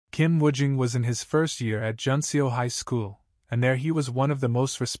Kim Woojing was in his first year at Junseo High School, and there he was one of the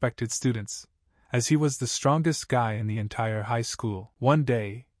most respected students, as he was the strongest guy in the entire high school. One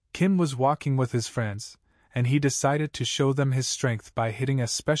day, Kim was walking with his friends, and he decided to show them his strength by hitting a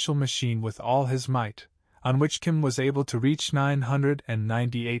special machine with all his might, on which Kim was able to reach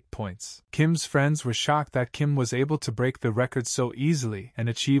 998 points. Kim's friends were shocked that Kim was able to break the record so easily and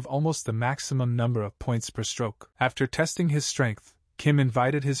achieve almost the maximum number of points per stroke. After testing his strength, Kim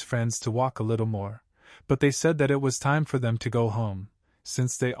invited his friends to walk a little more, but they said that it was time for them to go home,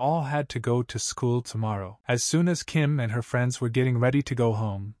 since they all had to go to school tomorrow. As soon as Kim and her friends were getting ready to go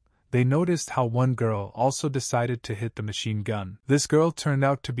home, they noticed how one girl also decided to hit the machine gun. This girl turned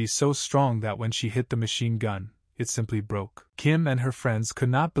out to be so strong that when she hit the machine gun, it simply broke. Kim and her friends could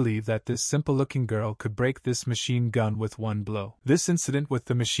not believe that this simple-looking girl could break this machine gun with one blow. This incident with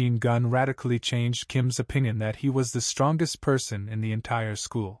the machine gun radically changed Kim's opinion that he was the strongest person in the entire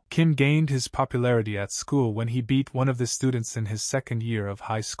school. Kim gained his popularity at school when he beat one of the students in his second year of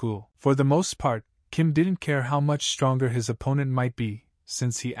high school. For the most part, Kim didn't care how much stronger his opponent might be,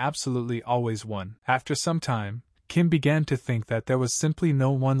 since he absolutely always won. After some time, Kim began to think that there was simply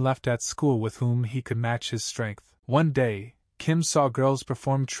no one left at school with whom he could match his strength. One day, Kim saw girls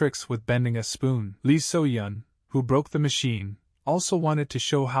perform tricks with bending a spoon. Seoyoung, who broke the machine, also wanted to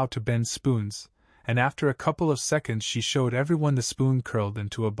show how to bend spoons, and after a couple of seconds she showed everyone the spoon curled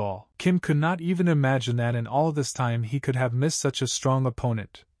into a ball. Kim could not even imagine that in all this time he could have missed such a strong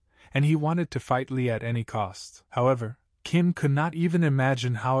opponent, and he wanted to fight Lee at any cost. However, Kim could not even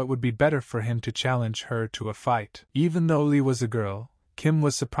imagine how it would be better for him to challenge her to a fight. Even though Lee was a girl, Kim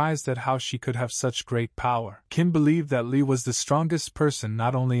was surprised at how she could have such great power. Kim believed that Lee was the strongest person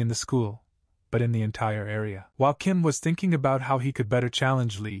not only in the school, but in the entire area. While Kim was thinking about how he could better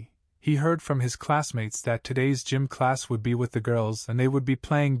challenge Lee, he heard from his classmates that today's gym class would be with the girls and they would be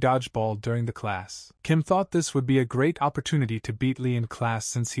playing dodgeball during the class. Kim thought this would be a great opportunity to beat Lee in class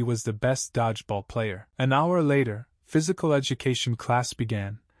since he was the best dodgeball player. An hour later, physical education class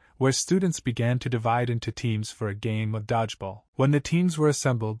began, where students began to divide into teams for a game of dodgeball. When the teams were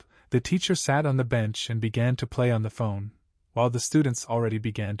assembled, the teacher sat on the bench and began to play on the phone, while the students already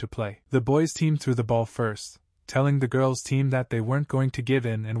began to play. The boys' team threw the ball first, telling the girls' team that they weren't going to give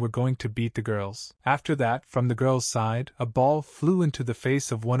in and were going to beat the girls. After that, from the girls' side, a ball flew into the face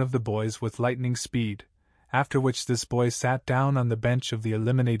of one of the boys with lightning speed, after which this boy sat down on the bench of the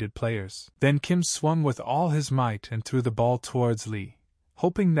eliminated players. Then Kim swung with all his might and threw the ball towards Lee,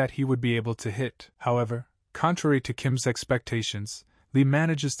 hoping that he would be able to hit. However, contrary to Kim's expectations, Lee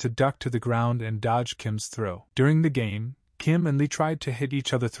manages to duck to the ground and dodge Kim's throw. During the game, Kim and Lee tried to hit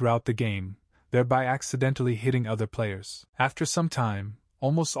each other throughout the game, thereby accidentally hitting other players. After some time,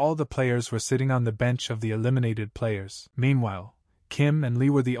 almost all the players were sitting on the bench of the eliminated players. Meanwhile, Kim and Lee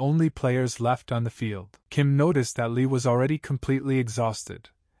were the only players left on the field. Kim noticed that Lee was already completely exhausted,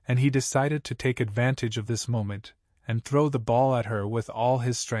 and he decided to take advantage of this moment and throw the ball at her with all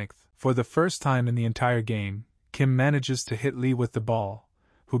his strength. For the first time in the entire game, Kim manages to hit Lee with the ball,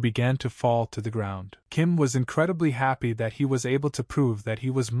 who began to fall to the ground. Kim was incredibly happy that he was able to prove that he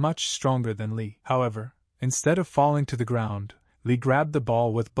was much stronger than Lee. However, instead of falling to the ground, Lee grabbed the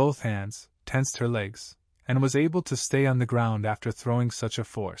ball with both hands, tensed her legs, and was able to stay on the ground after throwing such a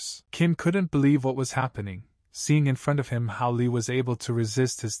force. Kim couldn't believe what was happening, seeing in front of him how Lee was able to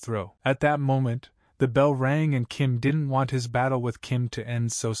resist his throw. At that moment, the bell rang and Kim didn't want his battle with Kim to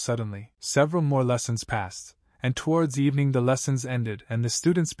end so suddenly. Several more lessons passed, and towards evening the lessons ended and the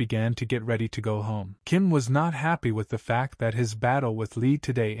students began to get ready to go home. Kim was not happy with the fact that his battle with Lee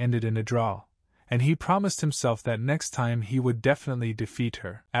today ended in a draw, and he promised himself that next time he would definitely defeat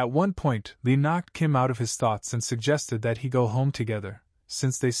her. At one point, Lee knocked Kim out of his thoughts and suggested that he go home together,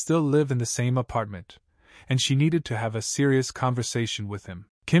 since they still live in the same apartment, and she needed to have a serious conversation with him.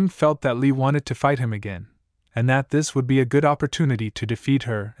 Kim felt that Lee wanted to fight him again, and that this would be a good opportunity to defeat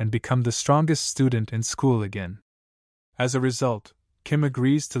her and become the strongest student in school again. As a result, Kim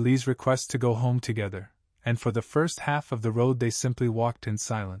agrees to Lee's request to go home together, and for the first half of the road they simply walked in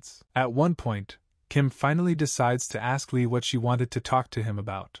silence. At one point, Kim finally decides to ask Lee what she wanted to talk to him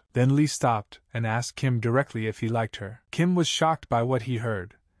about. Then Lee stopped and asked Kim directly if he liked her. Kim was shocked by what he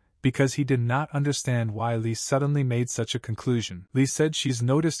heard, because he did not understand why Lee suddenly made such a conclusion. Lee said she's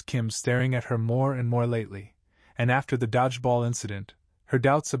noticed Kim staring at her more and more lately, and after the dodgeball incident, her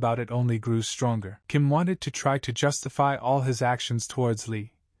doubts about it only grew stronger. Kim wanted to try to justify all his actions towards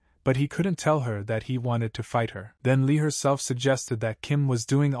Lee, but he couldn't tell her that he wanted to fight her. Then Lee herself suggested that Kim was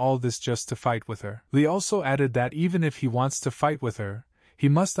doing all this just to fight with her. Lee also added that even if he wants to fight with her, he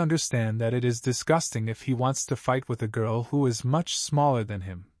must understand that it is disgusting if he wants to fight with a girl who is much smaller than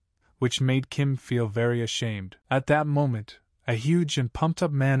him, which made Kim feel very ashamed. At that moment, a huge and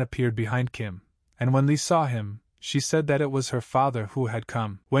pumped-up man appeared behind Kim, and when Lee saw him, she said that it was her father who had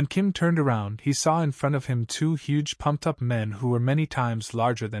come. When Kim turned around, he saw in front of him two huge pumped-up men who were many times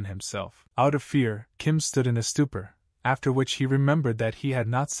larger than himself. Out of fear, Kim stood in a stupor, after which he remembered that he had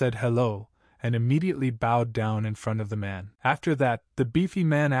not said hello, and immediately bowed down in front of the man. After that, the beefy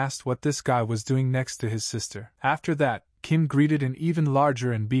man asked what this guy was doing next to his sister. After that, Kim greeted an even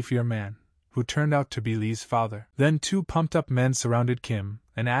larger and beefier man, who turned out to be Lee's father. Then two pumped-up men surrounded Kim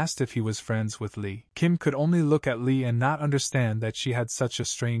and asked if he was friends with Lee. Kim could only look at Lee and not understand that she had such a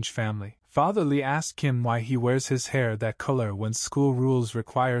strange family. Father Lee asked Kim why he wears his hair that color when school rules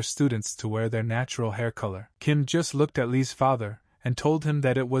require students to wear their natural hair color. Kim just looked at Lee's father and told him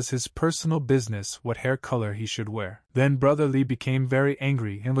that it was his personal business what hair color he should wear. Then Brother Lee became very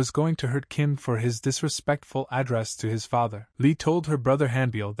angry and was going to hurt Kim for his disrespectful address to his father. Lee told her brother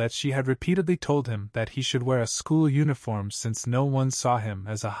Hanbil that she had repeatedly told him that he should wear a school uniform since no one saw him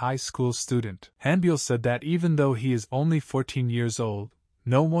as a high school student. Hanbil said that even though he is only 14 years old,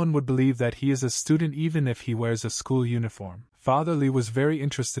 no one would believe that he is a student even if he wears a school uniform. Father Lee was very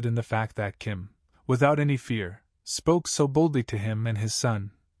interested in the fact that Kim, without any fear, spoke so boldly to him and his son,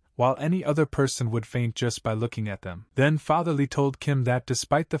 while any other person would faint just by looking at them. Then Father Lee told Kim that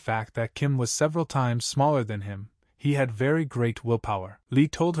despite the fact that Kim was several times smaller than him, he had very great willpower. Lee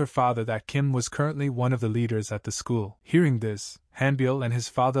told her father that Kim was currently one of the leaders at the school. Hearing this, Hanbil and his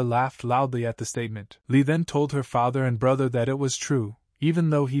father laughed loudly at the statement. Lee then told her father and brother that it was true, even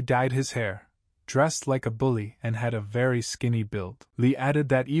though he dyed his hair, dressed like a bully and had a very skinny build. Lee added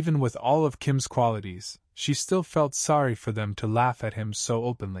that even with all of Kim's qualities, she still felt sorry for them to laugh at him so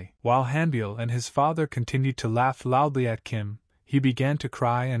openly. While Hanbil and his father continued to laugh loudly at Kim, he began to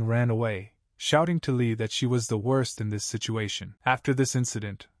cry and ran away, shouting to Lee that she was the worst in this situation. After this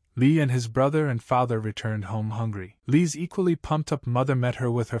incident, Lee and his brother and father returned home hungry. Lee's equally pumped-up mother met her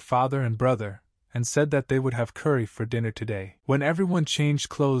with her father and brother, and said that they would have curry for dinner today. When everyone changed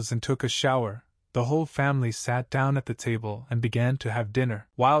clothes and took a shower, the whole family sat down at the table and began to have dinner.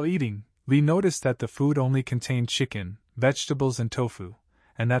 While eating, Lee noticed that the food only contained chicken, vegetables and tofu,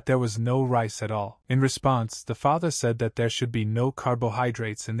 and that there was no rice at all. In response, the father said that there should be no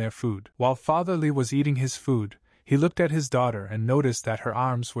carbohydrates in their food. While Father Lee was eating his food, he looked at his daughter and noticed that her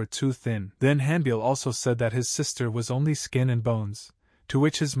arms were too thin. Then Hanbil also said that his sister was only skin and bones, to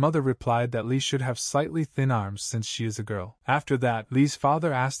which his mother replied that Lee should have slightly thin arms since she is a girl. After that, Lee's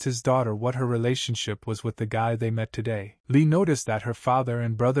father asked his daughter what her relationship was with the guy they met today. Lee noticed that her father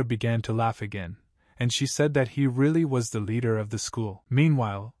and brother began to laugh again, and she said that he really was the leader of the school.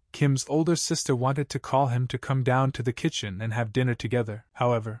 Meanwhile, Kim's older sister wanted to call him to come down to the kitchen and have dinner together.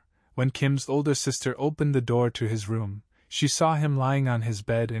 However, when Kim's older sister opened the door to his room, she saw him lying on his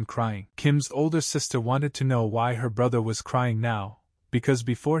bed and crying. Kim's older sister wanted to know why her brother was crying now, because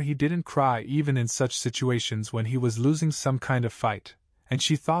before he didn't cry even in such situations when he was losing some kind of fight, and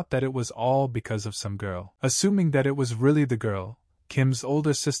she thought that it was all because of some girl. Assuming that it was really the girl, Kim's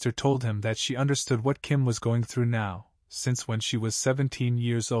older sister told him that she understood what Kim was going through now, since when she was 17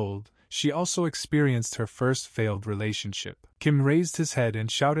 years old, she also experienced her first failed relationship. Kim raised his head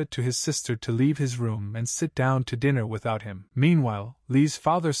and shouted to his sister to leave his room and sit down to dinner without him. Meanwhile, Lee's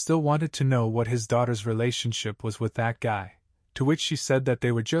father still wanted to know what his daughter's relationship was with that guy, to which she said that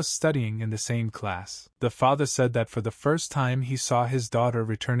they were just studying in the same class. The father said that for the first time he saw his daughter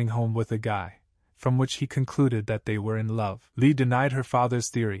returning home with a guy, from which he concluded that they were in love. Lee denied her father's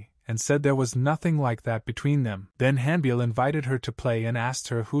theory, and said there was nothing like that between them. Then Hanbil invited her to play and asked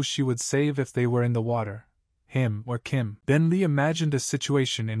her who she would save if they were in the water, him or Kim. Then Lee imagined a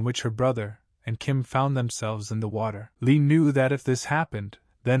situation in which her brother and Kim found themselves in the water. Lee knew that if this happened,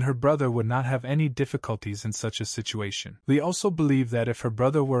 then her brother would not have any difficulties in such a situation. Lee also believed that if her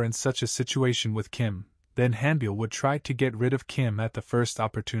brother were in such a situation with Kim, then Hanbil would try to get rid of Kim at the first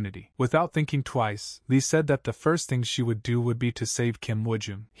opportunity. Without thinking twice, Lee said that the first thing she would do would be to save Kim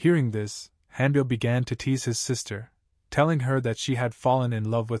Woojung. Hearing this, Hanbil began to tease his sister, telling her that she had fallen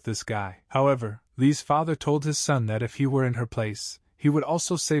in love with this guy. However, Lee's father told his son that if he were in her place, he would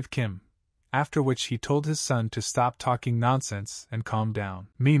also save Kim, after which he told his son to stop talking nonsense and calm down.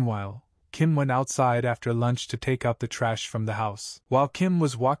 Meanwhile, Kim went outside after lunch to take out the trash from the house. While Kim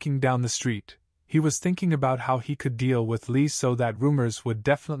was walking down the street, he was thinking about how he could deal with Lee so that rumors would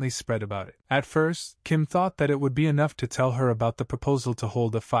definitely spread about it. At first, Kim thought that it would be enough to tell her about the proposal to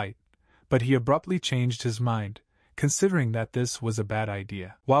hold a fight, but he abruptly changed his mind, considering that this was a bad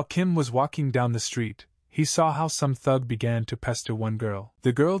idea. While Kim was walking down the street, he saw how some thug began to pester one girl.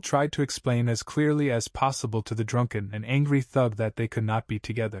 The girl tried to explain as clearly as possible to the drunken and angry thug that they could not be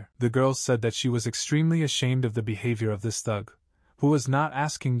together. The girl said that she was extremely ashamed of the behavior of this thug, who was not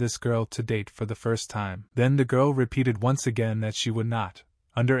asking this girl to date for the first time. Then the girl repeated once again that she would not,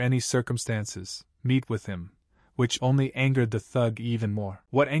 under any circumstances, meet with him, which only angered the thug even more.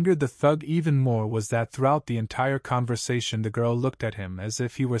 What angered the thug even more was that throughout the entire conversation the girl looked at him as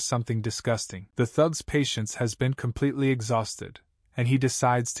if he were something disgusting. The thug's patience has been completely exhausted, and he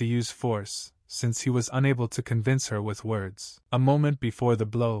decides to use force, since he was unable to convince her with words. A moment before the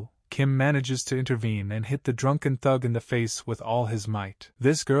blow, Kim manages to intervene and hit the drunken thug in the face with all his might.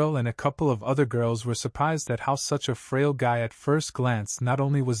 This girl and a couple of other girls were surprised at how such a frail guy at first glance not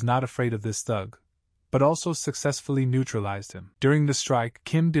only was not afraid of this thug, but also successfully neutralized him. During the strike,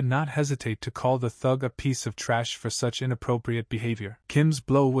 Kim did not hesitate to call the thug a piece of trash for such inappropriate behavior. Kim's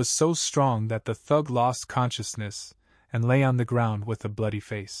blow was so strong that the thug lost consciousness and lay on the ground with a bloody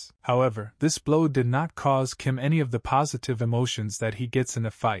face. However, this blow did not cause Kim any of the positive emotions that he gets in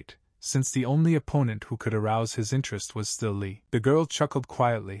a fight, since the only opponent who could arouse his interest was still Lee. The girl chuckled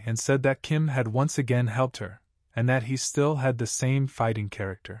quietly and said that Kim had once again helped her, and that he still had the same fighting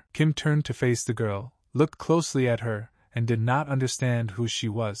character. Kim turned to face the girl, looked closely at her, and did not understand who she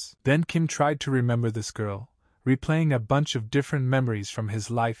was. Then Kim tried to remember this girl, replaying a bunch of different memories from his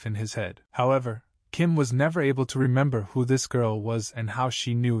life in his head. However, Kim was never able to remember who this girl was and how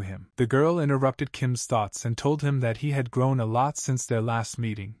she knew him. The girl interrupted Kim's thoughts and told him that he had grown a lot since their last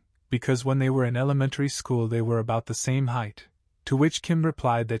meeting, because when they were in elementary school they were about the same height, to which Kim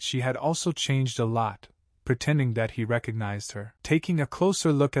replied that she had also changed a lot, pretending that he recognized her. Taking a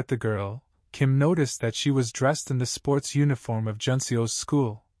closer look at the girl, Kim noticed that she was dressed in the sports uniform of Junseo's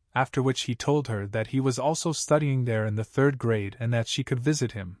school, after which he told her that he was also studying there in the 3rd grade and that she could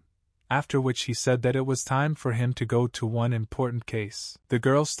visit him, after which he said that it was time for him to go to one important case. The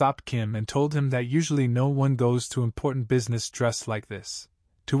girl stopped Kim and told him that usually no one goes to important business dressed like this,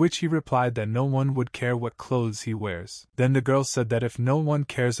 to which he replied that no one would care what clothes he wears. Then the girl said that if no one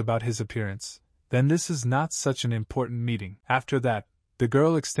cares about his appearance, then this is not such an important meeting. After that, the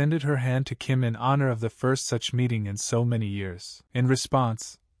girl extended her hand to Kim in honor of the first such meeting in so many years. In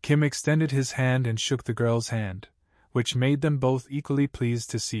response, Kim extended his hand and shook the girl's hand, which made them both equally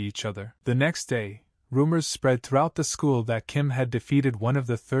pleased to see each other. The next day, rumors spread throughout the school that Kim had defeated one of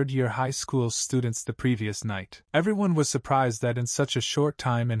the 3rd-year high school students the previous night. Everyone was surprised that in such a short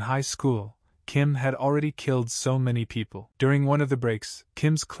time in high school, Kim had already killed so many people. During one of the breaks,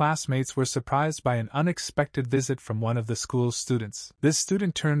 Kim's classmates were surprised by an unexpected visit from one of the school's students. This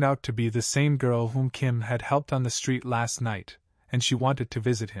student turned out to be the same girl whom Kim had helped on the street last night, and she wanted to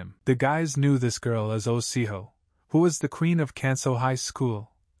visit him. The guys knew this girl as Oh Siho, who was the queen of Kanso High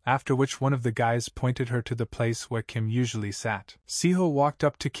School, after which one of the guys pointed her to the place where Kim usually sat. Siho walked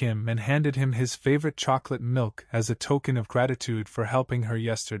up to Kim and handed him his favorite chocolate milk as a token of gratitude for helping her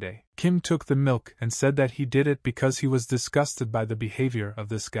yesterday. Kim took the milk and said that he did it because he was disgusted by the behavior of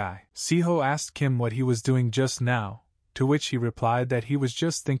this guy. Siho asked Kim what he was doing just now, to which he replied that he was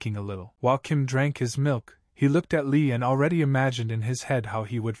just thinking a little. While Kim drank his milk, he looked at Lee and already imagined in his head how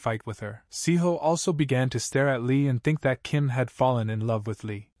he would fight with her. Siho also began to stare at Lee and think that Kim had fallen in love with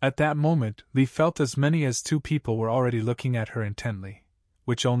Lee. At that moment, Lee felt as many as 2 people were already looking at her intently,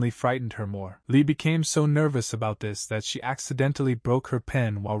 which only frightened her more. Lee became so nervous about this that she accidentally broke her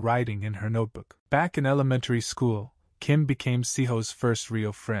pen while writing in her notebook. Back in elementary school, Kim became Siho's first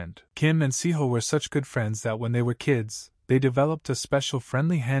real friend. Kim and Siho were such good friends that when they were kids, they developed a special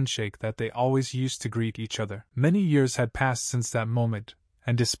friendly handshake that they always used to greet each other. Many years had passed since that moment,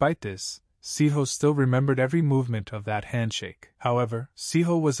 and despite this, Siho still remembered every movement of that handshake. However,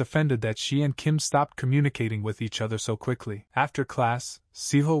 Siho was offended that she and Kim stopped communicating with each other so quickly. After class,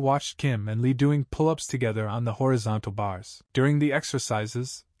 Siho watched Kim and Lee doing pull-ups together on the horizontal bars. During the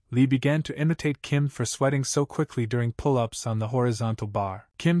exercises, Lee began to imitate Kim for sweating so quickly during pull-ups on the horizontal bar.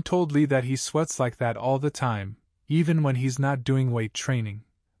 Kim told Lee that he sweats like that all the time, even when he's not doing weight training,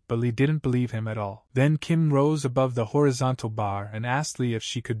 but Lee didn't believe him at all. Then Kim rose above the horizontal bar and asked Lee if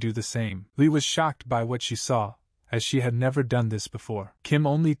she could do the same. Lee was shocked by what she saw, as she had never done this before. Kim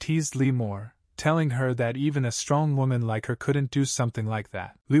only teased Lee more, telling her that even a strong woman like her couldn't do something like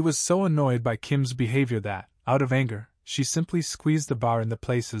that. Lee was so annoyed by Kim's behavior that, out of anger, she simply squeezed the bar in the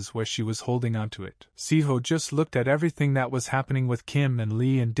places where she was holding onto it. Siho just looked at everything that was happening with Kim and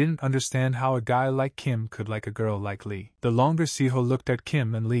Lee and didn't understand how a guy like Kim could like a girl like Lee. The longer Siho looked at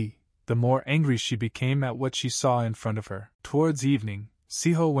Kim and Lee, the more angry she became at what she saw in front of her. Towards evening,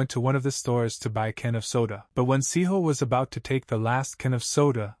 Siho went to one of the stores to buy a can of soda. But when Siho was about to take the last can of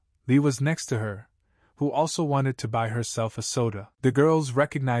soda, Lee was next to her, who also wanted to buy herself a soda. The girls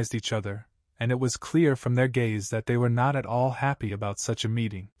recognized each other, and it was clear from their gaze that they were not at all happy about such a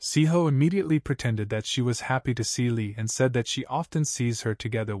meeting. Seho immediately pretended that she was happy to see Lee and said that she often sees her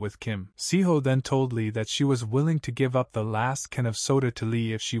together with Kim. Seho then told Lee that she was willing to give up the last can of soda to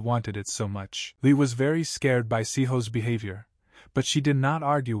Lee if she wanted it so much. Lee was very scared by Seho's behavior, but she did not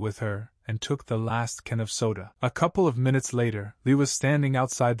argue with her and took the last can of soda. A couple of minutes later, Lee was standing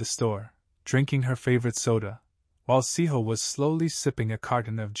outside the store, drinking her favorite soda, while Seho was slowly sipping a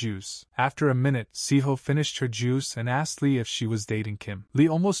carton of juice. After a minute, Seho finished her juice and asked Lee if she was dating Kim. Lee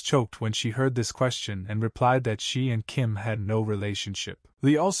almost choked when she heard this question and replied that she and Kim had no relationship.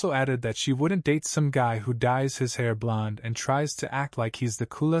 Lee also added that she wouldn't date some guy who dyes his hair blonde and tries to act like he's the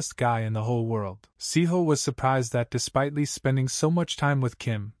coolest guy in the whole world. Seho was surprised that despite Lee spending so much time with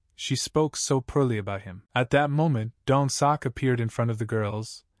Kim, she spoke so poorly about him. At that moment, Dong-sok appeared in front of the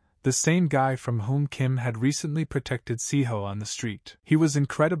girls, the same guy from whom Kim had recently protected Seho on the street. He was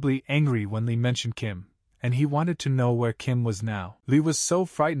incredibly angry when Lee mentioned Kim, and he wanted to know where Kim was now. Lee was so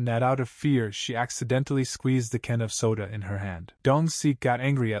frightened that out of fear she accidentally squeezed the can of soda in her hand. Dong-sik got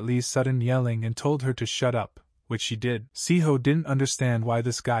angry at Lee's sudden yelling and told her to shut up, which she did. Seho didn't understand why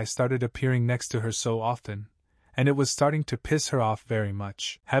this guy started appearing next to her so often, and it was starting to piss her off very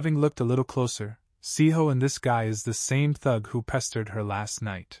much. Having looked a little closer, Seho and this guy is the same thug who pestered her last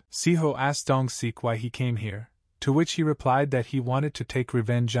night. Seho asked Dong-sik why he came here, to which he replied that he wanted to take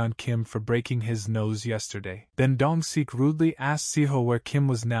revenge on Kim for breaking his nose yesterday. Then Dong-sik rudely asked Seho where Kim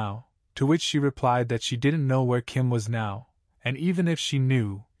was now, to which she replied that she didn't know where Kim was now, and even if she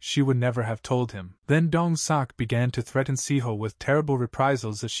knew, she would never have told him. Then Dong-sok began to threaten Seho with terrible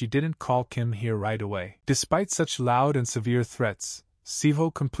reprisals if she didn't call Kim here right away. Despite such loud and severe threats,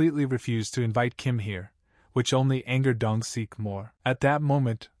 Seho completely refused to invite Kim here, which only angered Dong-sik more. At that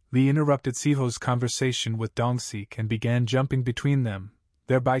moment, Lee interrupted Seho's conversation with Dong-sik and began jumping between them,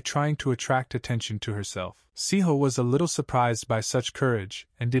 thereby trying to attract attention to herself. Seho was a little surprised by such courage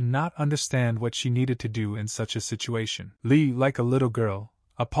and did not understand what she needed to do in such a situation. Lee, like a little girl,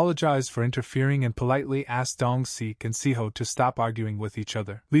 apologized for interfering and politely asked Dong-sik and Seho to stop arguing with each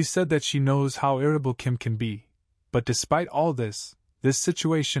other. Lee said that she knows how irritable Kim can be, but despite all this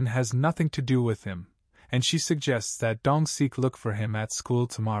situation has nothing to do with him, and she suggests that Dong-sik look for him at school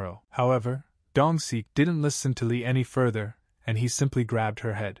tomorrow. However, Dong-sik didn't listen to Lee any further, and he simply grabbed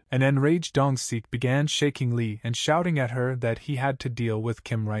her head. An enraged Dong-sik began shaking Lee and shouting at her that he had to deal with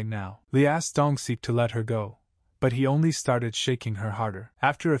Kim right now. Lee asked Dong-sik to let her go, but he only started shaking her harder.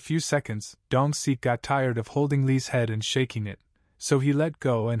 After a few seconds, Dong-sik got tired of holding Lee's head and shaking it, so he let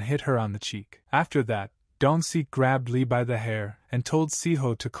go and hit her on the cheek. After that, Dong-sik grabbed Lee by the hair and told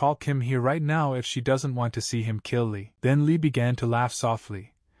Seho to call Kim here right now if she doesn't want to see him kill Lee. Then Lee began to laugh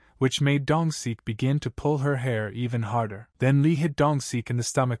softly, which made Dong-sik begin to pull her hair even harder. Then Lee hit Dong-sik in the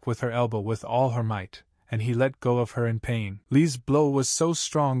stomach with her elbow with all her might, and he let go of her in pain. Lee's blow was so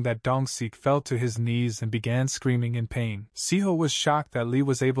strong that Dong-sik fell to his knees and began screaming in pain. Seho was shocked that Lee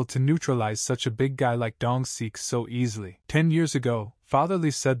was able to neutralize such a big guy like Dong-sik so easily. 10 years ago, Father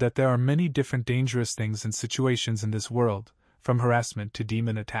Lee said that there are many different dangerous things and situations in this world, from harassment to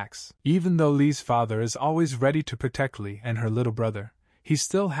demon attacks. Even though Lee's father is always ready to protect Lee and her little brother, he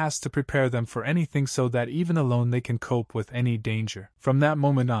still has to prepare them for anything so that even alone they can cope with any danger. From that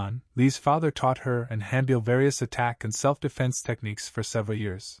moment on, Lee's father taught her and Hanbyo various attack and self-defense techniques for several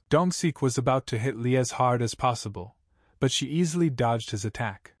years. Dong-sik was about to hit Lee as hard as possible, but she easily dodged his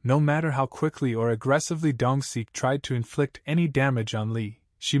attack. No matter how quickly or aggressively Dong-sik tried to inflict any damage on Lee,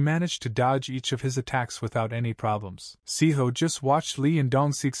 she managed to dodge each of his attacks without any problems. Seho just watched Lee and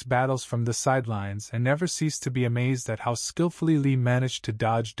Dong-sik's battles from the sidelines and never ceased to be amazed at how skillfully Lee managed to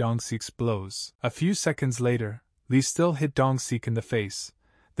dodge Dong-sik's blows. A few seconds later, Lee still hit Dong-sik in the face,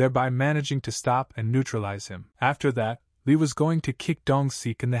 thereby managing to stop and neutralize him. After that, Lee was going to kick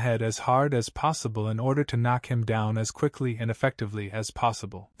Dong-sik in the head as hard as possible in order to knock him down as quickly and effectively as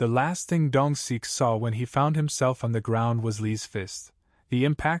possible. The last thing Dong-sik saw when he found himself on the ground was Lee's fist, the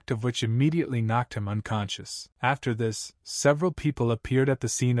impact of which immediately knocked him unconscious. After this, several people appeared at the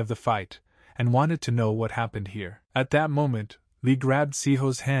scene of the fight, and wanted to know what happened here. At that moment, Lee grabbed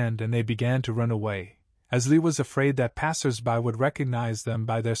Seho's hand and they began to run away, as Lee was afraid that passers-by would recognize them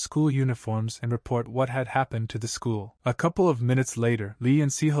by their school uniforms and report what had happened to the school. A couple of minutes later, Lee and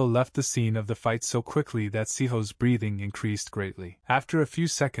Seho left the scene of the fight so quickly that Seho's breathing increased greatly. After a few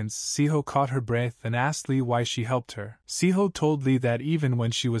seconds, Seho caught her breath and asked Lee why she helped her. Seho told Lee that even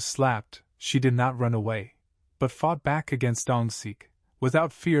when she was slapped, she did not run away, but fought back against Dong-sik,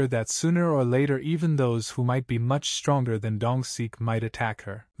 without fear that sooner or later even those who might be much stronger than Dong-sik might attack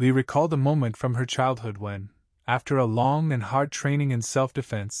her. Lee recalled a moment from her childhood when, after a long and hard training in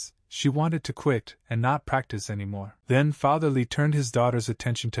self-defense, she wanted to quit and not practice anymore. Then Father Lee turned his daughter's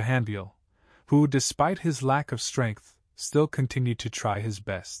attention to Hanbyul, who, despite his lack of strength, still continued to try his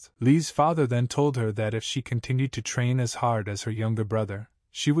best. Lee's father then told her that if she continued to train as hard as her younger brother,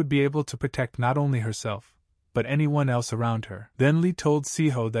 she would be able to protect not only herself, but anyone else around her. Then Lee told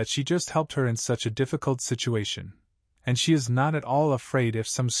Siho that she just helped her in such a difficult situation, and she is not at all afraid if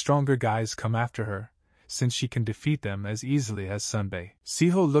some stronger guys come after her, since she can defeat them as easily as Sunbae.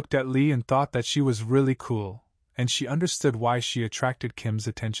 Siho looked at Lee and thought that she was really cool, and she understood why she attracted Kim's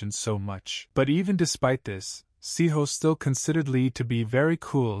attention so much. But even despite this, Siho still considered Lee to be very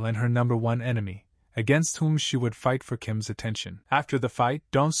cool and her number one enemy, against whom she would fight for Kim's attention. After the fight,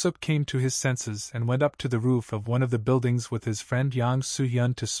 Dong-suk came to his senses and went up to the roof of one of the buildings with his friend Yang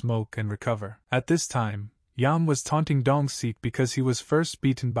Soo-hyun to smoke and recover. At this time, Yang was taunting Dong-sik because he was first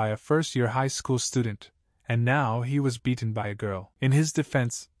beaten by a first-year high school student, and now he was beaten by a girl. In his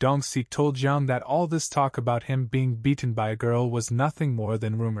defense, Dong-sik told Yang that all this talk about him being beaten by a girl was nothing more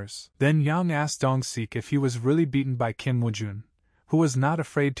than rumors. Then Yang asked Dong-sik if he was really beaten by Kim Woo-jun, who was not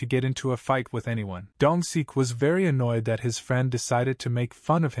afraid to get into a fight with anyone. Dong-sik was very annoyed that his friend decided to make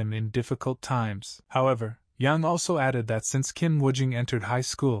fun of him in difficult times. However, Yang also added that since Kim Woo-jun entered high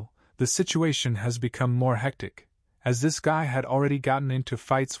school, the situation has become more hectic, as this guy had already gotten into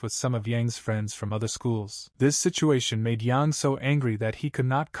fights with some of Yang's friends from other schools. This situation made Yang so angry that he could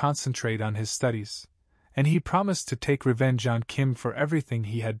not concentrate on his studies, and he promised to take revenge on Kim for everything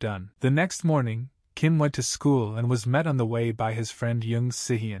he had done. The next morning, Kim went to school and was met on the way by his friend Young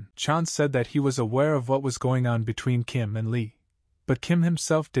Si-hyun. Chan said that he was aware of what was going on between Kim and Lee, but Kim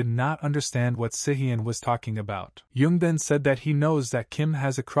himself did not understand what Si-hyun was talking about. Young then said that he knows that Kim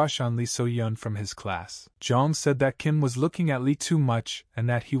has a crush on Lee So-yeon from his class. Jong said that Kim was looking at Lee too much and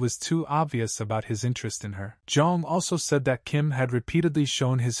that he was too obvious about his interest in her. Jong also said that Kim had repeatedly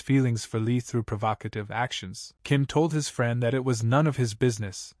shown his feelings for Lee through provocative actions. Kim told his friend that it was none of his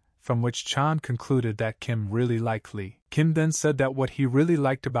business, from which Chan concluded that Kim really liked Lee. Kim then said that what he really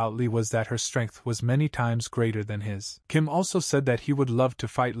liked about Lee was that her strength was many times greater than his. Kim also said that he would love to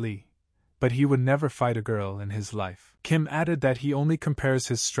fight Lee, but he would never fight a girl in his life. Kim added that he only compares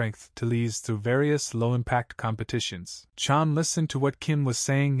his strength to Lee's through various low-impact competitions. Chan listened to what Kim was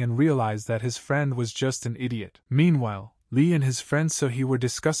saying and realized that his friend was just an idiot. Meanwhile, Lee and his friend So-hee were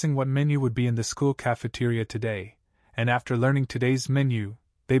discussing what menu would be in the school cafeteria today, and after learning today's menu,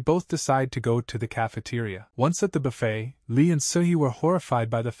 they both decide to go to the cafeteria. Once at the buffet, Lee and So-hee were horrified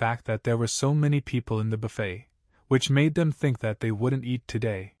by the fact that there were so many people in the buffet, which made them think that they wouldn't eat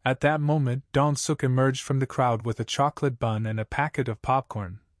today. At that moment, Dong-suk emerged from the crowd with a chocolate bun and a packet of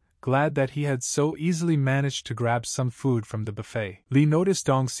popcorn, glad that he had so easily managed to grab some food from the buffet. Lee noticed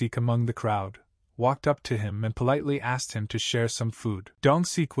Dong-sik among the crowd, walked up to him and politely asked him to share some food.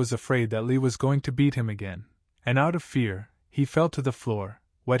 Dong-sik was afraid that Lee was going to beat him again, and out of fear, he fell to the floor,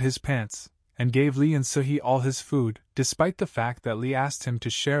 wet his pants, and gave Lee and So-hee all his food, despite the fact that Lee asked him to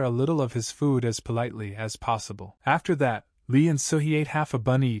share a little of his food as politely as possible. After that, Lee and So-hee ate half a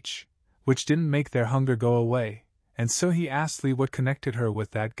bun each, which didn't make their hunger go away, and So-hee asked Lee what connected her with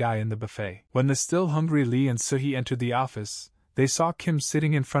that guy in the buffet. When the still hungry Lee and So-hee entered the office, they saw Kim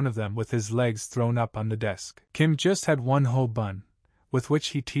sitting in front of them with his legs thrown up on the desk. Kim just had one whole bun, with which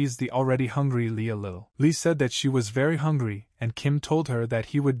he teased the already hungry Lee a little. Lee said that she was very hungry, and Kim told her that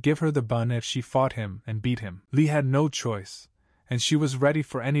he would give her the bun if she fought him and beat him. Lee had no choice, and she was ready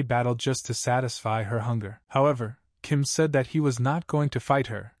for any battle just to satisfy her hunger. However, Kim said that he was not going to fight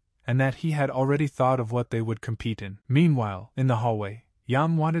her, and that he had already thought of what they would compete in. Meanwhile, in the hallway,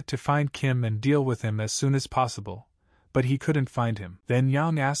 Yang wanted to find Kim and deal with him as soon as possible, but he couldn't find him. Then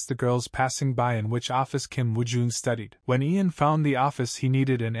Yang asked the girls passing by in which office Kim Woo-jun studied. When Ian found the office he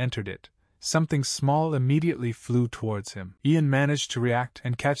needed and entered it, something small immediately flew towards him. Ian managed to react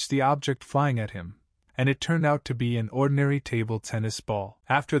and catch the object flying at him, and it turned out to be an ordinary table tennis ball.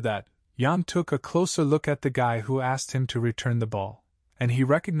 After that, Yang took a closer look at the guy who asked him to return the ball, and he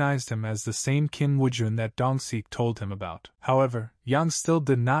recognized him as the same Kim Woo-jun that Dong-sik told him about. However, Yang still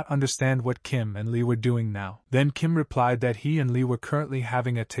did not understand what Kim and Lee were doing now. Then Kim replied that he and Lee were currently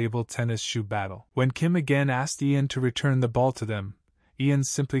having a table tennis shoe battle. When Kim again asked Ian to return the ball to them, Ian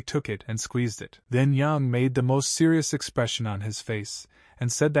simply took it and squeezed it. Then Yang made the most serious expression on his face,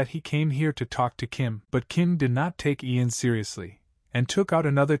 and said that he came here to talk to Kim. But Kim did not take Ian seriously, and took out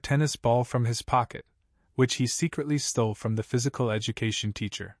another tennis ball from his pocket, which he secretly stole from the physical education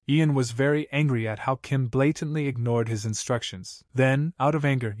teacher. Ian was very angry at how Kim blatantly ignored his instructions. Then, out of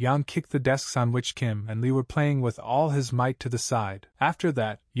anger, Yang kicked the desks on which Kim and Lee were playing with all his might to the side. After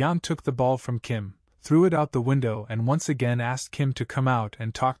that, Yang took the ball from Kim, threw it out the window and once again asked Kim to come out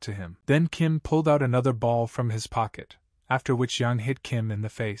and talk to him. Then Kim pulled out another ball from his pocket, after which Yang hit Kim in the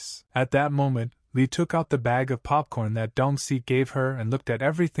face. At that moment, Lee took out the bag of popcorn that Dong-sik gave her and looked at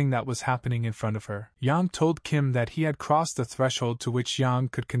everything that was happening in front of her. Yang told Kim that he had crossed the threshold to which Yang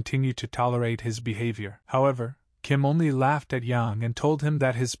could continue to tolerate his behavior. However, Kim only laughed at Yang and told him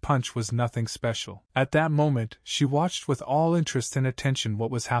that his punch was nothing special. At that moment, she watched with all interest and attention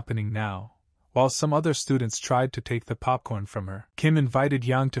what was happening now, while some other students tried to take the popcorn from her. Kim invited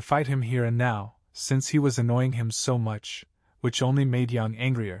Yang to fight him here and now, since he was annoying him so much, which only made Yang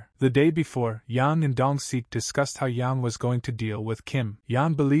angrier. The day before, Yang and Dong-sik discussed how Yang was going to deal with Kim.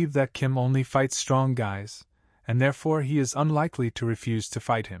 Yang believed that Kim only fights strong guys, and therefore he is unlikely to refuse to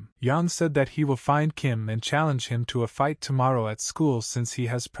fight him. Yang said that he will find Kim and challenge him to a fight tomorrow at school since he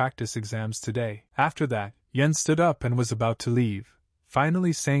has practice exams today. After that, Yen stood up and was about to leave,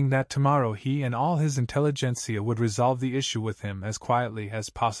 finally saying that tomorrow he and all his intelligentsia would resolve the issue with him as quietly as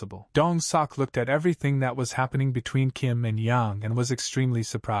possible. Dong-sok looked at everything that was happening between Kim and Yang and was extremely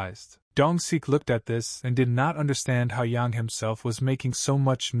surprised. Dong-sik looked at this and did not understand how Yang himself was making so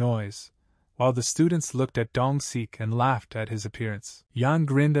much noise, while the students looked at Dong-sik and laughed at his appearance. Yang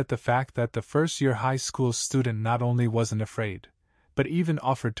grinned at the fact that the first-year high school student not only wasn't afraid, but even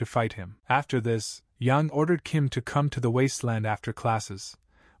offered to fight him. After this, Yang ordered Kim to come to the wasteland after classes,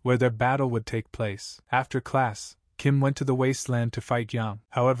 where their battle would take place. After class, Kim went to the wasteland to fight Yang.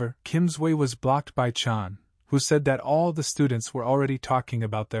 However, Kim's way was blocked by Chan, who said that all the students were already talking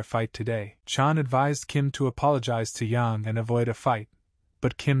about their fight today. Chan advised Kim to apologize to Yang and avoid a fight,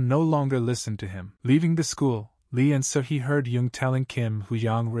 but Kim no longer listened to him. Leaving the school, Lee and So-hee heard Young telling Kim who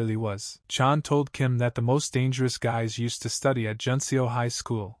Yang really was. Chan told Kim that the most dangerous guys used to study at Junseo High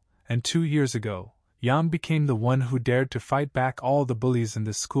School, and 2 years ago, Yang became the one who dared to fight back all the bullies in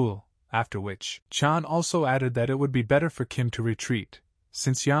the school, after which, Chan also added that it would be better for Kim to retreat,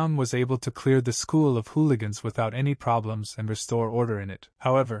 since Yang was able to clear the school of hooligans without any problems and restore order in it.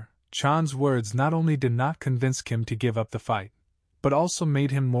 However, Chan's words not only did not convince Kim to give up the fight, but also made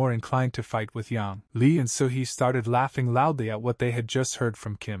him more inclined to fight with Yang. Lee and So-hee started laughing loudly at what they had just heard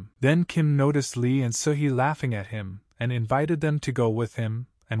from Kim. Then Kim noticed Lee and So-hee laughing at him, and invited them to go with him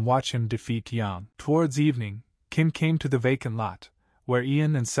and watch him defeat Yang. Towards evening, Kim came to the vacant lot, where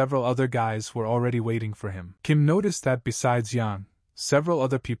Ian and several other guys were already waiting for him. Kim noticed that besides Yang, several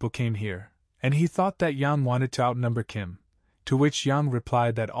other people came here, and he thought that Yang wanted to outnumber Kim, to which Yang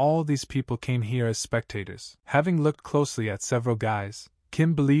replied that all these people came here as spectators. Having looked closely at several guys,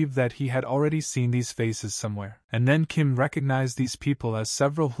 Kim believed that he had already seen these faces somewhere. And then Kim recognized these people as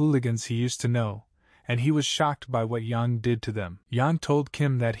several hooligans he used to know, and he was shocked by what Yang did to them. Yang told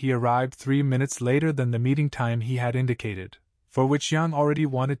Kim that he arrived 3 minutes later than the meeting time he had indicated, for which Yang already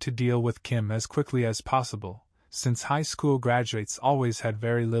wanted to deal with Kim as quickly as possible, since high school graduates always had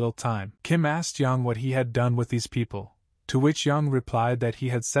very little time. Kim asked Yang what he had done with these people, to which Yang replied that he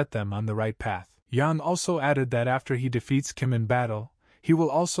had set them on the right path. Yang also added that after he defeats Kim in battle, he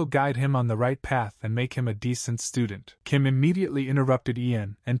will also guide him on the right path and make him a decent student. Kim immediately interrupted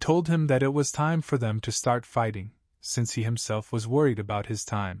Ian and told him that it was time for them to start fighting, since he himself was worried about his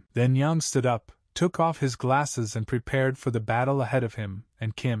time. Then Yang stood up, took off his glasses and prepared for the battle ahead of him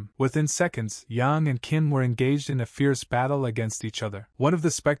and Kim. Within seconds, Yang and Kim were engaged in a fierce battle against each other. One of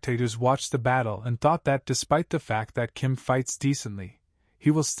the spectators watched the battle and thought that despite the fact that Kim fights decently, he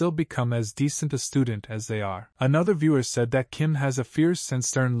will still become as decent a student as they are. Another viewer said that Kim has a fierce and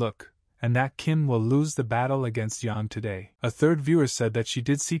stern look, and that Kim will lose the battle against Yang today. A third viewer said that she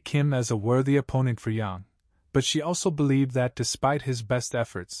did see Kim as a worthy opponent for Yang, but she also believed that despite his best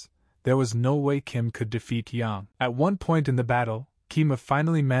efforts, there was no way Kim could defeat Yang. At one point in the battle, Kim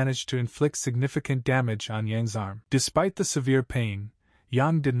finally managed to inflict significant damage on Yang's arm. Despite the severe pain,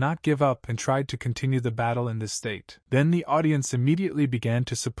 Yang did not give up and tried to continue the battle in this state. Then the audience immediately began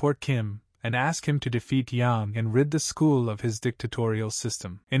to support Kim and ask him to defeat Yang and rid the school of his dictatorial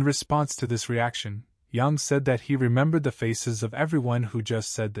system. In response to this reaction, Yang said that he remembered the faces of everyone who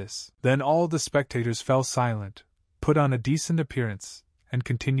just said this. Then all the spectators fell silent, put on a decent appearance, and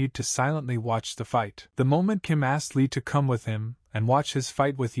continued to silently watch the fight. The moment Kim asked Lee to come with him and watch his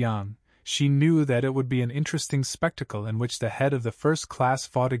fight with Yang, she knew that it would be an interesting spectacle in which the head of the first class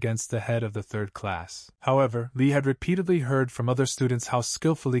fought against the head of the third class. However, Lee had repeatedly heard from other students how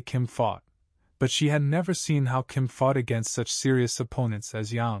skillfully Kim fought, but she had never seen how Kim fought against such serious opponents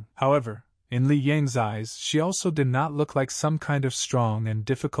as Yang. However, In Li Yang's eyes, she also did not look like some kind of strong and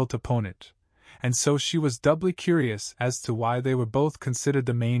difficult opponent, and so she was doubly curious as to why they were both considered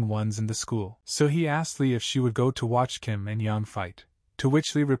the main ones in the school. So he asked Li if she would go to watch Kim and Yang fight, to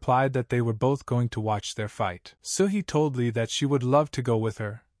which Li replied that they were both going to watch their fight. So he told Li that she would love to go with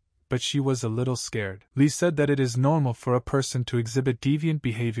her, but she was a little scared. Li said that it is normal for a person to exhibit deviant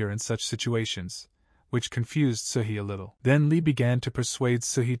behavior in such situations, which confused Suhee a little. Then Li began to persuade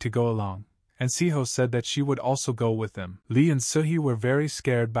Suhee to go along, and Siho said that she would also go with them. Li and Suhee were very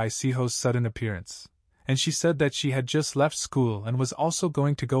scared by Siho's sudden appearance, and she said that she had just left school and was also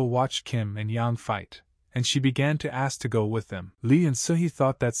going to go watch Kim and Yang fight, and she began to ask to go with them. Li and Suhee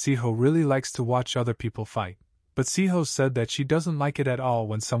thought that Siho really likes to watch other people fight, but Siho said that she doesn't like it at all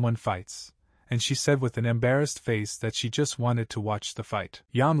when someone fights, and she said with an embarrassed face that she just wanted to watch the fight.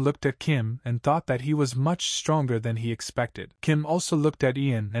 Yang looked at Kim and thought that he was much stronger than he expected. Kim also looked at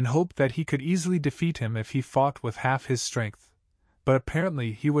Ian and hoped that he could easily defeat him if he fought with half his strength, but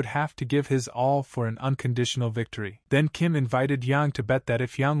apparently he would have to give his all for an unconditional victory. Then Kim invited Yang to bet that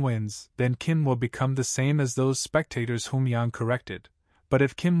if Yang wins, then Kim will become the same as those spectators whom Yang corrected. But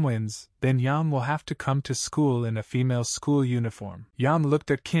if Kim wins, then Yang will have to come to school in a female school uniform. Yang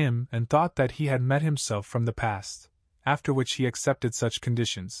looked at Kim and thought that he had met himself from the past, after which he accepted such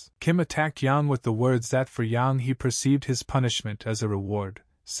conditions. Kim attacked Yang with the words that for Yang he perceived his punishment as a reward,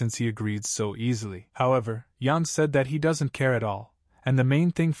 since he agreed so easily. However, Yang said that he doesn't care at all, and the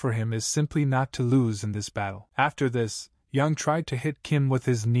main thing for him is simply not to lose in this battle. After this, Yang tried to hit Kim with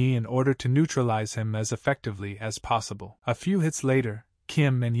his knee in order to neutralize him as effectively as possible. A few hits later,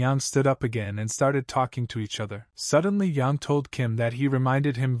 Kim and Yang stood up again and started talking to each other. Suddenly Yang told Kim that he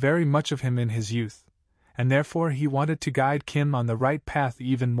reminded him very much of him in his youth, and therefore he wanted to guide Kim on the right path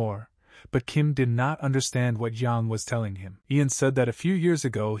even more, but Kim did not understand what Yang was telling him. Ian said that a few years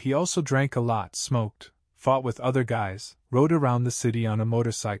ago he also drank a lot, smoked, fought with other guys, rode around the city on a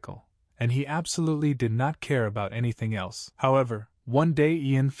motorcycle, and he absolutely did not care about anything else. However, one day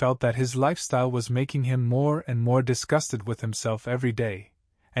Ian felt that his lifestyle was making him more and more disgusted with himself every day,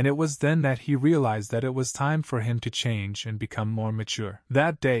 and it was then that he realized that it was time for him to change and become more mature.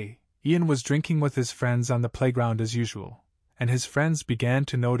 That day, Ian was drinking with his friends on the playground as usual, and his friends began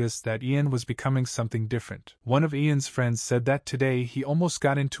to notice that Ian was becoming something different. One of Ian's friends said that today he almost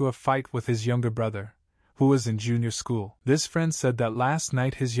got into a fight with his younger brother, who was in junior school. This friend said that last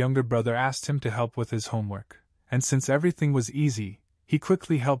night his younger brother asked him to help with his homework, and since everything was easy, he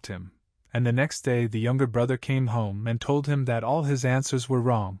quickly helped him, and the next day the younger brother came home and told him that all his answers were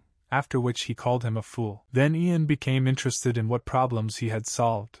wrong, after which he called him a fool. Then Ian became interested in what problems he had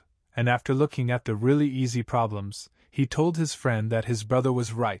solved, and after looking at the really easy problems, he told his friend that his brother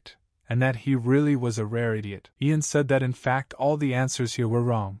was right, and that he really was a rare idiot. Ian said that in fact all the answers here were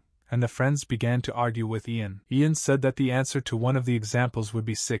wrong, and the friends began to argue with Ian. Ian said that the answer to one of the examples would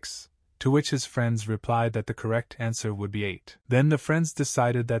be 6. To which his friends replied that the correct answer would be 8. Then the friends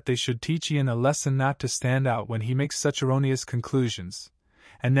decided that they should teach Ian a lesson not to stand out when he makes such erroneous conclusions,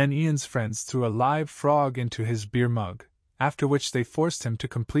 and then Ian's friends threw a live frog into his beer mug, after which they forced him to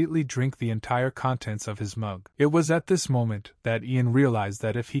completely drink the entire contents of his mug. It was at this moment that Ian realized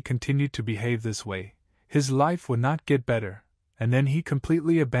that if he continued to behave this way, his life would not get better, and then he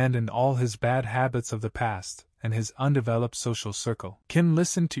completely abandoned all his bad habits of the past and his undeveloped social circle. Kim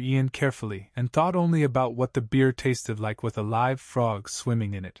listened to Ian carefully and thought only about what the beer tasted like with a live frog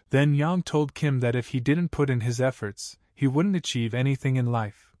swimming in it. Then Yang told Kim that if he didn't put in his efforts, he wouldn't achieve anything in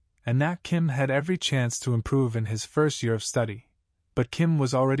life, and that Kim had every chance to improve in his first year of study. But Kim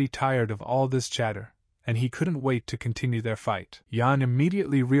was already tired of all this chatter, and he couldn't wait to continue their fight. Yan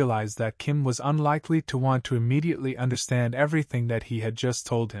immediately realized that Kim was unlikely to want to immediately understand everything that he had just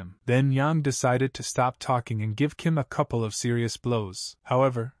told him. Then Yang decided to stop talking and give Kim a couple of serious blows.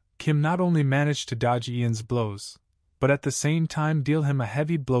 However, Kim not only managed to dodge Ian's blows, but at the same time deal him a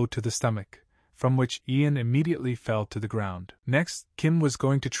heavy blow to the stomach, from which Ian immediately fell to the ground. Next, Kim was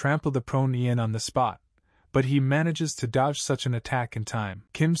going to trample the prone Ian on the spot, but he manages to dodge such an attack in time.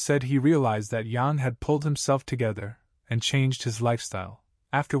 Kim said he realized that Yang had pulled himself together and changed his lifestyle,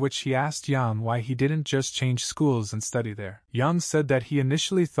 after which he asked Yang why he didn't just change schools and study there. Yang said that he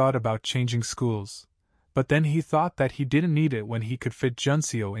initially thought about changing schools, but then he thought that he didn't need it when he could fit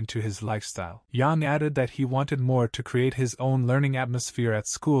Junseo into his lifestyle. Yang added that he wanted more to create his own learning atmosphere at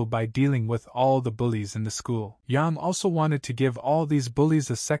school by dealing with all the bullies in the school. Yang also wanted to give all these bullies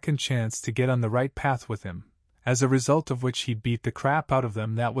a second chance to get on the right path with him, as a result of which he beat the crap out of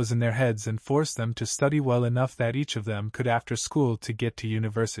them that was in their heads and forced them to study well enough that each of them could after school to get to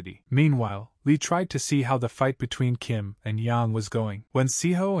university. Meanwhile, Lee tried to see how the fight between Kim and Yang was going. When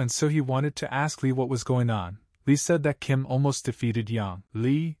Seho and Sohee wanted to ask Lee what was going on, Lee said that Kim almost defeated Yang.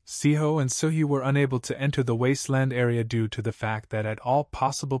 Lee, Seho and Sohee were unable to enter the wasteland area due to the fact that at all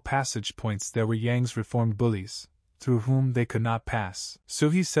possible passage points there were Yang's reformed bullies, through whom they could not pass.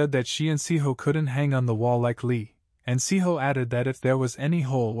 Sohee said that she and Seho couldn't hang on the wall like Lee, and Seho added that if there was any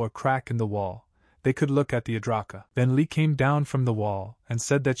hole or crack in the wall, they could look at the Adraka. Then Lee came down from the wall and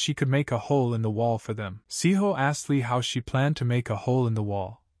said that she could make a hole in the wall for them. Seho asked Lee how she planned to make a hole in the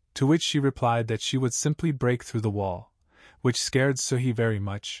wall, to which she replied that she would simply break through the wall, which scared Sohee very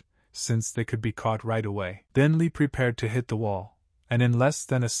much, since they could be caught right away. Then Lee prepared to hit the wall, and in less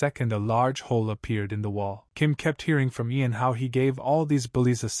than a second a large hole appeared in the wall. Kim kept hearing from Ian how he gave all these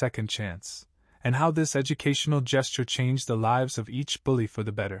bullies a second chance, and how this educational gesture changed the lives of each bully for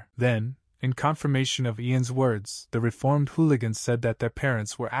the better. Then, in confirmation of Ian's words, the reformed hooligans said that their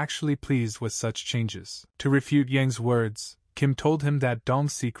parents were actually pleased with such changes. To refute Yang's words, Kim told him that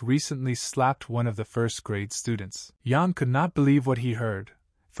Dong-sik recently slapped one of the first-grade students. Yang could not believe what he heard,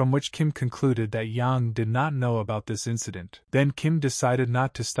 from which Kim concluded that Yang did not know about this incident. Then Kim decided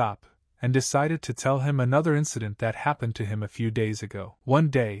not to stop, and decided to tell him another incident that happened to him a few days ago. One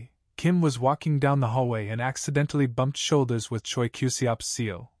day, Kim was walking down the hallway and accidentally bumped shoulders with Choi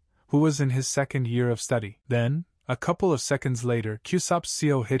Kyusop-seo, who was in his second year of study. Then, a couple of seconds later,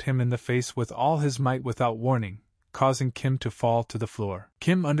 Kyusop-seo hit him in the face with all his might without warning, causing Kim to fall to the floor.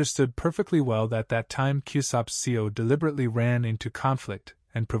 Kim understood perfectly well that time Kyusop-seo deliberately ran into conflict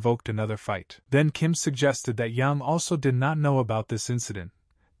and provoked another fight. Then Kim suggested that Yang also did not know about this incident,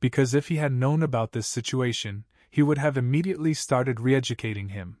 because if he had known about this situation, he would have immediately started re-educating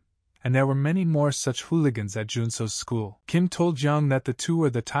him, and there were many more such hooligans at Junso's school. Kim told Yang that the two were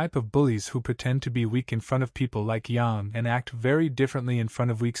the type of bullies who pretend to be weak in front of people like Yang and act very differently in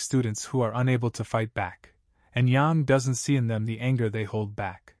front of weak students who are unable to fight back, and Yang doesn't see in them the anger they hold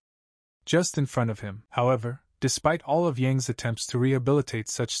back just in front of him. However, despite all of Yang's attempts to rehabilitate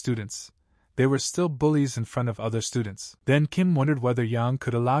such students, they were still bullies in front of other students. Then Kim wondered whether Yang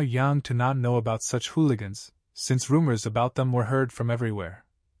could allow Yang to not know about such hooligans, since rumors about them were heard from everywhere,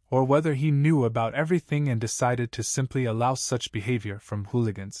 or whether he knew about everything and decided to simply allow such behavior from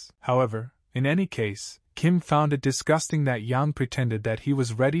hooligans. However, in any case, Kim found it disgusting that Yang pretended that he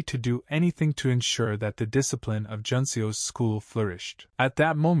was ready to do anything to ensure that the discipline of Junseo's school flourished. At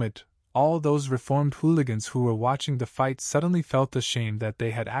that moment, all those reformed hooligans who were watching the fight suddenly felt ashamed that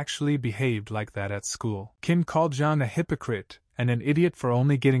they had actually behaved like that at school. Kim called Yang a hypocrite and an idiot for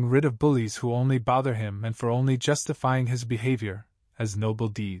only getting rid of bullies who only bother him and for only justifying his behavior as noble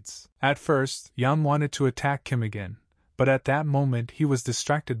deeds. At first, Yang wanted to attack Kim again, but at that moment he was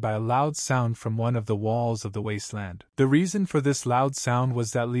distracted by a loud sound from one of the walls of the wasteland. The reason for this loud sound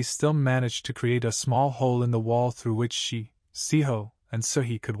was that Lee still managed to create a small hole in the wall through which she, Seho, and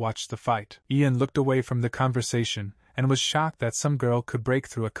Sohee could watch the fight. Ian looked away from the conversation and was shocked that some girl could break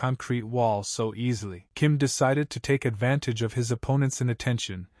through a concrete wall so easily. Kim decided to take advantage of his opponent's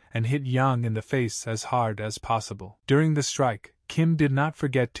inattention and hit Yang in the face as hard as possible. During the strike, Kim did not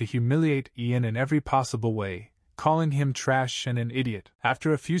forget to humiliate Ian in every possible way, calling him trash and an idiot.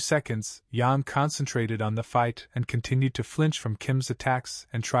 After a few seconds, Yang concentrated on the fight and continued to flinch from Kim's attacks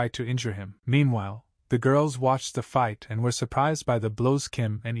and try to injure him. Meanwhile, the girls watched the fight and were surprised by the blows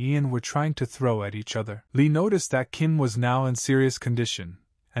Kim and Ian were trying to throw at each other. Lee noticed that Kim was now in serious condition,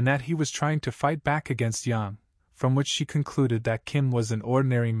 and that he was trying to fight back against Yang, from which she concluded that Kim was an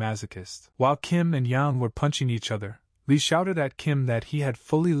ordinary masochist. While Kim and Yang were punching each other, Lee shouted at Kim that he had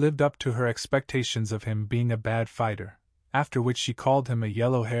fully lived up to her expectations of him being a bad fighter, after which she called him a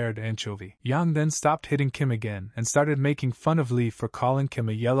yellow-haired anchovy. Yang then stopped hitting Kim again and started making fun of Lee for calling Kim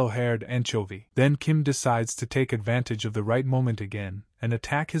a yellow-haired anchovy. Then Kim decides to take advantage of the right moment again and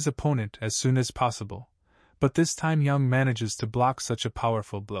attack his opponent as soon as possible, but this time Yang manages to block such a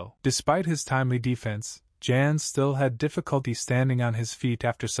powerful blow. Despite his timely defense, Jan still had difficulty standing on his feet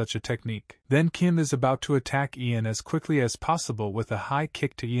after such a technique. Then Kim is about to attack Ian as quickly as possible with a high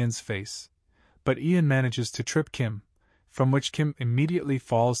kick to Ian's face, but Ian manages to trip Kim, from which Kim immediately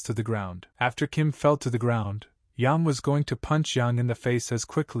falls to the ground. After Kim fell to the ground, Yang was going to punch Yang in the face as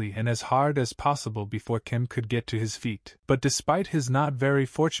quickly and as hard as possible before Kim could get to his feet. But despite his not very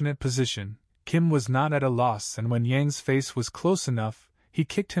fortunate position, Kim was not at a loss, and when Yang's face was close enough, he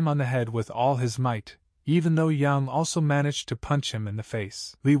kicked him on the head with all his might, even though Yang also managed to punch him in the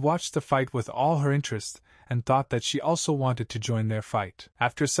face. Lee watched the fight with all her interest and thought that she also wanted to join their fight.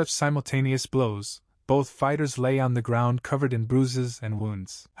 After such simultaneous blows, Both fighters lay on the ground covered in bruises and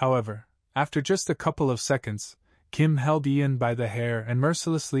wounds. However, after just a couple of seconds, Kim held Ian by the hair and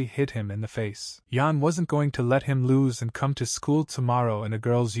mercilessly hit him in the face. Yang wasn't going to let him lose and come to school tomorrow in a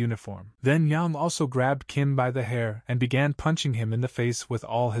girl's uniform. Then Yang also grabbed Kim by the hair and began punching him in the face with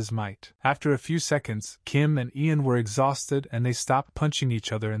all his might. After a few seconds, Kim and Ian were exhausted and they stopped punching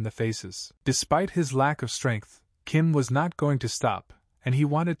each other in the faces. Despite his lack of strength, Kim was not going to stop, and he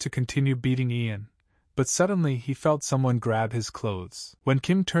wanted to continue beating Ian. But suddenly he felt someone grab his clothes. When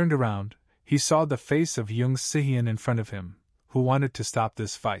Kim turned around, he saw the face of Young Si-hyun in front of him, who wanted to stop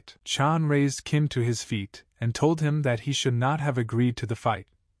this fight. Chan raised Kim to his feet and told him that he should not have agreed to the fight,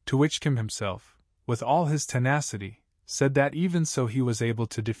 to which Kim himself, with all his tenacity, said that even so he was able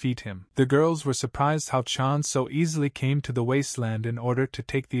to defeat him. The girls were surprised how Chan so easily came to the wasteland in order to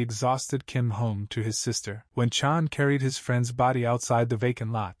take the exhausted Kim home to his sister. When Chan carried his friend's body outside the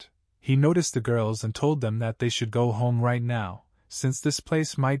vacant lot, he noticed the girls and told them that they should go home right now, since this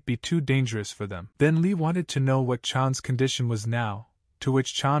place might be too dangerous for them. Then Lee wanted to know what Chan's condition was now, to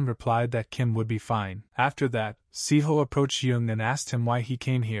which Chan replied that Kim would be fine. After that, Siho approached Young and asked him why he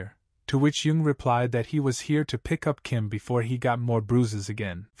came here, to which Young replied that he was here to pick up Kim before he got more bruises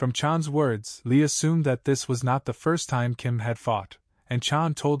again. From Chan's words, Lee assumed that this was not the first time Kim had fought, and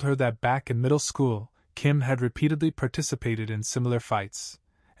Chan told her that back in middle school, Kim had repeatedly participated in similar fights,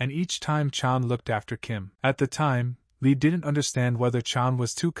 and each time Chan looked after Kim. At the time, Lee didn't understand whether Chan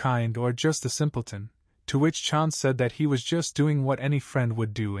was too kind or just a simpleton, to which Chan said that he was just doing what any friend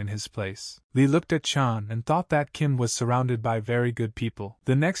would do in his place. Lee looked at Chan and thought that Kim was surrounded by very good people.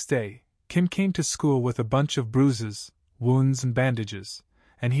 The next day, Kim came to school with a bunch of bruises, wounds and bandages,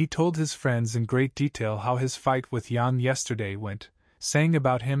 and he told his friends in great detail how his fight with Yang yesterday went, saying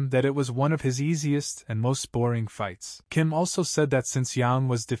about him that it was one of his easiest and most boring fights. Kim also said that since Yang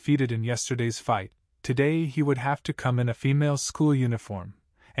was defeated in yesterday's fight, today he would have to come in a female school uniform,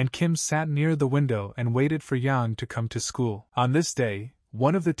 and Kim sat near the window and waited for Yang to come to school. On this day,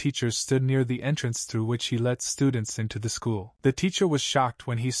 one of the teachers stood near the entrance through which he let students into the school. The teacher was shocked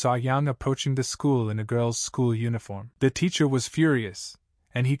when he saw Yang approaching the school in a girl's school uniform. The teacher was furious,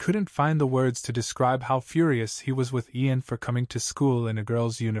 and he couldn't find the words to describe how furious he was with Ian for coming to school in a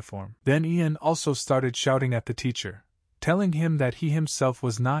girl's uniform. Then Ian also started shouting at the teacher, telling him that he himself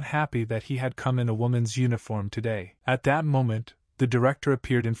was not happy that he had come in a woman's uniform today. At that moment, the director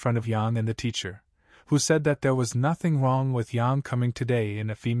appeared in front of Yang and the teacher, who said that there was nothing wrong with Yang coming today in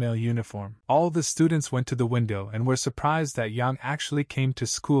a female uniform. All the students went to the window and were surprised that Yang actually came to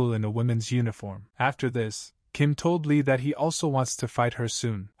school in a woman's uniform. After this, Kim told Lee that he also wants to fight her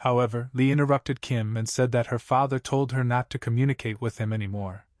soon. However, Lee interrupted Kim and said that her father told her not to communicate with him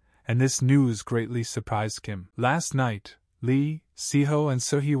anymore, and this news greatly surprised Kim. Last night, Lee, Siho and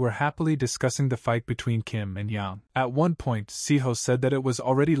Seo-hee were happily discussing the fight between Kim and Yang. At one point, Siho said that it was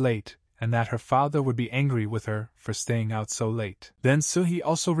already late, and that her father would be angry with her for staying out so late. Then Seo-hee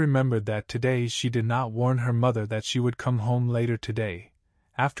also remembered that today she did not warn her mother that she would come home later today,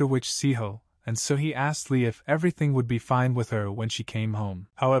 after which Siho and Seo-hee asked Lee if everything would be fine with her when she came home.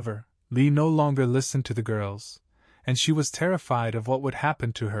 However, Lee no longer listened to the girls, and she was terrified of what would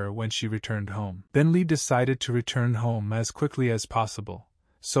happen to her when she returned home. Then Lee decided to return home as quickly as possible,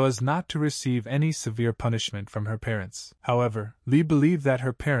 so as not to receive any severe punishment from her parents. However, Lee believed that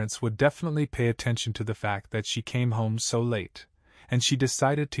her parents would definitely pay attention to the fact that she came home so late, and she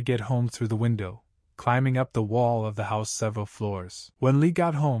decided to get home through the window, climbing up the wall of the house several floors. When Lee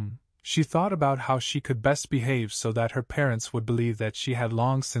got home, she thought about how she could best behave so that her parents would believe that she had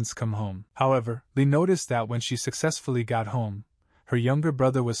long since come home. However, Lee noticed that when she successfully got home, her younger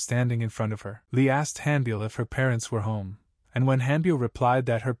brother was standing in front of her. Lee asked Hanbyul if her parents were home, and when Hanbyul replied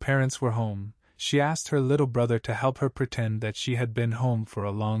that her parents were home, she asked her little brother to help her pretend that she had been home for a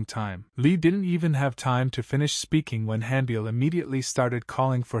long time. Lee didn't even have time to finish speaking when Hanbyul immediately started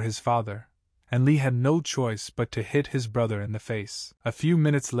calling for his father, and Lee had no choice but to hit his brother in the face. A few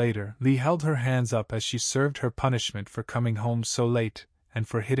minutes later, Lee held her hands up as she served her punishment for coming home so late, and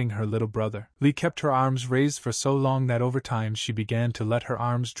for hitting her little brother. Lee kept her arms raised for so long that over time she began to let her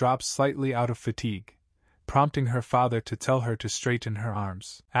arms drop slightly out of fatigue, prompting her father to tell her to straighten her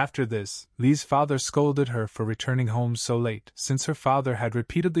arms. After this, Lee's father scolded her for returning home so late, since her father had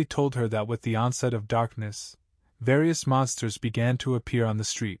repeatedly told her that with the onset of darkness, various monsters began to appear on the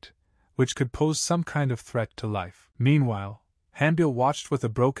street, which could pose some kind of threat to life. Meanwhile, Hanbyul watched with a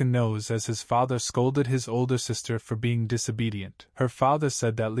broken nose as his father scolded his older sister for being disobedient. Her father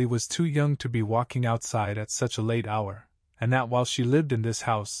said that Lee was too young to be walking outside at such a late hour, and that while she lived in this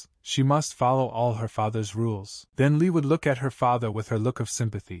house, she must follow all her father's rules. Then Lee would look at her father with her look of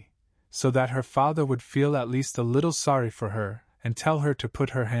sympathy, so that her father would feel at least a little sorry for her and tell her to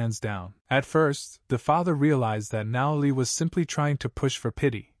put her hands down. At first, the father realized that now Lee was simply trying to push for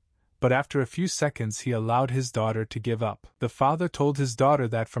pity, but after a few seconds he allowed his daughter to give up. The father told his daughter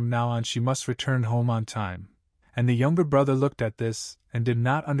that from now on she must return home on time, and the younger brother looked at this and did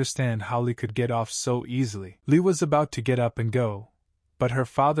not understand how Lee could get off so easily. Lee was about to get up and go, but her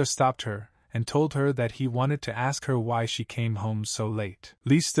father stopped her and told her that he wanted to ask her why she came home so late.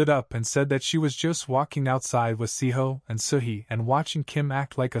 Lee stood up and said that she was just walking outside with Seho and Suhi and watching Kim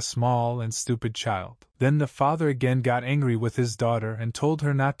act like a small and stupid child. Then the father again got angry with his daughter and told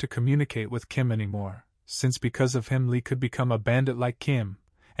her not to communicate with Kim anymore, since because of him Lee could become a bandit like Kim,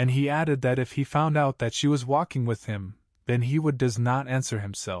 and he added that if he found out that she was walking with him, then he would does not answer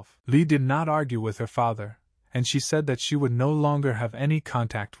himself. Lee did not argue with her father, and she said that she would no longer have any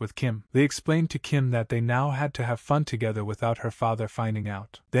contact with Kim. They explained to Kim that they now had to have fun together without her father finding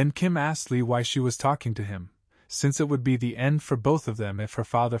out. Then Kim asked Lee why she was talking to him, since it would be the end for both of them if her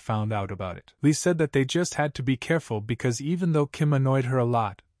father found out about it. Lee said that they just had to be careful because even though Kim annoyed her a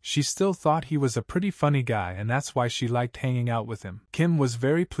lot, she still thought he was a pretty funny guy and that's why she liked hanging out with him. Kim was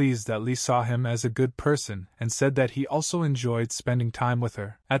very pleased that Lee saw him as a good person and said that he also enjoyed spending time with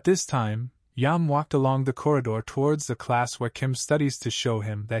her. At this time, Yam walked along the corridor towards the class where Kim studies to show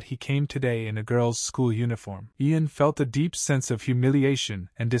him that he came today in a girl's school uniform. Ian felt a deep sense of humiliation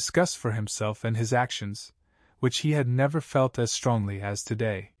and disgust for himself and his actions, which he had never felt as strongly as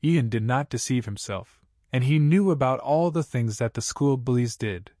today. Ian did not deceive himself, and he knew about all the things that the school bullies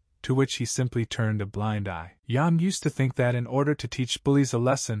did, to which he simply turned a blind eye. Yam used to think that in order to teach bullies a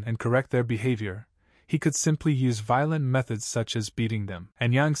lesson and correct their behavior, he could simply use violent methods such as beating them.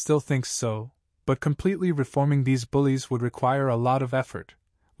 And Yang still thinks so, but completely reforming these bullies would require a lot of effort,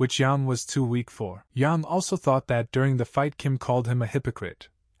 which Yang was too weak for. Yang also thought that during the fight Kim called him a hypocrite,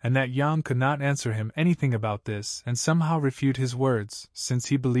 and that Yang could not answer him anything about this and somehow refute his words, since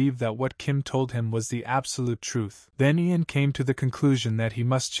he believed that what Kim told him was the absolute truth. Then Ian came to the conclusion that he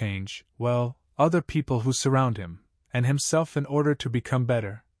must change, well, other people who surround him, and himself in order to become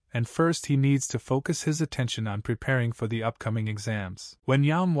better. And first he needs to focus his attention on preparing for the upcoming exams. When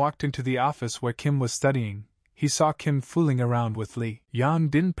Yang walked into the office where Kim was studying, he saw Kim fooling around with Lee. Yang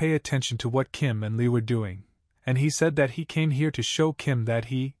didn't pay attention to what Kim and Lee were doing, and he said that he came here to show Kim that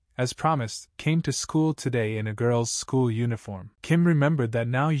he, as promised, came to school today in a girl's school uniform. Kim remembered that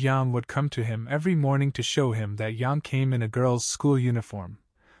now Yang would come to him every morning to show him that Yang came in a girl's school uniform,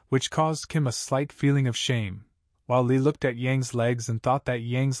 which caused Kim a slight feeling of shame, while Lee looked at Yang's legs and thought that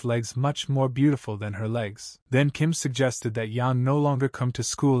Yang's legs much more beautiful than her legs. Then Kim suggested that Yang no longer come to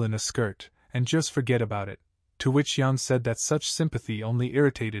school in a skirt, and just forget about it, to which Yang said that such sympathy only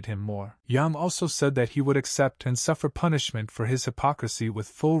irritated him more. Yang also said that he would accept and suffer punishment for his hypocrisy with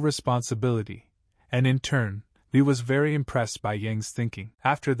full responsibility, and in turn, Lee was very impressed by Yang's thinking.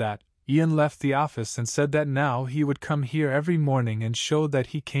 After that, Ian left the office and said that now he would come here every morning and show that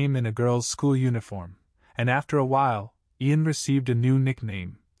he came in a girl's school uniform. And after a while, Ian received a new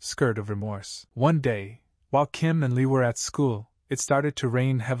nickname, Skirt of Remorse. One day, while Kim and Lee were at school, it started to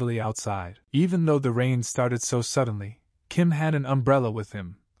rain heavily outside. Even though the rain started so suddenly, Kim had an umbrella with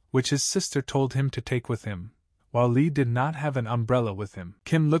him, which his sister told him to take with him, while Lee did not have an umbrella with him.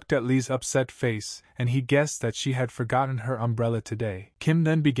 Kim looked at Lee's upset face, and he guessed that she had forgotten her umbrella today. Kim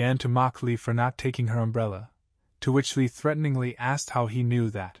then began to mock Lee for not taking her umbrella, to which Lee threateningly asked how he knew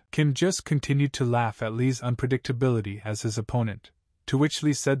that. Kim just continued to laugh at Lee's unpredictability as his opponent, to which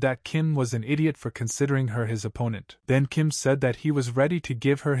Lee said that Kim was an idiot for considering her his opponent. Then Kim said that he was ready to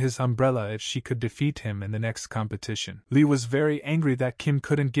give her his umbrella if she could defeat him in the next competition. Lee was very angry that Kim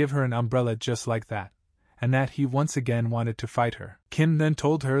couldn't give her an umbrella just like that, and that he once again wanted to fight her. Kim then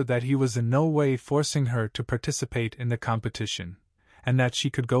told her that he was in no way forcing her to participate in the competition, and that she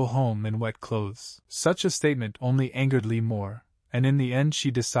could go home in wet clothes. Such a statement only angered Lee more, and in the end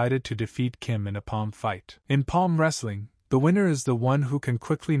she decided to defeat Kim in a palm fight. In palm wrestling, the winner is the one who can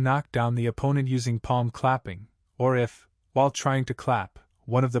quickly knock down the opponent using palm clapping, or if, while trying to clap,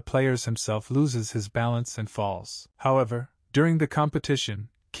 one of the players himself loses his balance and falls. However, during the competition,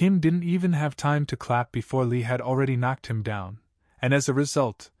 Kim didn't even have time to clap before Lee had already knocked him down, and as a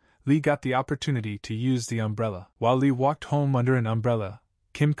result, Lee got the opportunity to use the umbrella. While Lee walked home under an umbrella,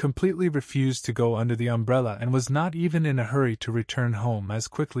 Kim completely refused to go under the umbrella and was not even in a hurry to return home as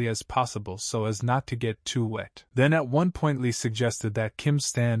quickly as possible so as not to get too wet. Then at one point Lee suggested that Kim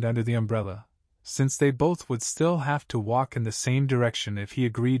stand under the umbrella, since they both would still have to walk in the same direction if he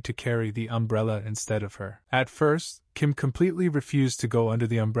agreed to carry the umbrella instead of her. At first, Kim completely refused to go under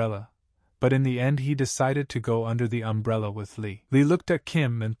the umbrella, but in the end he decided to go under the umbrella with Lee. Lee looked at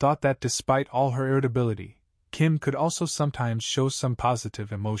Kim and thought that despite all her irritability, Kim could also sometimes show some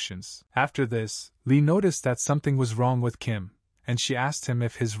positive emotions. After this, Lee noticed that something was wrong with Kim, and she asked him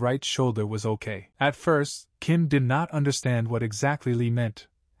if his right shoulder was okay. At first, Kim did not understand what exactly Lee meant,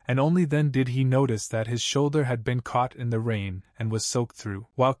 and only then did he notice that his shoulder had been caught in the rain and was soaked through.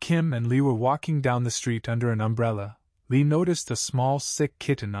 While Kim and Lee were walking down the street under an umbrella, Lee noticed a small sick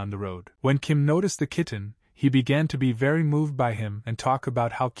kitten on the road. When Kim noticed the kitten, he began to be very moved by him and talk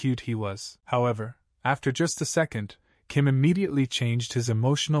about how cute he was. However, after just a second, Kim immediately changed his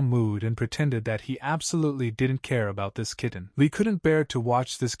emotional mood and pretended that he absolutely didn't care about this kitten. Lee couldn't bear to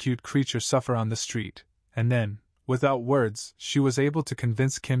watch this cute creature suffer on the street, and then, without words, she was able to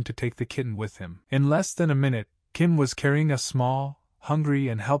convince Kim to take the kitten with him. In less than a minute, Kim was carrying a small, hungry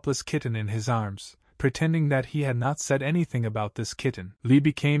and helpless kitten in his arms, pretending that he had not said anything about this kitten. Lee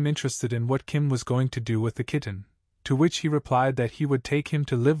became interested in what Kim was going to do with the kitten, to which he replied that he would take him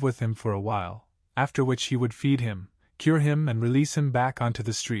to live with him for a while, after which he would feed him, cure him and release him back onto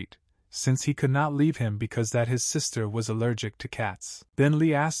the street, since he could not leave him because that his sister was allergic to cats. Then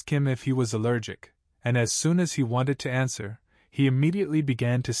Lee asked Kim if he was allergic, and as soon as he wanted to answer, he immediately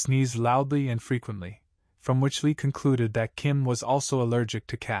began to sneeze loudly and frequently, from which Lee concluded that Kim was also allergic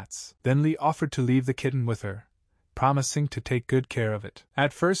to cats. Then Lee offered to leave the kitten with her, promising to take good care of it.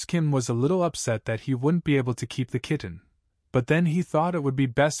 At first Kim was a little upset that he wouldn't be able to keep the kitten, but then he thought it would be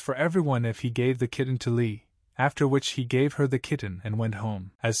best for everyone if he gave the kitten to Lee, after which he gave her the kitten and went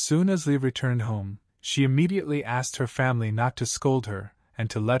home. As soon as Lee returned home, she immediately asked her family not to scold her and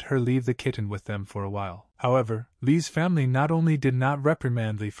to let her leave the kitten with them for a while. However, Lee's family not only did not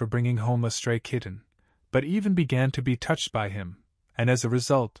reprimand Lee for bringing home a stray kitten, but even began to be touched by him, and as a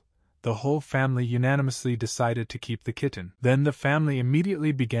result, the whole family unanimously decided to keep the kitten. Then the family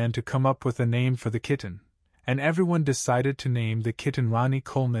immediately began to come up with a name for the kitten, and everyone decided to name the kitten Ronnie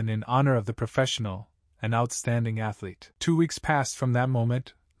Coleman in honor of the professional and outstanding athlete. 2 weeks passed from that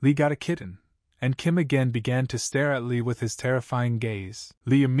moment. Lee got a kitten, and Kim again began to stare at Lee with his terrifying gaze.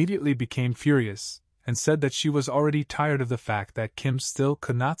 Lee immediately became furious, and said that she was already tired of the fact that Kim still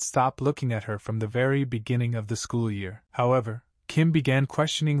could not stop looking at her from the very beginning of the school year. However, Kim began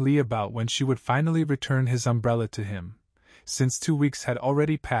questioning Lee about when she would finally return his umbrella to him, since 2 weeks had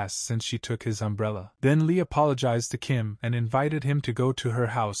already passed since she took his umbrella. Then Lee apologized to Kim and invited him to go to her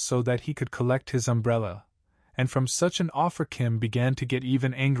house so that he could collect his umbrella, and from such an offer Kim began to get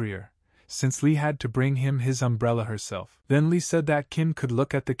even angrier, since Lee had to bring him his umbrella herself. Then Lee said that Kim could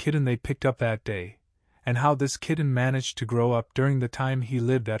look at the kitten they picked up that day, and how this kitten managed to grow up during the time he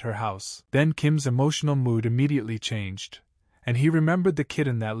lived at her house. Then Kim's emotional mood immediately changed, and he remembered the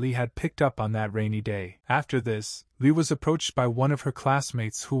kitten that Lee had picked up on that rainy day. After this, Lee was approached by one of her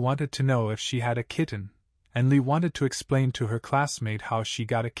classmates who wanted to know if she had a kitten, and Lee wanted to explain to her classmate how she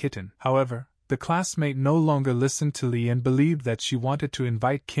got a kitten. However, the classmate no longer listened to Lee and believed that she wanted to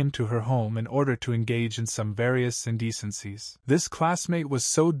invite Kim to her home in order to engage in some various indecencies. This classmate was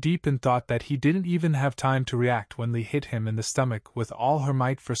so deep in thought that he didn't even have time to react when Lee hit him in the stomach with all her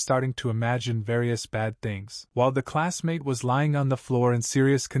might for starting to imagine various bad things. While the classmate was lying on the floor in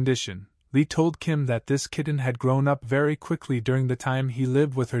serious condition, Lee told Kim that this kitten had grown up very quickly during the time he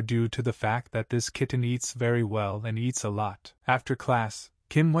lived with her due to the fact that this kitten eats very well and eats a lot. After class,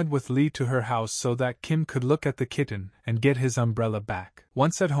 Kim went with Lee to her house so that Kim could look at the kitten and get his umbrella back.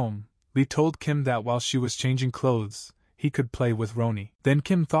 Once at home, Lee told Kim that while she was changing clothes, he could play with Roni. Then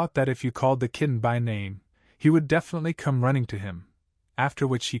Kim thought that if you called the kitten by name, he would definitely come running to him, after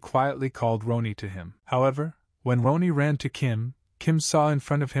which he quietly called Roni to him. However, when Roni ran to Kim, Kim saw in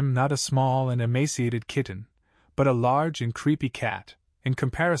front of him not a small and emaciated kitten, but a large and creepy cat, in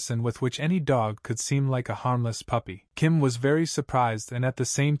comparison with which any dog could seem like a harmless puppy. Kim was very surprised and at the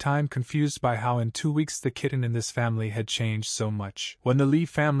same time confused by how in 2 weeks the kitten in this family had changed so much. When the Lee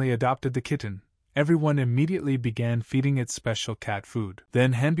family adopted the kitten, everyone immediately began feeding it special cat food.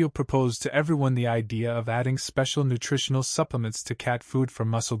 Then Hanbyul proposed to everyone the idea of adding special nutritional supplements to cat food for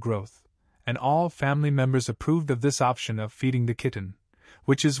muscle growth, and all family members approved of this option of feeding the kitten,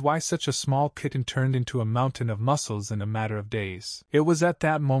 which is why such a small kitten turned into a mountain of muscles in a matter of days. It was at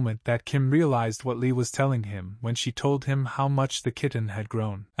that moment that Kim realized what Lee was telling him when she told him how much the kitten had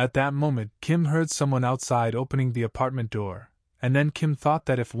grown. At that moment, Kim heard someone outside opening the apartment door, and then Kim thought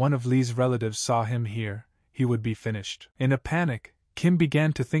that if one of Lee's relatives saw him here, he would be finished. In a panic, Kim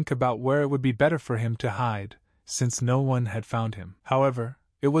began to think about where it would be better for him to hide, since no one had found him. However,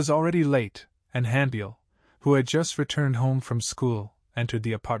 it was already late, and Hanbyul, who had just returned home from school, entered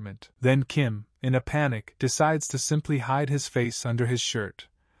the apartment. Then Kim, in a panic, decides to simply hide his face under his shirt,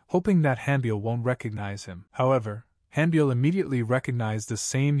 hoping that Hanbyul won't recognize him. However, Hanbyul immediately recognized the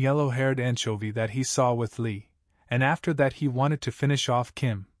same yellow-haired anchovy that he saw with Lee, and after that he wanted to finish off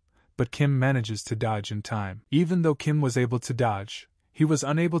Kim, but Kim manages to dodge in time. Even though Kim was able to dodge, he was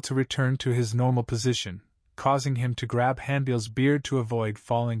unable to return to his normal position, causing him to grab Hanbyul's beard to avoid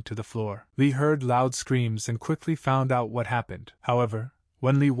falling to the floor. Lee heard loud screams and quickly found out what happened. However,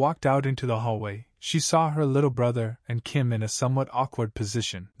 when Lee walked out into the hallway, she saw her little brother and Kim in a somewhat awkward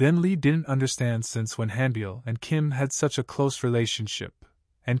position. Then Lee didn't understand, since when Hanbyul and Kim had such a close relationship,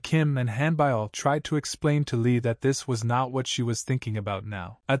 and Kim and Hanbyul tried to explain to Lee that this was not what she was thinking about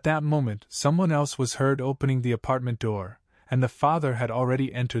now. At that moment, someone else was heard opening the apartment door, and the father had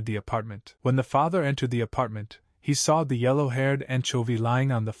already entered the apartment. When the father entered the apartment, he saw the yellow-haired anchovy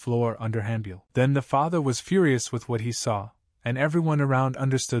lying on the floor under Hanbyul. Then the father was furious with what he saw, and everyone around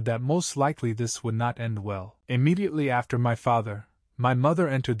understood that most likely this would not end well. Immediately after my mother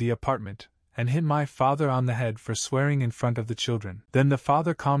entered the apartment, and hit my father on the head for swearing in front of the children. Then the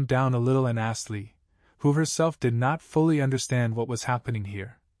father calmed down a little and asked Lee, who herself did not fully understand what was happening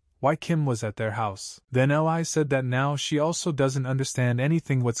here, why Kim was at their house. Then Li said that now she also doesn't understand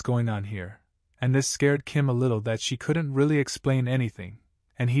anything what's going on here, and this scared Kim a little that she couldn't really explain anything,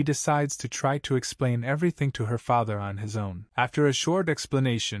 and he decides to try to explain everything to her father on his own. After a short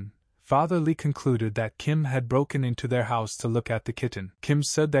explanation, Father Lee concluded that Kim had broken into their house to look at the kitten. Kim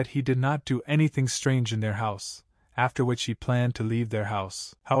said that he did not do anything strange in their house, after which he planned to leave their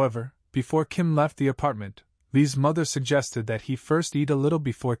house. However, before Kim left the apartment, Lee's mother suggested that he first eat a little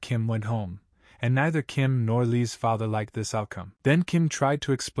before Kim went home, and neither Kim nor Lee's father liked this outcome. Then Kim tried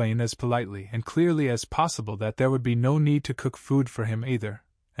to explain as politely and clearly as possible that there would be no need to cook food for him either,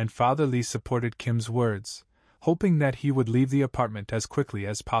 and Father Lee supported Kim's words, hoping that he would leave the apartment as quickly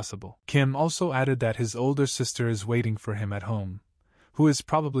as possible. Kim also added that his older sister is waiting for him at home, who is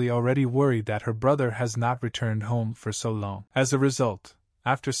probably already worried that her brother has not returned home for so long. As a result,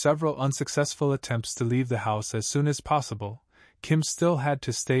 after several unsuccessful attempts to leave the house as soon as possible, Kim still had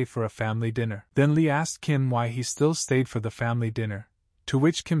to stay for a family dinner. Then Lee asked Kim why he still stayed for the family dinner, to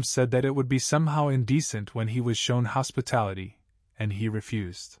which Kim said that it would be somehow indecent when he was shown hospitality, and he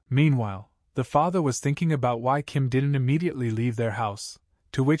refused. Meanwhile, the father was thinking about why Kim didn't immediately leave their house,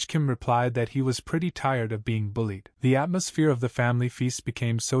 to which Kim replied that he was pretty tired of being bullied. The atmosphere of the family feast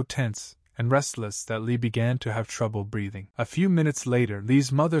became so tense and restless that Lee began to have trouble breathing. A few minutes later,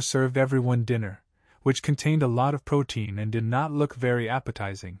 Lee's mother served everyone dinner, which contained a lot of protein and did not look very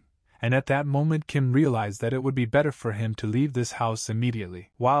appetizing, and at that moment Kim realized that it would be better for him to leave this house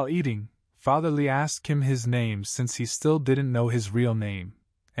immediately. While eating, Father Lee asked Kim his name since he still didn't know his real name,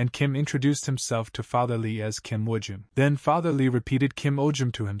 and Kim introduced himself to Father Lee as Kim Woojum. Then Father Lee repeated Kim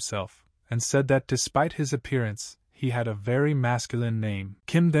Woojum to himself, and said that despite his appearance, he had a very masculine name.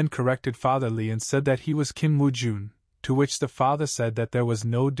 Kim then corrected Father Lee and said that he was Kim Woojun, to which the father said that there was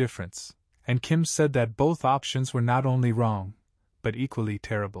no difference, and Kim said that both options were not only wrong, but equally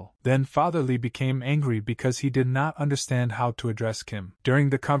terrible. Then Father Lee became angry because he did not understand how to address Kim. During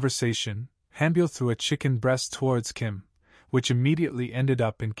the conversation, Hanbyul threw a chicken breast towards Kim, which immediately ended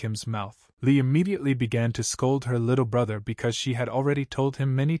up in Kim's mouth. Lee immediately began to scold her little brother because she had already told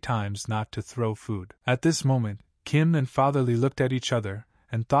him many times not to throw food. At this moment, Kim and Father Lee looked at each other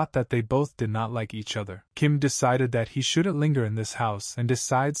and thought that they both did not like each other. Kim decided that he shouldn't linger in this house and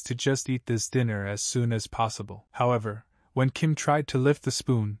decides to just eat this dinner as soon as possible. However, when Kim tried to lift the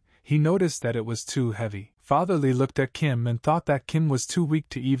spoon, he noticed that it was too heavy. Father Lee looked at Kim and thought that Kim was too weak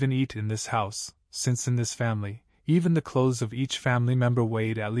to even eat in this house, since in this family, even the clothes of each family member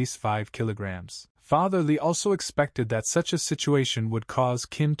weighed at least 5 kilograms. Father Lee also expected that such a situation would cause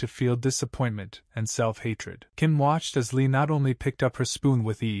Kim to feel disappointment and self-hatred. Kim watched as Lee not only picked up her spoon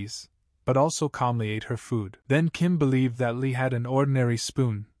with ease, but also calmly ate her food. Then Kim believed that Lee had an ordinary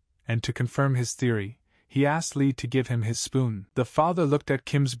spoon, and to confirm his theory, he asked Lee to give him his spoon. The father looked at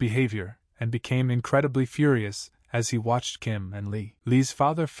Kim's behavior and became incredibly furious as he watched Kim and Lee. Lee's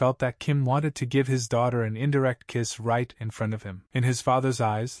father felt that Kim wanted to give his daughter an indirect kiss right in front of him. In his father's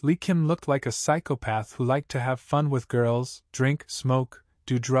eyes, Lee Kim looked like a psychopath who liked to have fun with girls, drink, smoke,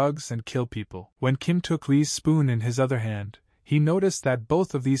 do drugs and kill people. When Kim took Lee's spoon in his other hand, he noticed that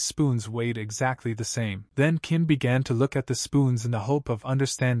both of these spoons weighed exactly the same. Then Kim began to look at the spoons in the hope of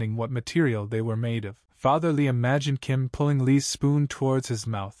understanding what material they were made of. Father Lee imagined Kim pulling Lee's spoon towards his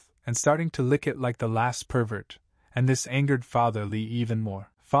mouth and starting to lick it like the last pervert, and this angered Father Lee even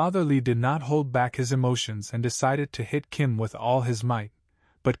more. Father Lee did not hold back his emotions and decided to hit Kim with all his might,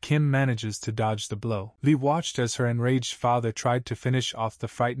 but Kim manages to dodge the blow. Lee watched as her enraged father tried to finish off the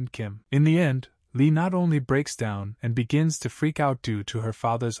frightened Kim. In the end, Lee not only breaks down and begins to freak out due to her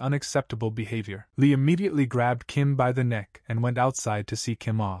father's unacceptable behavior. Lee immediately grabbed Kim by the neck and went outside to see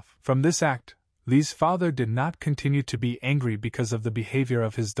Kim off. From this act, Lee's father did not continue to be angry because of the behavior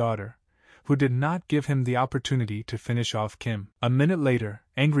of his daughter, who did not give him the opportunity to finish off Kim. A minute later,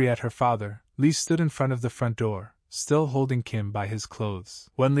 angry at her father, Lee stood in front of the front door, still holding Kim by his clothes.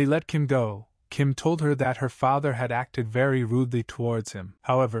 When Lee let Kim go, Kim told her that her father had acted very rudely towards him.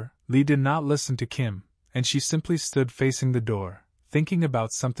 However, Lee did not listen to Kim, and she simply stood facing the door, thinking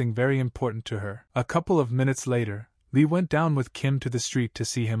about something very important to her. A couple of minutes later, Lee went down with Kim to the street to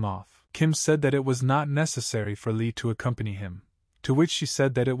see him off. Kim said that it was not necessary for Lee to accompany him, to which she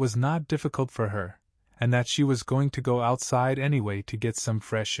said that it was not difficult for her, and that she was going to go outside anyway to get some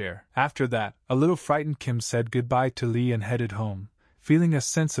fresh air. After that, a little frightened Kim said goodbye to Lee and headed home, feeling a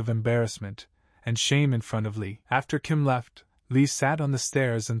sense of embarrassment and shame in front of Lee. After Kim left, Lee sat on the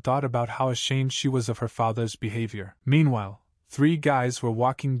stairs and thought about how ashamed she was of her father's behavior. Meanwhile, 3 guys were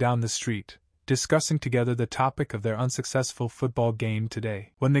walking down the street, discussing together the topic of their unsuccessful football game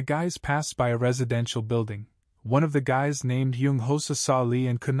today. When the guys passed by a residential building, one of the guys named Young Hosa saw Lee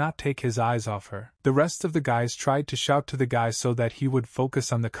and could not take his eyes off her. The rest of the guys tried to shout to the guy so that he would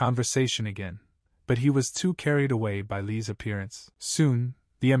focus on the conversation again, but he was too carried away by Lee's appearance. Soon,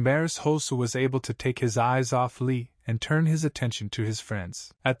 the embarrassed Hosa was able to take his eyes off Lee and turn his attention to his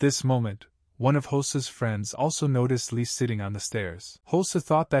friends. At this moment, one of Hosa's friends also noticed Lee sitting on the stairs. Hosa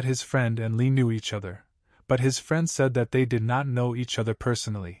thought that his friend and Lee knew each other, but his friend said that they did not know each other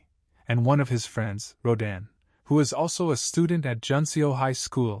personally, and one of his friends, Rodan, who is also a student at Junseo High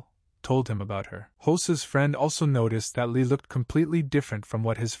School, told him about her. Hosa's friend also noticed that Lee looked completely different from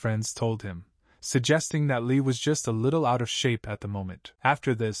what his friends told him, suggesting that Lee was just a little out of shape at the moment.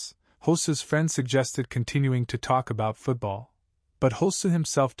 After this, Hosa's friend suggested continuing to talk about football, but Hosa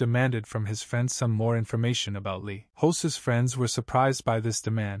himself demanded from his friend some more information about Lee. Hosa's friends were surprised by this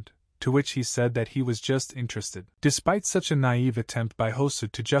demand, to which he said that he was just interested. Despite such a naive attempt by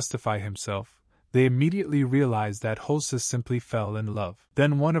Hosa to justify himself, they immediately realized that Hosa simply fell in love.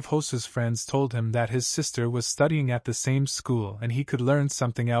 Then one of Hosa's friends told him that his sister was studying at the same school and he could learn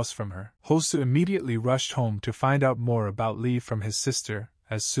something else from her. Hosa immediately rushed home to find out more about Lee from his sister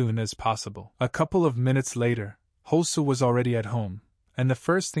as soon as possible. A couple of minutes later, Hosa was already at home, and the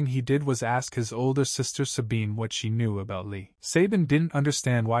first thing he did was ask his older sister Sabine what she knew about Lee. Sabine didn't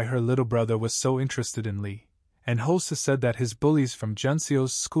understand why her little brother was so interested in Lee, and Hosa said that his bullies from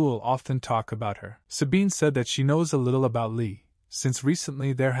Junseo's school often talk about her. Sabine said that she knows a little about Lee, since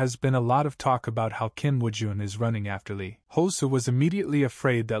recently there has been a lot of talk about how Kim Woojun is running after Lee. Hosa was immediately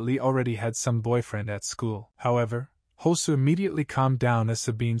afraid that Lee already had some boyfriend at school. However, Hosa immediately calmed down as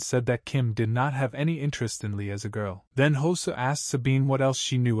Sabine said that Kim did not have any interest in Lee as a girl. Then Hosa asked Sabine what else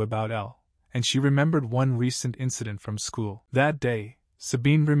she knew about Elle, and she remembered one recent incident from school. That day,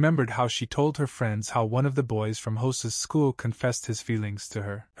 Sabine remembered how she told her friends how one of the boys from Hosa's school confessed his feelings to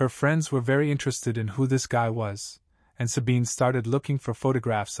her. Her friends were very interested in who this guy was, and Sabine started looking for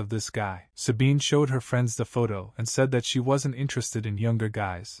photographs of this guy. Sabine showed her friends the photo and said that she wasn't interested in younger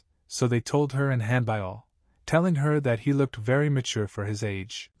guys, so they told her and Hanbyul, telling her that he looked very mature for his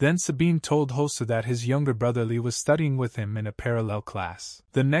age. Then Sabine told Hosa that his younger brother Lee was studying with him in a parallel class.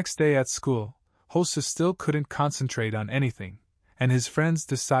 The next day at school, Hosa still couldn't concentrate on anything, and his friends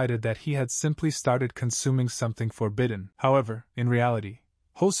decided that he had simply started consuming something forbidden. However, in reality,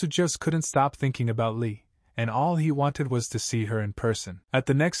 Hosa just couldn't stop thinking about Lee, and all he wanted was to see her in person. At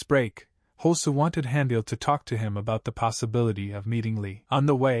the next break, Hosa wanted Handil to talk to him about the possibility of meeting Lee. On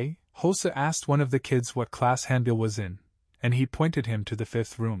the way, Hosa asked one of the kids what class Handil was in, and he pointed him to the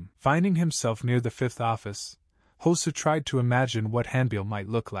 5th room. Finding himself near the 5th office, Hosa tried to imagine what Handil might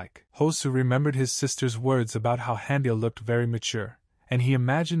look like. Hosa remembered his sister's words about how Handil looked very mature, and he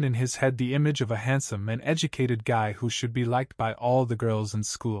imagined in his head the image of a handsome and educated guy who should be liked by all the girls in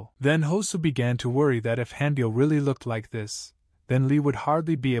school. Then Hosa began to worry that if Handil really looked like this, then Lee would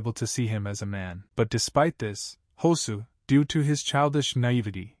hardly be able to see him as a man. But despite this, Hosa, due to his childish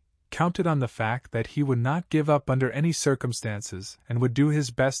naivety, counted on the fact that he would not give up under any circumstances and would do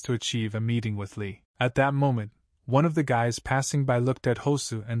his best to achieve a meeting with Lee. At that moment, one of the guys passing by looked at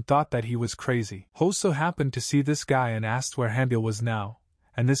Hosa and thought that he was crazy. Hosa happened to see this guy and asked where Handil was now,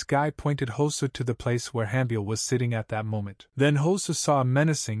 and this guy pointed Hosa to the place where Handil was sitting at that moment. Then Hosa saw a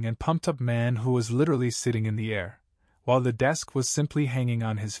menacing and pumped-up man who was literally sitting in the air, while the desk was simply hanging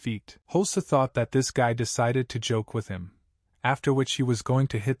on his feet. Hosa thought that this guy decided to joke with him, after which he was going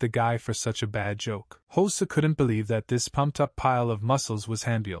to hit the guy for such a bad joke. Hosa couldn't believe that this pumped-up pile of muscles was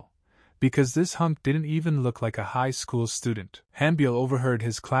Handil, because this hunk didn't even look like a high school student. Hanbyul overheard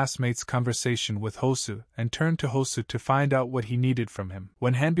his classmate's conversation with Hosu and turned to Hosu to find out what he needed from him.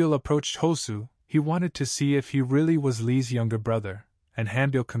 When Hanbyul approached Hosu, he wanted to see if he really was Lee's younger brother, and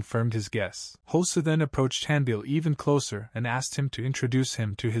Hanbyul confirmed his guess. Hosu then approached Hanbyul even closer and asked him to introduce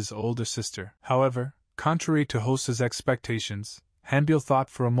him to his older sister. However, contrary to Hosu's expectations, Hanbyul thought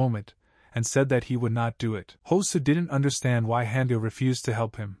for a moment and said that he would not do it. Hosu didn't understand why Hanbyul refused to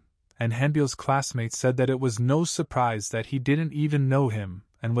help him, and Hanbyul's classmate said that it was no surprise that he didn't even know him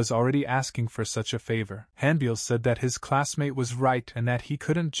and was already asking for such a favor. Hanbyul said that his classmate was right and that he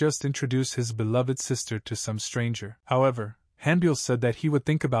couldn't just introduce his beloved sister to some stranger. However, Hanbyul said that he would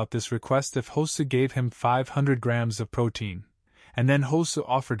think about this request if Hosu gave him 500 grams of protein, and then Hosu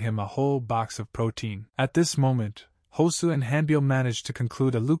offered him a whole box of protein. At this moment, Hosu and Hanbyul managed to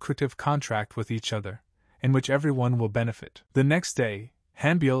conclude a lucrative contract with each other, in which everyone will benefit. The next day,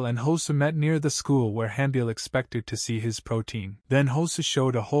 Hanbyul and Hosu met near the school where Hanbyul expected to see his protein. Then Hosu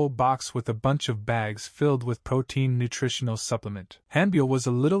showed a whole box with a bunch of bags filled with protein nutritional supplement. Hanbyul was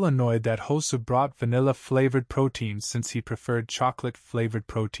a little annoyed that Hosu brought vanilla-flavored protein since he preferred chocolate-flavored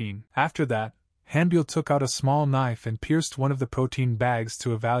protein. After that, Hanbyul took out a small knife and pierced one of the protein bags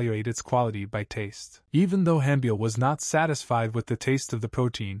to evaluate its quality by taste. Even though Hanbyul was not satisfied with the taste of the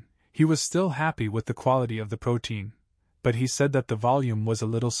protein, he was still happy with the quality of the protein, but he said that the volume was a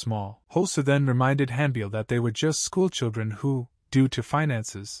little small. Hosu then reminded Hanbyul that they were just schoolchildren who, due to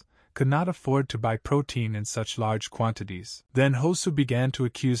finances, could not afford to buy protein in such large quantities. Then Hosu began to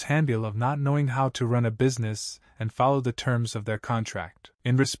accuse Hanbyul of not knowing how to run a business and follow the terms of their contract.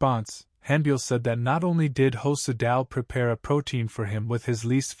 In response, Hanbyul said that not only did Hosu Dal prepare a protein for him with his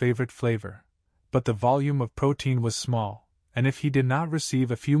least favorite flavor, but the volume of protein was small, and if he did not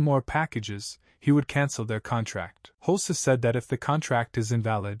receive a few more packages, he would cancel their contract. Hosu said that if the contract is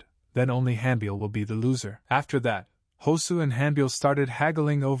invalid, then only Hanbyul will be the loser. After that, Hosu and Hanbyul started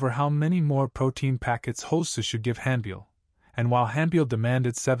haggling over how many more protein packets Hosu should give Hanbyul, and while Hanbyul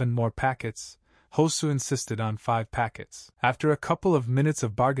demanded 7 more packets, Hosu insisted on 5 packets. After a couple of minutes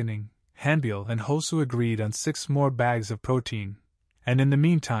of bargaining, Hanbyul and Hosu agreed on 6 more bags of protein, and in the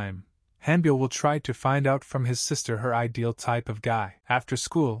meantime, Hanbyul will try to find out from his sister her ideal type of guy. After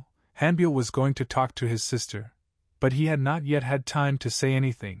school, Hanbyul was going to talk to his sister, but he had not yet had time to say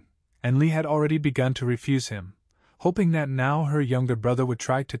anything, and Lee had already begun to refuse him, hoping that now her younger brother would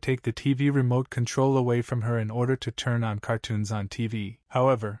try to take the TV remote control away from her in order to turn on cartoons on TV.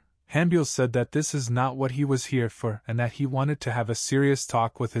 However, Hanbyul said that this is not what he was here for and that he wanted to have a serious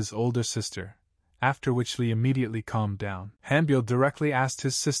talk with his older sister, after which Lee immediately calmed down. Hanbyul directly asked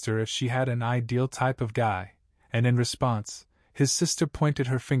his sister if she had an ideal type of guy, and in response, his sister pointed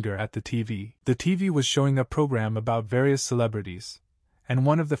her finger at the TV. The TV was showing a program about various celebrities, and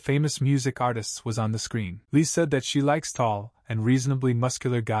one of the famous music artists was on the screen. Lee said that she likes tall and reasonably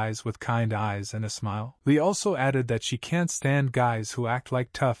muscular guys with kind eyes and a smile. Lee also added that she can't stand guys who act like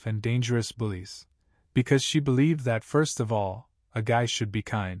tough and dangerous bullies, because she believed that first of all, a guy should be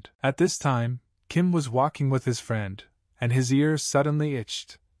kind. At this time, Kim was walking with his friend, and his ear suddenly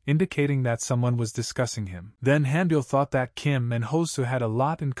itched, indicating that someone was discussing him. Then Hanbyul thought that Kim and Hosu had a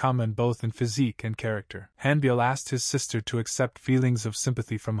lot in common both in physique and character. Hanbyul asked his sister to accept feelings of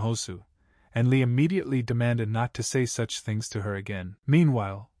sympathy from Hosu, and Lee immediately demanded not to say such things to her again.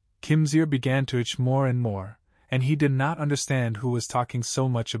 Meanwhile, Kim's ear began to itch more and more, and he did not understand who was talking so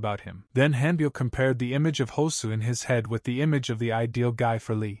much about him. Then Hanbyul compared the image of Hosu in his head with the image of the ideal guy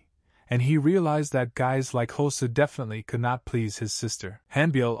for Lee, and he realized that guys like Hosu definitely could not please his sister.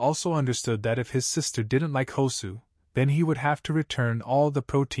 Hanbyul also understood that if his sister didn't like Hosu, then he would have to return all the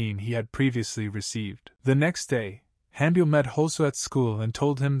protein he had previously received. The next day, Hanbyul met Hosu at school and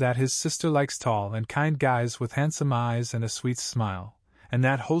told him that his sister likes tall and kind guys with handsome eyes and a sweet smile, and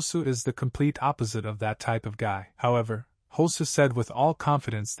that Hosu is the complete opposite of that type of guy. However, Hosu said with all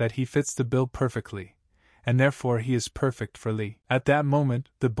confidence that he fits the bill perfectly, and therefore he is perfect for Lee. At that moment,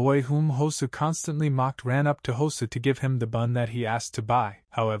 the boy whom Hosu constantly mocked ran up to Hosu to give him the bun that he asked to buy.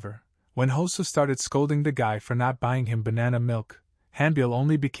 However, when Hosu started scolding the guy for not buying him banana milk, Hanbyul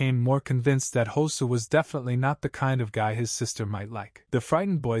only became more convinced that Hosu was definitely not the kind of guy his sister might like. The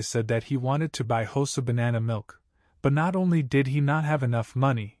frightened boy said that he wanted to buy Hosu banana milk, but not only did he not have enough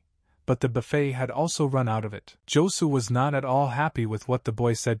money, but the buffet had also run out of it. Josu was not at all happy with what the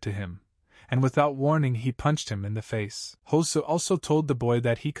boy said to him, and without warning he punched him in the face. Hosu also told the boy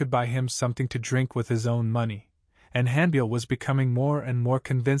that he could buy him something to drink with his own money, and Hanbyul was becoming more and more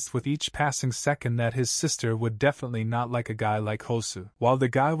convinced with each passing second that his sister would definitely not like a guy like Hosu. While the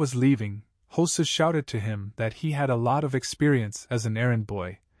guy was leaving, Hosu shouted to him that he had a lot of experience as an errand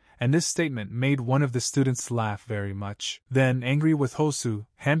boy, And this statement made one of the students laugh very much. Then, angry with Hosu,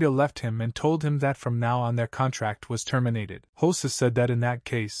 Hanbil left him and told him that from now on their contract was terminated. Hosu said that in that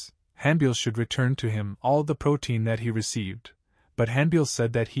case, Hanbil should return to him all the protein that he received. But Hanbil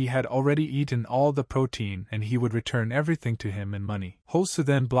said that he had already eaten all the protein and he would return everything to him in money. Hosu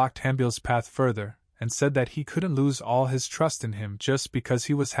then blocked Hanbil's path further, and said that he couldn't lose all his trust in him just because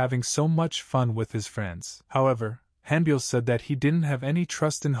he was having so much fun with his friends. However, Hanbil said that he didn't have any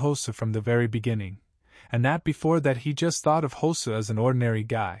trust in Hosu from the very beginning, and that before that he just thought of Hosu as an ordinary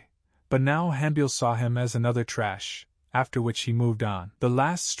guy. But now Hanbil saw him as another trash, after which he moved on. The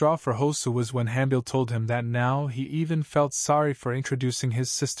last straw for Hosu was when Hanbil told him that now he even felt sorry for introducing his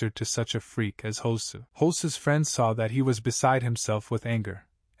sister to such a freak as Hosu. Hosu's friend saw that he was beside himself with anger,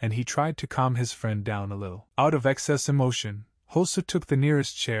 and he tried to calm his friend down a little. Out of excess emotion, Hosu took the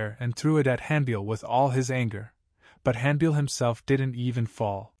nearest chair and threw it at Hanbil with all his anger. But Hanbil himself didn't even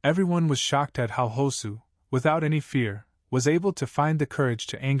fall. Everyone was shocked at how Hosu, without any fear, was able to find the courage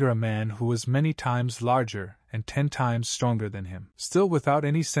to anger a man who was many times larger and 10 times stronger than him. Still without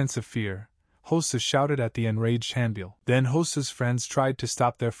any sense of fear, Hosu shouted at the enraged Hanbil. Then Hosu's friends tried to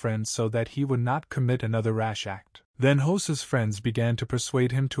stop their friend so that he would not commit another rash act. Then Hosu's friends began to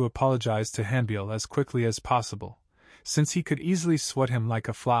persuade him to apologize to Hanbil as quickly as possible, since he could easily swat him like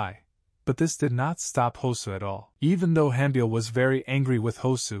a fly. But this did not stop Hosu at all. Even though Hanbil was very angry with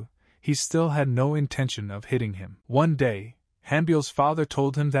Hosu, he still had no intention of hitting him. One day, Hanbil's father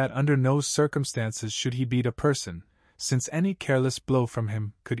told him that under no circumstances should he beat a person, since any careless blow from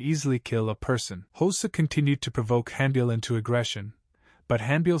him could easily kill a person. Hosu continued to provoke Hanbil into aggression, but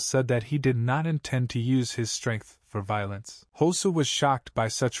Hanbil said that he did not intend to use his strength for violence. Hosu was shocked by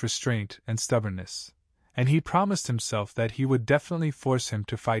such restraint and stubbornness, and he promised himself that he would definitely force him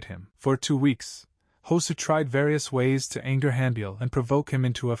to fight him. For 2 weeks, Hosu tried various ways to anger Hanbil and provoke him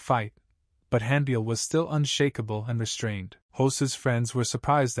into a fight, but Hanbil was still unshakable and restrained. Hosu's friends were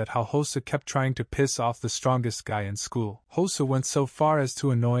surprised at how Hosu kept trying to piss off the strongest guy in school. Hosu went so far as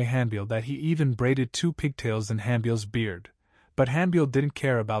to annoy Hanbil that he even braided 2 pigtails in Hanbil's beard, but Hanbil didn't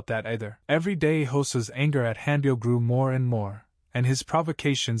care about that either. Every day Hosu's anger at Hanbil grew more and more, and his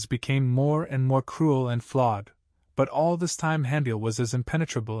provocations became more and more cruel and flawed, but all this time Hanbil was as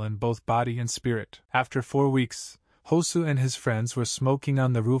impenetrable in both body and spirit. After 4 weeks, Hosu and his friends were smoking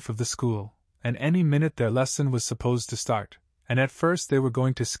on the roof of the school, and any minute their lesson was supposed to start, and at first they were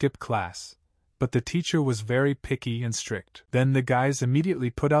going to skip class, but the teacher was very picky and strict. Then the guys immediately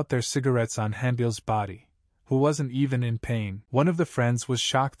put out their cigarettes on Hanbil's body, who wasn't even in pain. One of the friends was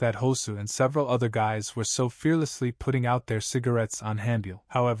shocked that Hosu and several other guys were so fearlessly putting out their cigarettes on Hanbil.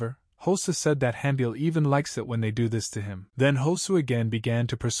 However, Hosu said that Hanbil even likes it when they do this to him. Then Hosu again began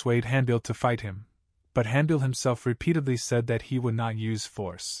to persuade Hanbil to fight him, but Hanbil himself repeatedly said that he would not use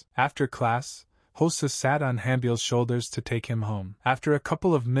force. After class, Hosu sat on Hanbil's shoulders to take him home. After a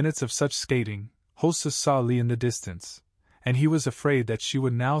couple of minutes of such skating, Hosu saw Lee in the distance, and he was afraid that she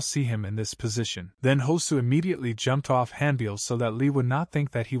would now see him in this position. Then Hosu immediately jumped off Hanbil so that Lee would not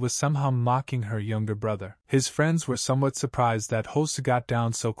think that he was somehow mocking her younger brother. His friends were somewhat surprised that Hosu got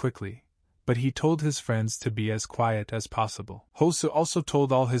down so quickly, but he told his friends to be as quiet as possible. Hosu also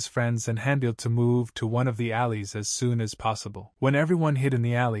told all his friends and Hanbil to move to one of the alleys as soon as possible. When everyone hid in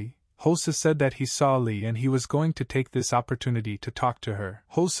the alley, Hosu said that he saw Lee and he was going to take this opportunity to talk to her.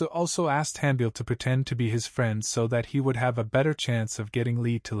 Hosu also asked Hanbil to pretend to be his friend so that he would have a better chance of getting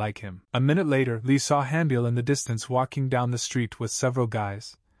Lee to like him. A minute later, Lee saw Hanbil in the distance walking down the street with several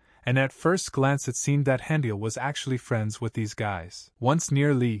guys, and at first glance it seemed that Hanbil was actually friends with these guys. Once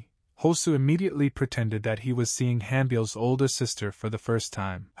near Lee, Hosu immediately pretended that he was seeing Hanbil's older sister for the first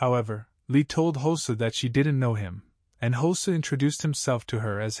time. However, Lee told Hosu that she didn't know him, and Hosu introduced himself to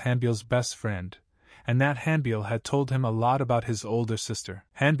her as Hanbil's best friend, and that Hanbil had told him a lot about his older sister.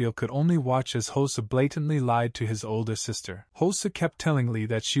 Hanbil could only watch as Hosu blatantly lied to his older sister. Hosu kept telling Lee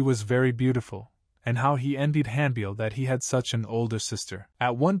that she was very beautiful, and how he envied Hanbil that he had such an older sister.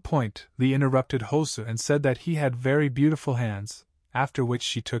 At one point, Lee interrupted Hosu and said that he had very beautiful hands, after which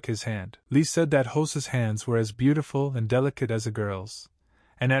she took his hand. Lee said that Hosu's hands were as beautiful and delicate as a girl's,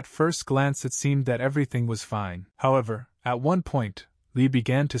 and at first glance it seemed that everything was fine. However, at one point, Lee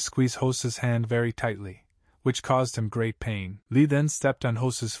began to squeeze Hosu's hand very tightly, which caused him great pain. Lee then stepped on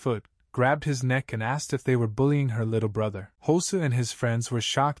Hosu's foot, grabbed his neck and asked if they were bullying her little brother. Hosu and his friends were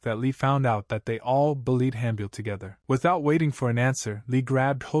shocked that Lee found out that they all bullied Hanbil together. Without waiting for an answer, Lee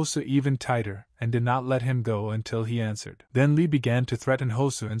grabbed Hosu even tighter and did not let him go until he answered. Then Lee began to threaten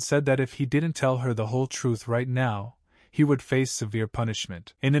Hosu and said that if he didn't tell her the whole truth right now, he would face severe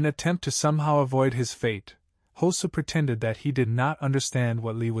punishment. In an attempt to somehow avoid his fate, Hosu pretended that he did not understand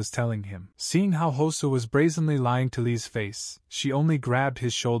what Lee was telling him. Seeing how Hosu was brazenly lying to Lee's face, she only grabbed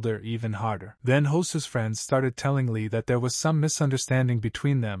his shoulder even harder. Then Hosu's friends started telling Lee that there was some misunderstanding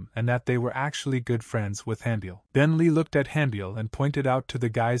between them and that they were actually good friends with Hanbyul. Then Lee looked at Hanbyul and pointed out to the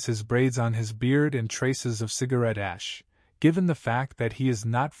guys his braids on his beard and traces of cigarette ash, given the fact that he is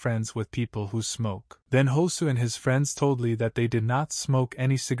not friends with people who smoke. Then Hosu and his friends told Lee that they did not smoke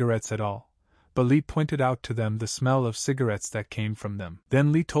any cigarettes at all, but Lee pointed out to them the smell of cigarettes that came from them.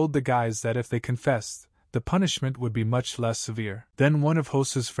 Then Lee told the guys that if they confessed, the punishment would be much less severe. Then one of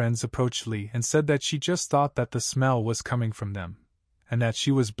Hosu's friends approached Lee and said that she just thought that the smell was coming from them, and that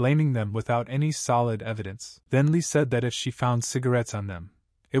she was blaming them without any solid evidence. Then Lee said that if she found cigarettes on them,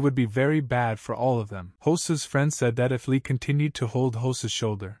 it would be very bad for all of them. Hosu's friend said that if Lee continued to hold Hosu's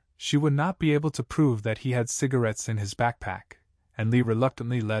shoulder, she would not be able to prove that he had cigarettes in his backpack, and Lee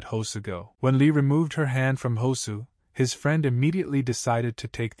reluctantly let Hosu go. When Lee removed her hand from Hosu, his friend immediately decided to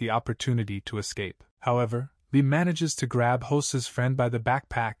take the opportunity to escape. However, Lee manages to grab Hosu's friend by the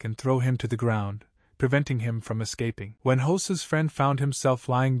backpack and throw him to the ground, preventing him from escaping. When Hosu's friend found himself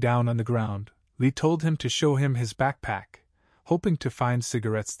lying down on the ground, Lee told him to show him his backpack, hoping to find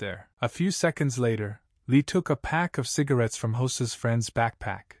cigarettes there. A few seconds later, Lee took a pack of cigarettes from Hosu's friend's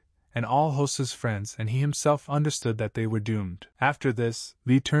backpack, and all Hosu's friends and he himself understood that they were doomed. After this,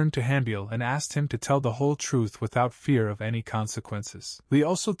 Lee turned to Hanbyul and asked him to tell the whole truth without fear of any consequences. Lee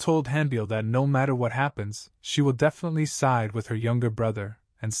also told Hanbyul that no matter what happens, she will definitely side with her younger brother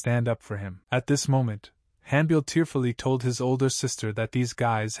and stand up for him. At this moment, Hanbyul tearfully told his older sister that these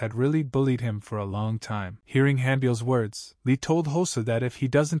guys had really bullied him for a long time. Hearing Hanbyul's words, Lee told Hosu that if he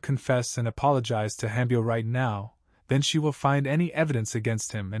doesn't confess and apologize to Hanbyul right now, then she will find any evidence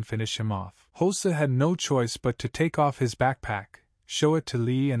against him and finish him off. Hosu had no choice but to take off his backpack, show it to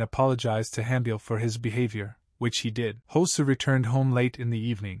Lee and apologize to Hanbyul for his behavior, which he did. Hosu returned home late in the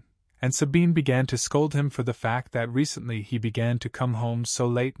evening, and Sabine began to scold him for the fact that recently he began to come home so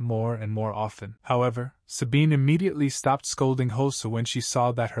late more and more often. However, Sabine immediately stopped scolding Hosu when she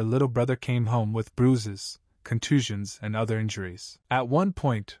saw that her little brother came home with bruises, contusions and other injuries. At one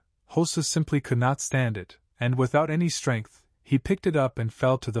point, Hosu simply could not stand it, and without any strength, he picked it up and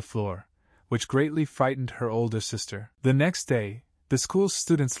fell to the floor, which greatly frightened her older sister. The next day, the school's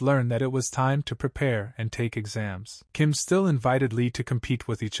students learned that it was time to prepare and take exams. Kim still invited Lee to compete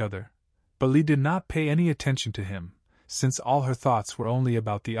with each other, but Lee did not pay any attention to him, since all her thoughts were only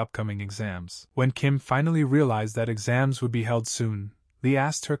about the upcoming exams. When Kim finally realized that exams would be held soon, Lee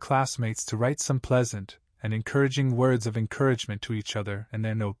asked her classmates to write some pleasant and encouraging words of encouragement to each other in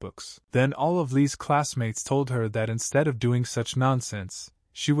their notebooks. Then all of Lee's classmates told her that instead of doing such nonsense,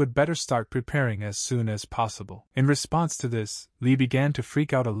 she would better start preparing as soon as possible. In response to this, Lee began to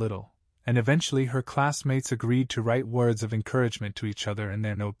freak out a little, and eventually her classmates agreed to write words of encouragement to each other in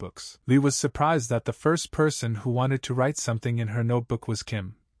their notebooks. Lee was surprised that the first person who wanted to write something in her notebook was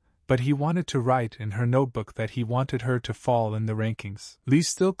Kim, but he wanted to write in her notebook that he wanted her to fall in the rankings. Lee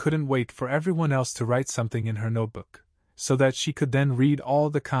still couldn't wait for everyone else to write something in her notebook, so that she could then read all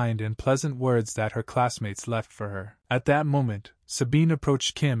the kind and pleasant words that her classmates left for her. At that moment, Sabine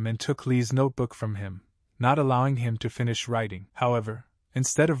approached Kim and took Lee's notebook from him, not allowing him to finish writing. However,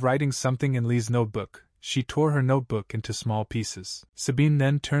 instead of writing something in Lee's notebook, she tore her notebook into small pieces. Sabine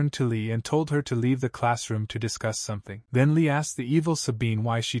then turned to Lee and told her to leave the classroom to discuss something. Then Lee asked the evil Sabine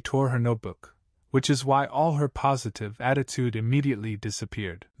why she tore her notebook, which is why all her positive attitude immediately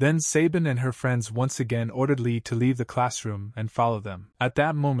disappeared. Then Sabine and her friends once again ordered Lee to leave the classroom and follow them. At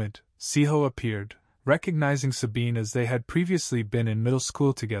that moment, Siho appeared, recognizing Sabine as they had previously been in middle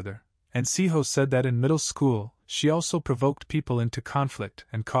school together, and Siho said that in middle school, she also provoked people into conflict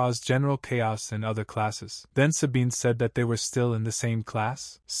and caused general chaos in other classes. Then Sabine said that they were still in the same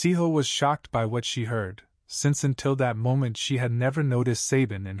class. Siho was shocked by what she heard, since until that moment she had never noticed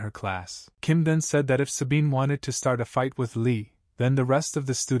Sabine in her class. Kim then said that if Sabine wanted to start a fight with Lee, then the rest of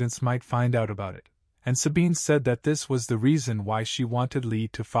the students might find out about it. And Sabine said that this was the reason why she wanted Lee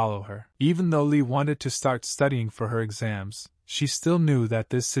to follow her. Even though Lee wanted to start studying for her exams, she still knew that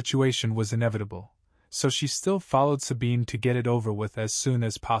this situation was inevitable, so she still followed Sabine to get it over with as soon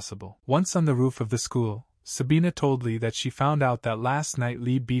as possible. Once on the roof of the school, Sabina told Lee that she found out that last night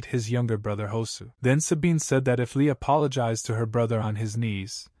Lee beat his younger brother Hosu. Then Sabine said that if Lee apologized to her brother on his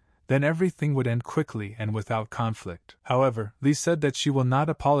knees, then everything would end quickly and without conflict. However, Lee said that she will not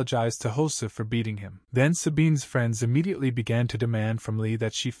apologize to Hosu for beating him. Then Sabine's friends immediately began to demand from Lee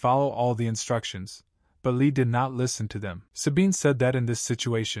that she follow all the instructions, but Lee did not listen to them. Sabine said that in this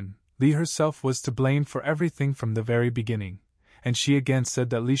situation, Lee herself was to blame for everything from the very beginning, and she again said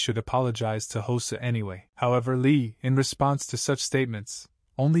that Lee should apologize to Hosa anyway. However, Lee, in response to such statements,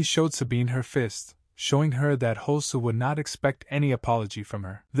 only showed Sabine her fist, showing her that Hosa would not expect any apology from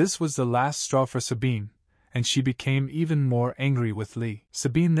her. This was the last straw for Sabine, and she became even more angry with Lee.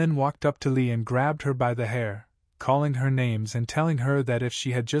 Sabine then walked up to Lee and grabbed her by the hair, calling her names and telling her that if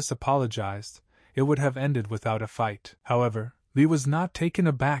she had just apologized, it would have ended without a fight. However, Lee was not taken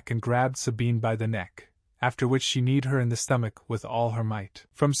aback and grabbed Sabine by the neck, after which she kneed her in the stomach with all her might.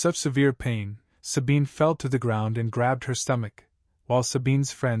 From such severe pain, Sabine fell to the ground and grabbed her stomach, while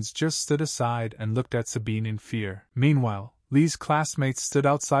Sabine's friends just stood aside and looked at Sabine in fear. Meanwhile, Lee's classmates stood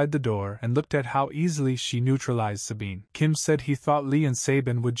outside the door and looked at how easily she neutralized Sabine. Kim said he thought Lee and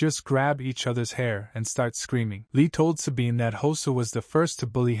Sabin would just grab each other's hair and start screaming. Lee told Sabine that Hosa was the first to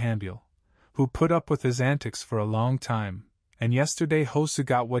bully Hanbyul, who put up with his antics for a long time, and yesterday Hosa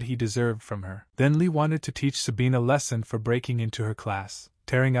got what he deserved from her. Then Lee wanted to teach Sabine a lesson for breaking into her class,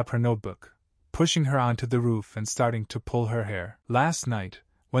 tearing up her notebook, pushing her onto the roof and starting to pull her hair. Last night,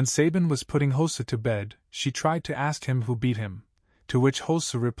 when Sabin was putting Hosa to bed, she tried to ask him who beat him, to which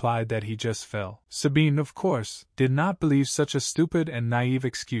Hosa replied that he just fell. Sabine, of course, did not believe such a stupid and naive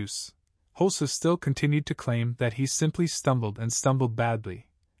excuse. Hosa still continued to claim that he simply stumbled and stumbled badly,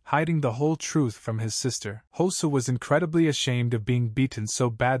 hiding the whole truth from his sister. Hosa was incredibly ashamed of being beaten so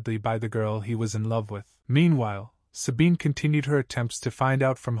badly by the girl he was in love with. Meanwhile, Sabine continued her attempts to find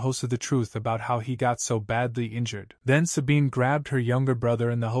out from Hosa the truth about how he got so badly injured. Then Sabine grabbed her younger brother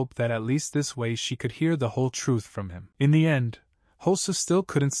in the hope that at least this way she could hear the whole truth from him. In the end, Hosa still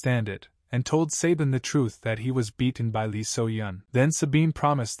couldn't stand it, and told Sabin the truth that he was beaten by Lee Seoyoung. Then Sabine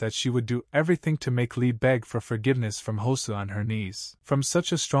promised that she would do everything to make Lee beg for forgiveness from Hosa on her knees. From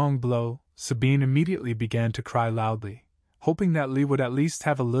such a strong blow, Sabine immediately began to cry loudly, hoping that Lee would at least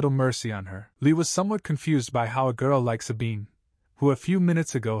have a little mercy on her. Lee was somewhat confused by how a girl like Sabine, who a few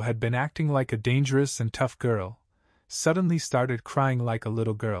minutes ago had been acting like a dangerous and tough girl, suddenly started crying like a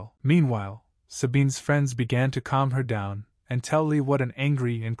little girl. Meanwhile, Sabine's friends began to calm her down and tell Lee what an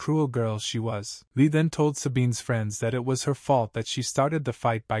angry and cruel girl she was. Lee then told Sabine's friends that it was her fault that she started the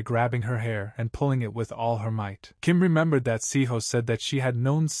fight by grabbing her hair and pulling it with all her might. Kim remembered that Seho said that she had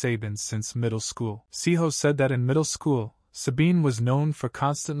known Sabin since middle school. Seho said that in middle school, Sabine was known for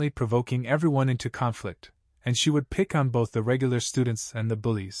constantly provoking everyone into conflict, and she would pick on both the regular students and the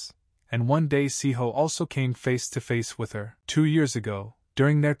bullies. And one day Seho also came face to face with her. 2 years ago,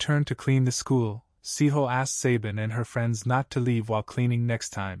 during their turn to clean the school, Seho asked Sabin and her friends not to leave while cleaning next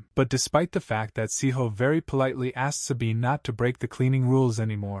time. But despite the fact that Seho very politely asked Sabine not to break the cleaning rules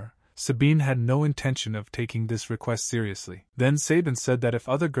anymore, Sabine had no intention of taking this request seriously. Then Sabin said that if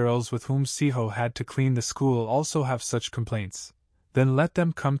other girls with whom Seho had to clean the school also have such complaints, then let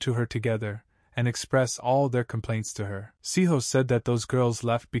them come to her together and express all their complaints to her. Seho said that those girls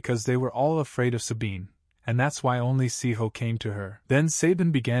left because they were all afraid of Sabine, and that's why only Seho came to her. Then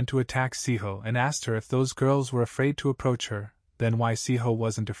Sabin began to attack Seho and asked her if those girls were afraid to approach her, then why Seho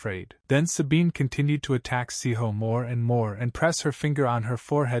wasn't afraid. Then Sabine continued to attack Seho more and press her finger on her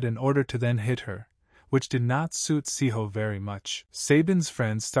forehead in order to then hit her, which did not suit Seho very much. Sabin's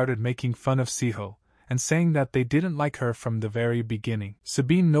friends started making fun of Seho and saying that they didn't like her from the very beginning.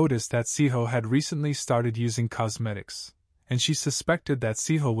 Sabine noticed that Seho had recently started using cosmetics, and she suspected that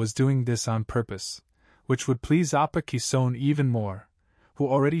Seho was doing this on purpose, which would please Appa Kisun even more, who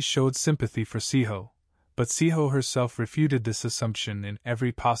already showed sympathy for Seho. But Seho herself refuted this assumption in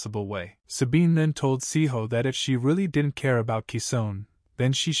every possible way. Sabine then told Seho that if she really didn't care about Kisun,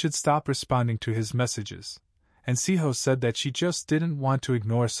 then she should stop responding to his messages, and Seho said that she just didn't want to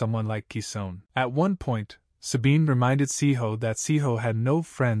ignore someone like Kisun. At one point, Sabine reminded Seho that Seho had no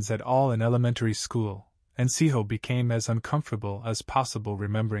friends at all in elementary school, and Seho became as uncomfortable as possible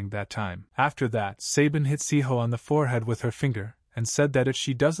remembering that time. After that, Sabin hit Seho on the forehead with her finger, and said that if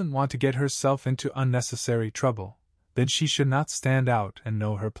she doesn't want to get herself into unnecessary trouble, then she should not stand out and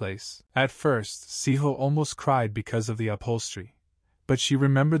know her place. At first, Seho almost cried because of the upholstery, but she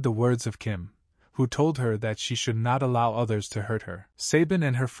remembered the words of Kim, who told her that she should not allow others to hurt her. Sabin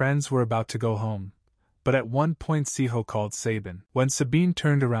and her friends were about to go home, but at one point Seho called Sabin. When Sabine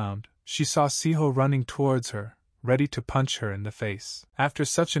turned around, she saw Seho running towards her, ready to punch her in the face. After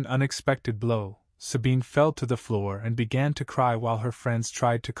such an unexpected blow, Sabine fell to the floor and began to cry while her friends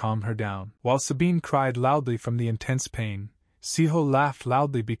tried to calm her down. While Sabine cried loudly from the intense pain, Seho laughed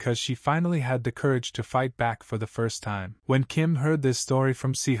loudly because she finally had the courage to fight back for the first time. When Kim heard this story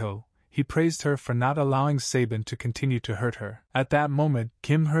from Seho, he praised her for not allowing Sabin to continue to hurt her. At that moment,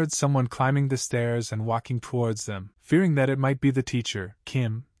 Kim heard someone climbing the stairs and walking towards them. Fearing that it might be the teacher,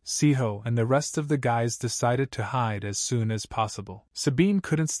 Kim, Seho and the rest of the guys decided to hide as soon as possible. Sabine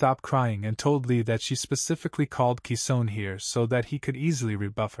couldn't stop crying and told Lee that she specifically called Kiseon here so that he could easily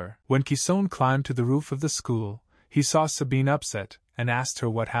rebuff her. When Kiseon climbed to the roof of the school, he saw Sabine upset and asked her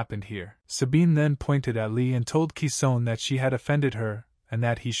what happened here. Sabine then pointed at Lee and told Kiseon that she had offended her and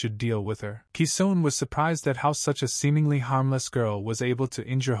that he should deal with her. Kiseon was surprised at how such a seemingly harmless girl was able to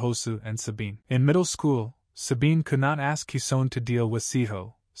injure Hosu and Sabine. In middle school, Sabine could not ask Kiseon to deal with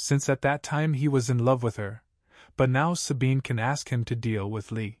Seho, since at that time he was in love with her, but now Sabine can ask him to deal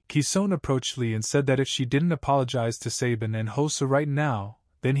with Lee. Kiseon approached Lee and said that if she didn't apologize to Sabin and Hosu right now,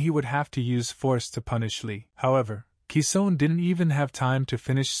 then he would have to use force to punish Lee. However, Kiseon didn't even have time to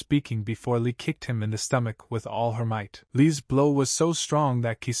finish speaking before Lee kicked him in the stomach with all her might. Lee's blow was so strong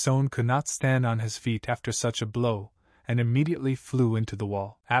that Kiseon could not stand on his feet after such a blow, and immediately flew into the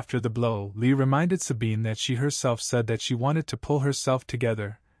wall. After the blow, Lee reminded Sabine that she herself said that she wanted to pull herself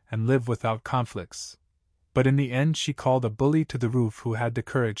together and live without conflicts. But in the end she called a bully to the roof who had the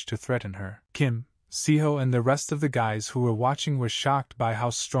courage to threaten her. Kim, Seho and the rest of the guys who were watching were shocked by how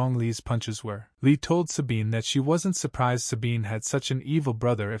strong Lee's punches were. Lee told Sabine that she wasn't surprised Sabine had such an evil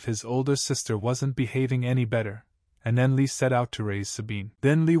brother if his older sister wasn't behaving any better, and then Lee set out to raise Sabine.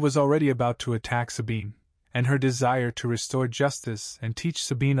 Then Lee was already about to attack Sabine, and her desire to restore justice and teach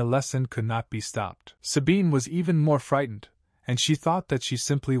Sabine a lesson could not be stopped. Sabine was even more frightened, and she thought that she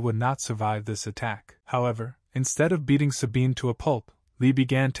simply would not survive this attack. However, instead of beating Sabine to a pulp, Lee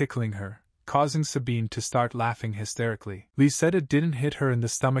began tickling her, causing Sabine to start laughing hysterically. Lee said it didn't hit her in the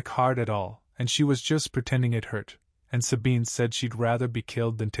stomach hard at all, and she was just pretending it hurt, and Sabine said she'd rather be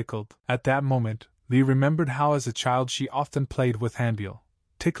killed than tickled. At that moment, Lee remembered how as a child she often played with Hanbyul,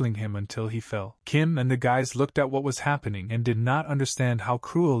 tickling him until he fell. Kim and the guys looked at what was happening and did not understand how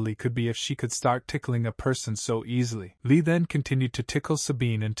cruel Lee could be if she could start tickling a person so easily. Lee then continued to tickle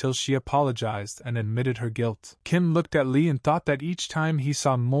Sabine until she apologized and admitted her guilt. Kim looked at Lee and thought that each time he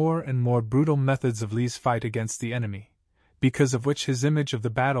saw more and more brutal methods of Lee's fight against the enemy, because of which his image of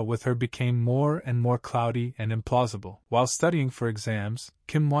the battle with her became more and more cloudy and implausible. While studying for exams,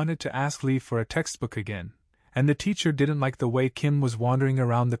 Kim wanted to ask Lee for a textbook again, and the teacher didn't like the way Kim was wandering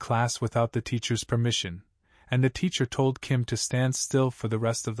around the class without the teacher's permission, and the teacher told Kim to stand still for the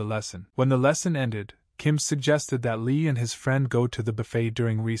rest of the lesson. When the lesson ended, Kim suggested that Lee and his friend go to the buffet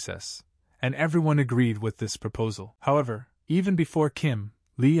during recess, and everyone agreed with this proposal. However, even before Kim,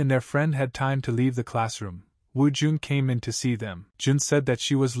 Lee and their friend had time to leave the classroom, Woo Jun came in to see them. Jun said that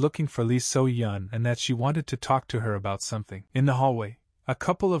she was looking for Lee So-yeon and that she wanted to talk to her about something. In the hallway, a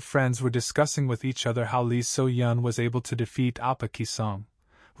couple of friends were discussing with each other how Lee So-yeon was able to defeat Appa Ki-sung,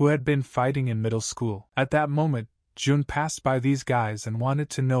 who had been fighting in middle school. At that moment, Jun passed by these guys and wanted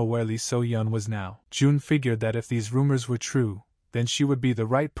to know where Lee So-yeon was now. Jun figured that if these rumors were true, then she would be the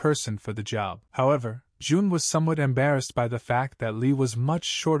right person for the job. However, Jun was somewhat embarrassed by the fact that Lee was much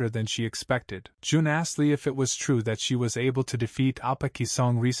shorter than she expected. Jun asked Lee if it was true that she was able to defeat Appa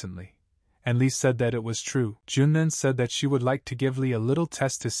Ki-sung recently, and Lee said that it was true. Jun then said that she would like to give Lee a little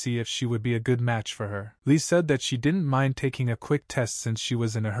test to see if she would be a good match for her. Lee said that she didn't mind taking a quick test since she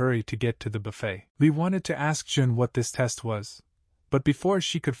was in a hurry to get to the buffet. Lee wanted to ask Jun what this test was, but before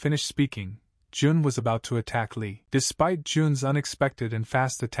she could finish speaking, Jun was about to attack Lee. Despite Jun's unexpected and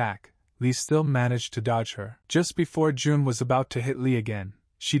fast attack, Lee still managed to dodge her. Just before Jun was about to hit Lee again,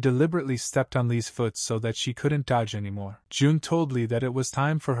 she deliberately stepped on Lee's foot so that she couldn't dodge anymore. Jun told Lee that it was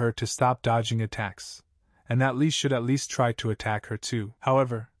time for her to stop dodging attacks, and that Lee should at least try to attack her too.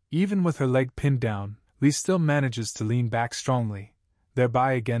 However, even with her leg pinned down, Lee still manages to lean back strongly,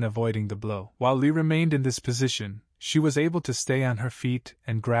 thereby again avoiding the blow. While Lee remained in this position, she was able to stay on her feet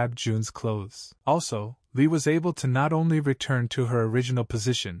and grab Jun's clothes. Also, Lee was able to not only return to her original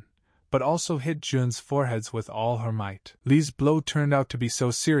position, but also hit Jun's foreheads with all her might. Lee's blow turned out to be so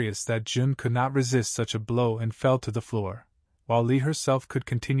serious that Jun could not resist such a blow and fell to the floor, while Lee herself could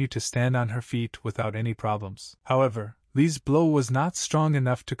continue to stand on her feet without any problems. However, Lee's blow was not strong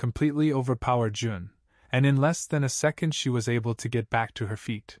enough to completely overpower Jun, and in less than a second she was able to get back to her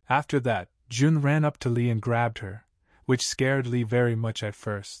feet. After that, Jun ran up to Lee and grabbed her, which scared Lee very much at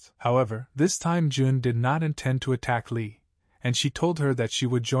first. However, this time Jun did not intend to attack Lee, and she told her that she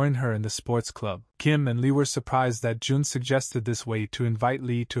would join her in the sports club. Kim and Lee were surprised that Jun suggested this way to invite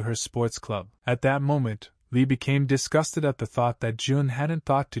Lee to her sports club. At that moment, Lee became disgusted at the thought that Jun hadn't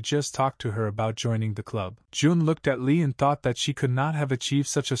thought to just talk to her about joining the club. Jun looked at Lee and thought that she could not have achieved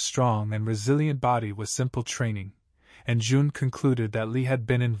such a strong and resilient body with simple training, and Jun concluded that Lee had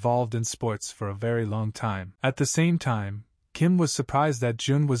been involved in sports for a very long time. At the same time, Kim was surprised that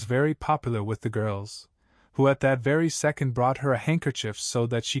Jun was very popular with the girls, who at that very second brought her a handkerchief so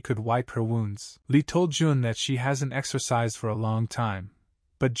that she could wipe her wounds. Lee told June that she hasn't exercised for a long time,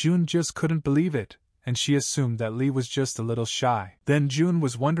 but June just couldn't believe it, and she assumed that Lee was just a little shy. Then June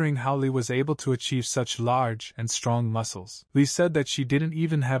was wondering how Lee was able to achieve such large and strong muscles. Lee said that she didn't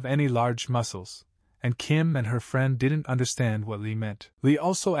even have any large muscles, and Kim and her friend didn't understand what Lee meant. Lee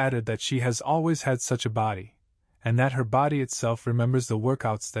also added that she has always had such a body, and that her body itself remembers the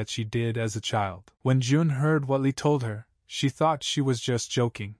workouts that she did as a child. When June heard what Lee told her, she thought she was just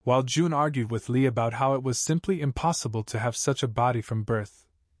joking. While June argued with Lee about how it was simply impossible to have such a body from birth,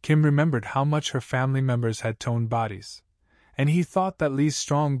 Kim remembered how much her family members had toned bodies, and he thought that Lee's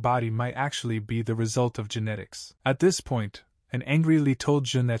strong body might actually be the result of genetics. At this point, an angry Lee told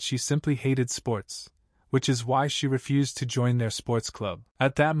June that she simply hated sports, which is why she refused to join their sports club.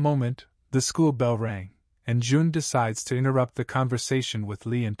 At that moment, the school bell rang, and June decides to interrupt the conversation with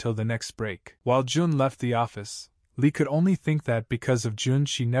Lee until the next break. While June left the office, Lee could only think that because of June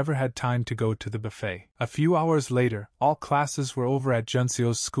she never had time to go to the buffet. A few hours later, all classes were over at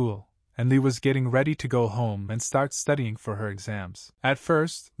Junseo's school, and Lee was getting ready to go home and start studying for her exams. At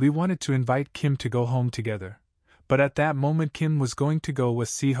first, Lee wanted to invite Kim to go home together, but at that moment Kim was going to go with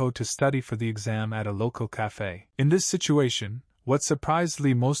Siho to study for the exam at a local cafe. In this situation, what surprised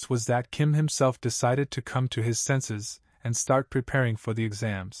Lee most was that Kim himself decided to come to his senses and start preparing for the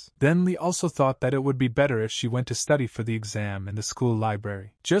exams. Then Lee also thought that it would be better if she went to study for the exam in the school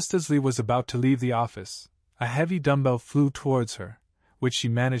library. Just as Lee was about to leave the office, a heavy dumbbell flew towards her, which she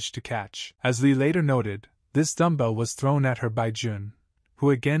managed to catch. As Lee later noted, this dumbbell was thrown at her by June, who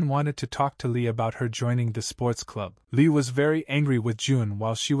again wanted to talk to Lee about her joining the sports club. Lee was very angry with June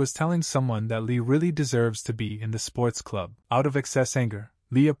while she was telling someone that Lee really deserves to be in the sports club. Out of excess anger,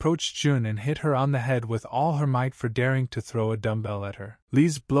 Lee approached June and hit her on the head with all her might for daring to throw a dumbbell at her.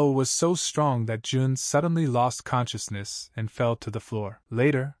 Lee's blow was so strong that June suddenly lost consciousness and fell to the floor.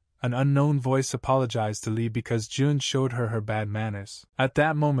 Later, an unknown voice apologized to Lee because June showed her bad manners. At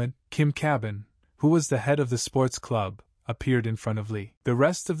that moment, Kim Cabin, who was the head of the sports club, appeared in front of Lee. The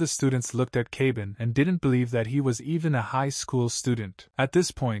rest of the students looked at Cabin and didn't believe that he was even a high school student. At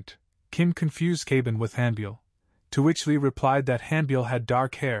this point, Kim confused Cabin with Hanbyul, to which Lee replied that Hanbyul had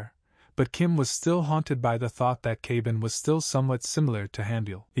dark hair, but Kim was still haunted by the thought that Cabin was still somewhat similar to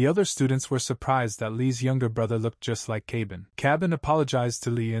Hanbyul. The other students were surprised that Lee's younger brother looked just like Cabin. Cabin apologized to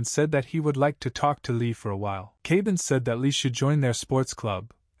Lee and said that he would like to talk to Lee for a while. Cabin said that Lee should join their sports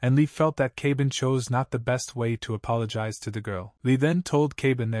club, and Lee felt that Cabin chose not the best way to apologize to the girl. Lee then told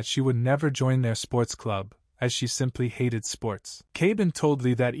Cabin that she would never join their sports club, as she simply hated sports. Cabin told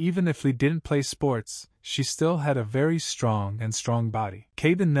Lee that even if Lee didn't play sports, she still had a very strong body.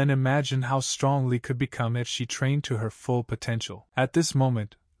 Cabin then imagined how strong Lee could become if she trained to her full potential. At this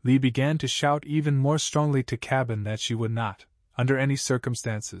moment, Lee began to shout even more strongly to Cabin that she would not, under any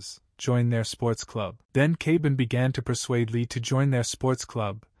circumstances, join their sports club. Then Cabin began to persuade Lee to join their sports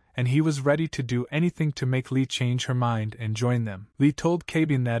club, and he was ready to do anything to make Lee change her mind and join them. Lee told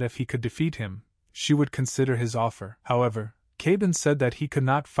Cabin that if he could defeat him, she would consider his offer. However, Cabin said that he could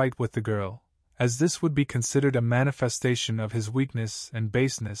not fight with the girl, as this would be considered a manifestation of his weakness and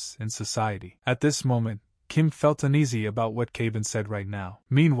baseness in society. At this moment, Kim felt uneasy about what Cabin said right now.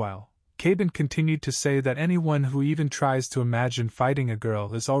 Meanwhile, Cabin continued to say that anyone who even tries to imagine fighting a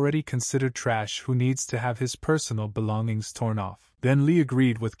girl is already considered trash who needs to have his personal belongings torn off. Then Lee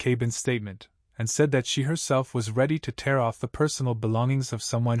agreed with Cabin's statement, and said that she herself was ready to tear off the personal belongings of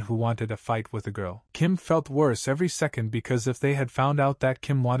someone who wanted a fight with a girl. Kim felt worse every second because if they had found out that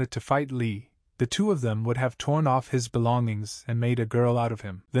Kim wanted to fight Lee, the two of them would have torn off his belongings and made a girl out of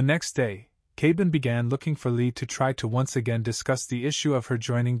him. The next day, Cabin began looking for Lee to try to once again discuss the issue of her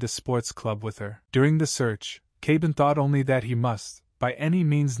joining the sports club with her. During the search, Cabin thought only that he must, by any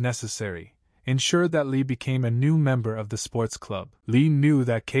means necessary, ensure that Lee became a new member of the sports club. Lee knew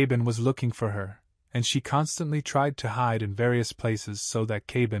that Cabin was looking for her, and she constantly tried to hide in various places so that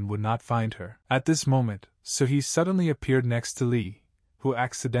Cabin would not find her. At this moment, Soo-hee suddenly appeared next to Lee, who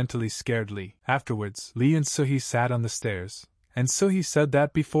accidentally scared Lee. Afterwards, Lee and Soo-hee sat on the stairs, and Soo-hee said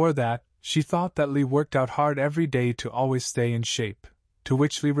that before that, she thought that Lee worked out hard every day to always stay in shape, to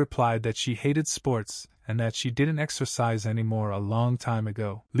which Lee replied that she hated sports and that she didn't exercise anymore a long time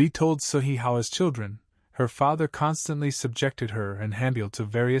ago. Lee told Soo-hee how as children, her father constantly subjected her and Hanbyul to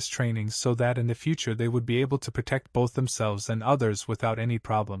various trainings so that in the future they would be able to protect both themselves and others without any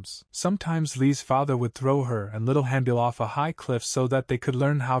problems. Sometimes Lee's father would throw her and little Hanbyul off a high cliff so that they could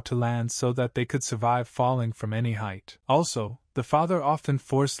learn how to land so that they could survive falling from any height. Also, the father often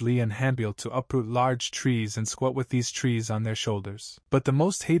forced Lee and Hanbil to uproot large trees and squat with these trees on their shoulders. But the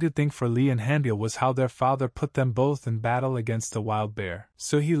most hated thing for Lee and Hanbil was how their father put them both in battle against a wild bear.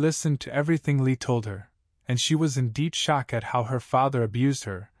 So he listened to everything Lee told her, and she was in deep shock at how her father abused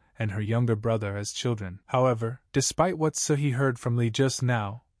her and her younger brother as children. However, despite what Suhi heard from Lee just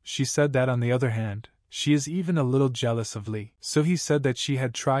now, she said that on the other hand, she is even a little jealous of Lee. Suhi said that she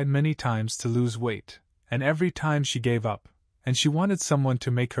had tried many times to lose weight, and every time she gave up, and she wanted someone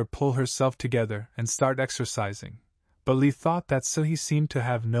to make her pull herself together and start exercising. But Lee thought that Suhi seemed to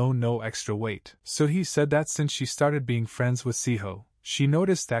have no extra weight. Suhi said that since she started being friends with Siho, she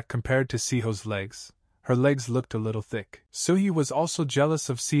noticed that compared to Siho's legs, her legs looked a little thick. Suhi was also jealous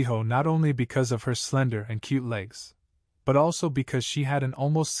of Siho not only because of her slender and cute legs, but also because she had an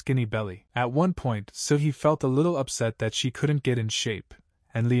almost skinny belly. At one point, Suhi felt a little upset that she couldn't get in shape,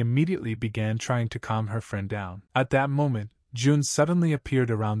 and Lee immediately began trying to calm her friend down. At that moment, Jun suddenly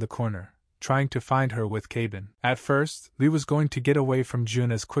appeared around the corner, trying to find her with Kabin. At first, Lee was going to get away from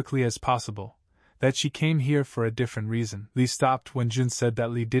Jun as quickly as possible, that she came here for a different reason. Lee stopped when Jun said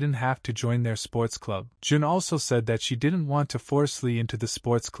that Lee didn't have to join their sports club. Jun also said that she didn't want to force Lee into the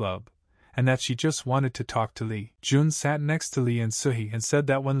sports club, and that she just wanted to talk to Lee. Jun sat next to Lee and Suhi and said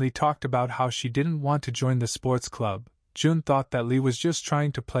that when Lee talked about how she didn't want to join the sports club, Jun thought that Lee was just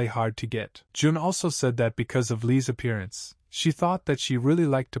trying to play hard to get. Jun also said that because of Lee's appearance, she thought that she really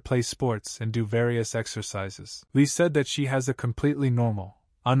liked to play sports and do various exercises. Lee said that she has a completely normal,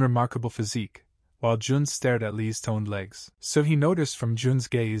 unremarkable physique, while Jun stared at Lee's toned legs. So he noticed from Jun's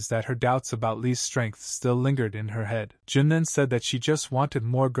gaze that her doubts about Lee's strength still lingered in her head. Jun then said that she just wanted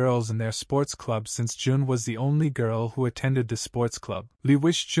more girls in their sports club since Jun was the only girl who attended the sports club. Lee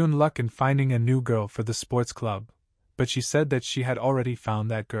wished Jun luck in finding a new girl for the sports club, but she said that she had already found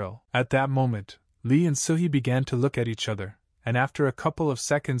that girl. At that moment, Lee and Suhi began to look at each other, and after a couple of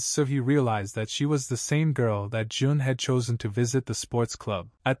seconds Suhi realized that she was the same girl that Jun had chosen to visit the sports club.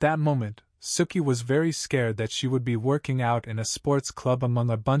 At that moment, Suki was very scared that she would be working out in a sports club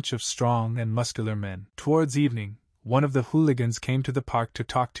among a bunch of strong and muscular men. Towards evening, one of the hooligans came to the park to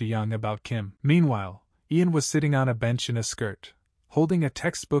talk to Young about Kim. Meanwhile, Ian was sitting on a bench in a skirt, holding a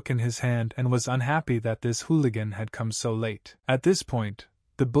textbook in his hand, and was unhappy that this hooligan had come so late. At this point,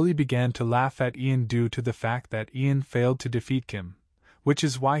 the bully began to laugh at Ian due to the fact that Ian failed to defeat Kim, which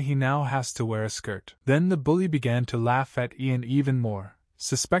is why he now has to wear a skirt. Then the bully began to laugh at Ian even more,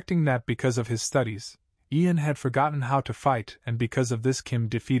 suspecting that because of his studies, Ian had forgotten how to fight, and because of this Kim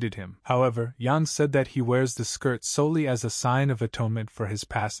defeated him. However, Yang said that he wears the skirt solely as a sign of atonement for his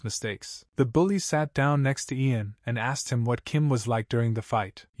past mistakes. The bully sat down next to Ian and asked him what Kim was like during the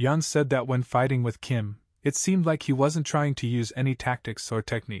fight. Yang said that when fighting with Kim, it seemed like he wasn't trying to use any tactics or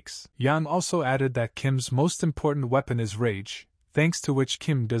techniques. Yang also added that Kim's most important weapon is rage, thanks to which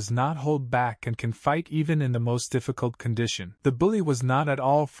Kim does not hold back and can fight even in the most difficult condition. The bully was not at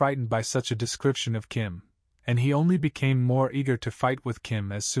all frightened by such a description of Kim, and he only became more eager to fight with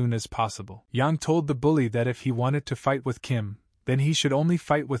Kim as soon as possible. Yang told the bully that if he wanted to fight with Kim, then he should only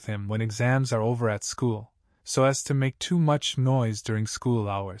fight with him when exams are over at school, so as to make too much noise during school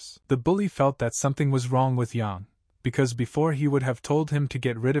hours. The bully felt that something was wrong with Yang, because before he would have told him to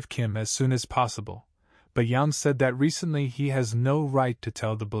get rid of Kim as soon as possible, but Yang said that recently he has no right to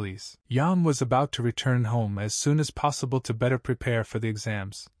tell the bullies. Yang was about to return home as soon as possible to better prepare for the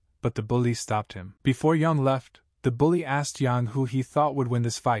exams, but the bully stopped him. Before Yang left, the bully asked Yang who he thought would win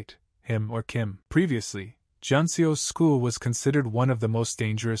this fight, him or Kim. Previously, Junseo's school was considered one of the most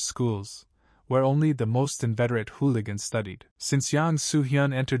dangerous schools, where only the most inveterate hooligans studied. Since Yang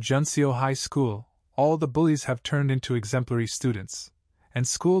Soo-hyun entered Junseo High School, all the bullies have turned into exemplary students, and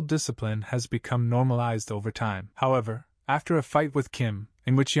school discipline has become normalized over time. However, after a fight with Kim,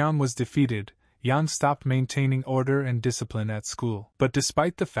 in which Yang was defeated, Yang stopped maintaining order and discipline at school. But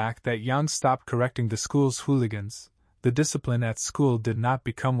despite the fact that Yang stopped correcting the school's hooligans, the discipline at school did not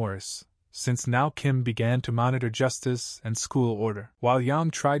become worse, since now Kim began to monitor justice and school order. While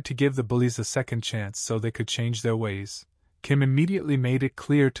Yang tried to give the bullies a second chance so they could change their ways, Kim immediately made it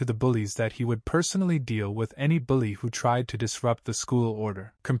clear to the bullies that he would personally deal with any bully who tried to disrupt the school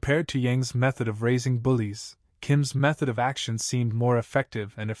order. Compared to Yang's method of raising bullies, Kim's method of action seemed more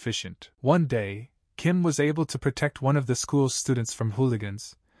effective and efficient. One day, Kim was able to protect one of the school's students from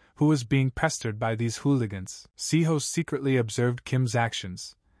hooligans, who was being pestered by these hooligans. Siho secretly observed Kim's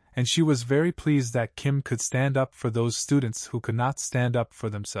actions, and she was very pleased that Kim could stand up for those students who could not stand up for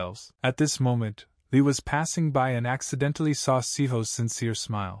themselves. At this moment, Lee was passing by and accidentally saw Siho's sincere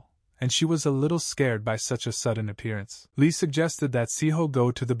smile, and she was a little scared by such a sudden appearance. Lee suggested that Siho go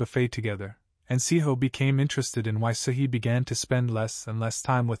to the buffet together, and Seho became interested in why Suhi began to spend less and less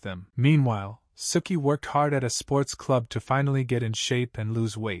time with them. Meanwhile, Suki worked hard at a sports club to finally get in shape and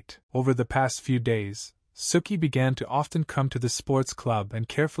lose weight. Over the past few days, Suki began to often come to the sports club and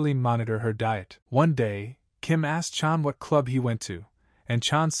carefully monitor her diet. One day, Kim asked Chan what club he went to, and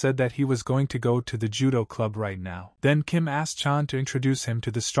Chan said that he was going to go to the judo club right now. Then Kim asked Chan to introduce him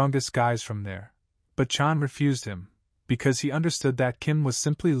to the strongest guys from there, but Chan refused him, because he understood that Kim was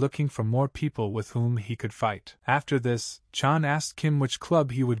simply looking for more people with whom he could fight. After this, Chan asked Kim which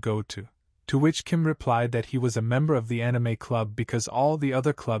club he would go to which Kim replied that he was a member of the anime club because all the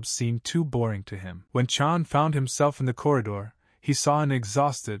other clubs seemed too boring to him. When Chan found himself in the corridor, he saw an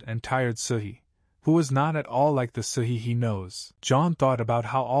exhausted and tired Suhi, who was not at all like the Suhi he knows. John thought about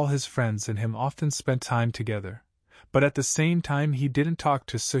how all his friends and him often spent time together, but at the same time he didn't talk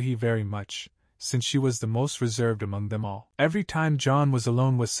to Suhi very much, since she was the most reserved among them all. Every time John was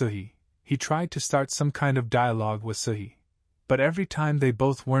alone with Suhi, he tried to start some kind of dialogue with Suhi, but every time they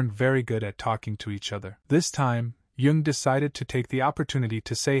both weren't very good at talking to each other. This time, Young decided to take the opportunity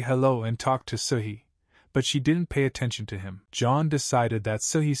to say hello and talk to Suhi, but she didn't pay attention to him. John decided that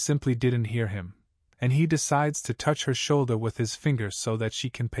Suhi simply didn't hear him, and he decides to touch her shoulder with his finger so that she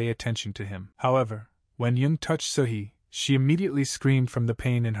can pay attention to him. However, when Young touched Suhi, she immediately screamed from the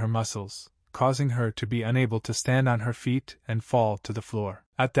pain in her muscles, causing her to be unable to stand on her feet and fall to the floor.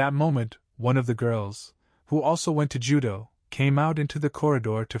 At that moment, one of the girls, who also went to judo, came out into the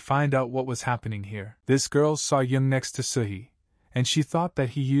corridor to find out what was happening here. This girl saw Young next to Suhi, and she thought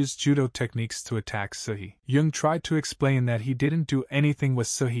that he used judo techniques to attack Suhi. Young tried to explain that he didn't do anything with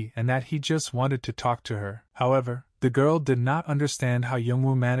Suhi and that he just wanted to talk to her. However, the girl did not understand how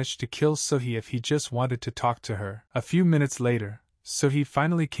Youngwoo managed to kill Suhi if he just wanted to talk to her. A few minutes later, Suhi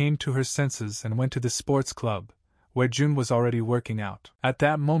finally came to her senses and went to the sports club, where Jun was already working out. At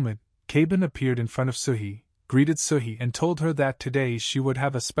that moment, Kabin appeared in front of Suhi, greeted Suhi and told her that today she would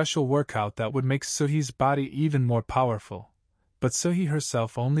have a special workout that would make Suhi's body even more powerful. But Suhi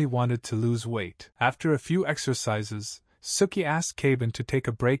herself only wanted to lose weight. After a few exercises, Suki asked Kabin to take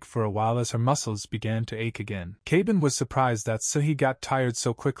a break for a while as her muscles began to ache again. Kabin was surprised that Suhi got tired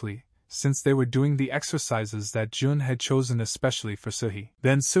so quickly, since they were doing the exercises that Jun had chosen especially for Suhi.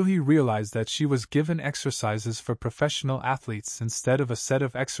 Then Suhi realized that she was given exercises for professional athletes instead of a set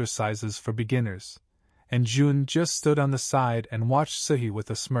of exercises for beginners, and Jun just stood on the side and watched Suhi with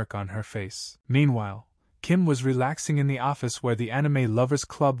a smirk on her face. Meanwhile, Kim was relaxing in the office where the anime lovers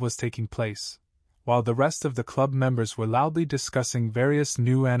club was taking place, while the rest of the club members were loudly discussing various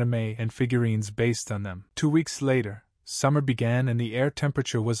new anime and figurines based on them. 2 weeks later, summer began and the air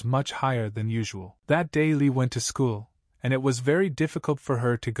temperature was much higher than usual. That day Lee went to school, and it was very difficult for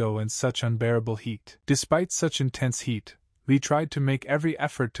her to go in such unbearable heat. Despite such intense heat, Lee tried to make every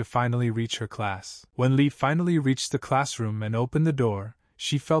effort to finally reach her class. When Lee finally reached the classroom and opened the door,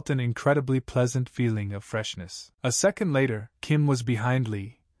 she felt an incredibly pleasant feeling of freshness. A second later, Kim was behind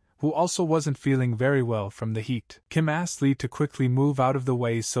Lee, who also wasn't feeling very well from the heat. Kim asked Lee to quickly move out of the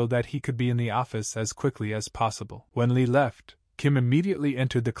way so that he could be in the office as quickly as possible. When Lee left, Kim immediately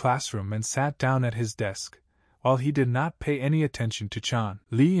entered the classroom and sat down at his desk, while he did not pay any attention to Chan.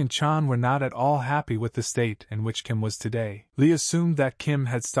 Lee and Chan were not at all happy with the state in which Kim was today. Lee assumed that Kim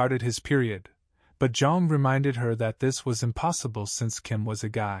had started his period, but Jong reminded her that this was impossible since Kim was a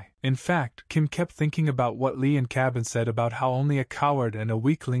guy. In fact, Kim kept thinking about what Lee and Cabin said about how only a coward and a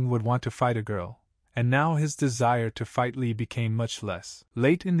weakling would want to fight a girl, and now his desire to fight Lee became much less.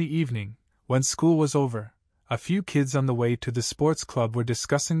 Late in the evening, when school was over, a few kids on the way to the sports club were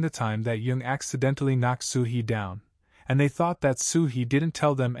discussing the time that Young accidentally knocked Soo-hee down, and they thought that Soo-hee didn't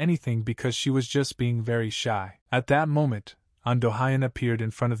tell them anything because she was just being very shy. At that moment, An Do-hyun appeared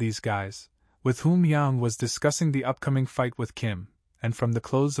in front of these guys, with whom Young was discussing the upcoming fight with Kim, and from the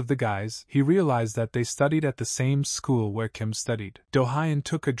clothes of the guys, he realized that they studied at the same school where Kim studied. Do-hyun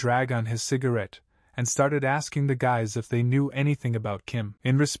took a drag on his cigarette, and started asking the guys if they knew anything about Kim.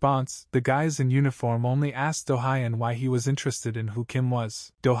 In response, the guys in uniform only asked Do-hyun why he was interested in who Kim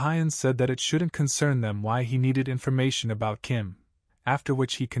was. Do-hyun said that it shouldn't concern them why he needed information about Kim, after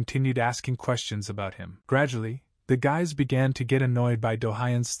which he continued asking questions about him. Gradually, the guys began to get annoyed by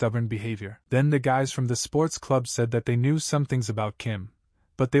Do-hyun's stubborn behavior. Then the guys from the sports club said that they knew some things about Kim,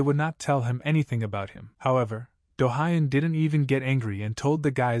 but they would not tell him anything about him. However, Do-hyun didn't even get angry and told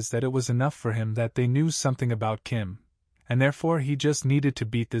the guys that it was enough for him that they knew something about Kim, and therefore he just needed to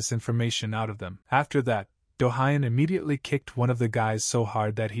beat this information out of them. After that, Do-hyun immediately kicked one of the guys so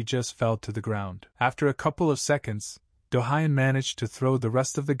hard that he just fell to the ground. After a couple of seconds, Do-hyun managed to throw the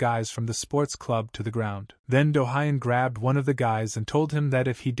rest of the guys from the sports club to the ground. Then Do-hyun grabbed one of the guys and told him that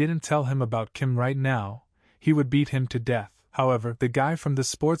if he didn't tell him about Kim right now, he would beat him to death. However, the guy from the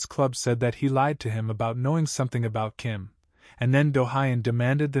sports club said that he lied to him about knowing something about Kim, and then Do-hyun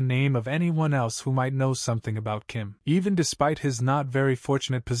demanded the name of anyone else who might know something about Kim. Even despite his not very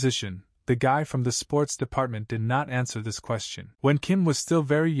fortunate position, the guy from the sports department did not answer this question. When Kim was still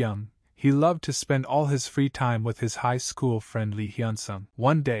very young, he loved to spend all his free time with his high school friend Lee Hyun-sung.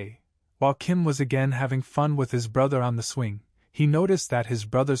 One day, while Kim was again having fun with his brother on the swing, he noticed that his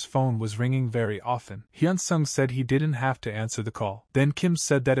brother's phone was ringing very often. Hyun-sung said he didn't have to answer the call. Then Kim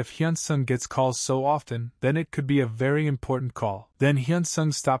said that if Hyun-sung gets calls so often, then it could be a very important call. Then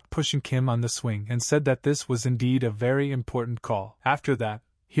Hyun-sung stopped pushing Kim on the swing and said that this was indeed a very important call. After that,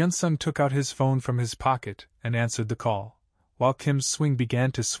 Hyun-sung took out his phone from his pocket and answered the call, while Kim's swing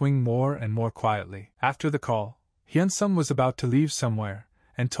began to swing more and more quietly. After the call, Hyun-sung was about to leave somewhere,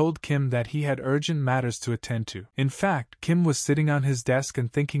 and told Kim that he had urgent matters to attend to. In fact, Kim was sitting on his desk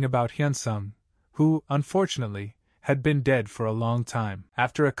and thinking about Hyun-sung, who, unfortunately, had been dead for a long time.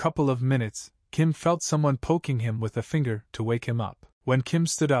 After a couple of minutes, Kim felt someone poking him with a finger to wake him up. When Kim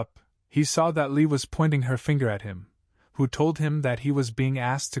stood up, he saw that Lee was pointing her finger at him, who told him that he was being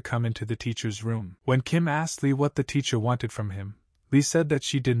asked to come into the teacher's room. When Kim asked Lee what the teacher wanted from him, Lee said that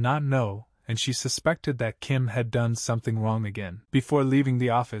she did not know, and she suspected that Kim had done something wrong again. Before leaving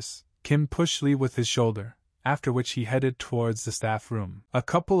the office, Kim pushed Lee with his shoulder, after which he headed towards the staff room. A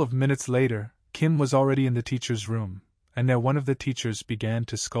couple of minutes later, Kim was already in the teacher's room, and there one of the teachers began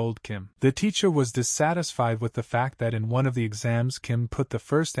to scold Kim. The teacher was dissatisfied with the fact that in one of the exams Kim put the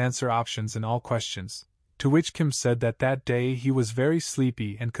first answer options in all questions, to which Kim said that that day he was very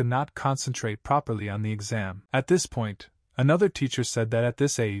sleepy and could not concentrate properly on the exam. At this point, another teacher said that at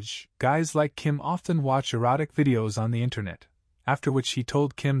this age, guys like Kim often watch erotic videos on the internet, after which he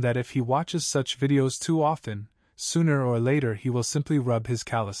told Kim that if he watches such videos too often, sooner or later he will simply rub his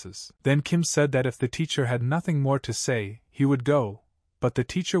calluses. Then Kim said that if the teacher had nothing more to say, he would go, but the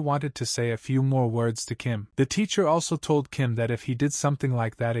teacher wanted to say a few more words to Kim. The teacher also told Kim that if he did something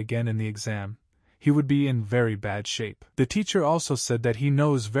like that again in the exam, he would be in very bad shape. The teacher also said that he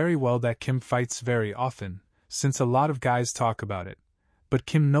knows very well that Kim fights very often, since a lot of guys talk about it, but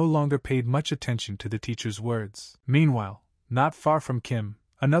Kim no longer paid much attention to the teacher's words. Meanwhile, not far from Kim,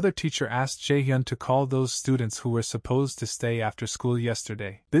 another teacher asked Jae-hyun to call those students who were supposed to stay after school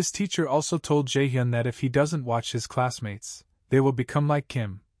yesterday. This teacher also told Jae-hyun that if he doesn't watch his classmates, they will become like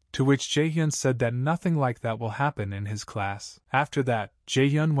Kim, to which Jae-hyun said that nothing like that will happen in his class. After that,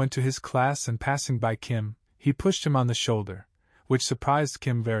 Jae-hyun went to his class and passing by Kim, he pushed him on the shoulder, which surprised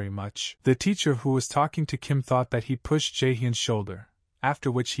Kim very much. The teacher who was talking to Kim thought that he pushed Jae-hyun's shoulder, after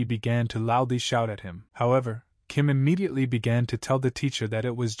which he began to loudly shout at him. However, Kim immediately began to tell the teacher that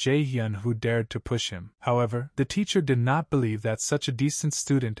it was Jae-hyun who dared to push him. However, the teacher did not believe that such a decent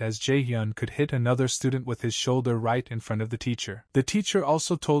student as Jae-hyun could hit another student with his shoulder right in front of the teacher. The teacher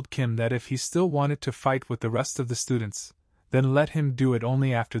also told Kim that if he still wanted to fight with the rest of the students, then let him do it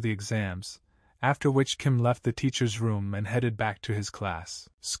only after the exams, after which Kim left the teacher's room and headed back to his class.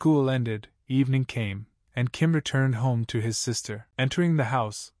 School ended, evening came, and Kim returned home to his sister. Entering the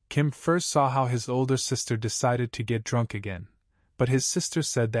house, Kim first saw how his older sister decided to get drunk again, but his sister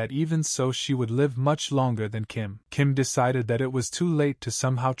said that even so she would live much longer than Kim. Kim decided that it was too late to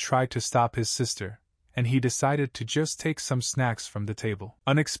somehow try to stop his sister, and he decided to just take some snacks from the table.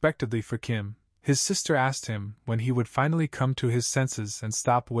 Unexpectedly for Kim, his sister asked him when he would finally come to his senses and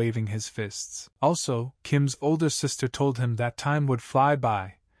stop waving his fists. Also, Kim's older sister told him that time would fly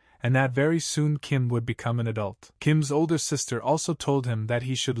by, and that very soon Kim would become an adult. Kim's older sister also told him that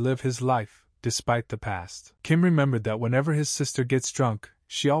he should live his life, despite the past. Kim remembered that whenever his sister gets drunk,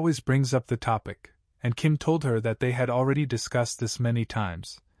 she always brings up the topic, and Kim told her that they had already discussed this many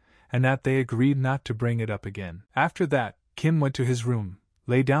times, and that they agreed not to bring it up again. After that, Kim went to his room,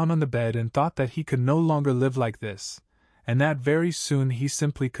 lay down on the bed and thought that he could no longer live like this, and that very soon he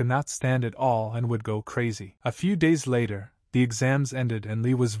simply could not stand it all and would go crazy. A few days later, the exams ended and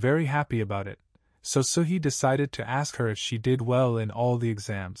Lee was very happy about it, so he decided to ask her if she did well in all the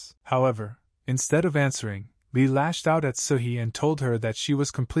exams. However, instead of answering, Lee lashed out at Soo-hee and told her that she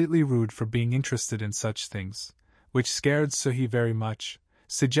was completely rude for being interested in such things, which scared Soo-hee very much,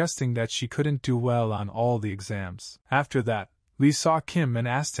 suggesting that she couldn't do well on all the exams. After that, Lee saw Kim and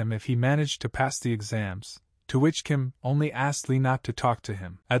asked him if he managed to pass the exams, to which Kim only asked Lee not to talk to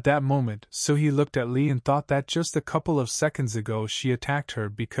him. At that moment, Soo-hee looked at Lee and thought that just a couple of seconds ago she attacked her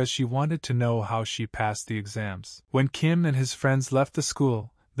because she wanted to know how she passed the exams. When Kim and his friends left the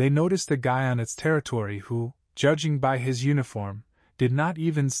school, they noticed a guy on its territory who, judging by his uniform, did not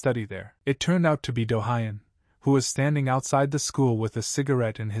even study there. It turned out to be Do-hyun, who was standing outside the school with a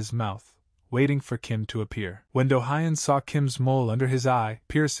cigarette in his mouth, waiting for Kim to appear. When Do-hyun saw Kim's mole under his eye,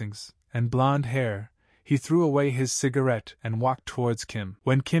 piercings, and blonde hair, he threw away his cigarette and walked towards Kim.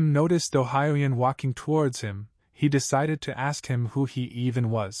 When Kim noticed Do-hyun walking towards him, he decided to ask him who he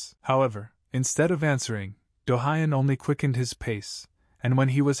even was. However, instead of answering, Do-hyun only quickened his pace, and when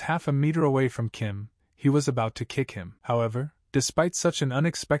he was half a meter away from Kim, he was about to kick him. However, despite such an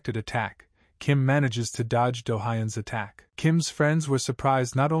unexpected attack, Kim manages to dodge Do-hyun's attack. Kim's friends were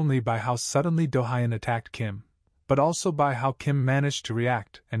surprised not only by how suddenly Do-hyun attacked Kim, but also by how Kim managed to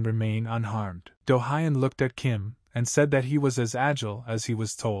react and remain unharmed. Do-hyun looked at Kim and said that he was as agile as he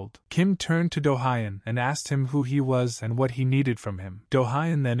was told. Kim turned to Do-hyun and asked him who he was and what he needed from him.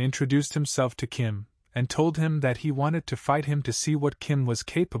 Do-hyun then introduced himself to Kim and told him that he wanted to fight him to see what Kim was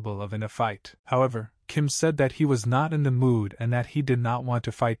capable of in a fight. However, Kim said that he was not in the mood and that he did not want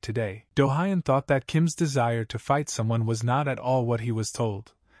to fight today. Do-hyun thought that Kim's desire to fight someone was not at all what he was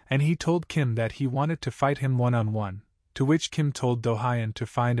told, and he told Kim that he wanted to fight him one-on-one, to which Kim told Do-hyun to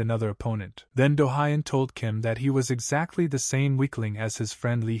find another opponent. Then Do-hyun told Kim that he was exactly the same weakling as his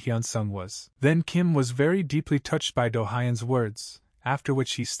friend Lee Hyun-sung was. Then Kim was very deeply touched by Do-hyun's words, after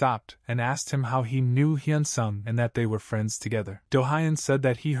which he stopped and asked him how he knew Hyun-sung and that they were friends together. Do-hyun said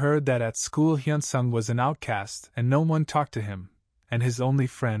that he heard that at school Hyun-sung was an outcast and no one talked to him, and his only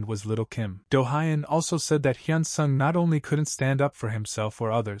friend was little Kim. Do-hyun also said that Hyun-sung not only couldn't stand up for himself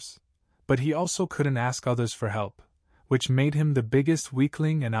or others, but he also couldn't ask others for help, which made him the biggest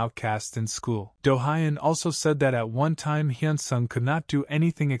weakling and outcast in school. Do-hyun also said that at one time Hyun-sung could not do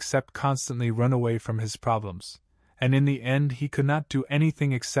anything except constantly run away from his problems, and in the end he could not do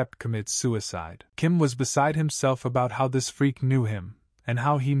anything except commit suicide. Kim was beside himself about how this freak knew him, and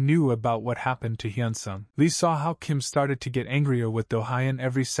how he knew about what happened to Hyun-sung. Lee saw how Kim started to get angrier with Do-hyun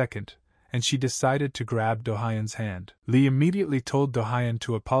every second, and she decided to grab Do-hyun's hand. Lee immediately told Do-hyun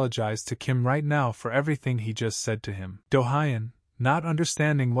to apologize to Kim right now for everything he just said to him. Do-hyun, not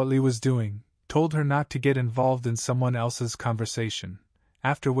understanding what Lee was doing, told her not to get involved in someone else's conversation,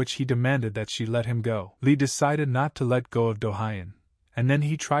 after which he demanded that she let him go. Lee decided not to let go of Do-hyun, and then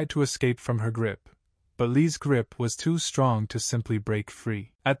he tried to escape from her grip, but Lee's grip was too strong to simply break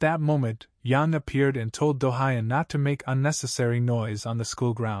free. At that moment, Yang appeared and told Do-hyun not to make unnecessary noise on the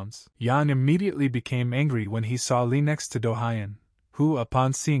school grounds. Yang immediately became angry when he saw Lee next to Do-hyun, who,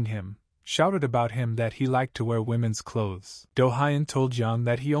 upon seeing him, shouted about him that he liked to wear women's clothes. Do-hyun told Yang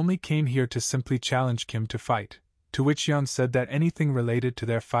that he only came here to simply challenge Kim to fight, to which Yang said that anything related to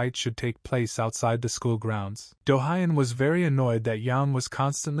their fight should take place outside the school grounds. Do-hyun was very annoyed that Yang was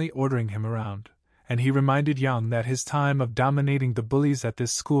constantly ordering him around, and he reminded Yang that his time of dominating the bullies at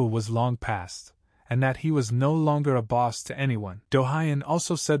this school was long past, and that he was no longer a boss to anyone. Do-hyun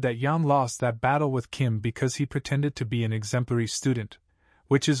also said that Yang lost that battle with Kim because he pretended to be an exemplary student,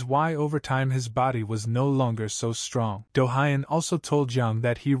 which is why over time his body was no longer so strong. Do-hyun also told Yang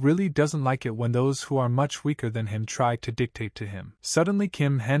that he really doesn't like it when those who are much weaker than him try to dictate to him. Suddenly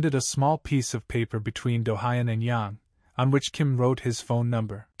Kim handed a small piece of paper between Do-hyun and Yang, on which Kim wrote his phone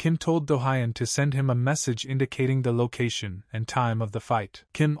number. Kim told Do-hyun to send him a message indicating the location and time of the fight.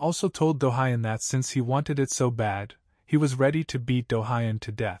 Kim also told Do-hyun that since he wanted it so bad, he was ready to beat Do-hyun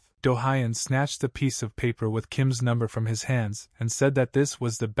to death. Do-hyun snatched the piece of paper with Kim's number from his hands and said that this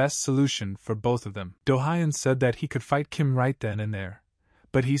was the best solution for both of them. Do-hyun said that he could fight Kim right then and there,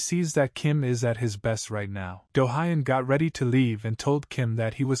 but he sees that Kim is at his best right now. Do-hyun got ready to leave and told Kim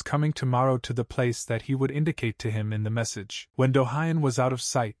that he was coming tomorrow to the place that he would indicate to him in the message. When Do-hyun was out of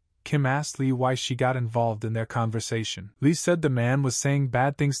sight, Kim asked Lee why she got involved in their conversation. Lee said the man was saying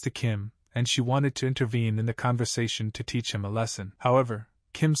bad things to Kim, and she wanted to intervene in the conversation to teach him a lesson. However,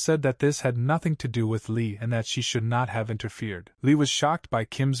 Kim said that this had nothing to do with Lee and that she should not have interfered. Lee was shocked by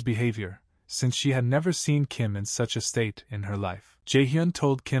Kim's behavior, since she had never seen Kim in such a state in her life. Jae-hyun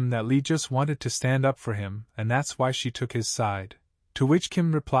told Kim that Lee just wanted to stand up for him and that's why she took his side, to which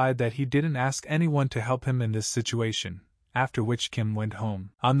Kim replied that he didn't ask anyone to help him in this situation, after which Kim went home.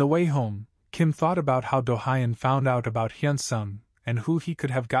 On the way home, Kim thought about how Do-hyun found out about Hyun-sung and who he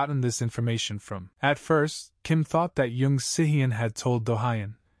could have gotten this information from. At first, Kim thought that Young Si-hyun had told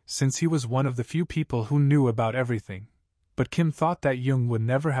Do-hyun, since he was one of the few people who knew about everything. But Kim thought that Young would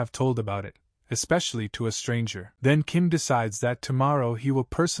never have told about it, especially to a stranger. Then Kim decides that tomorrow he will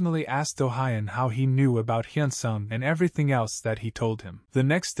personally ask Do-hyun how he knew about Hyun-sung and everything else that he told him. The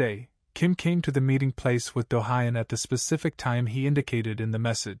next day, Kim came to the meeting place with Do-hyun at the specific time he indicated in the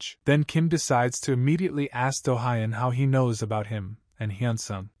message. Then Kim decides to immediately ask Do-hyun how he knows about him, and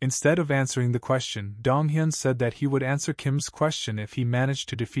Hyunsung. Instead of answering the question, Donghyun said that he would answer Kim's question if he managed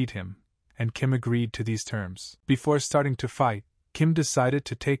to defeat him, and Kim agreed to these terms. Before starting to fight, Kim decided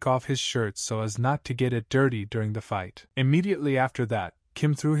to take off his shirt so as not to get it dirty during the fight. Immediately after that,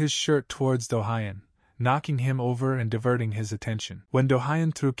 Kim threw his shirt towards Do-hyun, knocking him over and diverting his attention. When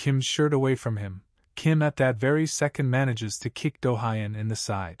Do-hyun threw Kim's shirt away from him, Kim at that very second manages to kick Do-hyun in the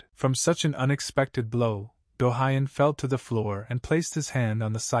side. From such an unexpected blow, Do-hyun fell to the floor and placed his hand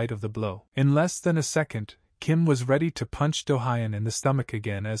on the site of the blow. In less than a second, Kim was ready to punch Do-hyun in the stomach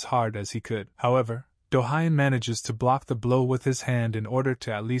again as hard as he could. However, Do-hyun manages to block the blow with his hand in order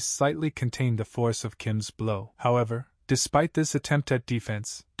to at least slightly contain the force of Kim's blow. However, despite this attempt at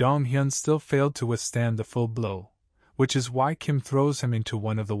defense, Donghyun still failed to withstand the full blow, which is why Kim throws him into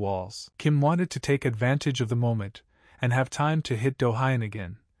one of the walls. Kim wanted to take advantage of the moment and have time to hit Do-hyun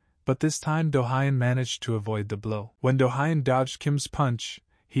again, but this time Do-hyun managed to avoid the blow. When Do-hyun dodged Kim's punch,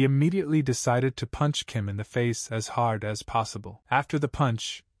 he immediately decided to punch Kim in the face as hard as possible. After the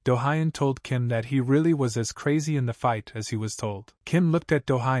punch, Do-hyun told Kim that he really was as crazy in the fight as he was told. Kim looked at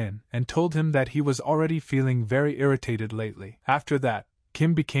Do-hyun and told him that he was already feeling very irritated lately. After that,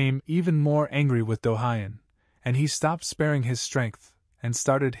 Kim became even more angry with Do-hyun, and he stopped sparing his strength and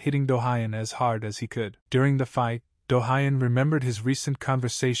started hitting Do-hyun as hard as he could. During the fight, Do-hyun remembered his recent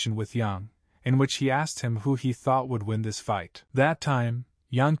conversation with Yang, in which he asked him who he thought would win this fight. That time,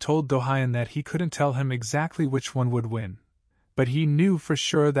 Yang told Do-hyun that he couldn't tell him exactly which one would win, but he knew for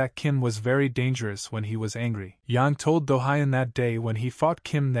sure that Kim was very dangerous when he was angry. Yang told Do-hyun that day when he fought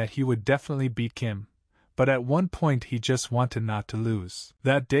Kim that he would definitely beat Kim, but at one point he just wanted not to lose.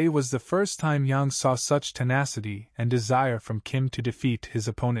 That day was the first time Yang saw such tenacity and desire from Kim to defeat his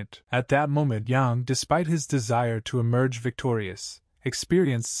opponent. At that moment Yang, despite his desire to emerge victorious,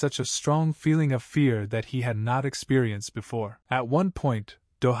 experienced such a strong feeling of fear that he had not experienced before. At one point,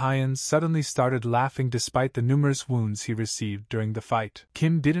 Do-hyun suddenly started laughing despite the numerous wounds he received during the fight.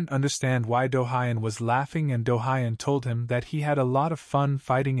 Kim didn't understand why Do-hyun was laughing, and Do-hyun told him that he had a lot of fun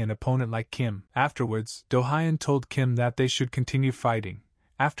fighting an opponent like Kim. Afterwards, Do-hyun told Kim that they should continue fighting,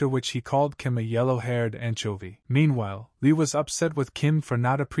 after which he called Kim a yellow-haired anchovy. Meanwhile, Lee was upset with Kim for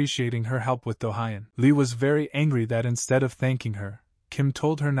not appreciating her help with Do-hyun. Lee was very angry that instead of thanking her, Kim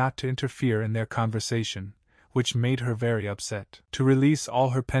told her not to interfere in their conversation, which made her very upset. To release all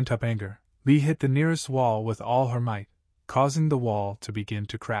her pent-up anger, Lee hit the nearest wall with all her might, causing the wall to begin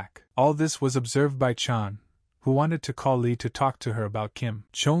to crack. All this was observed by Chan, who wanted to call Lee to talk to her about Kim.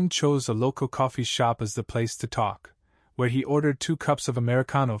 Chong chose a local coffee shop as the place to talk, where he ordered 2 cups of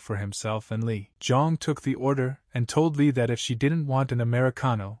Americano for himself and Lee. Jong took the order and told Lee that if she didn't want an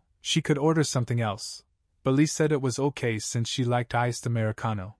Americano, she could order something else, but Lee said it was okay since she liked iced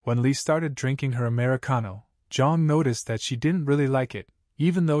Americano. When Lee started drinking her Americano, Jong noticed that she didn't really like it,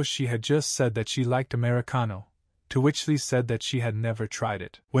 even though she had just said that she liked Americano, to which Lee said that she had never tried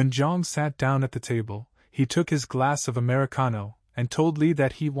it. When Jong sat down at the table, he took his glass of Americano and told Lee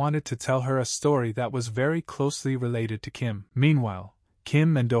that he wanted to tell her a story that was very closely related to Kim. Meanwhile,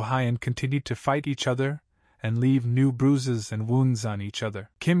 Kim and Do-hyun continued to fight each other and leave new bruises and wounds on each other.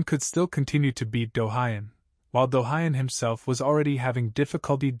 Kim could still continue to beat Do-hyun, while Do-hyun himself was already having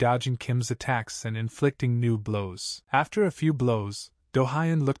difficulty dodging Kim's attacks and inflicting new blows. After a few blows,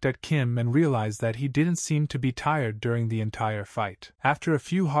 Do-hyun looked at Kim and realized that he didn't seem to be tired during the entire fight. After a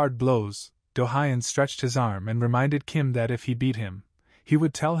few hard blows, Do-hyun stretched his arm and reminded Kim that if he beat him, he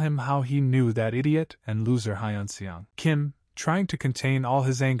would tell him how he knew that idiot and loser Hyun-seong. Kim, trying to contain all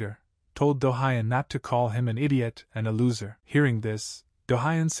his anger, told Do-hyun not to call him an idiot and a loser. Hearing this,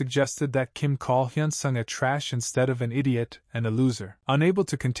 Do-hyun suggested that Kim call Hyun-sung a trash instead of an idiot and a loser. Unable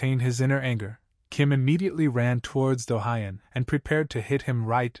to contain his inner anger, Kim immediately ran towards Do-hyun and prepared to hit him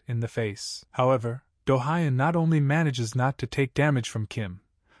right in the face. However, Do-hyun not only manages not to take damage from Kim,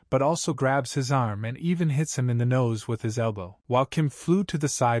 but also grabs his arm and even hits him in the nose with his elbow. While Kim flew to the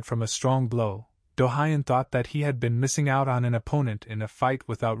side from a strong blow, Do-hyun thought that he had been missing out on an opponent in a fight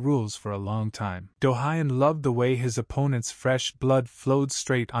without rules for a long time. Do-hyun loved the way his opponent's fresh blood flowed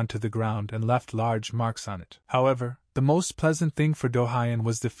straight onto the ground and left large marks on it. However, the most pleasant thing for Do-hyun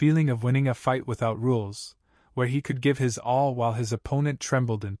was the feeling of winning a fight without rules, where he could give his all while his opponent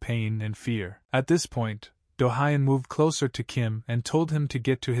trembled in pain and fear. At this point, Do-hyun moved closer to Kim and told him to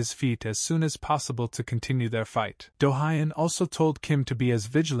get to his feet as soon as possible to continue their fight. Do-hyun also told Kim to be as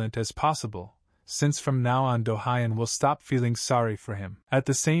vigilant as possible, since from now on Do-hyun will stop feeling sorry for him. At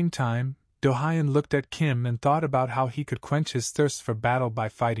the same time, Do-hyun looked at Kim and thought about how he could quench his thirst for battle by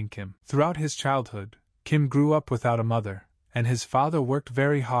fighting Kim. Throughout his childhood, Kim grew up without a mother, and his father worked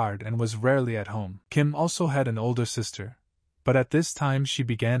very hard and was rarely at home. Kim also had an older sister, But at this time she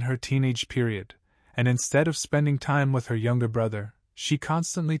began her teenage period, and instead of spending time with her younger brother, she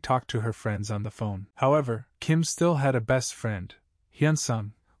constantly talked to her friends on the phone. However, Kim still had a best friend,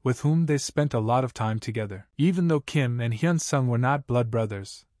 Hyun-sung, with whom they spent a lot of time together. Even though Kim and Hyun-sung were not blood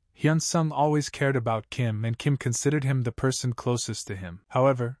brothers, Hyun-sung always cared about Kim and Kim considered him the person closest to him.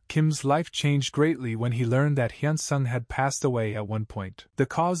 However, Kim's life changed greatly when he learned that Hyun-sung had passed away at one point. The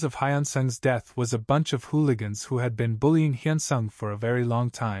cause of Hyun-sung's death was a bunch of hooligans who had been bullying Hyun-sung for a very long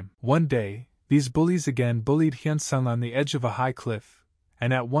time. One day, these bullies again bullied Hyun-sung on the edge of a high cliff,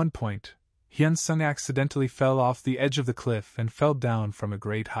 and at one point, Hyun-sung accidentally fell off the edge of the cliff and fell down from a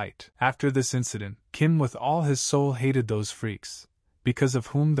great height. After this incident, Kim with all his soul hated those freaks, because of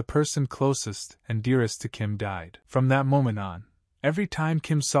whom the person closest and dearest to Kim died. From that moment on, every time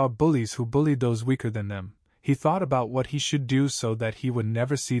Kim saw bullies who bullied those weaker than them, he thought about what he should do so that he would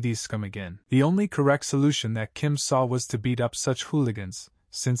never see these scum again. The only correct solution that Kim saw was to beat up such hooligans,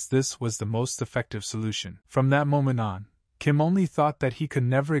 since this was the most effective solution. From that moment on, Kim only thought that he could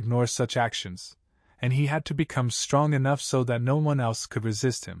never ignore such actions, and he had to become strong enough so that no one else could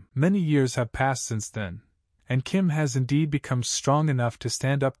resist him. Many years have passed since then, and Kim has indeed become strong enough to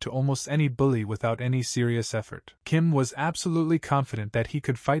stand up to almost any bully without any serious effort. Kim was absolutely confident that he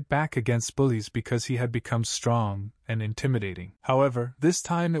could fight back against bullies because he had become strong and intimidating. However, this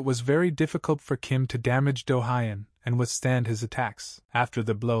time it was very difficult for Kim to damage Do-hyun and withstand his attacks. After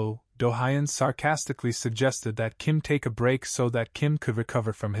the blow, Do-hyun sarcastically suggested that Kim take a break so that Kim could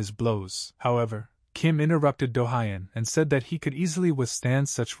recover from his blows. However, Kim interrupted Do-hyun and said that he could easily withstand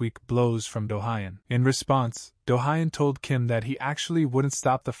such weak blows from Do-hyun. In response, Do-hyun told Kim that he actually wouldn't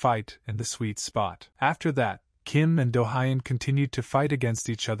stop the fight in the sweet spot. After that, Kim and Do-hyun continued to fight against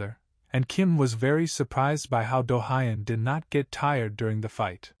each other, and Kim was very surprised by how Do-hyun did not get tired during the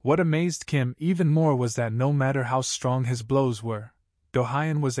fight. What amazed Kim even more was that no matter how strong his blows were,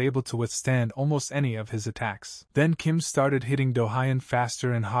 Do-hyun was able to withstand almost any of his attacks. Then Kim started hitting Do-hyun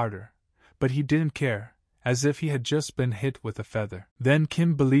faster and harder, but he didn't care, as if he had just been hit with a feather. Then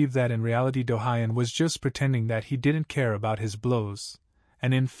Kim believed that in reality Do-hyun was just pretending that he didn't care about his blows,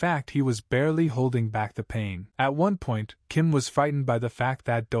 and in fact he was barely holding back the pain. At one point, Kim was frightened by the fact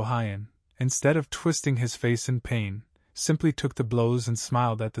that Do-hyun, instead of twisting his face in pain, simply took the blows and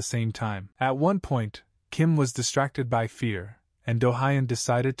smiled at the same time. At one point, Kim was distracted by fear, and Do-hyun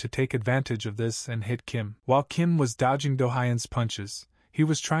decided to take advantage of this and hit Kim. While Kim was dodging Do-hyun's punches, he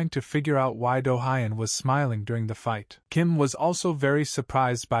was trying to figure out why Do-hyun was smiling during the fight. Kim was also very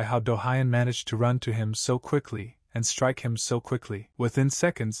surprised by how Do-hyun managed to run to him so quickly and strike him so quickly. Within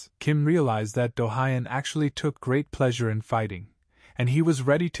seconds, Kim realized that Do-hyun actually took great pleasure in fighting, and he was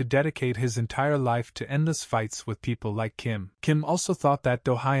ready to dedicate his entire life to endless fights with people like Kim. Kim also thought that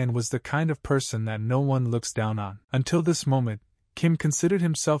Do-hyun was the kind of person that no one looks down on. Until this moment, Kim considered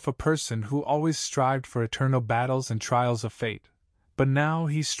himself a person who always strived for eternal battles and trials of fate. But now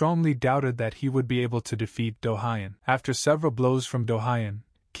he strongly doubted that he would be able to defeat Do-hyun. After several blows from Do-hyun,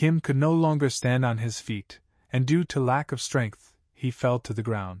 Kim could no longer stand on his feet, and due to lack of strength, he fell to the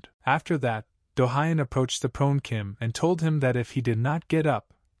ground. After that, Do-hyun approached the prone Kim and told him that if he did not get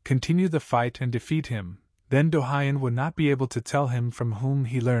up, continue the fight and defeat him, then Do-hyun would not be able to tell him from whom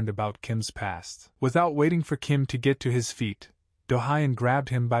he learned about Kim's past. Without waiting for Kim to get to his feet, Do-hyun grabbed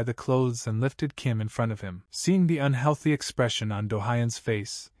him by the clothes and lifted Kim in front of him. Seeing the unhealthy expression on Do-hyun's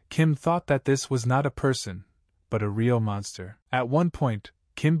face, Kim thought that this was not a person, but a real monster. At one point,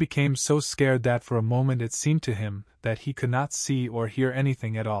 Kim became so scared that for a moment it seemed to him that he could not see or hear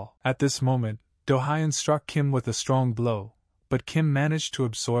anything at all. At this moment, Do-hyun struck Kim with a strong blow, but Kim managed to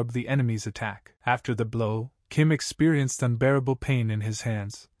absorb the enemy's attack. After the blow, Kim experienced unbearable pain in his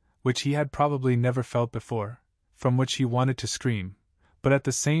hands, which he had probably never felt before, from which he wanted to scream, but at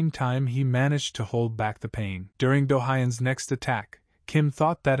the same time he managed to hold back the pain. During Do-hyun's next attack, Kim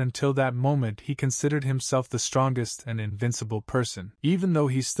thought that until that moment he considered himself the strongest and invincible person. Even though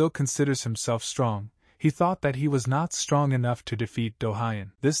he still considers himself strong, he thought that he was not strong enough to defeat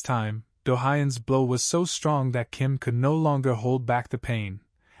Do-hyun. This time, Do-hyun's blow was so strong that Kim could no longer hold back the pain,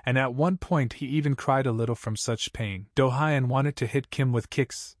 and at one point he even cried a little from such pain. Do-hyun wanted to hit Kim with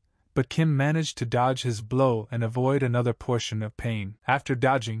kicks, but Kim managed to dodge his blow and avoid another portion of pain. After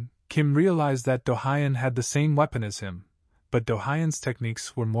dodging, Kim realized that Do-hyun had the same weapon as him, but Do-hyun's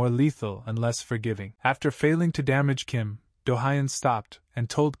techniques were more lethal and less forgiving. After failing to damage Kim, Do-hyun stopped and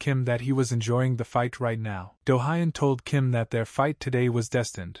told Kim that he was enjoying the fight right now. Do-hyun told Kim that their fight today was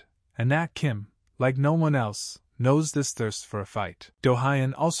destined, and that Kim, like no one else, knows this thirst for a fight.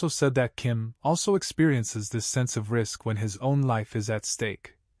 Do-hyun also said that Kim also experiences this sense of risk when his own life is at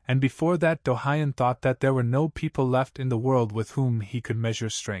stake, And before that Do-hyun thought that there were no people left in the world with whom he could measure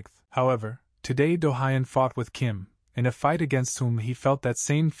strength. However, today Do-hyun fought with Kim, in a fight against whom he felt that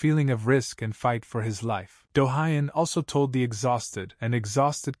same feeling of risk and fight for his life. Do-hyun also told the exhausted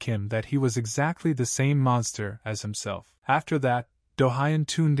Kim that he was exactly the same monster as himself. After that, Do-hyun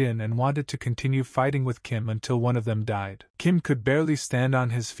tuned in and wanted to continue fighting with Kim until one of them died. Kim could barely stand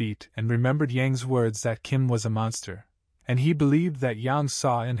on his feet and remembered Yang's words that Kim was a monster, and he believed that Yang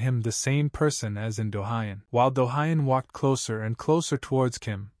saw in him the same person as in Do-hyun. While Do-hyun walked closer and closer towards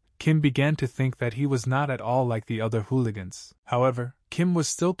Kim, Kim began to think that he was not at all like the other hooligans. However, Kim was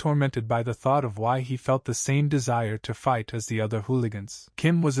still tormented by the thought of why he felt the same desire to fight as the other hooligans.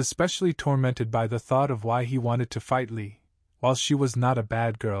 Kim was especially tormented by the thought of why he wanted to fight Lee, while she was not a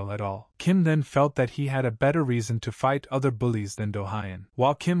bad girl at all. Kim then felt that he had a better reason to fight other bullies than Do-hyun.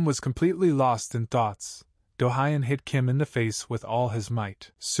 While Kim was completely lost in thoughts, Do-hyun hit Kim in the face with all his might.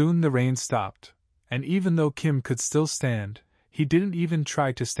 Soon the rain stopped, and even though Kim could still stand, he didn't even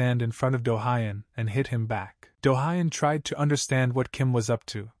try to stand in front of Do-hyun and hit him back. Do-hyun tried to understand what Kim was up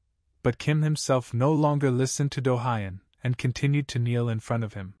to, but Kim himself no longer listened to Do-hyun and continued to kneel in front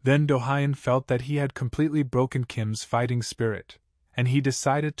of him. Then Do-hyun felt that he had completely broken Kim's fighting spirit, and he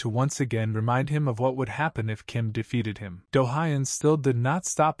decided to once again remind him of what would happen if Kim defeated him. Do-hyun still did not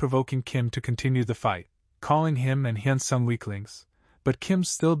stop provoking Kim to continue the fight, calling him and Hyun-sung weaklings, but Kim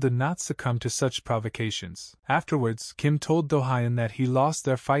still did not succumb to such provocations. Afterwards, Kim told Do-hyun that he lost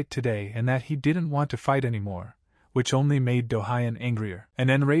their fight today and that he didn't want to fight anymore, which only made Do-hyun angrier.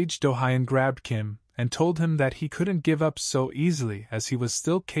 An enraged Do-hyun grabbed Kim and told him that he couldn't give up so easily as he was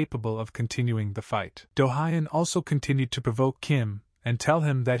still capable of continuing the fight. Do-hyun also continued to provoke Kim and tell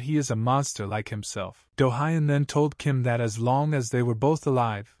him that he is a monster like himself. Do-hyun then told Kim that as long as they were both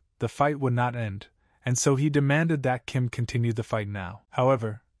alive, the fight would not end, and so he demanded that Kim continue the fight now.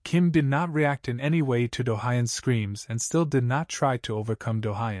 However, Kim did not react in any way to Do-hyun's screams and still did not try to overcome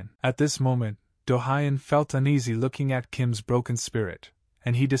Do-hyun. At this moment, Do-hyun felt uneasy looking at Kim's broken spirit,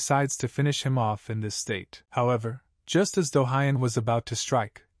 and he decides to finish him off in this state. However, just as Do-hyun was about to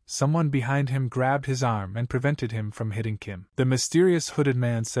strike, someone behind him grabbed his arm and prevented him from hitting Kim. The mysterious hooded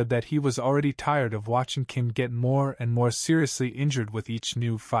man said that he was already tired of watching Kim get more and more seriously injured with each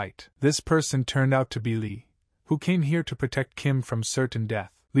new fight. This person turned out to be Lee, who came here to protect Kim from certain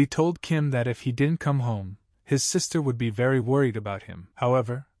death. Lee told Kim that if he didn't come home, his sister would be very worried about him.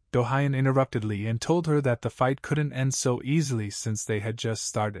 However, Do-hyun interrupted Lee and told her that the fight couldn't end so easily since they had just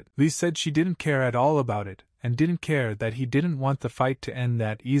started. Lee said she didn't care at all about it, and didn't care that he didn't want the fight to end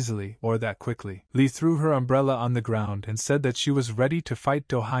that easily or that quickly. Lee threw her umbrella on the ground and said that she was ready to fight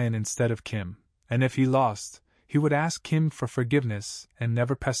Do-hyun instead of Kim, and if he lost, he would ask Kim for forgiveness and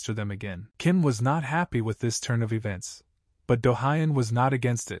never pester them again. Kim was not happy with this turn of events, but Do-hyun was not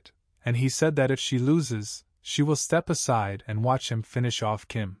against it, and he said that if she loses, she will step aside and watch him finish off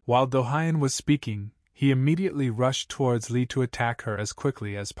Kim. While Do-hyun was speaking, he immediately rushed towards Lee to attack her as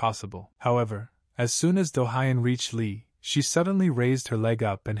quickly as possible. However, as soon as Do-hyun reached Lee, she suddenly raised her leg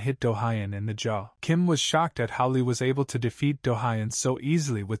up and hit Do-hyun in the jaw. Kim was shocked at how Lee was able to defeat Do-hyun so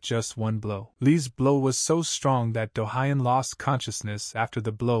easily with just one blow. Lee's blow was so strong that Do-hyun lost consciousness after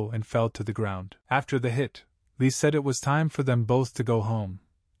the blow and fell to the ground. After the hit, Lee said it was time for them both to go home,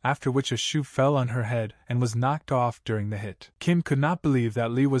 after which a shoe fell on her head and was knocked off during the hit. Kim could not believe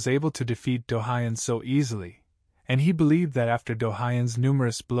that Lee was able to defeat Do-hyun so easily, and he believed that after Do-hyun's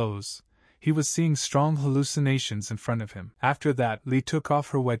numerous blows, he was seeing strong hallucinations in front of him. After that, Lee took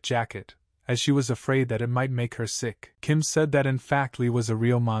off her wet jacket, as she was afraid that it might make her sick. Kim said that in fact Lee was a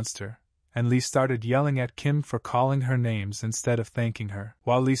real monster, and Lee started yelling at Kim for calling her names instead of thanking her.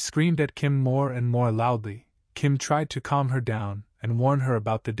 While Lee screamed at Kim more and more loudly, Kim tried to calm her down and warn her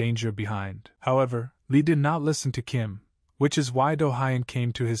about the danger behind. However, Lee did not listen to Kim, which is why Do-hyun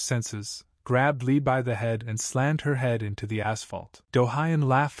came to his senses, grabbed Lee by the head and slammed her head into the asphalt. Do-hyun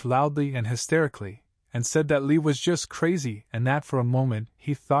laughed loudly and hysterically, and said that Lee was just crazy and that for a moment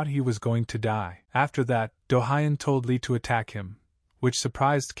he thought he was going to die. After that, Do-hyun told Lee to attack him, which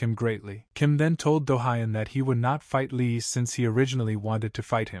surprised Kim greatly. Kim then told Do-hyun that he would not fight Lee since he originally wanted to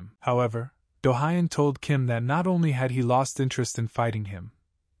fight him. However, Do-hyun told Kim that not only had he lost interest in fighting him,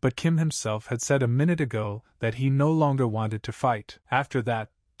 but Kim himself had said a minute ago that he no longer wanted to fight. After that,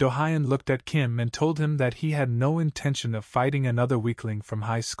 Do-hyun looked at Kim and told him that he had no intention of fighting another weakling from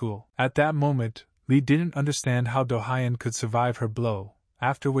high school. At that moment, Lee didn't understand how Do-hyun could survive her blow,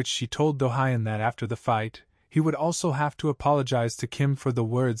 after which she told Do-hyun that after the fight, he would also have to apologize to Kim for the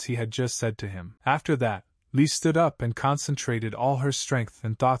words he had just said to him. After that, Lee stood up and concentrated all her strength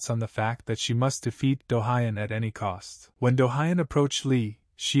and thoughts on the fact that she must defeat Do-hyun at any cost. When Do-hyun approached Lee,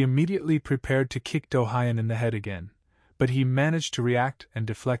 she immediately prepared to kick Do-hyun in the head again, but he managed to react and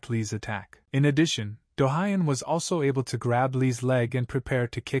deflect Lee's attack. In addition, Do-hyun was also able to grab Lee's leg and prepare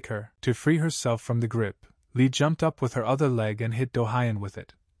to kick her. To free herself from the grip, Lee jumped up with her other leg and hit Do-hyun with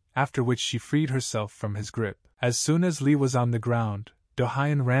it, after which she freed herself from his grip. As soon as Lee was on the ground,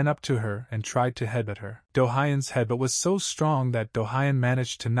 Do-hyun ran up to her and tried to headbutt her. Do-hyun's headbutt was so strong that Do-hyun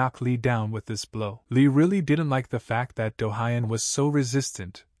managed to knock Lee down with this blow. Lee really didn't like the fact that Do-hyun was so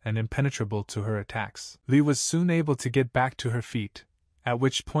resistant and impenetrable to her attacks. Lee was soon able to get back to her feet, at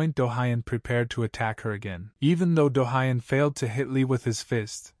which point Do-hyun prepared to attack her again. Even though Do-hyun failed to hit Lee with his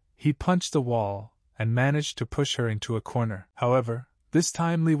fist, he punched the wall and managed to push her into a corner. However, this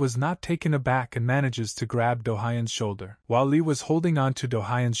time Lee was not taken aback and manages to grab Do-hyun's shoulder. While Lee was holding on to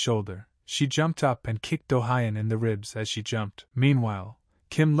Do-hyun's shoulder, she jumped up and kicked Do-hyun in the ribs as she jumped. Meanwhile,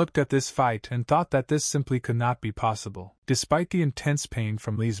 Kim looked at this fight and thought that this simply could not be possible. Despite the intense pain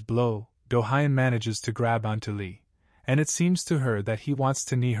from Lee's blow, Do-hyun manages to grab onto Lee, and it seems to her that he wants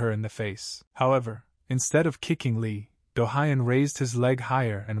to knee her in the face. However, instead of kicking Lee, Do-hyun raised his leg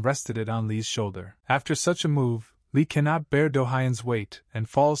higher and rested it on Lee's shoulder. After such a move, Lee cannot bear Do-hyun's weight and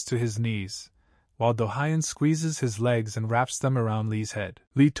falls to his knees, while Do-hyun squeezes his legs and wraps them around Lee's head.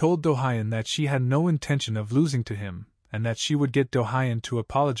 Lee told Do-hyun that she had no intention of losing to him, and that she would get Do-hyun to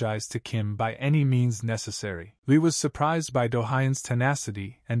apologize to Kim by any means necessary. Lee was surprised by Do-hyun's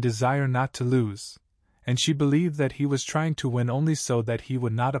tenacity and desire not to lose, and she believed that he was trying to win only so that he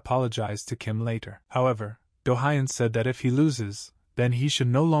would not apologize to Kim later. However, Do-hyun said that if he loses, then he should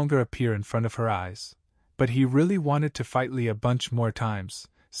no longer appear in front of her eyes. But he really wanted to fight Lee a bunch more times,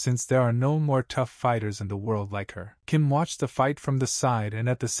 since there are no more tough fighters in the world like her. Kim watched the fight from the side and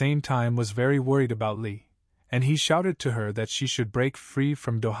at the same time was very worried about Lee, and he shouted to her that she should break free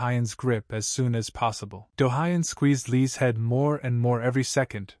from Do-hyun's grip as soon as possible. Do-hyun squeezed Lee's head more and more every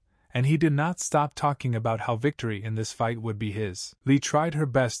second, and he did not stop talking about how victory in this fight would be his. Lee tried her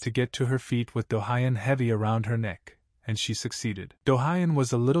best to get to her feet with Do-hyun heavy around her neck, and she succeeded. Do-hyun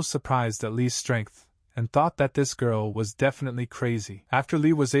was a little surprised at Lee's strength, and thought that this girl was definitely crazy. After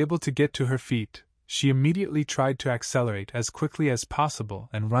Lee was able to get to her feet, she immediately tried to accelerate as quickly as possible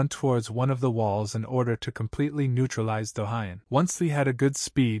and run towards one of the walls in order to completely neutralize Do-hyun. Once Lee had a good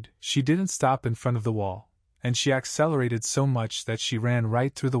speed, she didn't stop in front of the wall, and she accelerated so much that she ran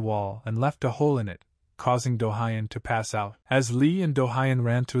right through the wall and left a hole in it, causing Do-hyun to pass out. As Lee and Do-hyun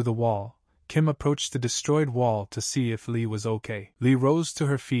ran through the wall, Kim approached the destroyed wall to see if Lee was okay. Lee rose to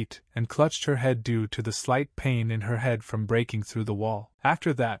her feet and clutched her head due to the slight pain in her head from breaking through the wall.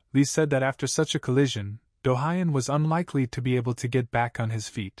 After that, Lee said that after such a collision, Do-hyun was unlikely to be able to get back on his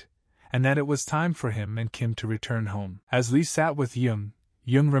feet, and that it was time for him and Kim to return home. As Lee sat with Young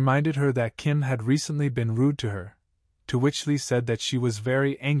reminded her that Kim had recently been rude to her, to which Lee said that she was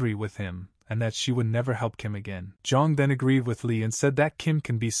very angry with him, and that she would never help Kim again. Jong then agreed with Lee and said that Kim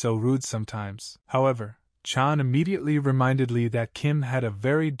can be so rude sometimes. However, Chan immediately reminded Lee that Kim had a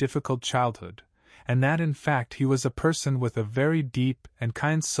very difficult childhood, and that in fact he was a person with a very deep and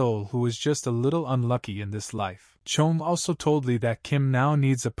kind soul who was just a little unlucky in this life. Chong also told Lee that Kim now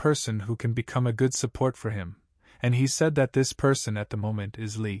needs a person who can become a good support for him, and he said that this person at the moment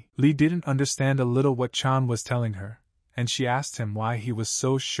is Lee. Lee didn't understand a little what Chan was telling her, and she asked him why he was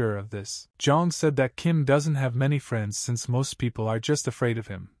so sure of this. Jong said that Kim doesn't have many friends since most people are just afraid of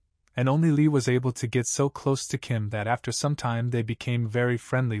him, and only Lee was able to get so close to Kim that after some time they became very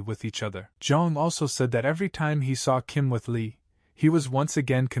friendly with each other. Jong also said that every time he saw Kim with Lee, he was once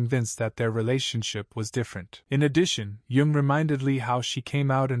again convinced that their relationship was different. In addition, Young reminded Lee how she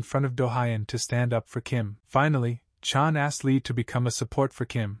came out in front of Do-hyun to stand up for Kim. Finally, Chan asked Lee to become a support for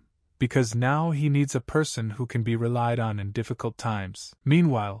Kim, because now he needs a person who can be relied on in difficult times.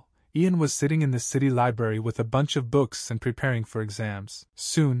 Meanwhile, Ian was sitting in the city library with a bunch of books and preparing for exams.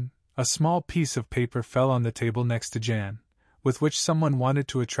 Soon, a small piece of paper fell on the table next to Jan, with which someone wanted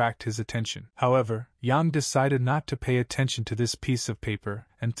to attract his attention. However, Yang decided not to pay attention to this piece of paper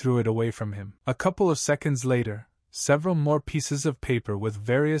and threw it away from him. A couple of seconds later, several more pieces of paper with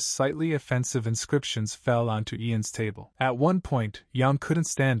various slightly offensive inscriptions fell onto Ian's table. At one point, Yang couldn't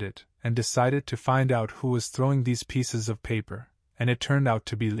stand it, and decided to find out who was throwing these pieces of paper, and it turned out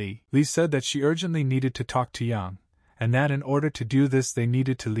to be Lee. Lee said that she urgently needed to talk to Yang, and that in order to do this they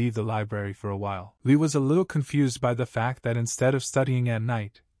needed to leave the library for a while. Lee was a little confused by the fact that instead of studying at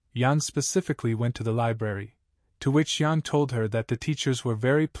night, Yang specifically went to the library, to which Yang told her that the teachers were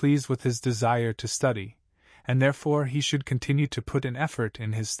very pleased with his desire to study, and therefore he should continue to put an effort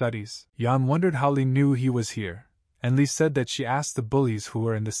in his studies. Yang wondered how Lee knew he was here, and Lee said that she asked the bullies who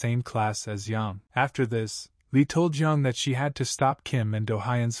were in the same class as Yang. After this, Lee told Young that she had to stop Kim and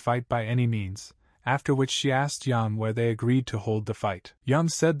Do-hyun's fight by any means, after which she asked Young where they agreed to hold the fight. Young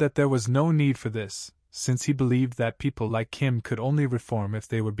said that there was no need for this, since he believed that people like Kim could only reform if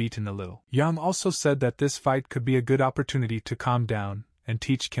they were beaten a little. Young also said that this fight could be a good opportunity to calm down and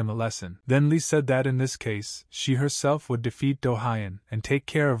teach Kim a lesson. Then Lee said that in this case, she herself would defeat Do-hyun and take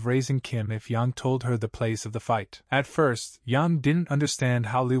care of raising Kim if Young told her the place of the fight. At first, Young didn't understand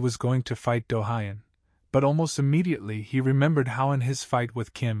how Lee was going to fight Do-hyun, but almost immediately he remembered how in his fight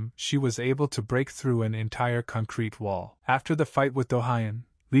with Kim she was able to break through an entire concrete wall. After the fight with Do-hyun,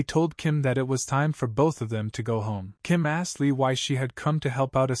 Lee told Kim that it was time for both of them to go home. Kim asked Lee why she had come to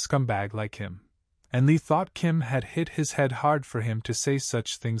help out a scumbag like him, and Lee thought Kim had hit his head hard for him to say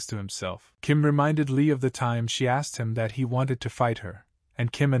such things to himself. Kim reminded Lee of the time she asked him that he wanted to fight her,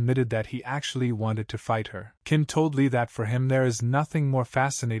 and Kim admitted that he actually wanted to fight her. Kim told Lee that for him there is nothing more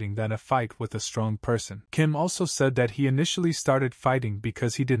fascinating than a fight with a strong person. Kim also said that he initially started fighting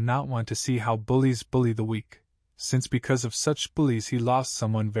because he did not want to see how bullies bully the weak, since because of such bullies he lost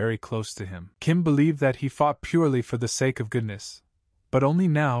someone very close to him. Kim believed that he fought purely for the sake of goodness, but only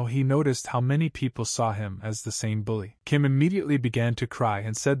now he noticed how many people saw him as the same bully. Kim immediately began to cry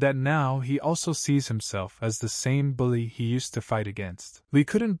and said that now he also sees himself as the same bully he used to fight against. Lee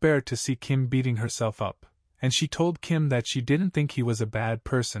couldn't bear to see Kim beating herself up, and she told Kim that she didn't think he was a bad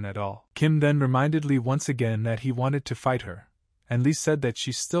person at all. Kim then reminded Lee once again that he wanted to fight her, and Lee said that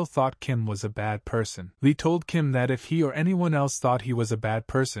she still thought Kim was a bad person. Lee told Kim that if he or anyone else thought he was a bad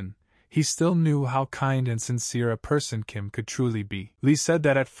person, he still knew how kind and sincere a person Kim could truly be. Lee said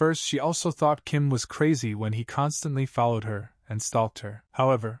that at first she also thought Kim was crazy when he constantly followed her and stalked her.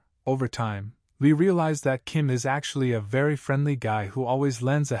 However, over time, Lee realized that Kim is actually a very friendly guy who always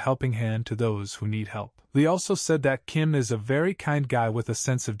lends a helping hand to those who need help. Lee also said that Kim is a very kind guy with a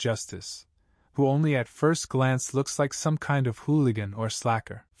sense of justice, who only at first glance looks like some kind of hooligan or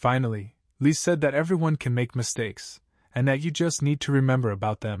slacker. Finally, Lee said that everyone can make mistakes, and that you just need to remember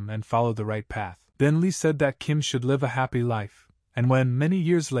about them and follow the right path. Then Lee said that Kim should live a happy life, and when, many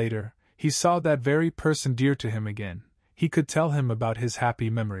years later, he saw that very person dear to him again, he could tell him about his happy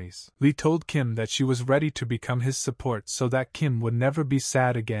memories. Lee told Kim that she was ready to become his support so that Kim would never be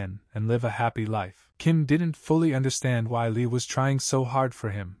sad again and live a happy life. Kim didn't fully understand why Lee was trying so hard for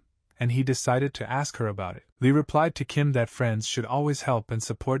him, and he decided to ask her about it. Lee replied to Kim that friends should always help and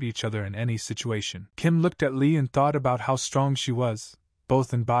support each other in any situation. Kim looked at Lee and thought about how strong she was,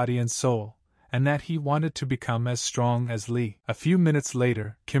 both in body and soul, and that he wanted to become as strong as Lee. A few minutes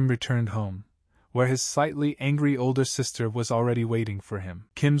later, Kim returned home, where his slightly angry older sister was already waiting for him.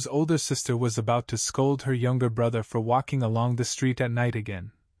 Kim's older sister was about to scold her younger brother for walking along the street at night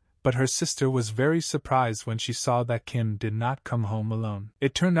again, but her sister was very surprised when she saw that Kim did not come home alone.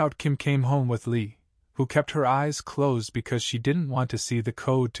 It turned out Kim came home with Lee, who kept her eyes closed because she didn't want to see the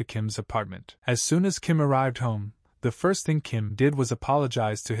code to Kim's apartment. As soon as Kim arrived home, the first thing Kim did was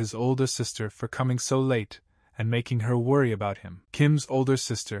apologize to his older sister for coming so late and making her worry about him. Kim's older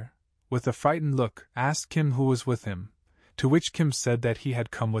sister, with a frightened look, asked Kim who was with him, to which Kim said that he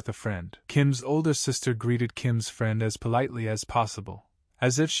had come with a friend. Kim's older sister greeted Kim's friend as politely as possible,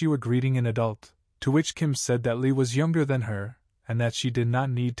 as if she were greeting an adult, to which Kim said that Lee was younger than her, and that she did not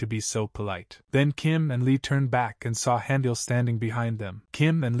need to be so polite. Then Kim and Lee turned back and saw Handil standing behind them.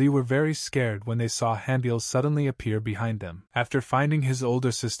 Kim and Lee were very scared when they saw Handil suddenly appear behind them. After finding his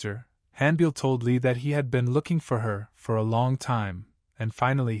older sister, Handil told Lee that he had been looking for her for a long time, and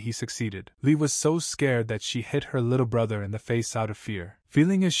finally he succeeded. Lee was so scared that she hit her little brother in the face out of fear.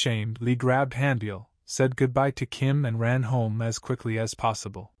 Feeling ashamed, Lee grabbed Handil, said goodbye to Kim and ran home as quickly as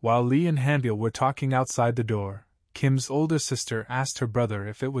possible. While Lee and Handil were talking outside the door, Kim's older sister asked her brother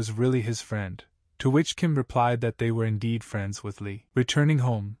if it was really his friend, to which Kim replied that they were indeed friends with Lee. Returning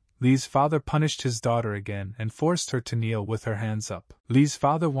home, Lee's father punished his daughter again and forced her to kneel with her hands up. Lee's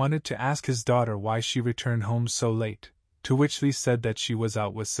father wanted to ask his daughter why she returned home so late, to which Lee said that she was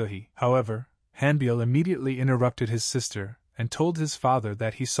out with Suhi. However, Handil immediately interrupted his sister and told his father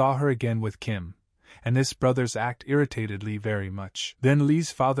that he saw her again with Kim, and this brother's act irritated Lee very much. Then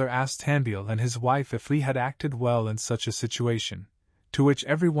Lee's father asked Handil and his wife if Lee had acted well in such a situation, to which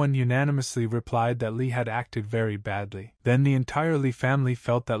everyone unanimously replied that Lee had acted very badly. Then the entire Lee family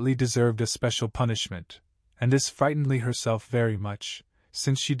felt that Lee deserved a special punishment, and this frightened Lee herself very much,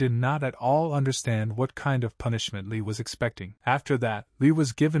 since she did not at all understand what kind of punishment Lee was expecting. After that, Lee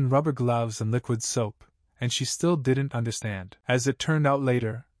was given rubber gloves and liquid soap, and she still didn't understand. As it turned out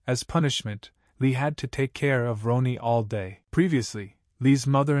later, as punishment, Lee had to take care of Roni all day. Previously, Lee's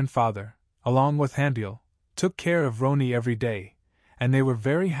mother and father, along with Handil, took care of Roni every day, and they were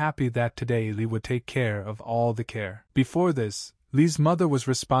very happy that today Lee would take care of all the care. Before this, Lee's mother was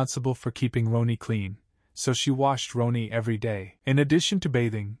responsible for keeping Roni clean, so she washed Roni every day. In addition to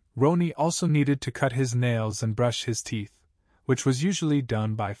bathing, Roni also needed to cut his nails and brush his teeth, which was usually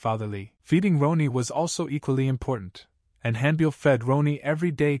done by Father Lee. Feeding Roni was also equally important, and Hanbyul fed Roni every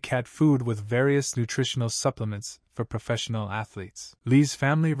day cat food with various nutritional supplements for professional athletes. Lee's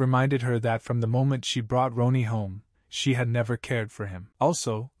family reminded her that from the moment she brought Roni home, she had never cared for him.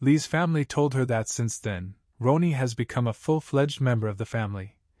 Also, Lee's family told her that since then, Roni has become a full-fledged member of the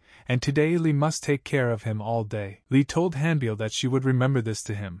family, and today Lee must take care of him all day. Lee told Hanbyul that she would remember this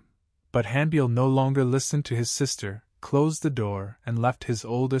to him, but Hanbyul no longer listened to his sister, closed the door, and left his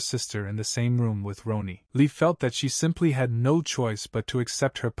older sister in the same room with Roni. Lee felt that she simply had no choice but to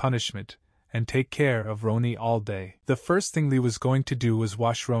accept her punishment and take care of Roni all day. The first thing Lee was going to do was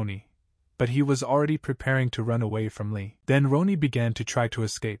wash Roni, but he was already preparing to run away from Lee. Then Roni began to try to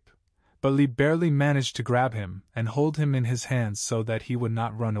escape, but Lee barely managed to grab him and hold him in his hands so that he would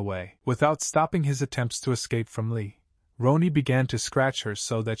not run away. Without stopping his attempts to escape from Lee, Roni began to scratch her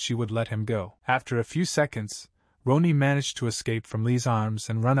so that she would let him go. After a few seconds, Roni managed to escape from Lee's arms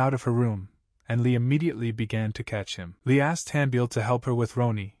and run out of her room, and Lee immediately began to catch him. Lee asked Hanbyul to help her with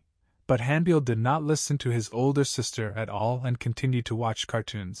Roni, but Hanbyul did not listen to his older sister at all and continued to watch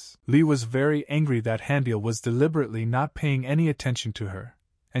cartoons. Lee was very angry that Hanbyul was deliberately not paying any attention to her,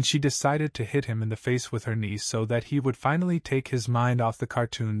 and she decided to hit him in the face with her knee so that he would finally take his mind off the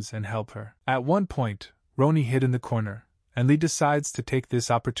cartoons and help her. At one point, Roni hid in the corner, and Lee decides to take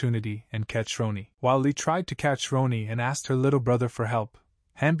this opportunity and catch Roni. While Lee tried to catch Roni and asked her little brother for help,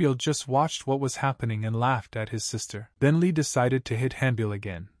 Hanbyul just watched what was happening and laughed at his sister. Then Lee decided to hit Hanbyul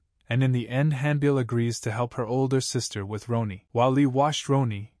again, and in the end Hanbyul agrees to help her older sister with Roni. While Lee washed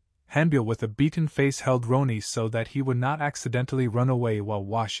Roni, Hanbyul with a beaten face held Roni so that he would not accidentally run away while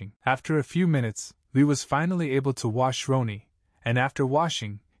washing. After a few minutes, Lee was finally able to wash Roni, and after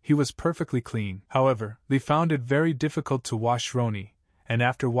washing, he was perfectly clean. However, Lee found it very difficult to wash Roni, and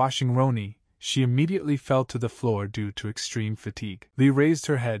after washing Roni, she immediately fell to the floor due to extreme fatigue. Lee raised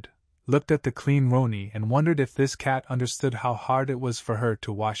her head, looked at the clean Roni and wondered if this cat understood how hard it was for her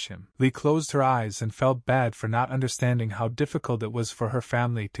to wash him. Lee closed her eyes and felt bad for not understanding how difficult it was for her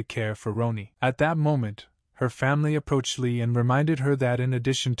family to care for Roni. At that moment, her family approached Lee and reminded her that in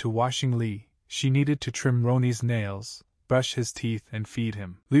addition to washing Lee, she needed to trim Roni's nails, brush his teeth and feed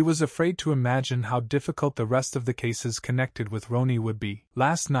him. Lee was afraid to imagine how difficult the rest of the cases connected with Roni would be.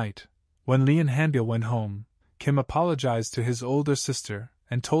 Last night, when Lee and Hanbyul went home, Kim apologized to his older sister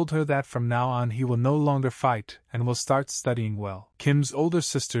and told her that from now on he will no longer fight and will start studying well. Kim's older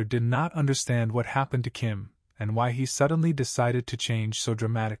sister did not understand what happened to Kim and why he suddenly decided to change so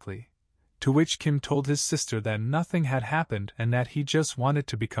dramatically, to which Kim told his sister that nothing had happened and that he just wanted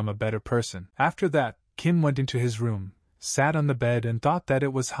to become a better person. After that, Kim went into his room, sat on the bed and thought that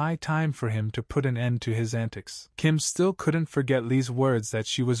it was high time for him to put an end to his antics. Kim still couldn't forget Lee's words that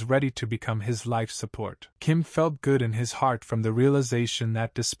she was ready to become his life support. Kim felt good in his heart from the realization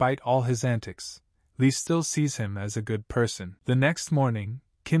that despite all his antics, Lee still sees him as a good person. The next morning,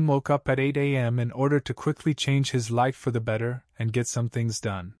 Kim woke up at 8 a.m. in order to quickly change his life for the better and get some things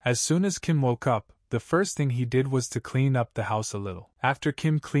done. As soon as Kim woke up, the first thing he did was to clean up the house a little. After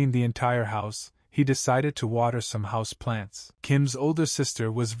Kim cleaned the entire house, he decided to water some house plants. Kim's older sister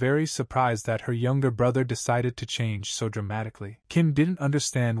was very surprised that her younger brother decided to change so dramatically. Kim didn't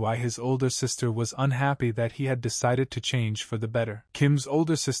understand why his older sister was unhappy that he had decided to change for the better. Kim's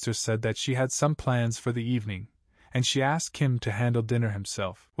older sister said that she had some plans for the evening, and she asked Kim to handle dinner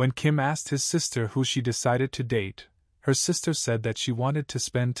himself. When Kim asked his sister who she decided to date, her sister said that she wanted to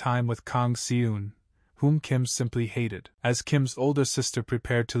spend time with Kang Seoyoung, whom Kim simply hated. As Kim's older sister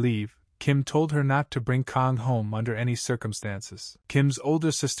prepared to leave, Kim told her not to bring Kang home under any circumstances. Kim's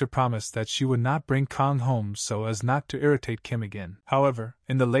older sister promised that she would not bring Kang home so as not to irritate Kim again. However,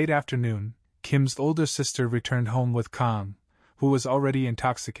 in the late afternoon, Kim's older sister returned home with Kang, who was already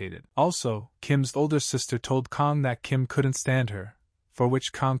intoxicated. Also, Kim's older sister told Kang that Kim couldn't stand her, for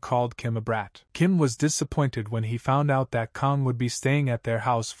which Kang called Kim a brat. Kim was disappointed when he found out that Kang would be staying at their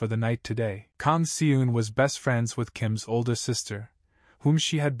house for the night today. Kang Seoyoung was best friends with Kim's older sister, whom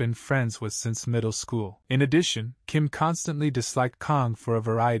she had been friends with since middle school. In addition, Kim constantly disliked Kang for a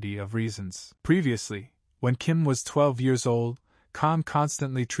variety of reasons. Previously, when Kim was 12 years old, Kang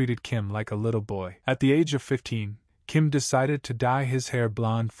constantly treated Kim like a little boy. At the age of 15, Kim decided to dye his hair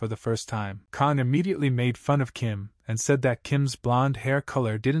blonde for the first time. Kang immediately made fun of Kim and said that Kim's blonde hair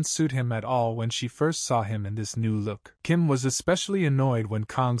color didn't suit him at all when she first saw him in this new look. Kim was especially annoyed when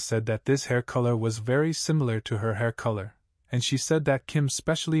Kang said that this hair color was very similar to her hair color, and she said that Kim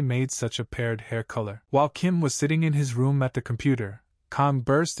specially made such a paired hair color. While Kim was sitting in his room at the computer, Kang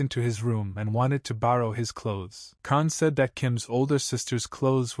burst into his room and wanted to borrow his clothes. Kang said that Kim's older sister's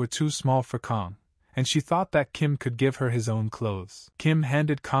clothes were too small for Kang, and she thought that Kim could give her his own clothes. Kim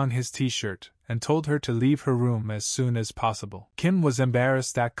handed Kang his t-shirt and told her to leave her room as soon as possible. Kim was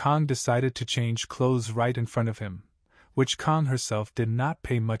embarrassed that Kang decided to change clothes right in front of him, which Kang herself did not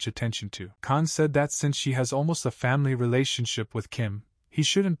pay much attention to. Kang said that since she has almost a family relationship with Kim, he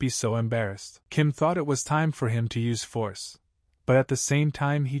shouldn't be so embarrassed. Kim thought it was time for him to use force, but at the same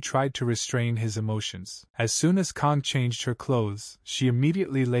time he tried to restrain his emotions. As soon as Kang changed her clothes, she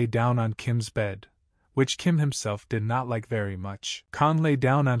immediately lay down on Kim's bed, which Kim himself did not like very much. Kang lay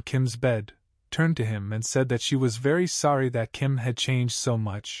down on Kim's bed, turned to him and said that she was very sorry that Kim had changed so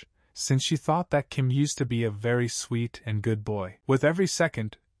much, since she thought that Kim used to be a very sweet and good boy. With every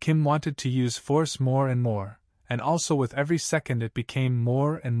second, Kim wanted to use force more and more, and also with every second it became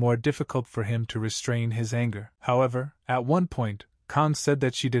more and more difficult for him to restrain his anger. However, at one point, Kang said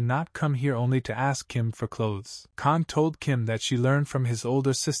that she did not come here only to ask Kim for clothes. Kang told Kim that she learned from his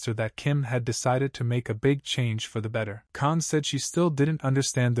older sister that Kim had decided to make a big change for the better. Kang said she still didn't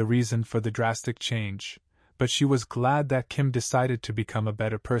understand the reason for the drastic change, but she was glad that Kim decided to become a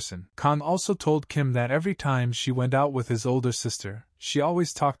better person. Kang also told Kim that every time she went out with his older sister, she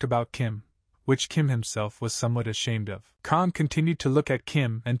always talked about Kim, which Kim himself was somewhat ashamed of. Kang continued to look at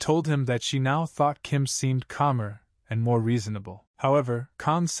Kim and told him that she now thought Kim seemed calmer and more reasonable. However,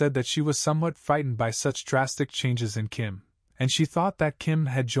 Kang said that she was somewhat frightened by such drastic changes in Kim, and she thought that Kim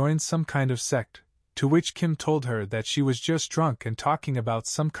had joined some kind of sect, to which Kim told her that she was just drunk and talking about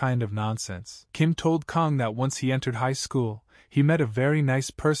some kind of nonsense. Kim told Kang that once he entered high school, he met a very nice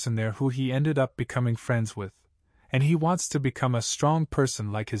person there who he ended up becoming friends with, and he wants to become a strong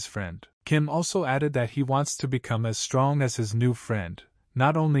person like his friend. Kim also added that he wants to become as strong as his new friend,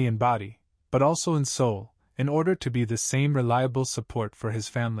 not only in body, but also in soul, in order to be the same reliable support for his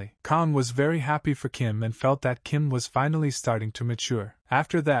family. Kang was very happy for Kim and felt that Kim was finally starting to mature.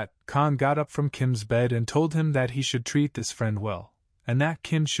 After that, Kang got up from Kim's bed and told him that he should treat this friend well, and that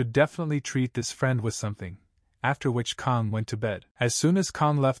Kim should definitely treat this friend with something, after which Kang went to bed. As soon as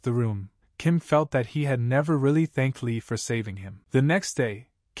Kang left the room, Kim felt that he had never really thanked Lee for saving him. The next day,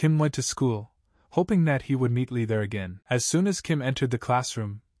 Kim went to school, hoping that he would meet Lee there again. As soon as Kim entered the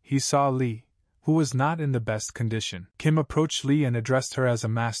classroom, he saw Lee, who was not in the best condition. Kim approached Lee and addressed her as a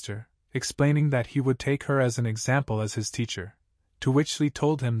master, explaining that he would take her as an example as his teacher, to which Lee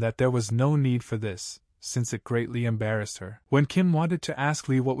told him that there was no need for this, since it greatly embarrassed her. When Kim wanted to ask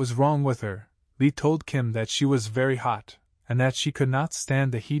Lee what was wrong with her, Lee told Kim that she was very hot, and that she could not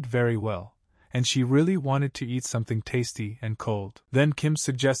stand the heat very well, and she really wanted to eat something tasty and cold. Then Kim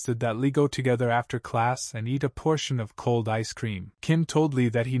suggested that Lee go together after class and eat a portion of cold ice cream. Kim told Lee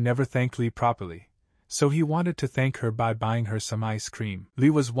that he never thanked Lee properly, so he wanted to thank her by buying her some ice cream. Lee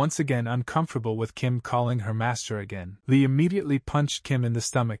was once again uncomfortable with Kim calling her master again. Lee immediately punched Kim in the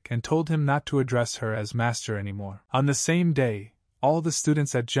stomach and told him not to address her as master anymore. On the same day, all the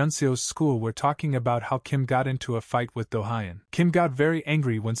students at Junseo's school were talking about how Kim got into a fight with Do-hyun. Kim got very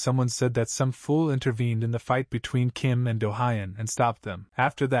angry when someone said that some fool intervened in the fight between Kim and Do-hyun and stopped them.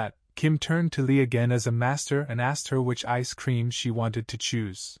 After that, Kim turned to Lee again as a master and asked her which ice cream she wanted to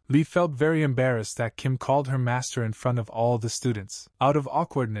choose. Lee felt very embarrassed that Kim called her master in front of all the students. Out of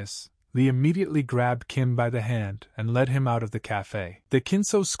awkwardness, Lee immediately grabbed Kim by the hand and led him out of the cafe. The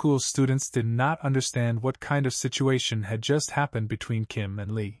Kinso school students did not understand what kind of situation had just happened between Kim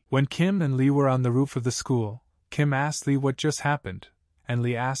and Lee. When Kim and Lee were on the roof of the school, Kim asked Lee what just happened, and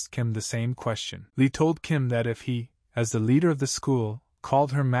Lee asked Kim the same question. Lee told Kim that if he, as the leader of the school,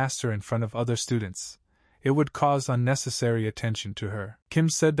 called her master in front of other students, it would cause unnecessary attention to her. Kim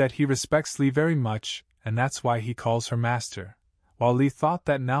said that he respects Lee very much, and that's why he calls her master, while Lee thought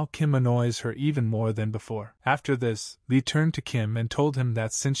that now Kim annoys her even more than before. After this, Lee turned to Kim and told him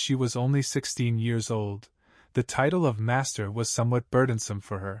that since she was only 16 years old, the title of master was somewhat burdensome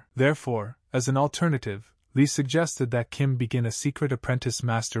for her. Therefore, as an alternative, Lee suggested that Kim begin a secret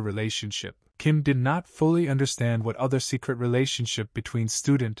apprentice-master relationship. Kim did not fully understand what other secret relationship between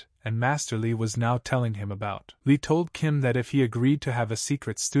student and master Lee was now telling him about. Lee told Kim that if he agreed to have a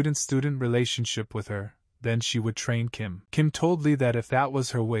secret student-student relationship with her, then she would train Kim. Kim told Lee that if that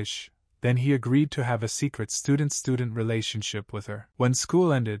was her wish, then he agreed to have a secret student-student relationship with her. When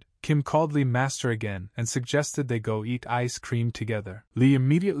school ended, Kim called Lee master again and suggested they go eat ice cream together. Lee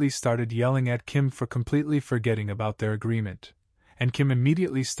immediately started yelling at Kim for completely forgetting about their agreement, and Kim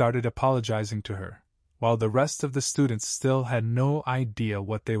immediately started apologizing to her, while the rest of the students still had no idea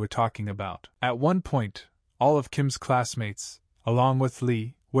what they were talking about. At one point, All of Kim's classmates, along with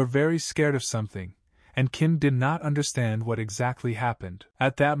Lee, were very scared of something, and Kim did not understand what exactly happened.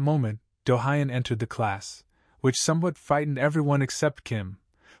 At that moment, Do-hyun entered the class, which somewhat frightened everyone except Kim,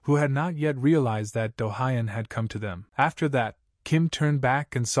 who had not yet realized that Do-hyun had come to them. After that, Kim turned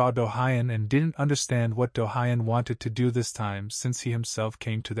back and saw Do-hyun and didn't understand what Do-hyun wanted to do this time since he himself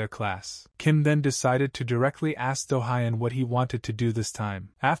came to their class. Kim then decided to directly ask Do-hyun what he wanted to do this time.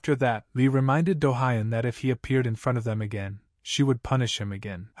 After that, Lee reminded Do-hyun that if he appeared in front of them again, she would punish him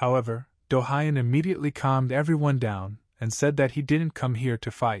again. However, Do-hyun immediately calmed everyone down and said that he didn't come here to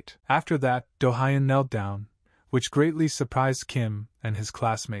fight. After that, Do-hyun knelt down, which greatly surprised Kim and his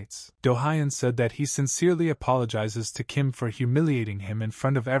classmates. Do-hyun said that he sincerely apologizes to Kim for humiliating him in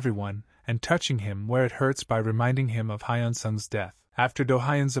front of everyone and touching him where it hurts by reminding him of Hyun-sung's death. After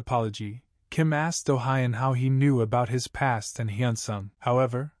Do-hyun's apology, Kim asked Do-hyun how he knew about his past and Hyun-sung.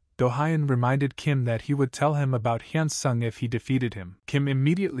 However, Do-hyun reminded Kim that he would tell him about Hyun-sung if he defeated him. Kim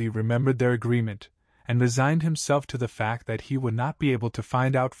immediately remembered their agreement and resigned himself to the fact that he would not be able to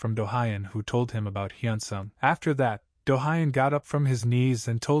find out from Do-hyun who told him about Hyun-sung. After that, Do-hyun got up from his knees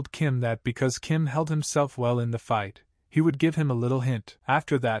and told Kim that because Kim held himself well in the fight, he would give him a little hint.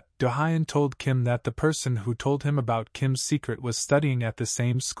 After that, Do-hyun told Kim that the person who told him about Kim's secret was studying at the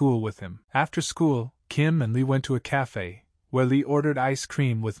same school with him. After school, Kim and Lee went to a cafe, where Lee ordered ice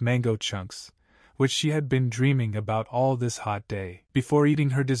cream with mango chunks, which she had been dreaming about all this hot day. Before eating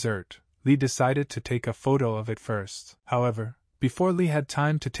her dessert, Lee decided to take a photo of it first. However, before Lee had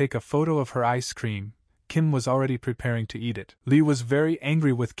time to take a photo of her ice cream, Kim was already preparing to eat it. Lee was very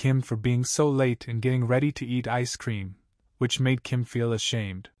angry with Kim for being so late in getting ready to eat ice cream, which made Kim feel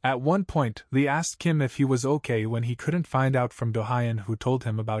ashamed. At one point, Lee asked Kim if he was okay when he couldn't find out from Do-hyun who told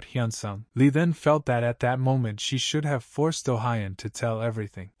him about Hyun-sung. Lee then felt that at that moment she should have forced Do-hyun to tell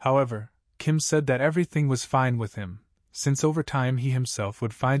everything. However, Kim said that everything was fine with him, since over time he himself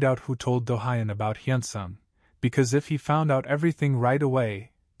would find out who told Do-hyun about Hyun-sung, because if he found out everything right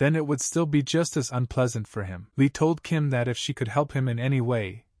away, then it would still be just as unpleasant for him. Lee told Kim that if she could help him in any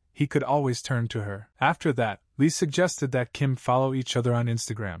way, he could always turn to her. After that, Lee suggested that Kim follow each other on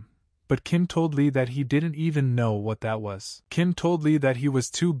Instagram, but Kim told Lee that he didn't even know what that was. Kim told Lee that he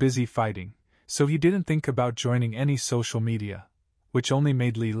was too busy fighting, so he didn't think about joining any social media, which only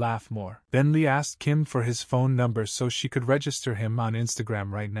made Lee laugh more. Then Lee asked Kim for his phone number so she could register him on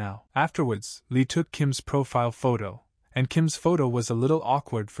Instagram right now. Afterwards, Lee took Kim's profile photo, and Kim's photo was a little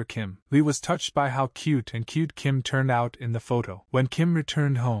awkward for Kim. Lee was touched by how cute Kim turned out in the photo. When Kim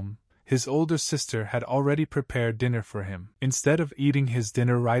returned home, his older sister had already prepared dinner for him. Instead of eating his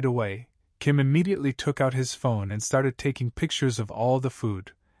dinner right away, Kim immediately took out his phone and started taking pictures of all the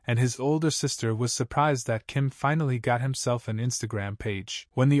food, and his older sister was surprised that Kim finally got himself an Instagram page.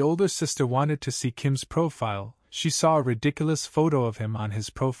 When the older sister wanted to see Kim's profile, she saw a ridiculous photo of him on his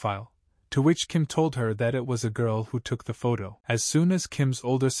profile, to which Kim told her that it was a girl who took the photo. As soon as Kim's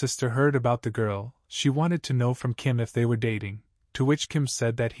older sister heard about the girl, she wanted to know from Kim if they were dating, to which Kim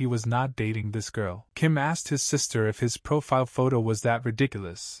said that he was not dating this girl. Kim asked his sister if his profile photo was that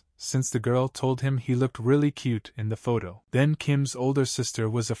ridiculous, since the girl told him he looked really cute in the photo. Then Kim's older sister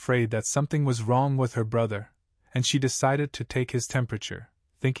was afraid that something was wrong with her brother, and she decided to take his temperature,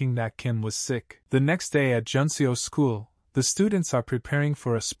 thinking that Kim was sick. The next day at Junseo school, the students are preparing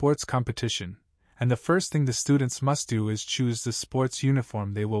for a sports competition, and the first thing the students must do is choose the sports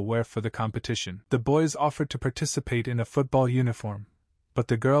uniform they will wear for the competition. The boys offered to participate in a football uniform, but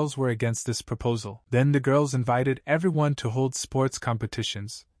the girls were against this proposal. Then the girls invited everyone to hold sports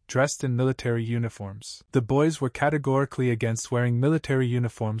competitions, dressed in military uniforms. The boys were categorically against wearing military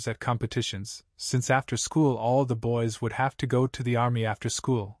uniforms at competitions, since after school all the boys would have to go to the army after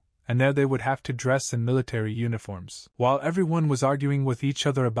school, and there they would have to dress in military uniforms. While everyone was arguing with each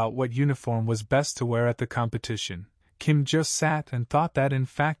other about what uniform was best to wear at the competition, Kim just sat and thought that in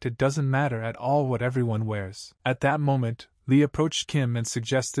fact it doesn't matter at all what everyone wears. At that moment, Lee approached Kim and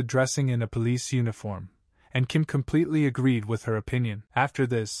suggested dressing in a police uniform, and Kim completely agreed with her opinion. After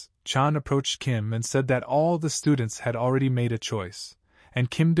this, Chan approached Kim and said that all the students had already made a choice, and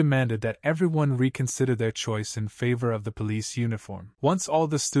Kim demanded that everyone reconsider their choice in favor of the police uniform. Once all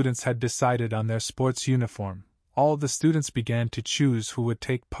the students had decided on their sports uniform, all the students began to choose who would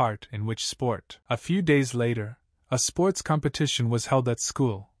take part in which sport. A few days later, a sports competition was held at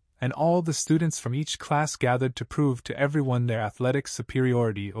school, and all the students from each class gathered to prove to everyone their athletic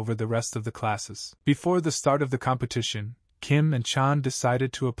superiority over the rest of the classes. Before the start of the competition, Kim and Chan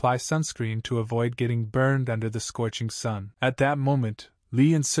decided to apply sunscreen to avoid getting burned under the scorching sun. At that moment,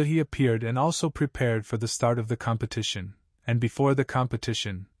 Lee and Suhee appeared and also prepared for the start of the competition, and before the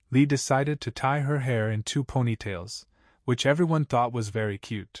competition, Lee decided to tie her hair in 2 ponytails, which everyone thought was very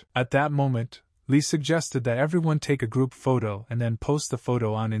cute. At that moment, Lee suggested that everyone take a group photo and then post the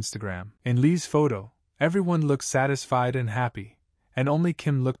photo on Instagram. In Lee's photo, everyone looked satisfied and happy, and only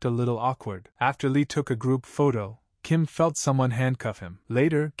Kim looked a little awkward. After Lee took a group photo, Kim felt someone handcuff him.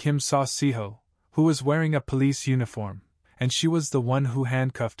 Later, Kim saw Seho, who was wearing a police uniform, and she was the one who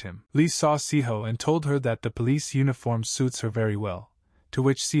handcuffed him. Lee saw Seho and told her that the police uniform suits her very well, to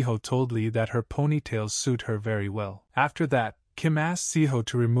which Seho told Lee that her ponytails suit her very well. After that, Kim asked Seho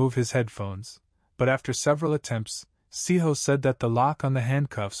to remove his headphones, but after several attempts, Seho said that the lock on the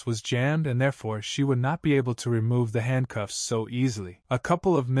handcuffs was jammed and therefore she would not be able to remove the handcuffs so easily. A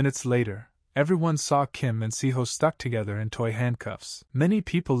couple of minutes later, everyone saw Kim and Seho stuck together in toy handcuffs. Many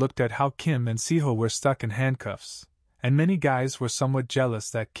people looked at how Kim and Seho were stuck in handcuffs, and many guys were somewhat jealous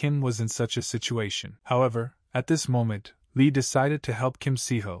that Kim was in such a situation. However, at this moment, Lee decided to help Kim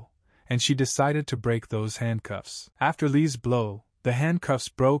Seho, and she decided to break those handcuffs. After Lee's blow, the handcuffs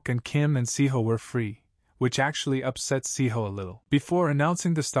broke and Kim and Seho were free, which actually upset Seho a little. Before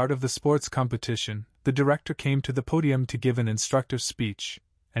announcing the start of the sports competition, the director came to the podium to give an instructive speech,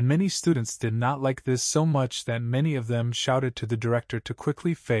 and many students did not like this so much that many of them shouted to the director to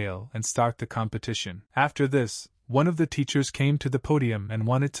quickly fail and start the competition. After this, one of the teachers came to the podium and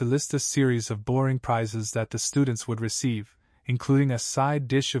wanted to list a series of boring prizes that the students would receive, including a side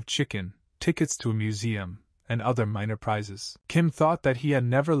dish of chicken, tickets to a museum, and other minor prizes. Kim thought that he had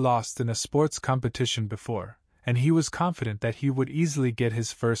never lost in a sports competition before, and he was confident that he would easily get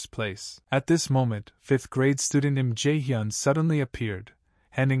his first place. At this moment, 5th grade student Im Jae-hyun suddenly appeared,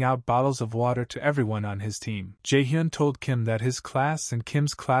 handing out bottles of water to everyone on his team. Jae-hyun told Kim that his class and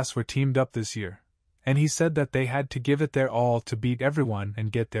Kim's class were teamed up this year, and he said that they had to give it their all to beat everyone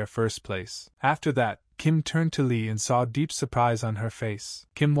and get their first place. After that, Kim turned to Lee and saw deep surprise on her face.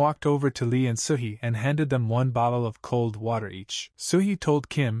 Kim walked over to Lee and Suhee and handed them 1 bottle of cold water each. Suhee told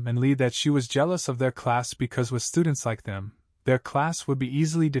Kim and Lee that she was jealous of their class because with students like them, their class would be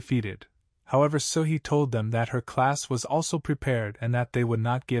easily defeated. However, Suhee told them that her class was also prepared and that they would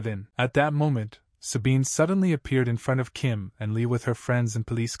not give in. At that moment, Sabine suddenly appeared in front of Kim and Lee with her friends in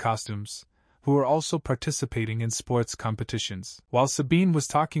police costumes, who were also participating in sports competitions. While Sabine was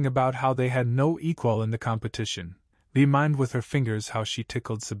talking about how they had no equal in the competition, Lee mimed with her fingers how she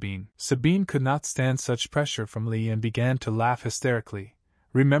tickled Sabine. Sabine could not stand such pressure from Lee and began to laugh hysterically,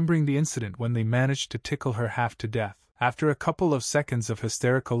 remembering the incident when Lee managed to tickle her half to death. After a couple of seconds of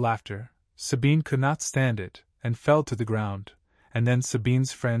hysterical laughter, Sabine could not stand it and fell to the ground, and then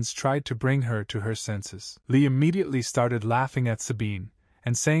Sabine's friends tried to bring her to her senses. Lee immediately started laughing at Sabine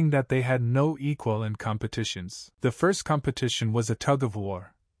and saying that they had no equal in competitions. The first competition was a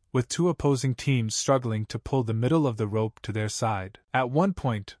tug-of-war, with 2 opposing teams struggling to pull the middle of the rope to their side. At one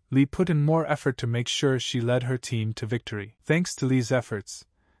point, Lee put in more effort to make sure she led her team to victory. Thanks to Lee's efforts,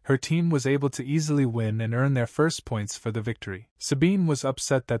 her team was able to easily win and earn their first points for the victory. Sabine was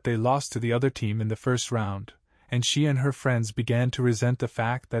upset that they lost to the other team in the first round, and she and her friends began to resent the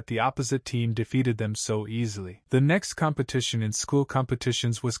fact that the opposite team defeated them so easily. The next competition in school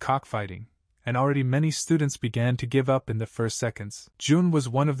competitions was cockfighting, and already many students began to give up in the first seconds. June was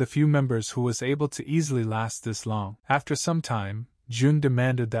one of the few members who was able to easily last this long. After some time, June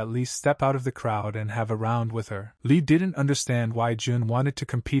demanded that Lee step out of the crowd and have a round with her. Lee didn't understand why June wanted to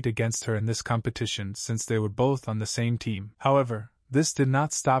compete against her in this competition since they were both on the same team. However, this did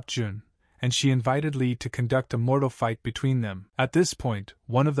not stop June, and she invited Lee to conduct a mortal fight between them. At this point,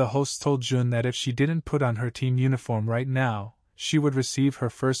 one of the hosts told June that if she didn't put on her team uniform right now, she would receive her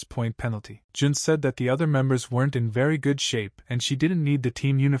first point penalty. June said that the other members weren't in very good shape and she didn't need the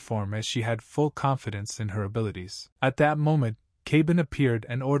team uniform as she had full confidence in her abilities. At that moment, Kabin appeared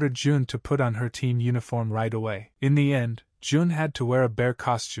and ordered June to put on her team uniform right away. In the end, June had to wear a bear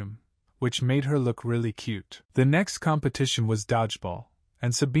costume, which made her look really cute. The next competition was dodgeball,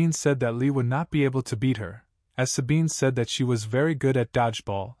 and Sabine said that Lee would not be able to beat her, as Sabine said that she was very good at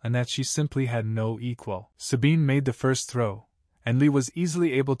dodgeball and that she simply had no equal. Sabine made the first throw, and Lee was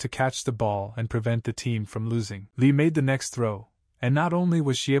easily able to catch the ball and prevent the team from losing. Lee made the next throw, and not only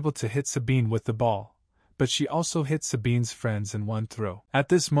was she able to hit Sabine with the ball, but she also hit Sabine's friends in one throw. At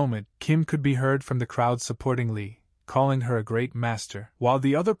this moment, Kim could be heard from the crowd supporting Lee, calling her a great master. While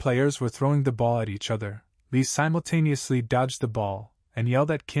the other players were throwing the ball at each other, Lee simultaneously dodged the ball and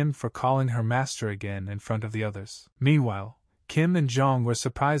yelled at Kim for calling her master again in front of the others. Meanwhile, Kim and Jong were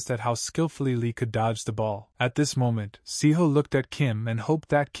surprised at how skillfully Lee could dodge the ball. At this moment, Seho looked at Kim and hoped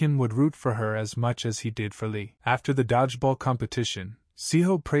that Kim would root for her as much as he did for Lee. After the dodgeball competition,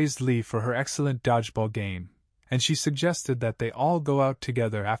 Seho praised Lee for her excellent dodgeball game, and she suggested that they all go out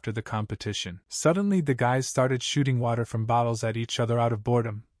together after the competition. Suddenly the guys started shooting water from bottles at each other out of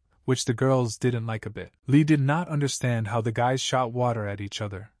boredom, which the girls didn't like a bit. Lee did not understand how the guys shot water at each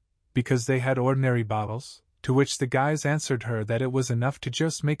other, because they had ordinary bottles, to which the guys answered her that it was enough to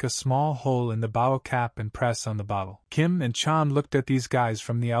just make a small hole in the bottle cap and press on the bottle. Kim and Chan looked at these guys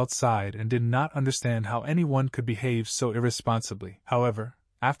from the outside and did not understand how anyone could behave so irresponsibly. However,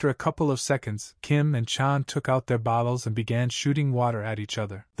 after a couple of seconds, Kim and Chan took out their bottles and began shooting water at each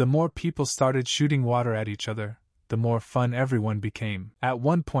other. The more people started shooting water at each other, the more fun everyone became. At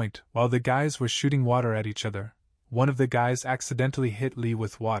one point, while the guys were shooting water at each other, one of the guys accidentally hit Lee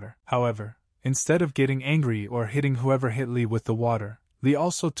with water. However, instead of getting angry or hitting whoever hit Lee with the water, Lee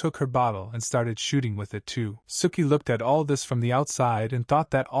also took her bottle and started shooting with it too. Suki looked at all this from the outside and thought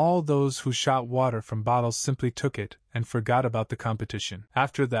that all those who shot water from bottles simply took it and forgot about the competition.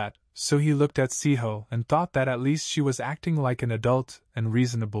 After that, Suhi looked at Siho and thought that at least she was acting like an adult and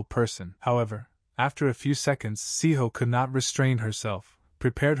reasonable person. However, after a few seconds, Siho could not restrain herself,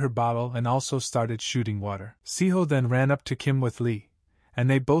 prepared her bottle and also started shooting water. Siho then ran up to Kim with Lee, and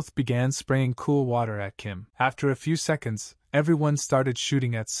they both began spraying cool water at Kim. After a few seconds, everyone started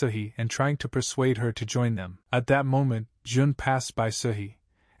shooting at Suhi and trying to persuade her to join them. At that moment, Jun passed by Suhi,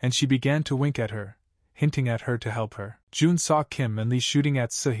 and she began to wink at her, hinting at her to help her. Jun saw Kim and Lee shooting at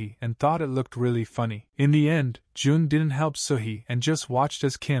Suhi and thought it looked really funny. In the end, Jun didn't help Suhi and just watched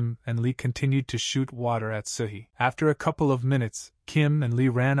as Kim and Lee continued to shoot water at Suhi. After a couple of minutes, Kim and Lee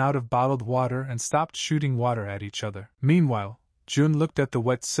ran out of bottled water and stopped shooting water at each other. Meanwhile, Jun looked at the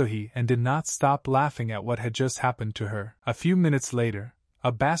wet Suhi and did not stop laughing at what had just happened to her. A few minutes later,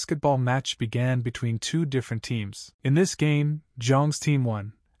 a basketball match began between two different teams. In this game, Jong's team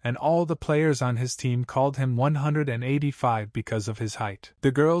won, and all the players on his team called him 185 because of his height.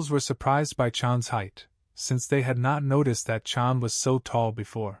 The girls were surprised by Chan's height, since they had not noticed that Chan was so tall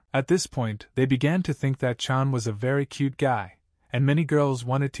before. At this point, they began to think that Chan was a very cute guy, and many girls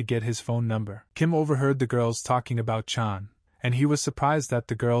wanted to get his phone number. Kim overheard the girls talking about Chan, and he was surprised that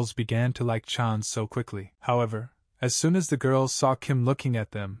the girls began to like Chan so quickly. However, as soon as the girls saw Kim looking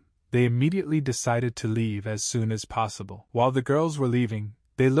at them, they immediately decided to leave as soon as possible. While the girls were leaving,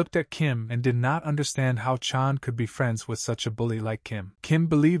 they looked at Kim and did not understand how Chan could be friends with such a bully like Kim. Kim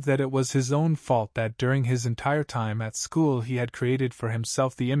believed that it was his own fault that during his entire time at school he had created for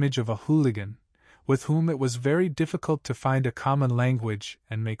himself the image of a hooligan, with whom it was very difficult to find a common language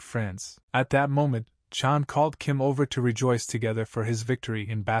and make friends. At that moment, Chan called Kim over to rejoice together for his victory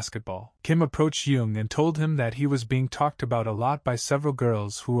in basketball. Kim approached Young and told him that he was being talked about a lot by several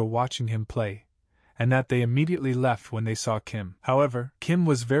girls who were watching him play, and that they immediately left when they saw Kim. However, Kim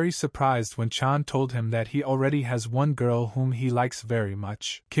was very surprised when Chan told him that he already has one girl whom he likes very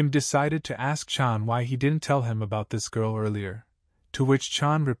much. Kim decided to ask Chan why he didn't tell him about this girl earlier, to which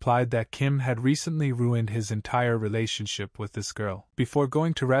Chan replied that Kim had recently ruined his entire relationship with this girl. Before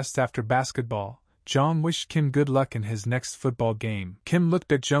going to rest after basketball, Jong wished Kim good luck in his next football game. Kim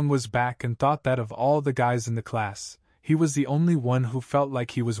looked at Jung was back and thought that of all the guys in the class, he was the only one who felt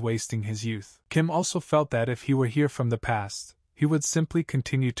like he was wasting his youth. Kim also felt that if he were here from the past, he would simply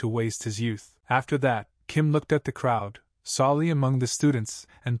continue to waste his youth. After that, Kim looked at the crowd, saw Lee among the students,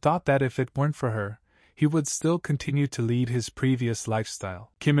 and thought that if it weren't for her, he would still continue to lead his previous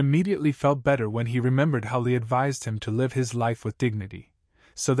lifestyle. Kim immediately felt better when he remembered how Lee advised him to live his life with dignity,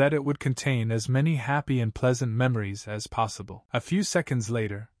 so that it would contain as many happy and pleasant memories as possible. A few seconds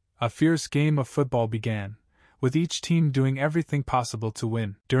later, a fierce game of football began, with each team doing everything possible to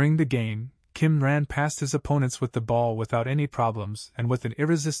win. During the game, Kim ran past his opponents with the ball without any problems and with an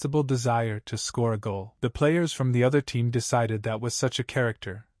irresistible desire to score a goal. The players from the other team decided that with such a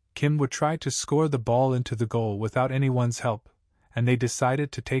character, Kim would try to score the ball into the goal without anyone's help, and they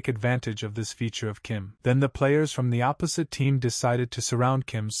decided to take advantage of this feature of Kim. Then the players from the opposite team decided to surround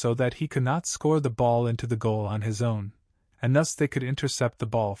Kim so that he could not score the ball into the goal on his own, and thus they could intercept the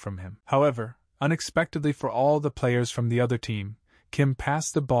ball from him. However, unexpectedly for all the players from the other team, Kim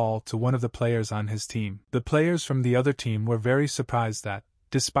passed the ball to one of the players on his team. The players from the other team were very surprised that,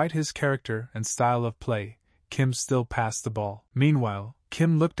 despite his character and style of play, Kim still passed the ball. Meanwhile,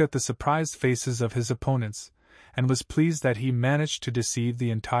 Kim looked at the surprised faces of his opponents, and was pleased that he managed to deceive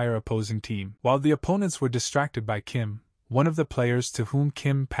the entire opposing team. While the opponents were distracted by Kim, one of the players to whom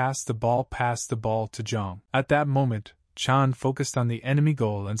Kim passed the ball to Jong. At that moment, Chan focused on the enemy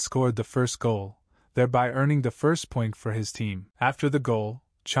goal and scored the first goal, thereby earning the first point for his team. After the goal,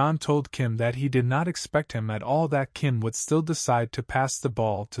 Chan told Kim that he did not expect him at all that Kim would still decide to pass the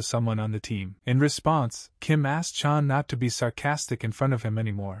ball to someone on the team. In response, Kim asked Chan not to be sarcastic in front of him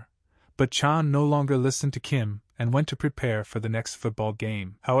anymore, But Chan no longer listened to Kim and went to prepare for the next football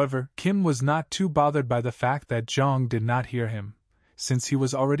game. However, Kim was not too bothered by the fact that Jong did not hear him, since he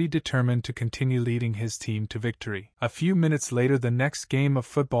was already determined to continue leading his team to victory. A few minutes later, the next game of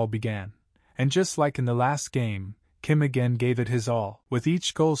football began, and just like in the last game, Kim again gave it his all. With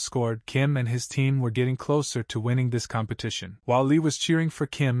each goal scored, Kim and his team were getting closer to winning this competition. While Lee was cheering for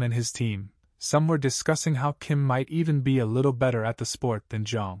Kim and his team, some were discussing how Kim might even be a little better at the sport than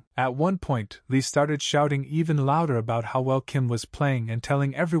Jong. At one point, Lee started shouting even louder about how well Kim was playing and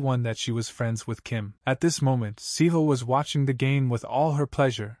telling everyone that she was friends with Kim. At this moment, Seho was watching the game with all her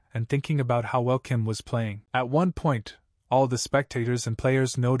pleasure and thinking about how well Kim was playing. At one point, all the spectators and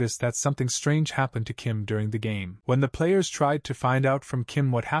players noticed that something strange happened to Kim during the game. When the players tried to find out from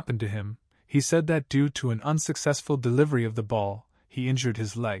Kim what happened to him, he said that due to an unsuccessful delivery of the ball, he injured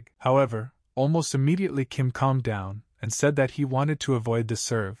his leg. However, almost immediately Kim calmed down and said that he wanted to avoid the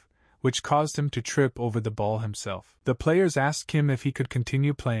serve, which caused him to trip over the ball himself. The players asked Kim if he could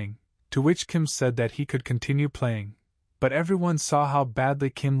continue playing, to which Kim said that he could continue playing, but everyone saw how badly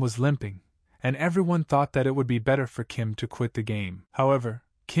Kim was limping, and everyone thought that it would be better for Kim to quit the game. However,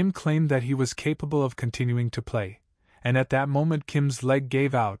 Kim claimed that he was capable of continuing to play, and at that moment Kim's leg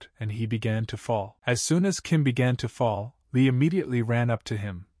gave out and he began to fall. As soon as Kim began to fall, Lee immediately ran up to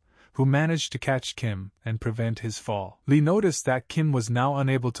him, who managed to catch Kim and prevent his fall. Lee noticed that Kim was now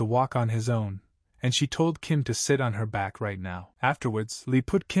unable to walk on his own, and she told Kim to sit on her back right now. Afterwards, Lee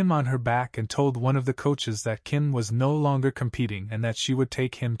put Kim on her back and told one of the coaches that Kim was no longer competing and that she would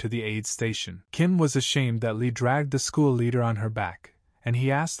take him to the aid station. Kim was ashamed that Lee dragged the school leader on her back, and he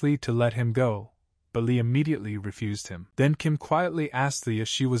asked Lee to let him go, but Lee immediately refused him. Then Kim quietly asked Lee if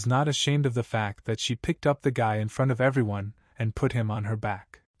she was not ashamed of the fact that she picked up the guy in front of everyone and put him on her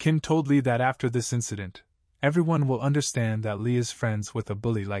back. Kim told Lee that after this incident, everyone will understand that Lee is friends with a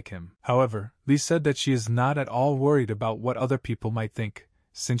bully like him. However, Lee said that she is not at all worried about what other people might think,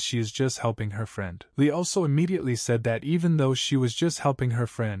 since she is just helping her friend. Lee also immediately said that even though she was just helping her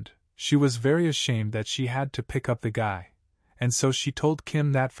friend, she was very ashamed that she had to pick up the guy, and so she told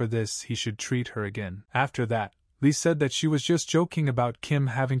Kim that for this he should treat her again. After that, Lee said that she was just joking about Kim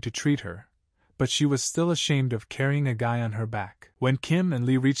having to treat her, but she was still ashamed of carrying a guy on her back. When Kim and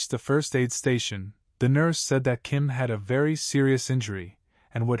Lee reached the first aid station, the nurse said that Kim had a very serious injury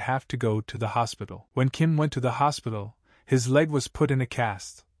and would have to go to the hospital. When Kim went to the hospital, his leg was put in a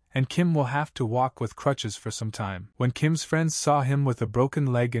cast, and Kim will have to walk with crutches for some time. When Kim's friends saw him with a broken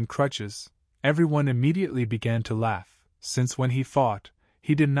leg and crutches, everyone immediately began to laugh, since when he fought,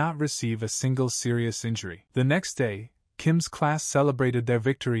 he did not receive a single serious injury. The next day, Kim's class celebrated their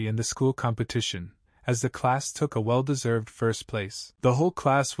victory in the school competition, as the class took a well-deserved first place. The whole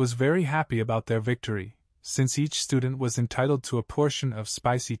class was very happy about their victory, since each student was entitled to a portion of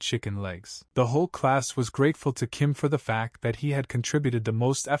spicy chicken legs. The whole class was grateful to Kim for the fact that he had contributed the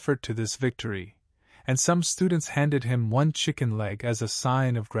most effort to this victory, and some students handed him one chicken leg as a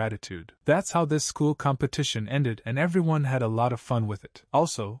sign of gratitude. That's how this school competition ended, and everyone had a lot of fun with it.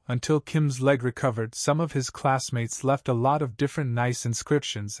 Also, until Kim's leg recovered, some of his classmates left a lot of different nice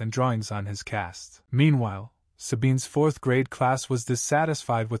inscriptions and drawings on his cast. Meanwhile, Sabine's 4th grade class was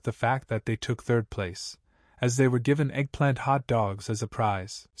dissatisfied with the fact that they took 3rd place, as they were given eggplant hot dogs as a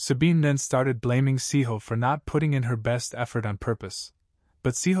prize. Sabine then started blaming Siho for not putting in her best effort on purpose,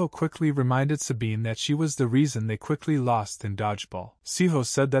 but Siho quickly reminded Sabine that she was the reason they quickly lost in dodgeball. Siho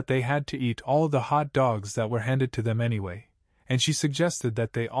said that they had to eat all the hot dogs that were handed to them anyway, and she suggested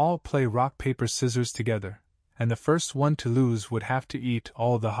that they all play rock paper scissors together, and the first one to lose would have to eat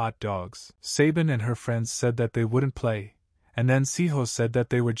all the hot dogs. Sabine and her friends said that they wouldn't play, and then Siho said that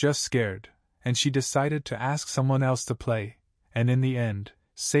they were just scared, and she decided to ask someone else to play, and in the end,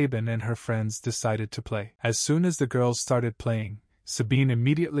 Sabine and her friends decided to play. As soon as the girls started playing, Sabine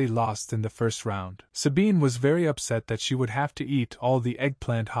immediately lost in the first round. Sabine was very upset that she would have to eat all the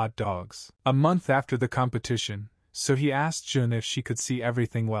eggplant hot dogs. A month after the competition, so he asked Jun if she could see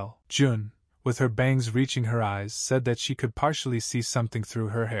everything well. Jun, with her bangs reaching her eyes, said that she could partially see something through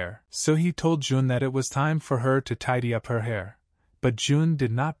her hair. So he told Jun that it was time for her to tidy up her hair. But Jun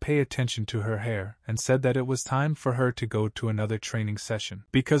did not pay attention to her hair and said that it was time for her to go to another training session.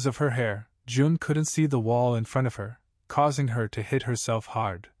 Because of her hair, Jun couldn't see the wall in front of her, causing her to hit herself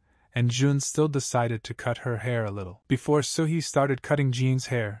hard, and Jun still decided to cut her hair a little. Before Sohee started cutting Jin's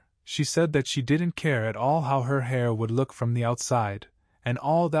hair, she said that she didn't care at all how her hair would look from the outside, and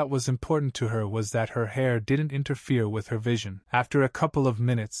all that was important to her was that her hair didn't interfere with her vision. After a couple of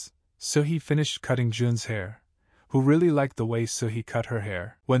minutes, Sohee finished cutting Jun's hair, who really liked the way Sohee cut her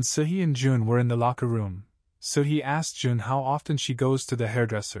hair. When Sohee and Jun were in the locker room, Sohee asked Jun how often she goes to the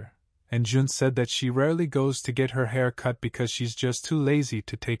hairdresser, and Jun said that she rarely goes to get her hair cut because she's just too lazy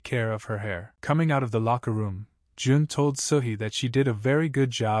to take care of her hair. Coming out of the locker room, Jun told Sohee that she did a very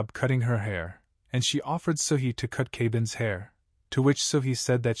good job cutting her hair, and she offered Sohee to cut Kabin's hair, to which Sohee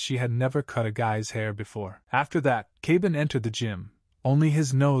said that she had never cut a guy's hair before. After that, Kabin entered the gym. Only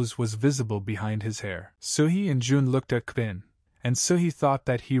his nose was visible behind his hair. Sohee and Jun looked at Kabin, and Sohee thought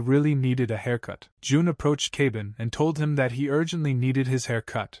that he really needed a haircut. Jun approached Kabin and told him that he urgently needed his hair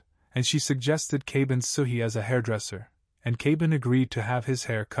cut, and she suggested Kabin Sohee as a hairdresser, and Kabin agreed to have his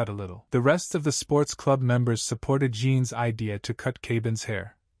hair cut a little. The rest of the sports club members supported Jin's idea to cut Kabin's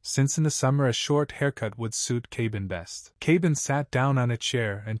hair, since in the summer a short haircut would suit Kabin best. Kabin sat down on a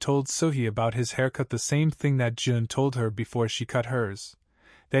chair and told Sohee about his haircut, the same thing that Jun told her before she cut hers,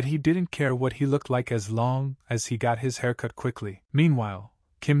 that he didn't care what he looked like as long as he got his haircut quickly. Meanwhile,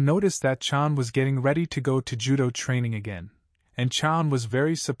 Kim noticed that Chan was getting ready to go to judo training again, and Chan was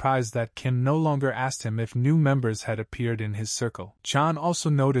very surprised that Kim no longer asked him if new members had appeared in his circle. Chan also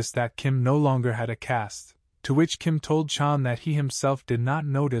noticed that Kim no longer had a cast, to which Kim told Chan that he himself did not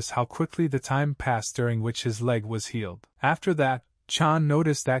notice how quickly the time passed during which his leg was healed. After that, Chan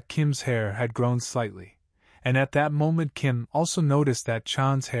noticed that Kim's hair had grown slightly, and at that moment Kim also noticed that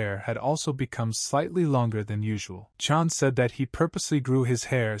Chan's hair had also become slightly longer than usual. Chan said that he purposely grew his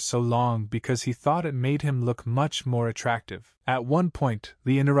hair so long because he thought it made him look much more attractive. At one point,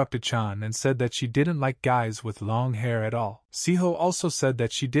 Lee interrupted Chan and said that she didn't like guys with long hair at all. Siho also said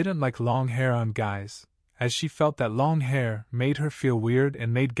that she didn't like long hair on guys, as she felt that long hair made her feel weird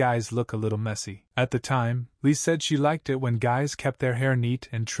and made guys look a little messy. At the time, Lee said she liked it when guys kept their hair neat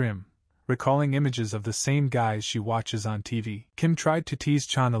and trim, recalling images of the same guys she watches on TV. Kim tried to tease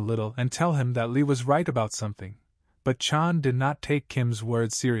Chan a little and tell him that Lee was right about something, but Chan did not take Kim's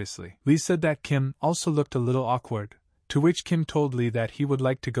words seriously. Lee said that Kim also looked a little awkward, to which Kim told Lee that he would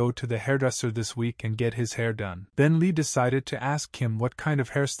like to go to the hairdresser this week and get his hair done. Then Lee decided to ask Kim what kind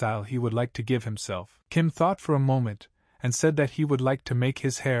of hairstyle he would like to give himself. Kim thought for a moment and said that he would like to make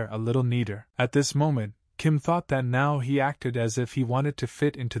his hair a little neater. At this moment, Kim thought that now he acted as if he wanted to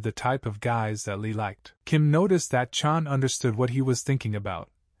fit into the type of guys that Lee liked. Kim noticed that Chan understood what he was thinking about,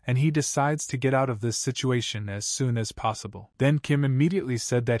 and he decides to get out of this situation as soon as possible. Then Kim immediately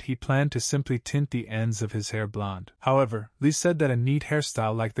said that he planned to simply tint the ends of his hair blonde. However, Lee said that a neat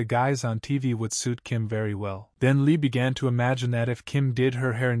hairstyle like the guys on TV would suit Kim very well. Then Lee began to imagine that if Kim did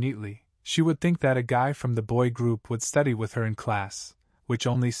her hair neatly, she would think that a guy from the boy group would study with her in class, which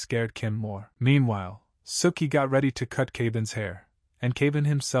only scared Kim more. Meanwhile, Sookie got ready to cut Kabin's hair, and Kabin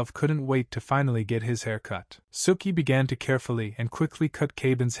himself couldn't wait to finally get his hair cut. Sookie began to carefully and quickly cut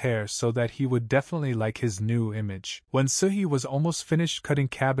Kabin's hair so that he would definitely like his new image. When Sohee was almost finished cutting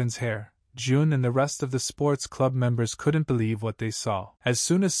Kabin's hair, Jun and the rest of the sports club members couldn't believe what they saw. As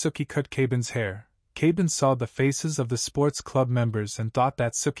soon as Sookie cut Kabin's hair, Kabin saw the faces of the sports club members and thought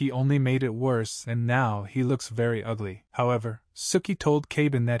that Sookie only made it worse, and now he looks very ugly. However, Sookie told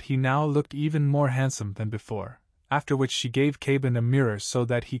Kabin that he now looked even more handsome than before, after which she gave Kabin a mirror so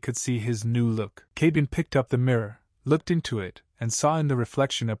that he could see his new look. Kabin picked up the mirror, looked into it, and saw in the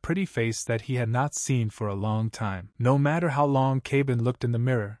reflection a pretty face that he had not seen for a long time. No matter how long Kabin looked in the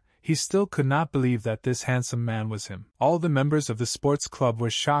mirror, he still could not believe that this handsome man was him. All the members of the sports club were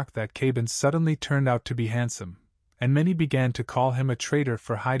shocked that Kabin suddenly turned out to be handsome, and many began to call him a traitor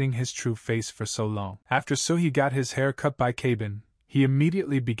for hiding his true face for so long. After Sohee got his hair cut by Kabin, he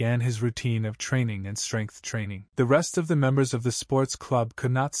immediately began his routine of training and strength training. The rest of the members of the sports club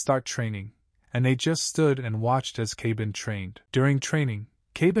could not start training, and they just stood and watched as Kabin trained. During training,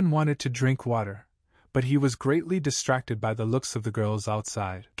 Kabin wanted to drink water, but he was greatly distracted by the looks of the girls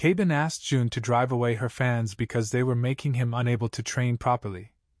outside. Kabin asked Jun to drive away her fans because they were making him unable to train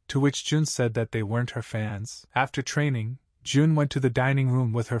properly, to which Jun said that they weren't her fans. After training, Jun went to the dining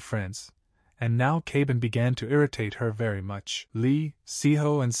room with her friends, and now Kabin began to irritate her very much. Lee,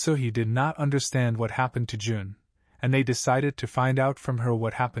 Siho and Sohee did not understand what happened to Jun, and they decided to find out from her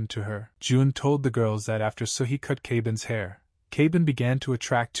what happened to her. Jun told the girls that after Sohee cut Kabin's hair, Kabin began to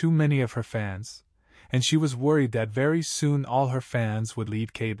attract too many of her fans, and she was worried that very soon all her fans would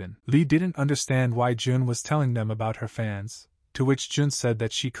leave Kabin. Lee didn't understand why Jun was telling them about her fans, to which Jun said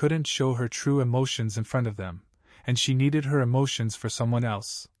that she couldn't show her true emotions in front of them, and she needed her emotions for someone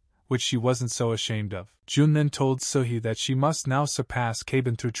else, which she wasn't so ashamed of. Jun then told Sohee that she must now surpass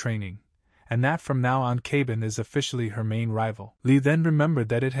Kabin through training, and that from now on Kabin is officially her main rival. Lee then remembered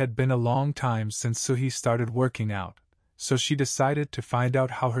that it had been a long time since Sohee started working out, so she decided to find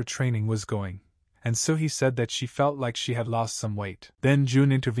out how her training was going, and Soohee said that she felt like she had lost some weight. Then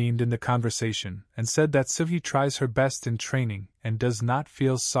Jun intervened in the conversation and said that Soohee tries her best in training and does not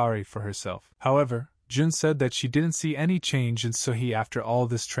feel sorry for herself. However, Jun said that she didn't see any change in Soohee after all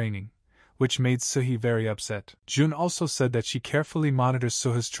this training, which made Soohee very upset. Jun also said that she carefully monitors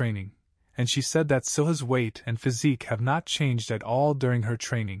Soohee's training, and she said that Soohee's weight and physique have not changed at all during her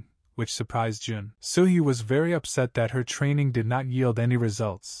training, which surprised Jun. Soohee was very upset that her training did not yield any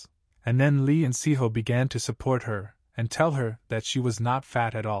results, and then Lee and Seho began to support her and tell her that she was not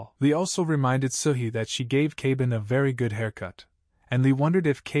fat at all. Lee also reminded Soohee that she gave Kabin a very good haircut, and Lee wondered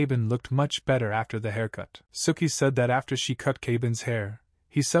if Kabin looked much better after the haircut. Soohee said that after she cut Kabin's hair,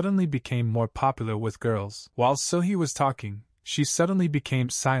 he suddenly became more popular with girls. While Soohee was talking, she suddenly became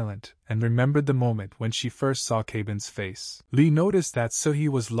silent and remembered the moment when she first saw Kabin's face. Lee noticed that Soohee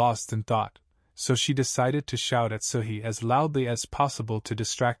was lost in thought, so she decided to shout at Soohee as loudly as possible to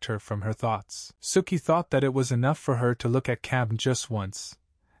distract her from her thoughts. Soohee thought that it was enough for her to look at Kabin just once,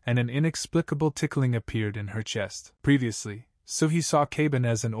 and an inexplicable tickling appeared in her chest. Previously, Soohee saw Kabin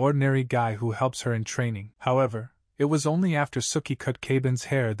as an ordinary guy who helps her in training. However, it was only after Soohee cut Kabin's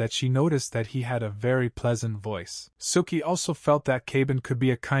hair that she noticed that he had a very pleasant voice. Soohee also felt that Kabin could be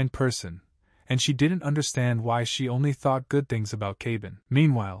a kind person, and she didn't understand why she only thought good things about Kabin.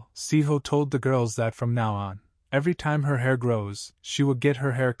 Meanwhile, Seho told the girls that from now on, every time her hair grows, she will get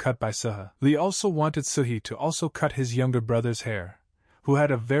her hair cut by Soohee. Lee also wanted Soohee to also cut his younger brother's hair, who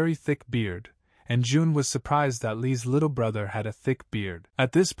had a very thick beard, and Jun was surprised that Lee's little brother had a thick beard.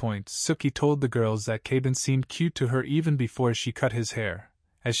 At this point, Soohee told the girls that Kabin seemed cute to her even before she cut his hair,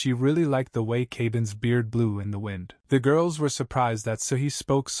 as she really liked the way Kabin's beard blew in the wind. The girls were surprised that Soohee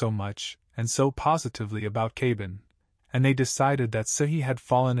spoke so much and so positively about Kabin, and they decided that Soohee had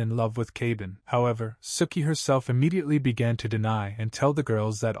fallen in love with Kabin. However, Soohee herself immediately began to deny and tell the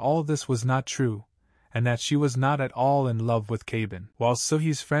girls that all this was not true, and that she was not at all in love with Kabin. While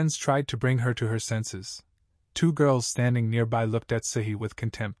Soohee's friends tried to bring her to her senses, two girls standing nearby looked at Soohee with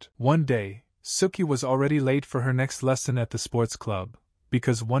contempt. One day, Soohee was already late for her next lesson at the sports club,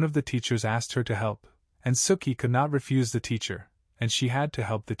 because one of the teachers asked her to help, and Soohee could not refuse the teacher, and she had to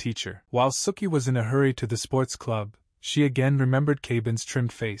help the teacher. While Soohee was in a hurry to the sports club, she again remembered Kabin's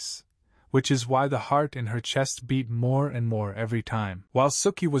trimmed face, which is why the heart in her chest beat more and more every time. While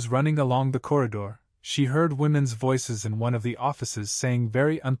Soohee was running along the corridor, she heard women's voices in one of the offices saying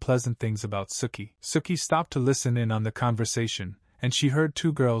very unpleasant things about Soohee. Soohee stopped to listen in on the conversation, and she heard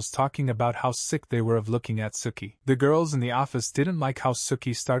two girls talking about how sick they were of looking at Soohee. The girls in the office didn't like how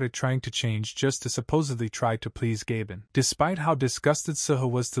Soohee started trying to change just to supposedly try to please Kabin. Despite how disgusted Soohee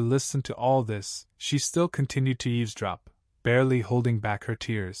was to listen to all this, she still continued to eavesdrop, barely holding back her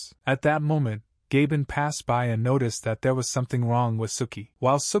tears. At that moment, Kabin passed by and noticed that there was something wrong with Soohee.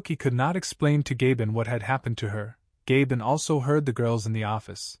 While Soohee could not explain to Kabin what had happened to her, Kabin also heard the girls in the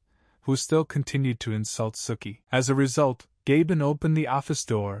office, who still continued to insult Soohee. As a result, Kabin opened the office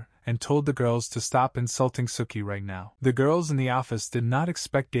door and told the girls to stop insulting Soohee right now. The girls in the office did not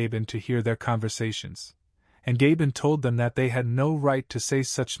expect Kabin to hear their conversations, and Kabin told them that they had no right to say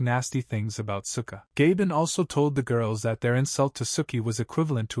such nasty things about Soohee. Kabin also told the girls that their insult to Soohee was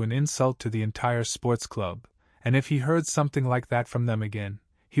equivalent to an insult to the entire sports club, and if he heard something like that from them again,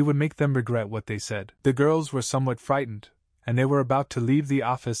 he would make them regret what they said. The girls were somewhat frightened, and they were about to leave the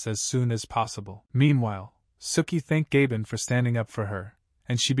office as soon as possible. Meanwhile, Soohee thanked Kabin for standing up for her,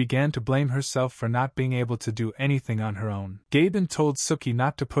 and she began to blame herself for not being able to do anything on her own. Kabin told Soohee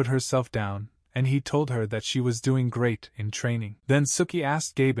not to put herself down, and he told her that she was doing great in training. Then Soohee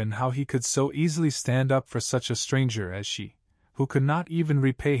asked Kabin how he could so easily stand up for such a stranger as she, who could not even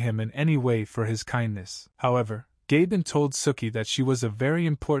repay him in any way for his kindness. However, Kabin told Soohee that she was a very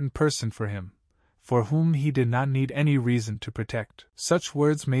important person for him, for whom he did not need any reason to protect. Such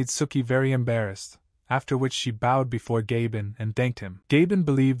words made Soohee very embarrassed, after which she bowed before Kabin and thanked him. Kabin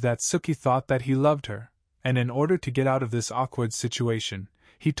believed that Soohee thought that he loved her, and in order to get out of this awkward situation,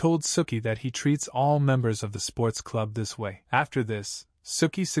 he told Soohee that he treats all members of the sports club this way. After this,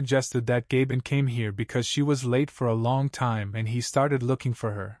 Soohee suggested that Kabin came here because she was late for a long time and he started looking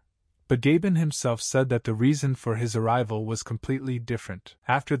for her. But Kabin himself said that the reason for his arrival was completely different.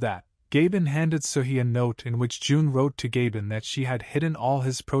 After that, Kabin handed Soohee a note in which June wrote to Kabin that she had hidden all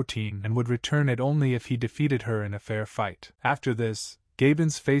his protein and would return it only if he defeated her in a fair fight. After this,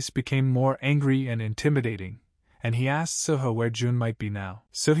 Kabin's face became more angry and intimidating, and he asked Soohee where Jun might be now.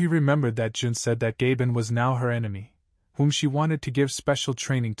 Soohee remembered that Jun said that Kabin was now her enemy, whom she wanted to give special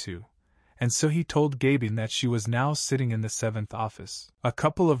training to, and Soohee told Kabin that she was now sitting in the 7th office. A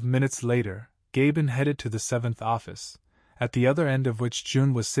couple of minutes later, Kabin headed to the 7th office, at the other end of which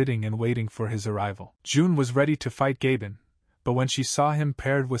June was sitting and waiting for his arrival. June was ready to fight Gaben, but when she saw him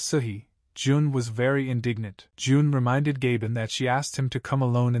paired with Suhi, June was very indignant. June reminded Gaben that she asked him to come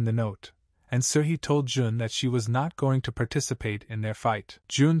alone in the note, and Suhi told June that she was not going to participate in their fight.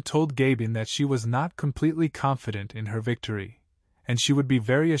 June told Gaben that she was not completely confident in her victory, and she would be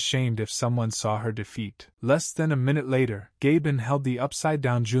very ashamed if someone saw her defeat. Less than a minute later, Gaben held the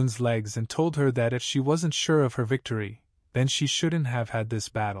upside-down June's legs and told her that if she wasn't sure of her victory, then she shouldn't have had this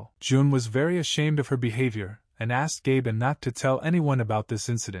battle. June was very ashamed of her behavior and asked Gaben not to tell anyone about this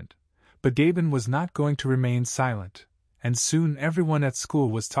incident, but Gaben was not going to remain silent, and soon everyone at school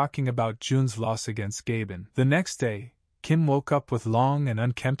was talking about June's loss against Gaben. The next day, Kim woke up with long and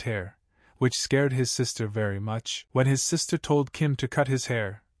unkempt hair, which scared his sister very much. When his sister told Kim to cut his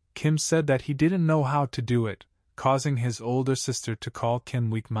hair, Kim said that he didn't know how to do it, causing his older sister to call Kim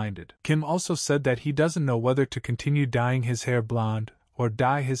weak-minded. Kim also said that he doesn't know whether to continue dyeing his hair blonde or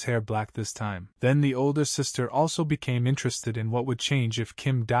dye his hair black this time. Then the older sister also became interested in what would change if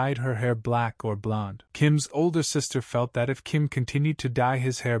Kim dyed her hair black or blonde. Kim's older sister felt that if Kim continued to dye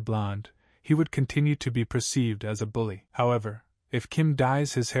his hair blonde, he would continue to be perceived as a bully. However, if Kim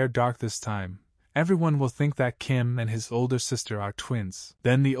dyes his hair dark this time, everyone will think that Kim and his older sister are twins.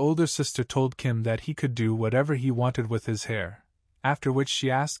 Then the older sister told Kim that he could do whatever he wanted with his hair, after which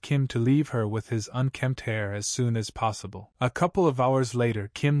she asked Kim to leave her with his unkempt hair as soon as possible. A couple of hours later,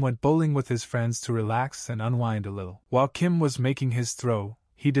 Kim went bowling with his friends to relax and unwind a little. While Kim was making his throw,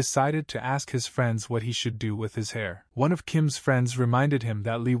 he decided to ask his friends what he should do with his hair. One of Kim's friends reminded him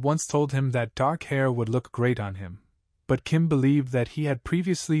that Lee once told him that dark hair would look great on him, but Kim believed that he had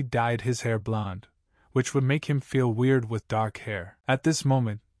previously dyed his hair blonde, which would make him feel weird with dark hair. At this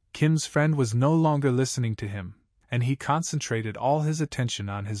moment, Kim's friend was no longer listening to him, and he concentrated all his attention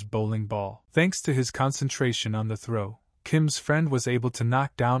on his bowling ball. Thanks to his concentration on the throw, Kim's friend was able to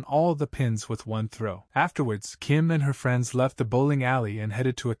knock down all the pins with one throw. Afterwards, Kim and her friends left the bowling alley and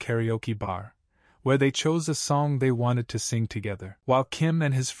headed to a karaoke bar, where they chose a song they wanted to sing together. While Kim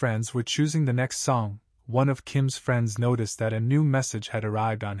and his friends were choosing the next song, one of Kim's friends noticed that a new message had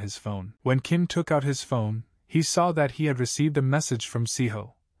arrived on his phone. When Kim took out his phone, he saw that he had received a message from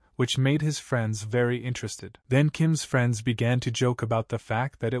Siho, which made his friends very interested. Then Kim's friends began to joke about the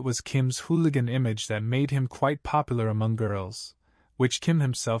fact that it was Kim's hooligan image that made him quite popular among girls, which Kim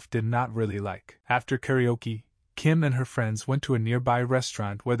himself did not really like. After karaoke, Kim and her friends went to a nearby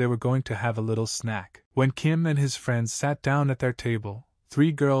restaurant where they were going to have a little snack. When Kim and his friends sat down at their table,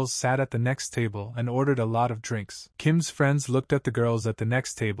 3 girls sat at the next table and ordered a lot of drinks. Kim's friends looked at the girls at the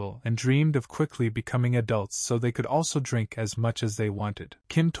next table and dreamed of quickly becoming adults so they could also drink as much as they wanted.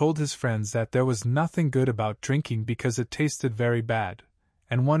 Kim told his friends that there was nothing good about drinking because it tasted very bad,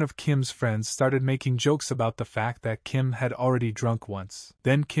 and one of Kim's friends started making jokes about the fact that Kim had already drunk once.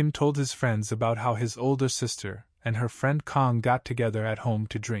 Then Kim told his friends about how his older sister and her friend Kong got together at home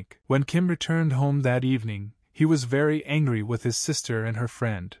to drink. When Kim returned home that evening, he was very angry with his sister and her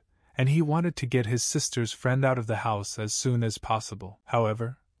friend, and he wanted to get his sister's friend out of the house as soon as possible.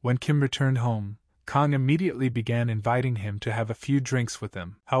 However, when Kim returned home, Kong immediately began inviting him to have a few drinks with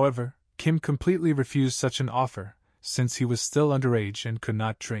them. However, Kim completely refused such an offer, since he was still underage and could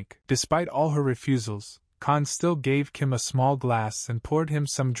not drink. Despite all her refusals, Kong still gave Kim a small glass and poured him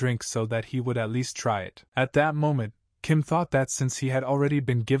some drink so that he would at least try it. At that moment, Kim thought that since he had already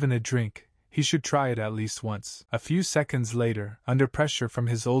been given a drink, he should try it at least once. A few seconds later, under pressure from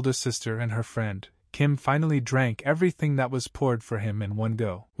his older sister and her friend, Kim finally drank everything that was poured for him in one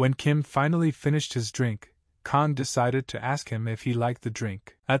go. When Kim finally finished his drink, Kong decided to ask him if he liked the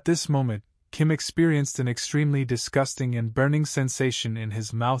drink. At this moment, Kim experienced an extremely disgusting and burning sensation in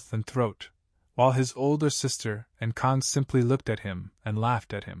his mouth and throat, while his older sister and Kong simply looked at him and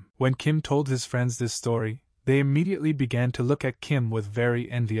laughed at him. When Kim told his friends this story, they immediately began to look at Kim with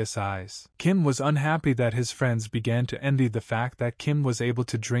very envious eyes. Kim was unhappy that his friends began to envy the fact that Kim was able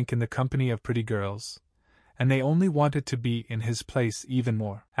to drink in the company of pretty girls, and they only wanted to be in his place even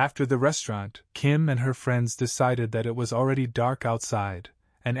more. After the restaurant, Kim and her friends decided that it was already dark outside,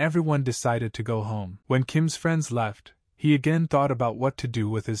 and everyone decided to go home. When Kim's friends left, he again thought about what to do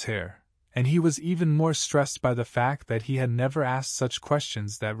with his hair, and he was even more stressed by the fact that he had never asked such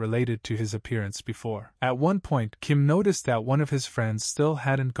questions that related to his appearance before. At one point, Kim noticed that one of his friends still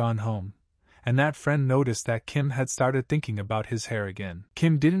hadn't gone home, and that friend noticed that Kim had started thinking about his hair again.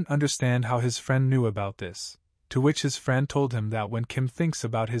 Kim didn't understand how his friend knew about this, to which his friend told him that when Kim thinks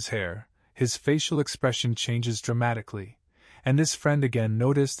about his hair, his facial expression changes dramatically, and his friend again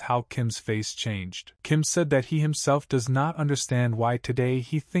noticed how Kim's face changed. Kim said that he himself does not understand why today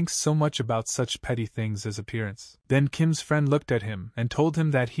he thinks so much about such petty things as appearance. Then Kim's friend looked at him and told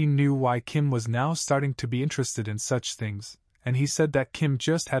him that he knew why Kim was now starting to be interested in such things, and he said that Kim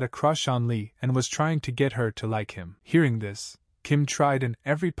just had a crush on Lee and was trying to get her to like him. Hearing this, Kim tried in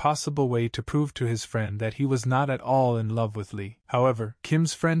every possible way to prove to his friend that he was not at all in love with Lee. However,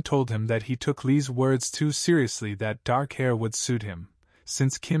 Kim's friend told him that he took Lee's words too seriously, that dark hair would suit him,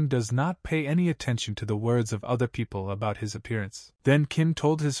 since Kim does not pay any attention to the words of other people about his appearance. Then Kim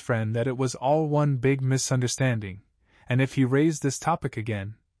told his friend that it was all one big misunderstanding, and if he raised this topic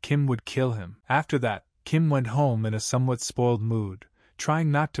again, Kim would kill him. After that, Kim went home in a somewhat spoiled mood,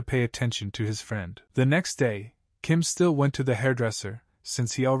 trying not to pay attention to his friend. The next day, Kim still went to the hairdresser,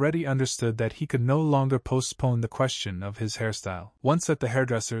 since he already understood that he could no longer postpone the question of his hairstyle. Once at the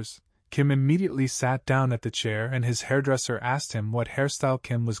hairdresser's, Kim immediately sat down at the chair and his hairdresser asked him what hairstyle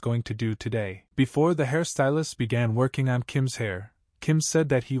Kim was going to do today. Before the hairstylist began working on Kim's hair, Kim said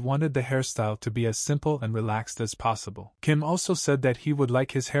that he wanted the hairstyle to be as simple and relaxed as possible. Kim also said that he would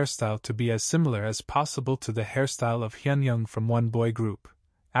like his hairstyle to be as similar as possible to the hairstyle of Seoyoung from one boy group.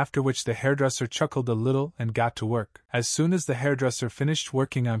 After which the hairdresser chuckled a little and got to work. As soon as the hairdresser finished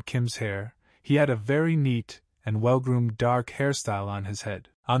working on Kim's hair, he had a very neat and well-groomed dark hairstyle on his head.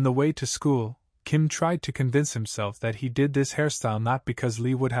 On the way to school, Kim tried to convince himself that he did this hairstyle not because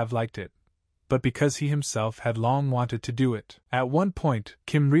Lee would have liked it, but because he himself had long wanted to do it. At one point,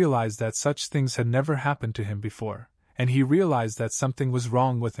 Kim realized that such things had never happened to him before, and he realized that something was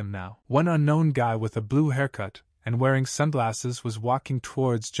wrong with him now. One unknown guy with a blue haircut and wearing sunglasses was walking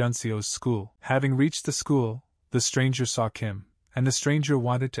towards Junseo's school. Having reached the school, the stranger saw Kim, and the stranger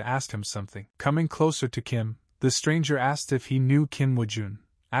wanted to ask him something. Coming closer to Kim, the stranger asked if he knew Kim Woojun,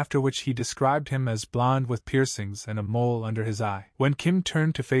 after which he described him as blonde with piercings and a mole under his eye. When Kim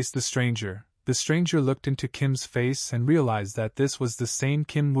turned to face the stranger looked into Kim's face and realized that this was the same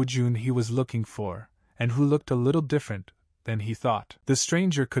Kim Woojun he was looking for, and who looked a little different than he thought. The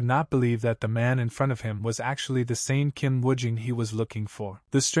stranger could not believe that the man in front of him was actually the same Kim Woojun he was looking for.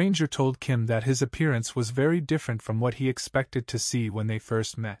 The stranger told Kim that his appearance was very different from what he expected to see when they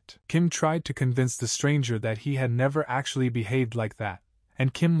first met. Kim tried to convince the stranger that he had never actually behaved like that,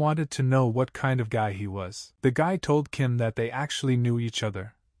 and Kim wanted to know what kind of guy he was. The guy told Kim that they actually knew each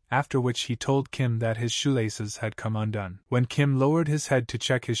other, after which he told Kim that his shoelaces had come undone. When Kim lowered his head to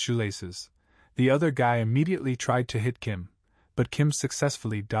check his shoelaces, the other guy immediately tried to hit Kim, but Kim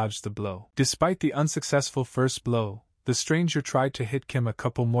successfully dodged the blow. Despite the unsuccessful first blow, the stranger tried to hit Kim a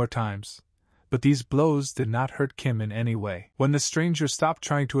couple more times, but these blows did not hurt Kim in any way. When the stranger stopped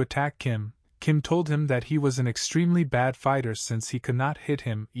trying to attack Kim, Kim told him that he was an extremely bad fighter since he could not hit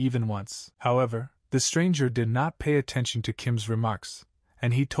him even once. However, the stranger did not pay attention to Kim's remarks,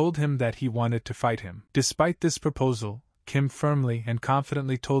 and he told him that he wanted to fight him. Despite this proposal, Kim firmly and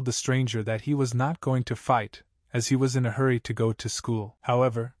confidently told the stranger that he was not going to fight, as he was in a hurry to go to school.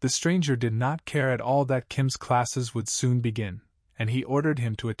 However, the stranger did not care at all that Kim's classes would soon begin, and he ordered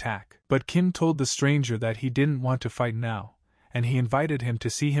him to attack. But Kim told the stranger that he didn't want to fight now, and he invited him to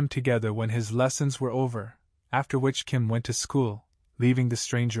see him together when his lessons were over, after which Kim went to school, leaving the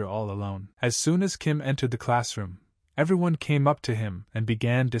stranger all alone. As soon as Kim entered the classroom, everyone came up to him and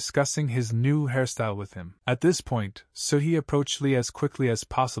began discussing his new hairstyle with him. At this point, Soo-hee approached Lee as quickly as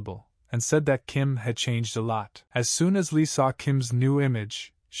possible and said that Kim had changed a lot. As soon as Lee saw Kim's new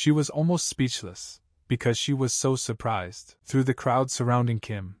image, she was almost speechless, because she was so surprised. Through the crowd surrounding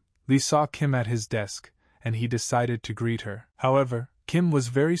Kim, Lee saw Kim at his desk, and he decided to greet her. However, Kim was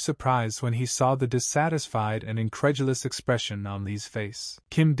very surprised when he saw the dissatisfied and incredulous expression on Lee's face.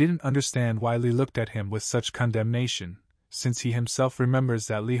 Kim didn't understand why Lee looked at him with such condemnation, since he himself remembers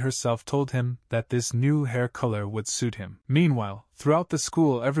that Lee herself told him that this new hair color would suit him. Meanwhile, throughout the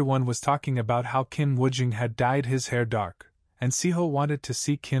school everyone was talking about how Kim Woojung had dyed his hair dark, and Seho wanted to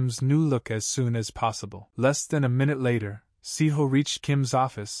see Kim's new look as soon as possible. Less than a minute later, Seho reached Kim's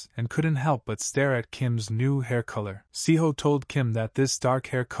office and couldn't help but stare at Kim's new hair color. Seho told Kim that this dark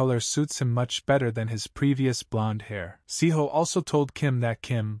hair color suits him much better than his previous blonde hair. Seho also told Kim that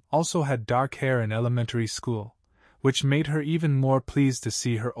Kim also had dark hair in elementary school, which made her even more pleased to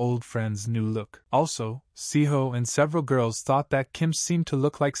see her old friend's new look. Also, Seho and several girls thought that Kim seemed to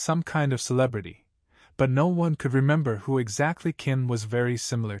look like some kind of celebrity, but no one could remember who exactly Kim was very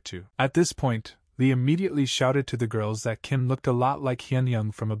similar to. At this point, Lee immediately shouted to the girls that Kim looked a lot like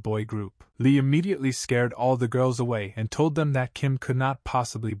Seoyoung from a boy group. Lee immediately scared all the girls away and told them that Kim could not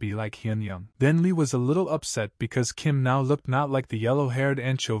possibly be like Seoyoung. Then Lee was a little upset because Kim now looked not like the yellow-haired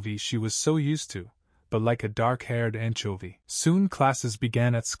anchovy she was so used to, but like a dark-haired anchovy. Soon classes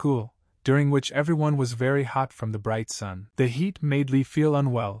began at school, during which everyone was very hot from the bright sun. The heat made Lee feel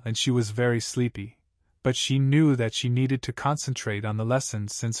unwell and she was very sleepy, but she knew that she needed to concentrate on the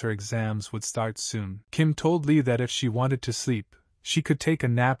lessons since her exams would start soon. Kim told Lee that if she wanted to sleep, she could take a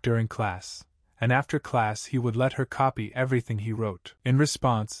nap during class, and after class he would let her copy everything he wrote. In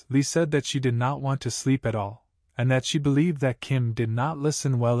response, Lee said that she did not want to sleep at all, and that she believed that Kim did not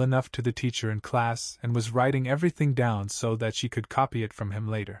listen well enough to the teacher in class and was writing everything down so that she could copy it from him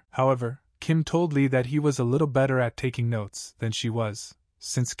later. However, Kim told Lee that he was a little better at taking notes than she was,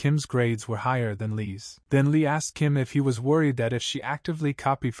 since Kim's grades were higher than Lee's. Then Lee asked Kim if he was worried that if she actively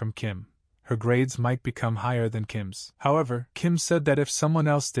copied from Kim, her grades might become higher than Kim's. However, Kim said that if someone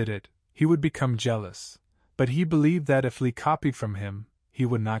else did it, he would become jealous, but he believed that if Lee copied from him, he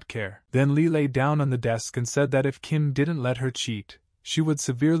would not care. Then Lee lay down on the desk and said that if Kim didn't let her cheat, she would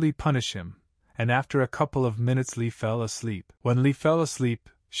severely punish him, and after a couple of minutes Lee fell asleep. When Lee fell asleep,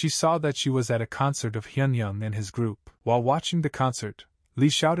 she saw that she was at a concert of Seoyoung and his group. While watching the concert, Lee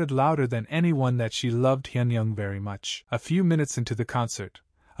shouted louder than anyone that she loved Seoyoung very much. A few minutes into the concert,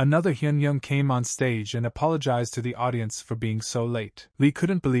 another Seoyoung came on stage and apologized to the audience for being so late. Lee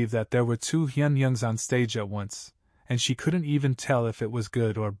couldn't believe that there were two Seoyoungs on stage at once, and she couldn't even tell if it was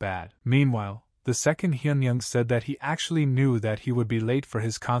good or bad. Meanwhile, the second Seoyoung said that he actually knew that he would be late for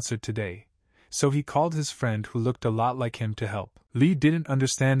his concert today, so he called his friend who looked a lot like him to help. Lee didn't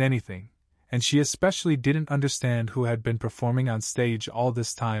understand anything, and she especially didn't understand who had been performing on stage all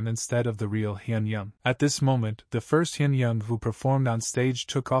this time instead of the real Seoyoung. At this moment, the first Seoyoung who performed on stage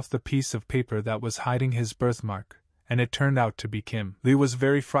took off the piece of paper that was hiding his birthmark, and it turned out to be Kim. Lee was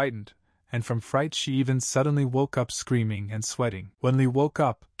very frightened, and from fright she even suddenly woke up screaming and sweating. When Lee woke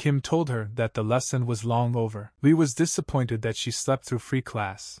up, Kim told her that the lesson was long over. Lee was disappointed that she slept through free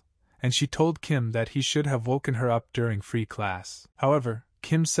class, and she told Kim that he should have woken her up during free class. However,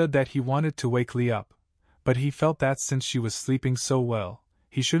 Kim said that he wanted to wake Lee up, but he felt that since she was sleeping so well,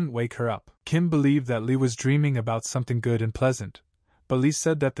 he shouldn't wake her up. Kim believed that Lee was dreaming about something good and pleasant, but Lee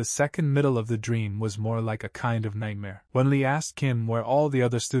said that the second middle of the dream was more like a kind of nightmare. When Lee asked Kim where all the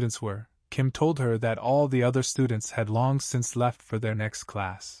other students were, Kim told her that all the other students had long since left for their next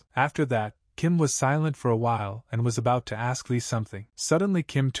class. After that, Kim was silent for a while and was about to ask Lee something. Suddenly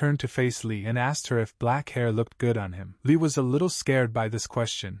Kim turned to face Lee and asked her if black hair looked good on him. Lee was a little scared by this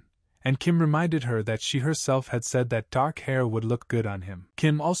question, and Kim reminded her that she herself had said that dark hair would look good on him.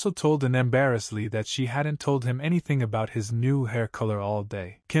 Kim also told and embarrassed Lee that she hadn't told him anything about his new hair color all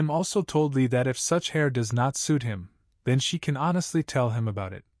day. Kim also told Lee that if such hair does not suit him, then she can honestly tell him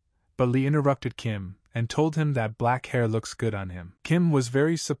about it. But Lee interrupted Kim and told him that black hair looks good on him. Kim was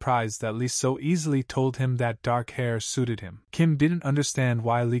very surprised that Lee so easily told him that dark hair suited him. Kim didn't understand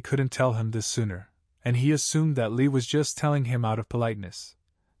why Lee couldn't tell him this sooner, and he assumed that Lee was just telling him out of politeness.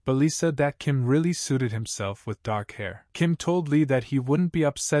 But Lee said that Kim really suited himself with dark hair. Kim told Lee that he wouldn't be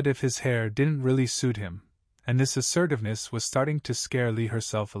upset if his hair didn't really suit him, and this assertiveness was starting to scare Lee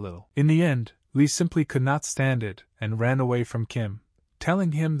herself a little. In the end, Lee simply could not stand it and ran away from Kim,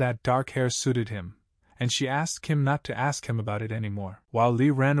 telling him that dark hair suited him, and she asked Kim not to ask him about it anymore. While Lee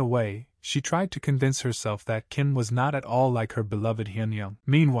ran away, she tried to convince herself that Kim was not at all like her beloved Seoyoung.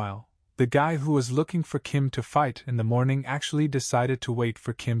 Meanwhile, the guy who was looking for Kim to fight in the morning actually decided to wait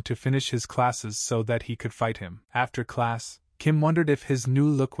for Kim to finish his classes so that he could fight him. After class, Kim wondered if his new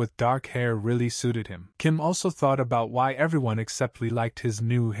look with dark hair really suited him. Kim also thought about why everyone except Lee liked his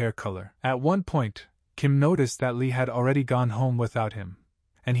new hair color. At one point, Kim noticed that Lee had already gone home without him,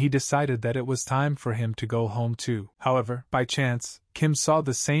 and he decided that it was time for him to go home too. However, by chance, Kim saw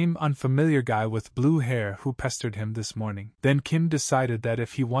the same unfamiliar guy with blue hair who pestered him this morning. Then Kim decided that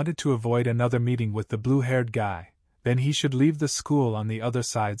if he wanted to avoid another meeting with the blue-haired guy, then he should leave the school on the other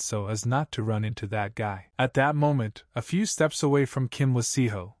side so as not to run into that guy. At that moment, a few steps away from Kim was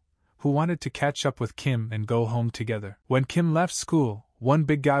Siho, who wanted to catch up with Kim and go home together. When Kim left school, one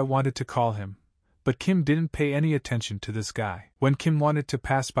big guy wanted to call him, but Kim didn't pay any attention to this guy. When Kim wanted to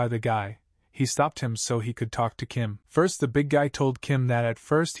pass by the guy, he stopped him so he could talk to Kim. First, the big guy told Kim that at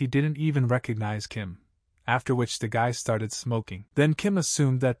first he didn't even recognize Kim, after which the guy started smoking. Then Kim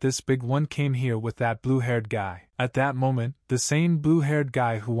assumed that this big one came here with that blue-haired guy. At that moment, the same blue-haired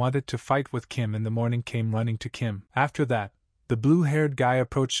guy who wanted to fight with Kim in the morning came running to Kim. After that, the blue-haired guy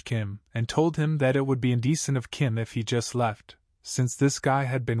approached Kim and told him that it would be indecent of Kim if he just left, since this guy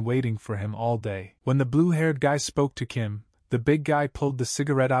had been waiting for him all day. When the blue-haired guy spoke to Kim, the big guy pulled the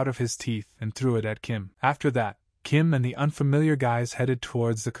cigarette out of his teeth and threw it at Kim. After that, Kim and the unfamiliar guys headed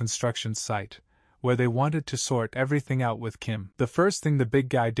towards the construction site, where they wanted to sort everything out with Kim. The first thing the big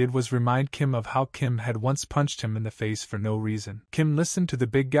guy did was remind Kim of how Kim had once punched him in the face for no reason. Kim listened to the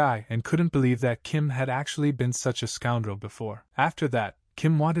big guy and couldn't believe that Kim had actually been such a scoundrel before. After that,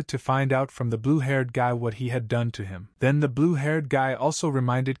 Kim wanted to find out from the blue-haired guy what he had done to him. Then the blue-haired guy also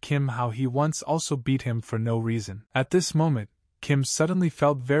reminded Kim how he once also beat him for no reason. At this moment, Kim suddenly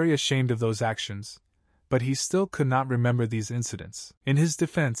felt very ashamed of those actions, but he still could not remember these incidents. In his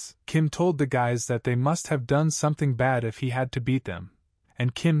defense, Kim told the guys that they must have done something bad if he had to beat them,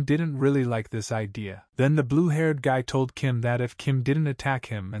 and Kim didn't really like this idea. Then the blue-haired guy told Kim that if Kim didn't attack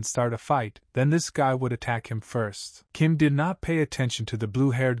him and start a fight, then this guy would attack him first. Kim did not pay attention to the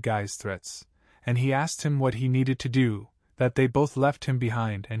blue-haired guy's threats, and he asked him what he needed to do, that they both left him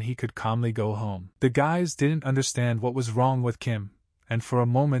behind and he could calmly go home. The guys didn't understand what was wrong with Kim, and for a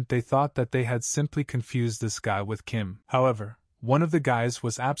moment they thought that they had simply confused this guy with Kim. However, one of the guys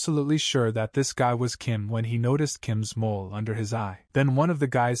was absolutely sure that this guy was Kim when he noticed Kim's mole under his eye. Then one of the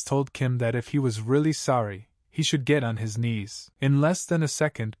guys told Kim that if he was really sorry, he should get on his knees. In less than a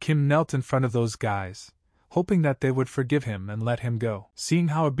second, Kim knelt in front of those guys, hoping that they would forgive him and let him go. Seeing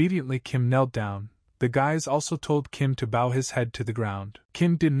how obediently Kim knelt down, the guys also told Kim to bow his head to the ground.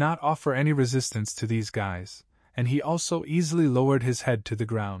 Kim did not offer any resistance to these guys, and he also easily lowered his head to the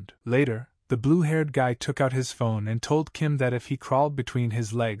ground. Later, the blue-haired guy took out his phone and told Kim that if he crawled between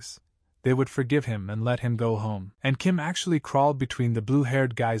his legs, they would forgive him and let him go home. And Kim actually crawled between the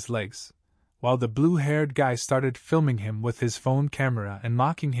blue-haired guy's legs, while the blue-haired guy started filming him with his phone camera and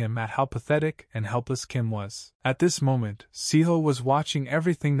mocking him at how pathetic and helpless Kim was. At this moment, Seho was watching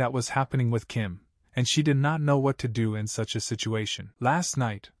everything that was happening with Kim, and she did not know what to do in such a situation. Last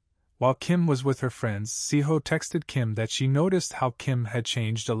night, while Kim was with her friends, Seho texted Kim that she noticed how Kim had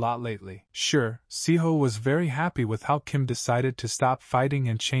changed a lot lately. Sure, Seho was very happy with how Kim decided to stop fighting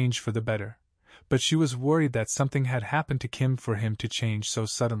and change for the better, but she was worried that something had happened to Kim for him to change so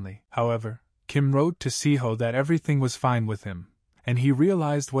suddenly. However, Kim wrote to Seho that everything was fine with him, and he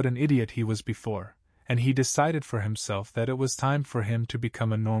realized what an idiot he was before, and he decided for himself that it was time for him to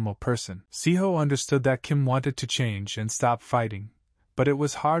become a normal person. Seho understood that Kim wanted to change and stop fighting, but it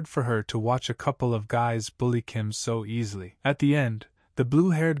was hard for her to watch a couple of guys bully Kim so easily. At the end, the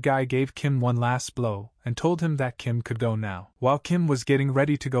blue-haired guy gave Kim one last blow and told him that Kim could go now. While Kim was getting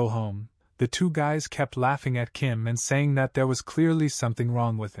ready to go home, the two guys kept laughing at Kim and saying that there was clearly something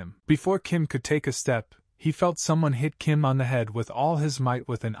wrong with him. Before Kim could take a step, he felt someone hit Kim on the head with all his might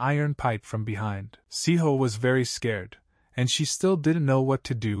with an iron pipe from behind. Seho was very scared, and she still didn't know what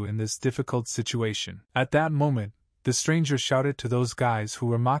to do in this difficult situation. At that moment, the stranger shouted to those guys who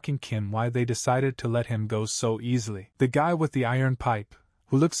were mocking Kim why they decided to let him go so easily. The guy with the iron pipe,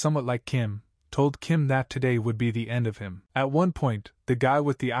 who looked somewhat like Kim, told Kim that today would be the end of him. At one point, the guy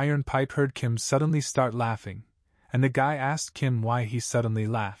with the iron pipe heard Kim suddenly start laughing, and the guy asked Kim why he suddenly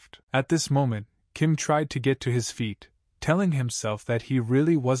laughed. At this moment, Kim tried to get to his feet, telling himself that he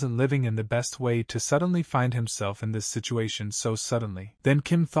really wasn't living in the best way to suddenly find himself in this situation so suddenly. Then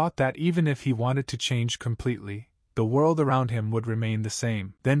Kim thought that even if he wanted to change completely, the world around him would remain the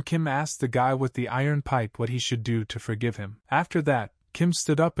same. Then Kim asked the guy with the iron pipe what he should do to forgive him. After that, Kim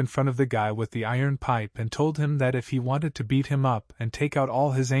stood up in front of the guy with the iron pipe and told him that if he wanted to beat him up and take out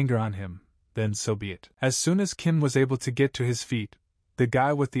all his anger on him, then so be it. As soon as Kim was able to get to his feet, the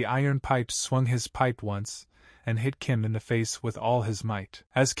guy with the iron pipe swung his pipe once and hit Kim in the face with all his might.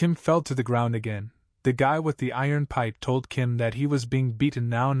 As Kim fell to the ground again, the guy with the iron pipe told Kim that he was being beaten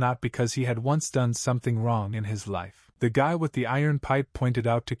now not because he had once done something wrong in his life. The guy with the iron pipe pointed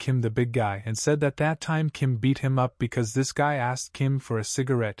out to Kim the big guy and said that time Kim beat him up because this guy asked Kim for a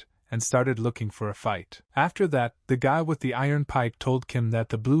cigarette and started looking for a fight. After that, the guy with the iron pipe told Kim that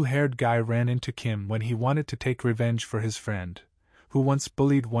the blue-haired guy ran into Kim when he wanted to take revenge for his friend, who once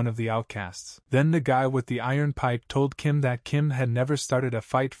bullied one of the outcasts. Then the guy with the iron pipe told Kim that Kim had never started a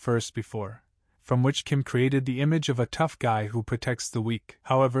fight first before, from which Kim created the image of a tough guy who protects the weak.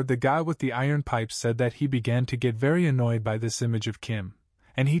 However, the guy with the iron pipe said that he began to get very annoyed by this image of Kim,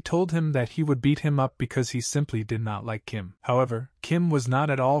 and he told him that he would beat him up because he simply did not like Kim. However, Kim was not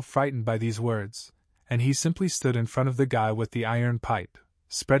at all frightened by these words, and he simply stood in front of the guy with the iron pipe,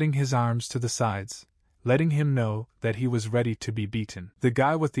 spreading his arms to the sides, letting him know that he was ready to be beaten. The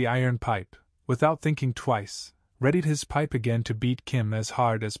guy with the iron pipe, without thinking twice, readied his pipe again to beat Kim as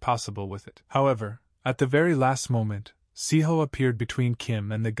hard as possible with it. However, at the very last moment, Seho appeared between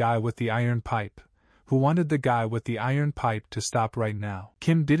Kim and the guy with the iron pipe, who wanted the guy with the iron pipe to stop right now.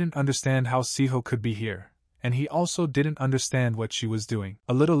 Kim didn't understand how Seho could be here, and he also didn't understand what she was doing.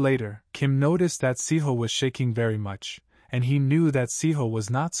 A little later, Kim noticed that Seho was shaking very much, and he knew that Seho was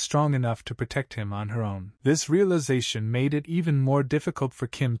not strong enough to protect him on her own. This realization made it even more difficult for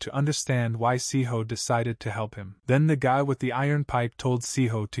Kim to understand why Seho decided to help him. Then the guy with the iron pipe told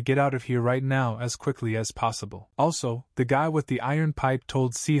Seho to get out of here right now as quickly as possible. Also, the guy with the iron pipe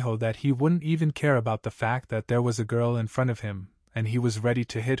told Seho that he wouldn't even care about the fact that there was a girl in front of him, and he was ready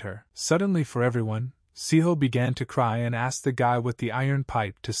to hit her. Suddenly for everyone, Seho began to cry and asked the guy with the iron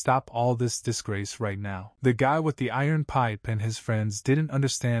pipe to stop all this disgrace right now. The guy with the iron pipe and his friends didn't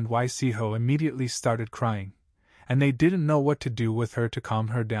understand why Seho immediately started crying, and they didn't know what to do with her to calm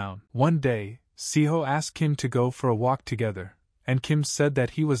her down. One day, Seho asked Kim to go for a walk together, and Kim said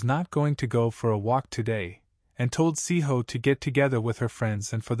that he was not going to go for a walk today, and told Seho to get together with her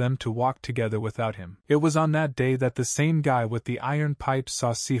friends and for them to walk together without him. It was on that day that the same guy with the iron pipe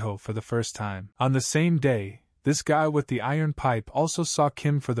saw Seho for the first time. On the same day, this guy with the iron pipe also saw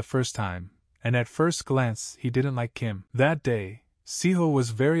Kim for the first time, and at first glance he didn't like Kim. That day, Seho was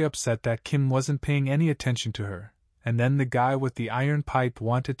very upset that Kim wasn't paying any attention to her, and then the guy with the iron pipe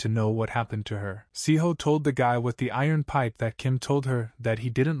wanted to know what happened to her. Seho told the guy with the iron pipe that Kim told her that he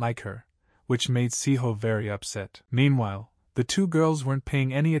didn't like her, which made Seho very upset. Meanwhile, the two girls weren't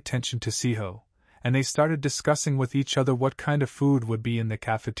paying any attention to Seho, and they started discussing with each other what kind of food would be in the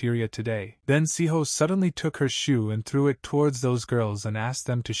cafeteria today. Then Seho suddenly took her shoe and threw it towards those girls and asked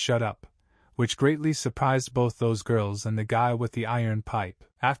them to shut up, which greatly surprised both those girls and the guy with the iron pipe.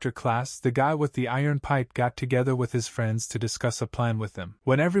 After class, the guy with the iron pipe got together with his friends to discuss a plan with them.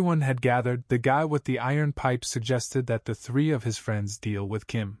 When everyone had gathered, the guy with the iron pipe suggested that the three of his friends deal with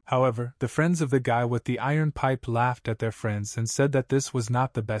Kim. However, the friends of the guy with the iron pipe laughed at their friends and said that this was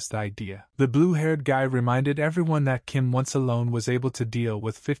not the best idea. The blue-haired guy reminded everyone that Kim once alone was able to deal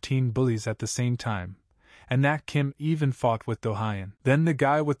with 15 bullies at the same time, and that Kim even fought with Do-hyun. Then the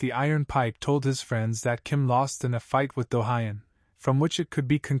guy with the iron pipe told his friends that Kim lost in a fight with Do-hyun, from which it could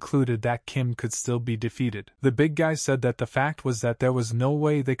be concluded that Kim could still be defeated. The big guy said that the fact was that there was no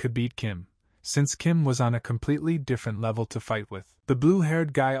way they could beat Kim, since Kim was on a completely different level to fight with. The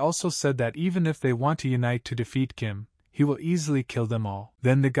blue-haired guy also said that even if they want to unite to defeat Kim, he will easily kill them all.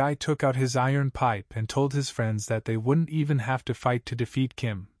 Then the guy took out his iron pipe and told his friends that they wouldn't even have to fight to defeat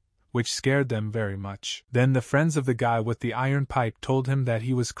Kim, which scared them very much. Then the friends of the guy with the iron pipe told him that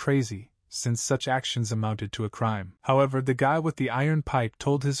he was crazy, since such actions amounted to a crime. However, the guy with the iron pipe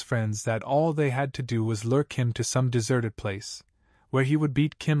told his friends that all they had to do was lure Kim to some deserted place, where he would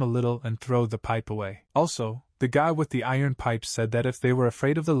beat Kim a little and throw the pipe away. Also, the guy with the iron pipe said that if they were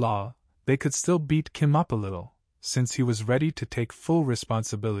afraid of the law, they could still beat Kim up a little, since he was ready to take full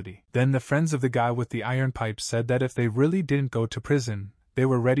responsibility. Then the friends of the guy with the iron pipe said that if they really didn't go to prison, they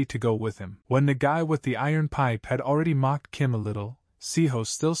were ready to go with him. When the guy with the iron pipe had already mocked Kim a little, Seho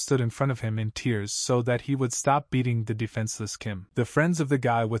still stood in front of him in tears so that he would stop beating the defenseless Kim. The friends of the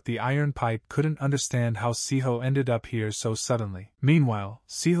guy with the iron pipe couldn't understand how Seho ended up here so suddenly. Meanwhile,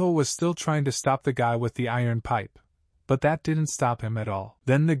 Seho was still trying to stop the guy with the iron pipe, but that didn't stop him at all.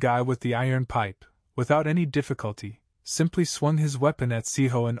 Then the guy with the iron pipe, without any difficulty, simply swung his weapon at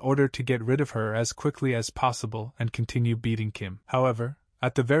Seho in order to get rid of her as quickly as possible and continue beating Kim. However,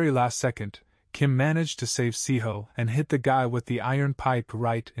 at the very last second, Kim managed to save Seho and hit the guy with the iron pipe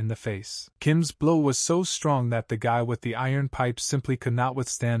right in the face. Kim's blow was so strong that the guy with the iron pipe simply could not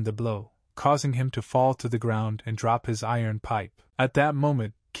withstand the blow, causing him to fall to the ground and drop his iron pipe. At that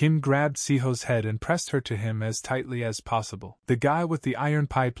moment, Kim grabbed Seho's head and pressed her to him as tightly as possible. The guy with the iron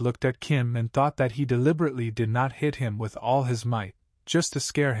pipe looked at Kim and thought that he deliberately did not hit him with all his might, just to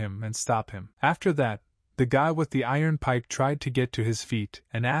scare him and stop him. After that, the guy with the iron pipe tried to get to his feet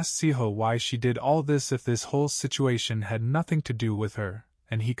and asked Seho why she did all this if this whole situation had nothing to do with her,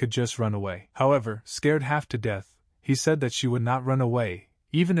 and he could just run away. However, scared half to death, he said that she would not run away,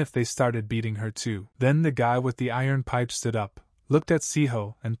 even if they started beating her too. Then the guy with the iron pipe stood up, looked at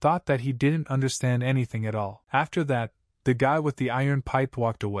Seho, and thought that he didn't understand anything at all. After that, the guy with the iron pipe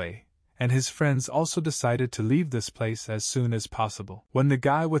walked away, and his friends also decided to leave this place as soon as possible. When the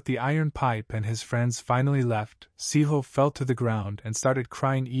guy with the iron pipe and his friends finally left, Seho fell to the ground and started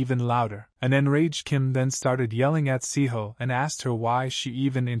crying even louder. An enraged Kim then started yelling at Seho and asked her why she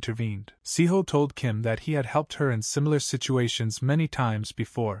even intervened. Seho told Kim that he had helped her in similar situations many times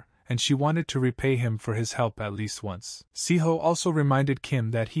before, and she wanted to repay him for his help at least once. Seho also reminded Kim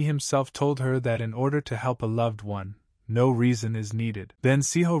that he himself told her that in order to help a loved one, no reason is needed. Then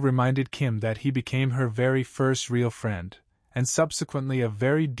Seho reminded Kim that he became her very first real friend, and subsequently a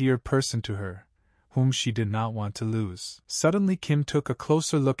very dear person to her, whom she did not want to lose. Suddenly Kim took a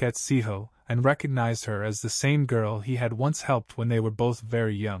closer look at Seho and recognized her as the same girl he had once helped when they were both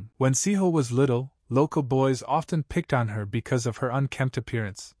very young. When Seho was little, Local boys often picked on her because of her unkempt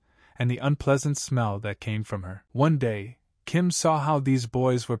appearance and the unpleasant smell that came from her. One day, Kim saw how these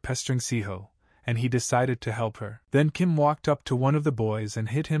boys were pestering Seho, and he decided to help her. Then Kim walked up to one of the boys and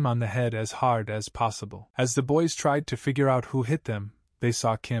hit him on the head as hard as possible. As the boys tried to figure out who hit them, they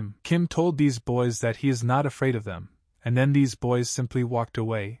saw Kim. Kim told these boys that he is not afraid of them, and then these boys simply walked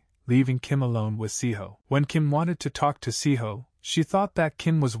away, leaving Kim alone with Seho. When Kim wanted to talk to Seho, she thought that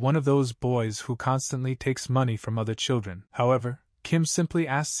Kim was one of those boys who constantly takes money from other children. However, Kim simply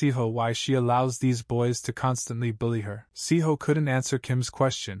asked Seho why she allows these boys to constantly bully her. Seho couldn't answer Kim's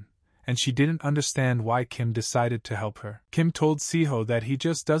question, and she didn't understand why Kim decided to help her. Kim told Seho that he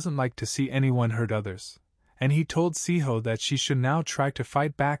just doesn't like to see anyone hurt others, and he told Seho that she should now try to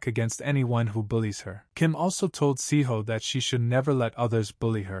fight back against anyone who bullies her. Kim also told Seho that she should never let others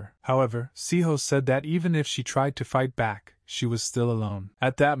bully her. However, Seho said that even if she tried to fight back, she was still alone.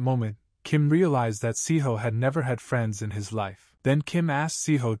 At that moment, Kim realized that Seho had never had friends in his life. Then Kim asked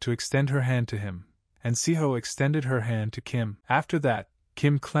Seho to extend her hand to him, and Seho extended her hand to Kim. After that,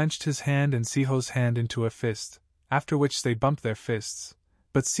 Kim clenched his hand and Seho's hand into a fist, after which they bumped their fists.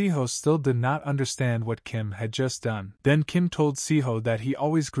 But Seho still did not understand what Kim had just done. Then Kim told Seho that he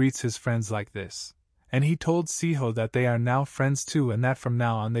always greets his friends like this, and he told Seho that they are now friends too and that from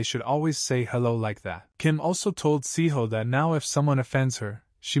now on they should always say hello like that. Kim also told Seho that now if someone offends her,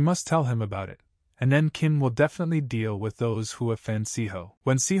 she must tell him about it, and then Kim will definitely deal with those who offend Seho.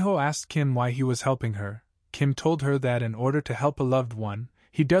 When Seho asked Kim why he was helping her, Kim told her that in order to help a loved one,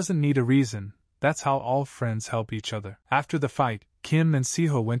 he doesn't need a reason. That's how all friends help each other. After the fight, Kim and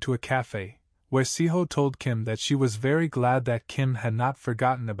Seho went to a cafe, where Seho told Kim that she was very glad that Kim had not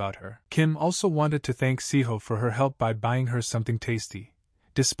forgotten about her. Kim also wanted to thank Seho for her help by buying her something tasty,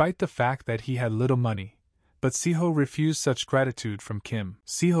 despite the fact that he had little money. But Seho refused such gratitude from Kim.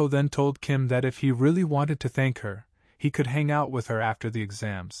 Seho then told Kim that if he really wanted to thank her, he could hang out with her after the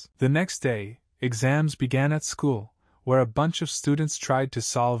exams. The next day, exams began at school, where a bunch of students tried to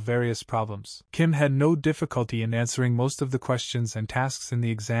solve various problems. Kim had no difficulty in answering most of the questions and tasks in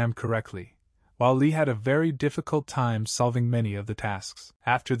the exam correctly, while Lee had a very difficult time solving many of the tasks.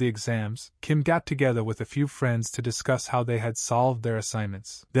 After the exams, Kim got together with a few friends to discuss how they had solved their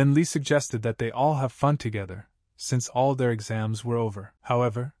assignments. Then Lee suggested that they all have fun together, since all their exams were over.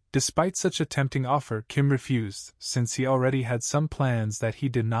 However, despite such a tempting offer, Kim refused, since he already had some plans that he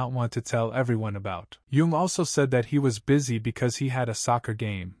did not want to tell everyone about. Young also said that he was busy because he had a soccer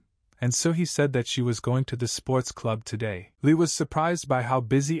game, and so he said that she was going to the sports club today. Lee was surprised by how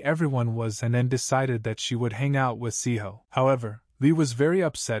busy everyone was and then decided that she would hang out with Seho. However, Lee was very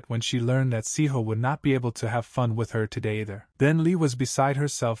upset when she learned that Seho would not be able to have fun with her today either. Then Lee was beside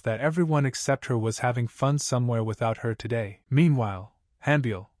herself that everyone except her was having fun somewhere without her today. Meanwhile,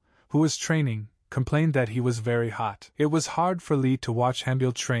 Hanbyul, who was training, complained that he was very hot. It was hard for Lee to watch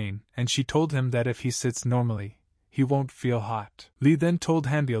Hanbyul train, and she told him that if he sits normally, he won't feel hot. Lee then told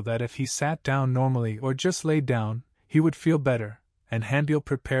Hanbyul that if he sat down normally or just lay down, he would feel better, and Hanbyul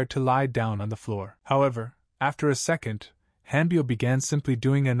prepared to lie down on the floor. However, after a second, Hanbyul began simply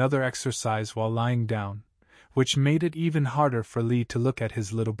doing another exercise while lying down, which made it even harder for Lee to look at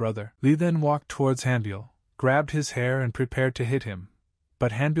his little brother. Lee then walked towards Hanbyul, grabbed his hair and prepared to hit him,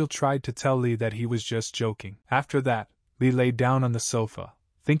 but Hanbyul tried to tell Lee that he was just joking. After that, Lee lay down on the sofa,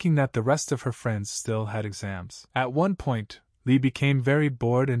 thinking that the rest of her friends still had exams. At one point, Lee became very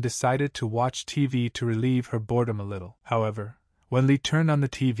bored and decided to watch TV to relieve her boredom a little. However, when Lee turned on the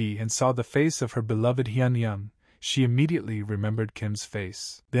TV and saw the face of her beloved Hyun-young, she immediately remembered Kim's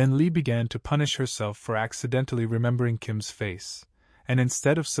face. Then Lee began to punish herself for accidentally remembering Kim's face, and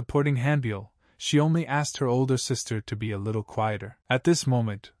instead of supporting Hanbyul, she only asked her older sister to be a little quieter. At this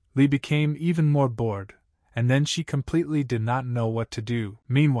moment, Lee became even more bored, and then she completely did not know what to do.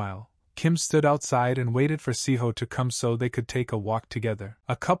 Meanwhile, Kim stood outside and waited for Seho to come so they could take a walk together.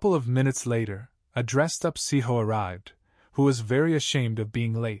 A couple of minutes later, a dressed-up Seho arrived, who was very ashamed of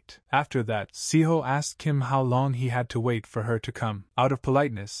being late. After that, Seho asked Kim how long he had to wait for her to come. Out of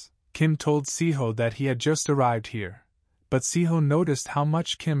politeness, Kim told Seho that he had just arrived here, but Seho noticed how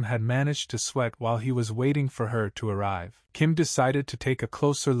much Kim had managed to sweat while he was waiting for her to arrive. Kim decided to take a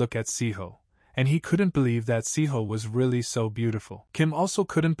closer look at Seho, and he couldn't believe that Seho was really so beautiful. Kim also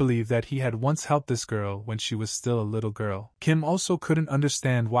couldn't believe that he had once helped this girl when she was still a little girl. Kim also couldn't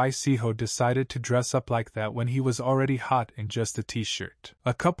understand why Seho decided to dress up like that when he was already hot in just a t-shirt.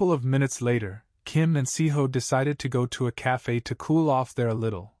 A couple of minutes later, Kim and Seho decided to go to a cafe to cool off there a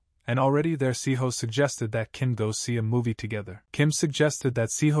little, and already there Seho suggested that Kim go see a movie together. Kim suggested that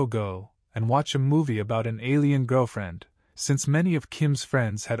Seho go and watch a movie about an alien girlfriend, since many of Kim's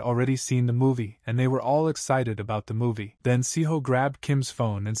friends had already seen the movie and they were all excited about the movie. Then Seho grabbed Kim's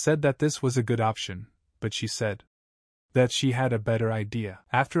phone and said that this was a good option, but she said that she had a better idea.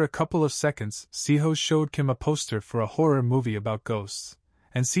 After a couple of seconds, Seho showed Kim a poster for a horror movie about ghosts,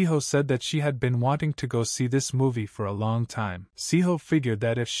 and Seho said that she had been wanting to go see this movie for a long time. Seho figured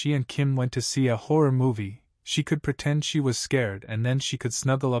that if she and Kim went to see a horror movie, she could pretend she was scared and then she could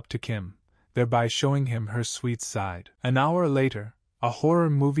snuggle up to Kim, thereby showing him her sweet side. An hour later, a horror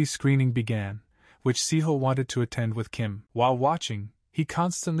movie screening began, which Seho wanted to attend with Kim. While watching, he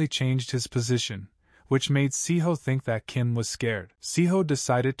constantly changed his position, which made Seho think that Kim was scared. Seho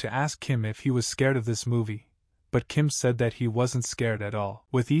decided to ask Kim if he was scared of this movie, but Kim said that he wasn't scared at all.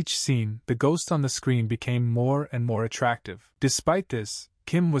 With each scene, the ghost on the screen became more and more attractive. Despite this,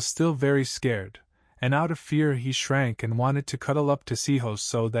 Kim was still very scared, and out of fear he shrank and wanted to cuddle up to Seho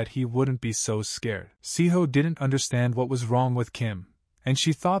so that he wouldn't be so scared. Seho didn't understand what was wrong with Kim, and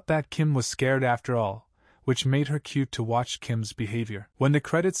she thought that Kim was scared after all, which made her cute to watch Kim's behavior. When the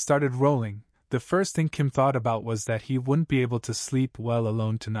credits started rolling, the first thing Kim thought about was that he wouldn't be able to sleep well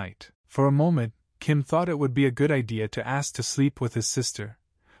alone tonight. For a moment, Kim thought it would be a good idea to ask to sleep with his sister,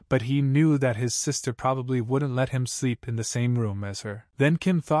 but he knew that his sister probably wouldn't let him sleep in the same room as her. Then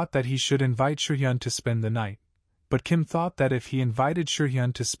Kim thought that he should invite Seoyoung to spend the night, but Kim thought that if he invited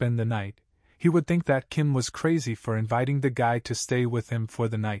Seoyoung to spend the night, he would think that Kim was crazy for inviting the guy to stay with him for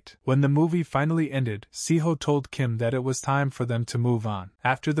the night. When the movie finally ended, Seho told Kim that it was time for them to move on.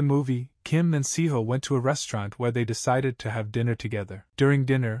 After the movie, Kim and Seho went to a restaurant where they decided to have dinner together. During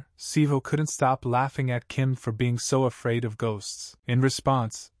dinner, Seho couldn't stop laughing at Kim for being so afraid of ghosts. In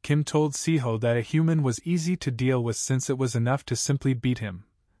response, Kim told Seho that a human was easy to deal with since it was enough to simply beat him.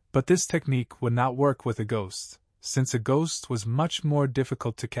 But this technique would not work with a ghost, since a ghost was much more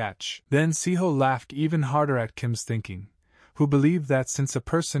difficult to catch. Then Seho laughed even harder at Kim's thinking, who believed that since a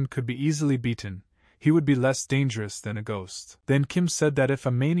person could be easily beaten, he would be less dangerous than a ghost. Then Kim said that if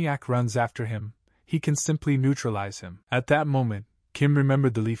a maniac runs after him, he can simply neutralize him. At that moment, Kim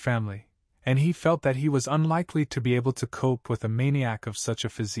remembered the Lee family, and he felt that he was unlikely to be able to cope with a maniac of such a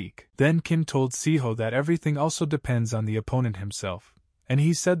physique. Then Kim told Seho that everything also depends on the opponent himself, and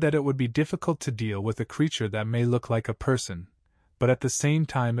he said that it would be difficult to deal with a creature that may look like a person, but at the same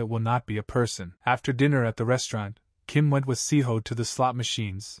time it will not be a person. After dinner at the restaurant, Kim went with Seho to the slot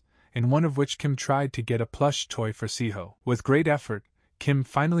machines, in one of which Kim tried to get a plush toy for Seho. With great effort, Kim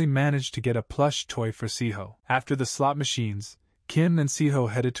finally managed to get a plush toy for Seho. After the slot machines, Kim and Seho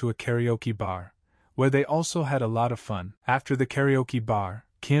headed to a karaoke bar, where they also had a lot of fun. After the karaoke bar,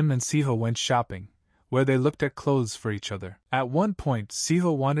 Kim and Seho went shopping, where they looked at clothes for each other. At one point,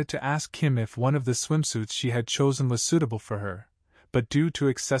 Seho wanted to ask Kim if one of the swimsuits she had chosen was suitable for her, but due to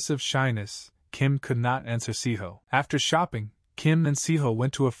excessive shyness, Kim could not answer Seho. After shopping, Kim and Seho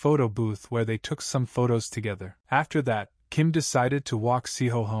went to a photo booth where they took some photos together. After that, Kim decided to walk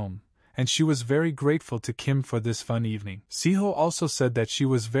Seho home, and she was very grateful to Kim for this fun evening. Seho also said that she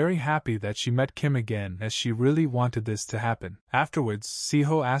was very happy that she met Kim again as she really wanted this to happen. Afterwards,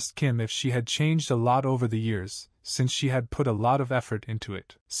 Seho asked Kim if she had changed a lot over the years, since she had put a lot of effort into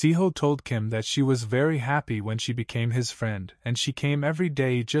it. Seho told Kim that she was very happy when she became his friend, and she came every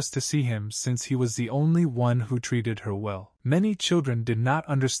day just to see him since he was the only one who treated her well. Many children did not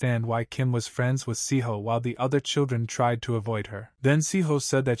understand why Kim was friends with Seho while the other children tried to avoid her. Then Seho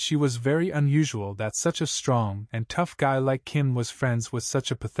said that she was very unusual that such a strong and tough guy like Kim was friends with such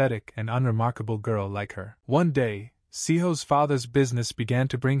a pathetic and unremarkable girl like her. One day, Seho's father's business began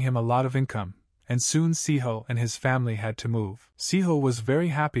to bring him a lot of income, and soon Seho and his family had to move. Seho was very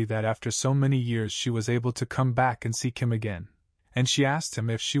happy that after so many years she was able to come back and see Kim again, and she asked him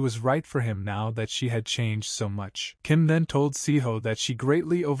if she was right for him now that she had changed so much. Kim then told Seho that she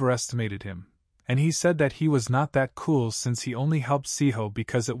greatly overestimated him, and he said that he was not that cool since he only helped Seho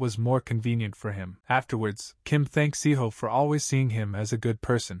because it was more convenient for him. Afterwards, Kim thanked Seho for always seeing him as a good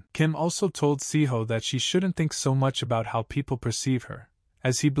person. Kim also told Seho that she shouldn't think so much about how people perceive her,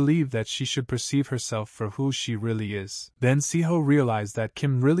 as he believed that she should perceive herself for who she really is. Then Seho realized that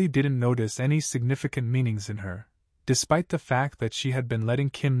Kim really didn't notice any significant meanings in her, despite the fact that she had been letting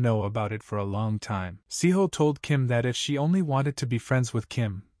Kim know about it for a long time. Seho told Kim that if she only wanted to be friends with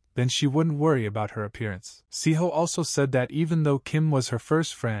Kim, then she wouldn't worry about her appearance. Seho also said that even though Kim was her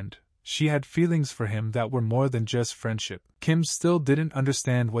first friend, she had feelings for him that were more than just friendship. Kim still didn't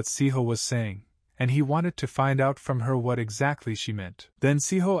understand what Seho was saying, and he wanted to find out from her what exactly she meant. Then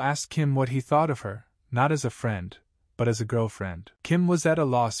Seho asked Kim what he thought of her, not as a friend, but as a girlfriend. Kim was at a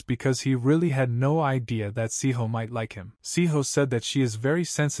loss because he really had no idea that Seho might like him. Seho said that she is very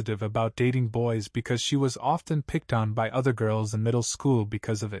sensitive about dating boys because she was often picked on by other girls in middle school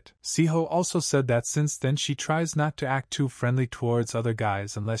because of it. Seho also said that since then she tries not to act too friendly towards other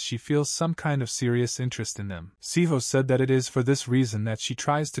guys unless she feels some kind of serious interest in them. Seho said that it is for this reason that she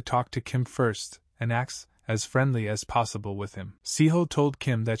tries to talk to Kim first, and acts as friendly as possible with him. Seho told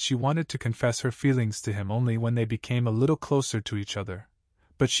Kim that she wanted to confess her feelings to him only when they became a little closer to each other,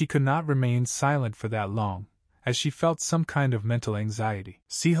 but she could not remain silent for that long, as she felt some kind of mental anxiety.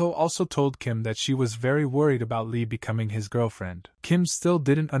 Seho also told Kim that she was very worried about Lee becoming his girlfriend. Kim still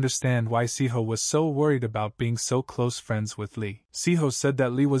didn't understand why Seho was so worried about being so close friends with Lee. Seho said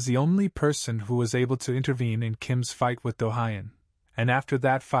that Lee was the only person who was able to intervene in Kim's fight with Do-hyun, and after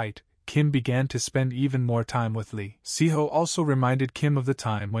that fight, Kim began to spend even more time with Lee. Seho also reminded Kim of the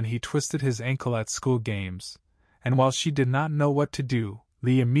time when he twisted his ankle at school games, and while she did not know what to do,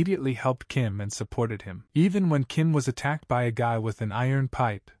 Lee immediately helped Kim and supported him. Even when Kim was attacked by a guy with an iron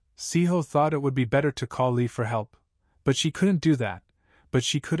pipe, Seho thought it would be better to call Lee for help, but she couldn't do that, but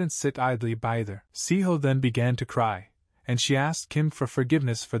she couldn't sit idly by either. Seho then began to cry, and she asked Kim for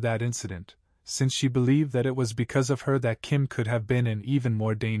forgiveness for that incident, since she believed that it was because of her that Kim could have been in even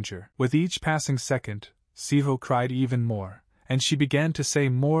more danger. With each passing second, Seho cried even more, and she began to say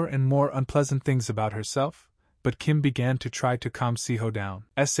more and more unpleasant things about herself, but Kim began to try to calm Seho down.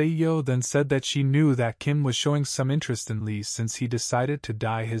 Seoyoung then said that she knew that Kim was showing some interest in Lee since he decided to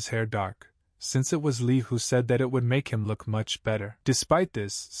dye his hair dark, since it was Lee who said that it would make him look much better. Despite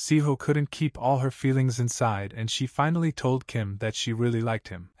this, Seho couldn't keep all her feelings inside and she finally told Kim that she really liked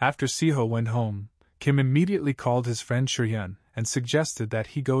him. After Seho went home, Kim immediately called his friend Seoyoung and suggested that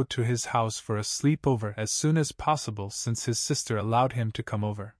he go to his house for a sleepover as soon as possible since his sister allowed him to come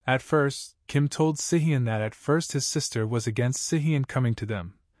over. At first, Kim told Seohyun that at first his sister was against Seohyun coming to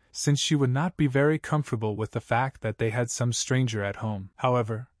them, since she would not be very comfortable with the fact that they had some stranger at home.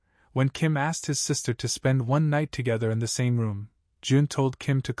 However, when Kim asked his sister to spend one night together in the same room, Jun told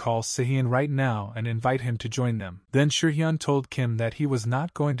Kim to call Seohyun right now and invite him to join them. Then Seohyun told Kim that he was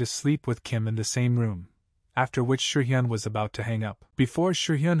not going to sleep with Kim in the same room, after which Seohyun was about to hang up. Before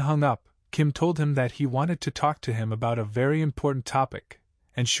Seohyun hung up, Kim told him that he wanted to talk to him about a very important topic,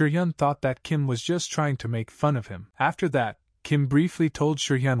 and Seohyun thought that Kim was just trying to make fun of him. After that, Kim briefly told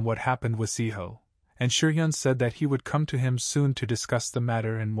Seohyun what happened with Seho, and Seohyun said that he would come to him soon to discuss the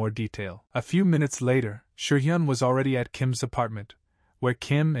matter in more detail. A few minutes later, Seohyun was already at Kim's apartment, where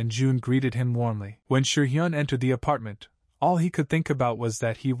Kim and Jun greeted him warmly. When Seohyun entered the apartment, all he could think about was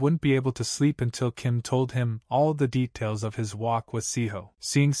that he wouldn't be able to sleep until Kim told him all the details of his walk with Seho.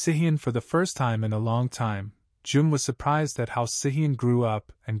 Seeing Seohyun for the first time in a long time, Jun was surprised at how Seohyun grew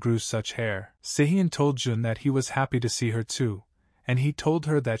up and grew such hair. Seohyun told Jun that he was happy to see her too, and he told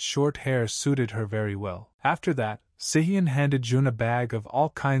her that short hair suited her very well. After that, Seohyun handed Jun a bag of all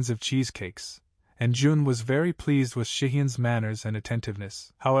kinds of cheesecakes, and Jun was very pleased with Seohyun's manners and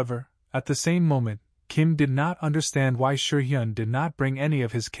attentiveness. However, at the same moment, Kim did not understand why Seohyun did not bring any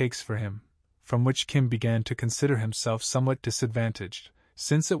of his cakes for him, from which Kim began to consider himself somewhat disadvantaged,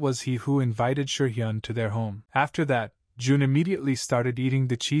 since it was he who invited Seohyun to their home. After that, Jun immediately started eating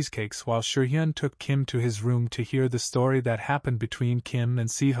the cheesecakes while Seohyun took Kim to his room to hear the story that happened between Kim and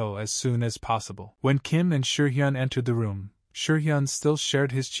Seho as soon as possible. When Kim and Seohyun entered the room, Seohyun still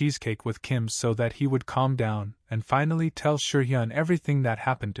shared his cheesecake with Kim so that he would calm down and finally tell Seohyun everything that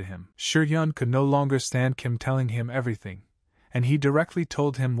happened to him. Seohyun could no longer stand Kim telling him everything, and he directly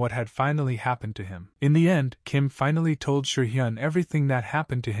told him what had finally happened to him. In the end, Kim finally told Seohyun everything that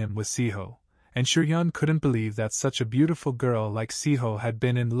happened to him with Seho, and Seohyun couldn't believe that such a beautiful girl like Seho had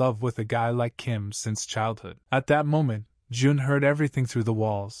been in love with a guy like Kim since childhood. At that moment, Jun heard everything through the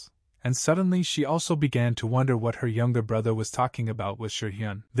walls, and suddenly she also began to wonder what her younger brother was talking about with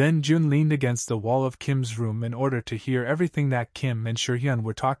Seohyun. Then Jun leaned against the wall of Kim's room in order to hear everything that Kim and Seohyun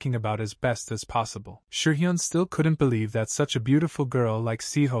were talking about as best as possible. Seohyun still couldn't believe that such a beautiful girl like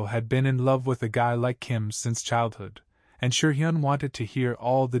Seho had been in love with a guy like Kim since childhood, and Seohyun wanted to hear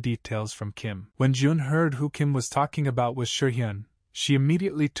all the details from Kim. When Jun heard who Kim was talking about with Seohyun, she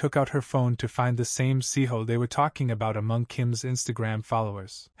immediately took out her phone to find the same Seho they were talking about among Kim's Instagram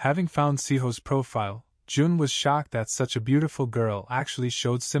followers. Having found Seho's profile, Jun was shocked that such a beautiful girl actually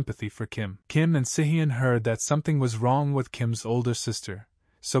showed sympathy for Kim. Kim and Seohyun heard that something was wrong with Kim's older sister,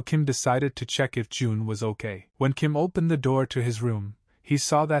 so Kim decided to check if Jun was okay. When Kim opened the door to his room, he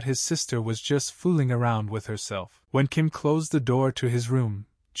saw that his sister was just fooling around with herself. When Kim closed the door to his room,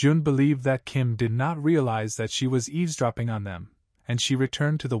 Jun believed that Kim did not realize that she was eavesdropping on them, and she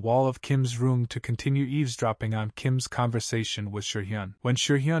returned to the wall of Kim's room to continue eavesdropping on Kim's conversation with Seohyun. When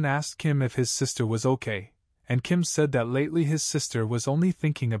Seohyun asked Kim if his sister was okay, and Kim said that lately his sister was only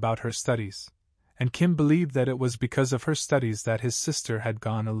thinking about her studies, and Kim believed that it was because of her studies that his sister had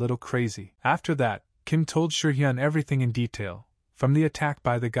gone a little crazy. After that, Kim told Seohyun everything in detail, from the attack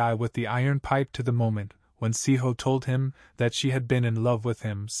by the guy with the iron pipe to the moment when Seho told him that she had been in love with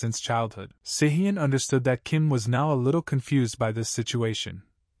him since childhood. Sehyun understood that Kim was now a little confused by this situation,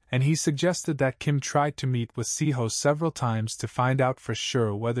 and he suggested that Kim tried to meet with Seho several times to find out for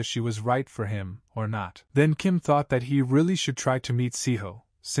sure whether she was right for him or not. Then Kim thought that he really should try to meet Seho,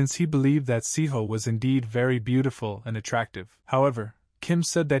 since he believed that Seho was indeed very beautiful and attractive. However, Kim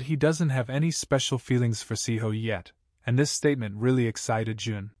said that he doesn't have any special feelings for Seho yet, and this statement really excited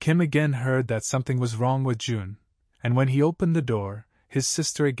Jun. Kim again heard that something was wrong with Jun, and when he opened the door, his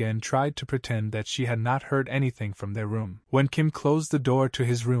sister again tried to pretend that she had not heard anything from their room. When Kim closed the door to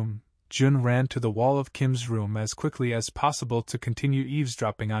his room, Jun ran to the wall of Kim's room as quickly as possible to continue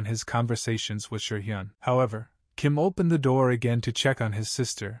eavesdropping on his conversations with Seohyun. However, Kim opened the door again to check on his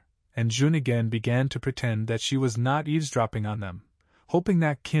sister, and Jun again began to pretend that she was not eavesdropping on them, hoping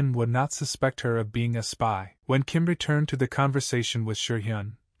that Kim would not suspect her of being a spy. When Kim returned to the conversation with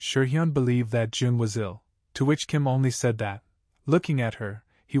Seohyun, Seohyun believed that Jun was ill, to which Kim only said that, looking at her,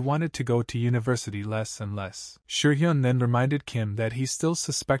 he wanted to go to university less and less. Seohyun then reminded Kim that he still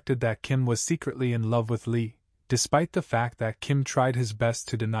suspected that Kim was secretly in love with Lee, despite the fact that Kim tried his best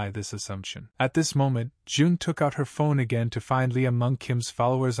to deny this assumption. At this moment, Jun took out her phone again to find Lee among Kim's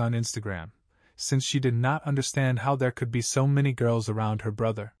followers on Instagram, since she did not understand how there could be so many girls around her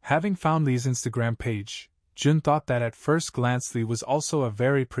brother. Having found Lee's Instagram page, Jun thought that at first glance Lee was also a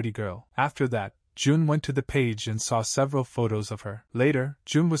very pretty girl. After that, Jun went to the page and saw several photos of her. Later,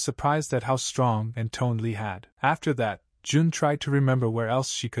 Jun was surprised at how strong and toned Lee had. After that, Jun tried to remember where else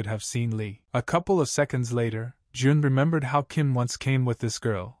she could have seen Lee. A couple of seconds later, Jun remembered how Kim once came with this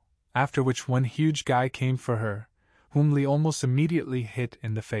girl, after which one huge guy came for her, whom Lee almost immediately hit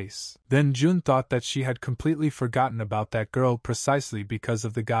in the face. Then Jun thought that she had completely forgotten about that girl precisely because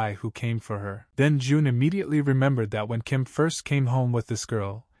of the guy who came for her. Then Jun immediately remembered that when Kim first came home with this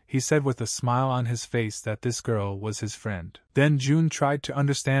girl, he said with a smile on his face that this girl was his friend. Then Jun tried to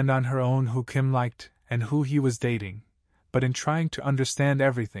understand on her own who Kim liked and who he was dating, but in trying to understand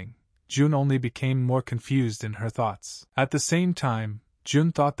everything, Jun only became more confused in her thoughts. At the same time,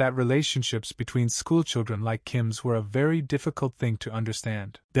 Jun thought that relationships between schoolchildren like Kim's were a very difficult thing to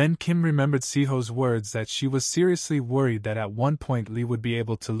understand. Then Kim remembered Seho's words that she was seriously worried that at one point Lee would be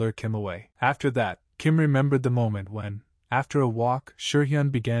able to lure Kim away. After that, Kim remembered the moment when, after a walk,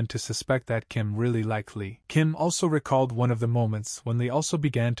 Seohyun began to suspect that Kim really liked Lee. Kim also recalled one of the moments when Lee also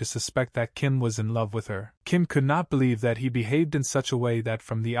began to suspect that Kim was in love with her. Kim could not believe that he behaved in such a way that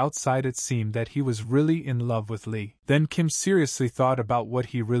from the outside it seemed that he was really in love with Lee. Then Kim seriously thought about what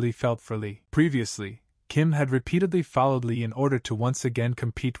he really felt for Lee. Previously, Kim had repeatedly followed Lee in order to once again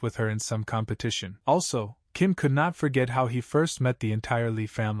compete with her in some competition. Also, Kim could not forget how he first met the entire Lee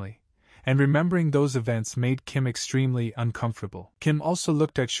family, and remembering those events made Kim extremely uncomfortable. Kim also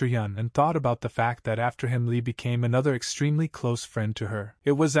looked at Seohyun and thought about the fact that after him Lee became another extremely close friend to her.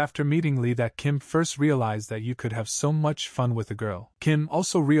 It was after meeting Lee that Kim first realized that you could have so much fun with a girl. Kim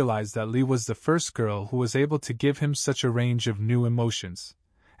also realized that Lee was the first girl who was able to give him such a range of new emotions,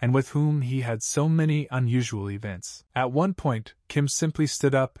 and with whom he had so many unusual events. At one point, Kim simply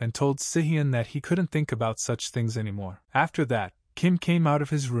stood up and told Sehyun that he couldn't think about such things anymore. After that, Kim came out of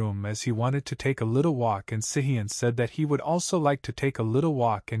his room as he wanted to take a little walk, and Sehyun said that he would also like to take a little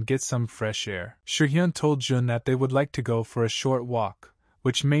walk and get some fresh air. Sehyun told Jun that they would like to go for a short walk,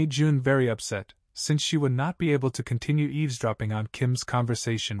 which made Jun very upset, since she would not be able to continue eavesdropping on Kim's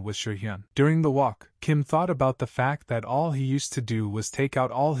conversation with Seohyun. During the walk, Kim thought about the fact that all he used to do was take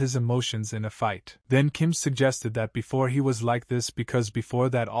out all his emotions in a fight. Then Kim suggested that before he was like this because before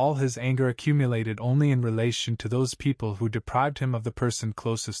that all his anger accumulated only in relation to those people who deprived him of the person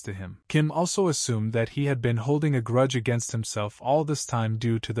closest to him. Kim also assumed that he had been holding a grudge against himself all this time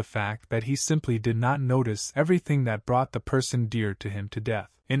due to the fact that he simply did not notice everything that brought the person dear to him to death.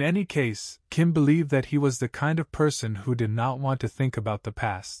 In any case, Kim believed that he was the kind of person who did not want to think about the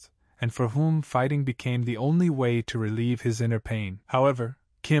past, and for whom fighting became the only way to relieve his inner pain. However,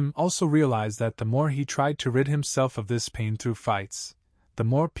 Kim also realized that the more he tried to rid himself of this pain through fights, the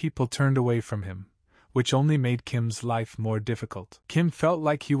more people turned away from him, which only made Kim's life more difficult. Kim felt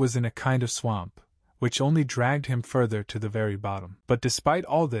like he was in a kind of swamp, which only dragged him further to the very bottom. But despite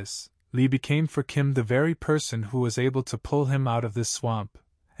all this, Lee became for Kim the very person who was able to pull him out of this swamp,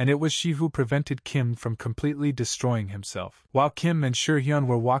 and it was she who prevented Kim from completely destroying himself. While Kim and Seohyun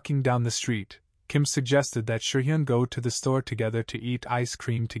were walking down the street, Kim suggested that Seohyun go to the store together to eat ice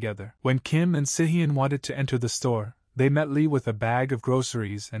cream together. When Kim and Seohyun wanted to enter the store, they met Lee with a bag of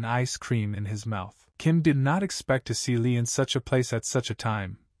groceries and ice cream in his mouth. Kim did not expect to see Lee in such a place at such a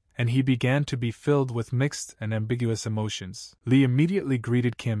time, and he began to be filled with mixed and ambiguous emotions. Lee immediately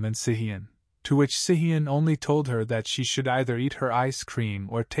greeted Kim and Seohyun, to which Seohyun only told her that she should either eat her ice cream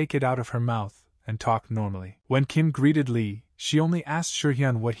or take it out of her mouth and talk normally. When Kim greeted Lee, she only asked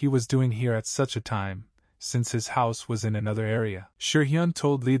Seohyun what he was doing here at such a time, since his house was in another area. Seohyun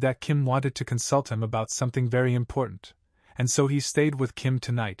told Lee that Kim wanted to consult him about something very important, and so he stayed with Kim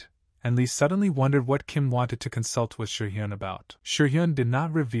tonight, and Lee suddenly wondered what Kim wanted to consult with Seohyun about. Seohyun did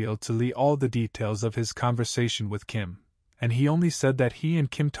not reveal to Lee all the details of his conversation with Kim, and he only said that he and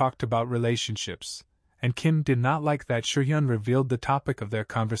Kim talked about relationships, and Kim did not like that Seohyun revealed the topic of their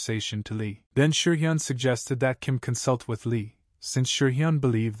conversation to Lee. Then Seohyun suggested that Kim consult with Lee, since Seohyun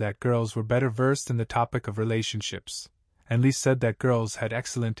believed that girls were better versed in the topic of relationships, and Lee said that girls had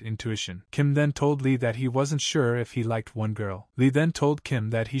excellent intuition. Kim then told Lee that he wasn't sure if he liked one girl. Lee then told Kim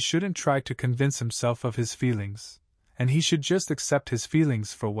that he shouldn't try to convince himself of his feelings, and he should just accept his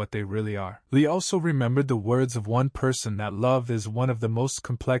feelings for what they really are. Lee also remembered the words of one person that love is one of the most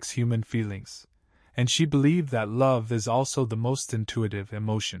complex human feelings, and she believed that love is also the most intuitive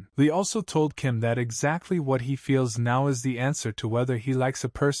emotion. Lee also told Kim that exactly what he feels now is the answer to whether he likes a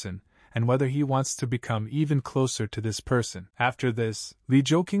person, and whether he wants to become even closer to this person. After this, Lee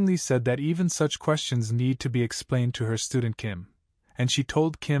jokingly said that even such questions need to be explained to her student Kim, and she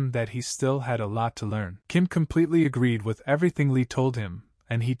told Kim that he still had a lot to learn. Kim completely agreed with everything Lee told him,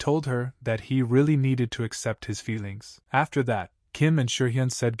 and he told her that he really needed to accept his feelings. After that, Kim and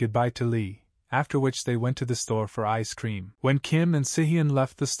Seohyun said goodbye to Lee, after which they went to the store for ice cream. When Kim and Seohyun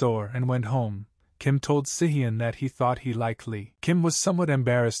left the store and went home, Kim told Seohyun that he thought he liked Lee. Kim was somewhat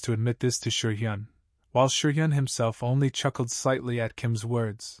embarrassed to admit this to Seohyun, while Seohyun himself only chuckled slightly at Kim's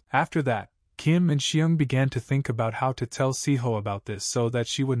words. After that, Kim and Seoyoung began to think about how to tell Seho about this so that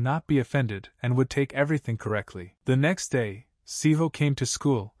she would not be offended and would take everything correctly. The next day, Seho came to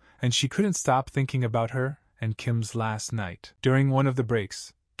school, and she couldn't stop thinking about her and Kim's last night. During one of the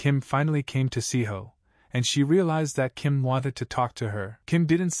breaks, Kim finally came to Seho, and she realized that Kim wanted to talk to her. Kim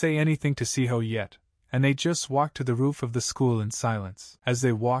didn't say anything to Seho yet, and they just walked to the roof of the school in silence. As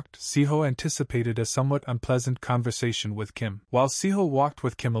they walked, Seho anticipated a somewhat unpleasant conversation with Kim. While Seho walked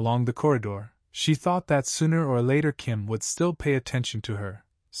with Kim along the corridor, she thought that sooner or later Kim would still pay attention to her,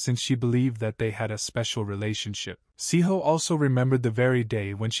 since she believed that they had a special relationship. Seho also remembered the very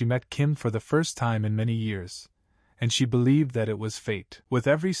day when she met Kim for the first time in many years, and she believed that it was fate. With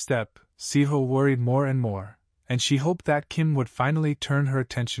every step, Seho worried more and more, and she hoped that Kim would finally turn her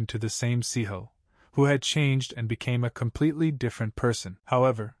attention to the same Seho, who had changed and became a completely different person.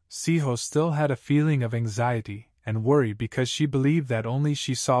 However, Seho still had a feeling of anxiety and worry because she believed that only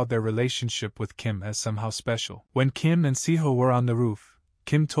she saw their relationship with Kim as somehow special. When Kim and Seho were on the roof,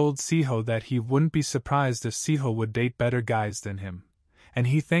 Kim told Seho that he wouldn't be surprised if Seho would date better guys than him, and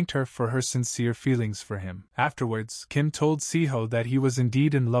he thanked her for her sincere feelings for him. Afterwards, Kim told Seho that he was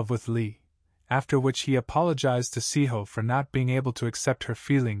indeed in love with Lee, after which he apologized to Seho for not being able to accept her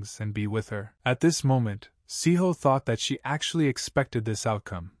feelings and be with her. At this moment, Seho thought that she actually expected this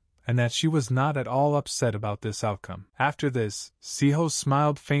outcome, and that she was not at all upset about this outcome. After this, Seho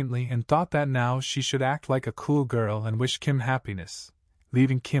smiled faintly and thought that now she should act like a cool girl and wish Kim happiness,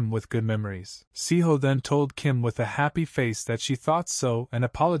 leaving Kim with good memories. Seho then told Kim with a happy face that she thought so and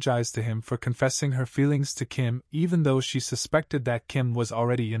apologized to him for confessing her feelings to Kim even though she suspected that Kim was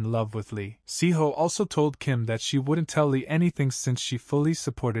already in love with Lee. Seho also told Kim that she wouldn't tell Lee anything since she fully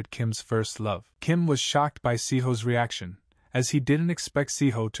supported Kim's first love. Kim was shocked by Seho's reaction, as he didn't expect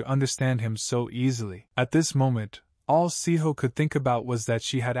Seho to understand him so easily. At this moment, all Seho could think about was that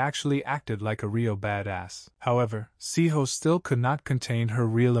she had actually acted like a real badass. However, Seho still could not contain her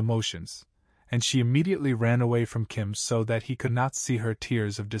real emotions, and she immediately ran away from Kim so that he could not see her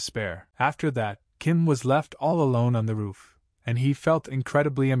tears of despair. After that, Kim was left all alone on the roof, and he felt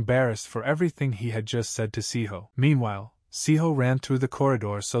incredibly embarrassed for everything he had just said to Seho. Meanwhile, Seho ran through the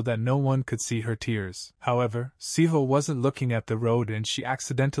corridor so that no one could see her tears. However, Seho wasn't looking at the road and she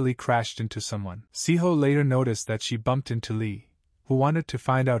accidentally crashed into someone. Seho later noticed that she bumped into Lee, who wanted to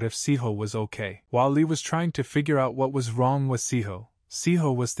find out if Seho was okay. While Lee was trying to figure out what was wrong with Seho,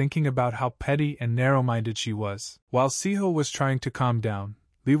 Seho was thinking about how petty and narrow-minded she was. While Seho was trying to calm down,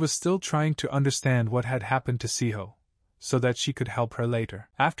 Lee was still trying to understand what had happened to Seho, so that she could help her later.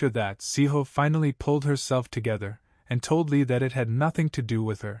 After that, Seho finally pulled herself together, and told Lee that it had nothing to do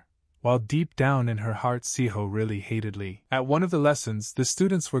with her, while deep down in her heart Seho really hated Lee. At one of the lessons, the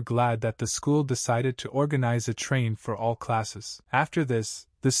students were glad that the school decided to organize a train for all classes. After this,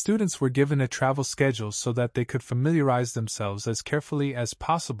 the students were given a travel schedule so that they could familiarize themselves as carefully as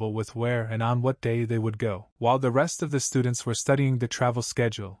possible with where and on what day they would go. While the rest of the students were studying the travel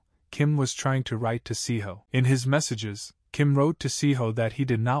schedule, Kim was trying to write to Seho. In his messages, Kim wrote to Seho that he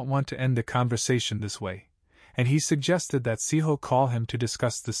did not want to end the conversation this way, and he suggested that Seho call him to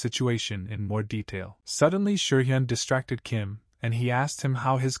discuss the situation in more detail. Suddenly Seoyoung distracted Kim, and he asked him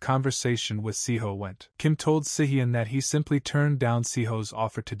how his conversation with Seho went. Kim told Sehyun that he simply turned down Seho's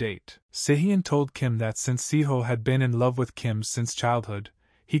offer to date. Sehyun told Kim that since Seho had been in love with Kim since childhood,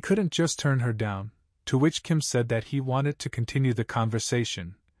 he couldn't just turn her down, to which Kim said that he wanted to continue the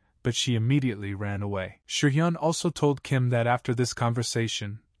conversation, but she immediately ran away. Sehyun also told Kim that after this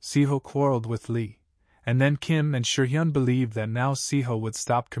conversation, Seho quarreled with Lee, and then Kim and Sehyun believed that now Seho would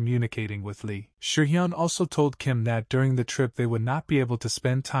stop communicating with Lee. Sehyun also told Kim that during the trip they would not be able to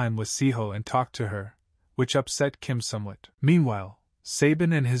spend time with Seho and talk to her, which upset Kim somewhat. Meanwhile,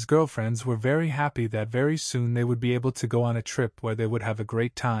 Sabin and his girlfriends were very happy that very soon they would be able to go on a trip where they would have a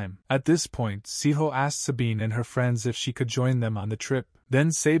great time. At this point, Seho asked Sabine and her friends if she could join them on the trip.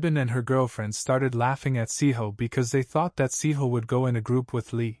 Then Sabin and her girlfriends started laughing at Seho because they thought that Seho would go in a group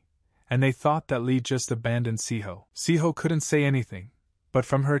with Lee, and they thought that Lee just abandoned Seho. Seho couldn't say anything, but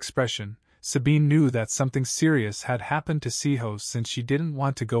from her expression, Sabine knew that something serious had happened to Seho since she didn't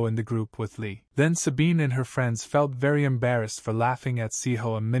want to go in the group with Lee. Then Sabine and her friends felt very embarrassed for laughing at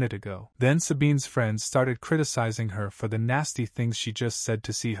Seho a minute ago. Then Sabine's friends started criticizing her for the nasty things she just said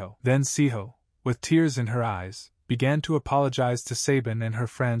to Seho. Then Seho, with tears in her eyes, began to apologize to Sabin and her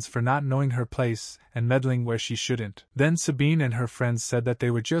friends for not knowing her place and meddling where she shouldn't. Then Sabine and her friends said that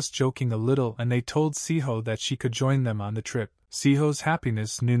they were just joking a little and they told Seho that she could join them on the trip. Seho's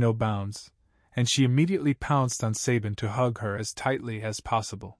happiness knew no bounds, and she immediately pounced on Sabin to hug her as tightly as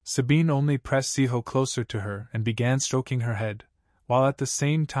possible. Sabine only pressed Seho closer to her and began stroking her head, while at the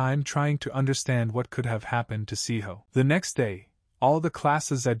same time trying to understand what could have happened to Seho. The next day, all the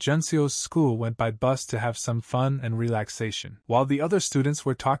classes at Junseo's school went by bus to have some fun and relaxation. While the other students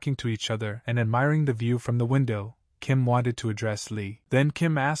were talking to each other and admiring the view from the window, Kim wanted to address Lee. Then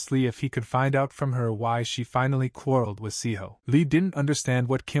Kim asked Lee if he could find out from her why she finally quarreled with Seho. Lee didn't understand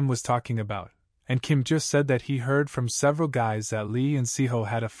what Kim was talking about, and Kim just said that he heard from several guys that Lee and Seho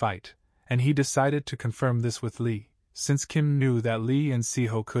had a fight, and he decided to confirm this with Lee, since Kim knew that Lee and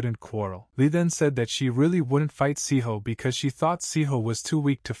Seho couldn't quarrel. Lee then said that she really wouldn't fight Seho because she thought Seho was too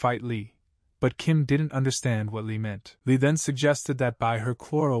weak to fight Lee, but Kim didn't understand what Lee meant. Lee then suggested that by her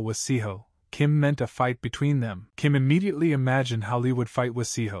quarrel with Seho, Kim meant a fight between them. Kim immediately imagined how Lee would fight with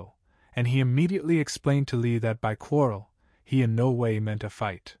Seho, and he immediately explained to Lee that by quarrel, he in no way meant a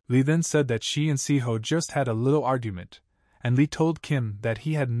fight. Lee then said that she and Seho just had a little argument, and Lee told Kim that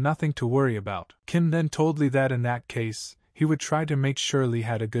he had nothing to worry about. Kim then told Lee that in that case, he would try to make sure Lee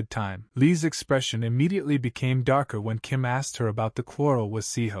had a good time. Lee's expression immediately became darker when Kim asked her about the quarrel with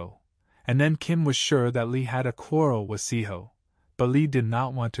Seho, and then Kim was sure that Lee had a quarrel with Seho, but Lee did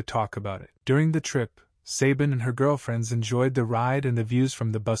not want to talk about it. During the trip, Sabin and her girlfriends enjoyed the ride and the views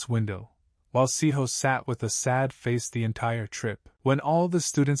from the bus window, while Seho sat with a sad face the entire trip. When all the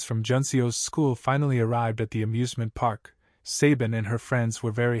students from Junseo's school finally arrived at the amusement park, Sabin and her friends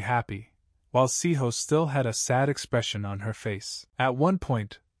were very happy, while Seho still had a sad expression on her face. At one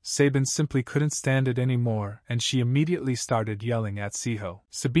point, Sabin simply couldn't stand it anymore and she immediately started yelling at Seho.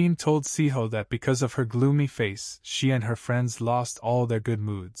 Sabine told Seho that because of her gloomy face, she and her friends lost all their good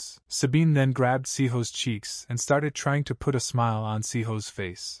moods. Sabine then grabbed Seho's cheeks and started trying to put a smile on Seho's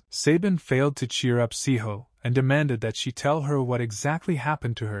face. Sabin failed to cheer up Seho and demanded that she tell her what exactly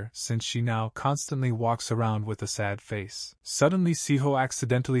happened to her since she now constantly walks around with a sad face. Suddenly Seho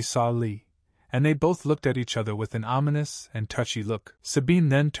accidentally saw Lee, and they both looked at each other with an ominous and touchy look. Sabine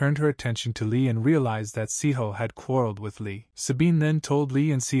then turned her attention to Lee and realized that Seho had quarreled with Lee. Sabine then told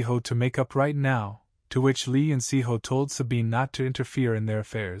Lee and Seho to make up right now, to which Lee and Seho told Sabine not to interfere in their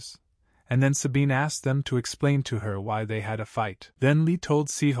affairs, and then Sabine asked them to explain to her why they had a fight. Then Lee told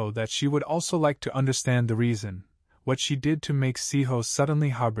Seho that she would also like to understand the reason, what she did to make Seho suddenly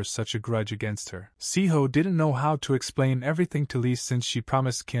harbor such a grudge against her. Seho didn't know how to explain everything to Lee since she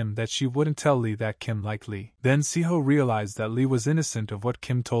promised Kim that she wouldn't tell Lee that Kim liked Lee. Then Seho realized that Lee was innocent of what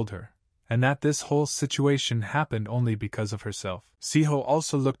Kim told her, and that this whole situation happened only because of herself. Seho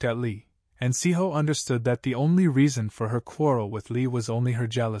also looked at Lee, and Seho understood that the only reason for her quarrel with Lee was only her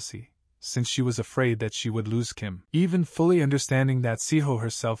jealousy, since she was afraid that she would lose Kim. Even fully understanding that Seho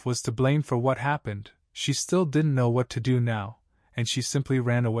herself was to blame for what happened, she still didn't know what to do now, and she simply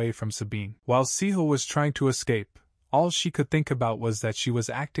ran away from Sabine. While Siho was trying to escape, all she could think about was that she was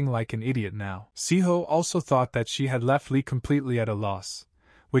acting like an idiot now. Siho also thought that she had left Lee completely at a loss,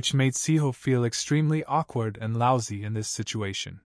 which made Siho feel extremely awkward and lousy in this situation.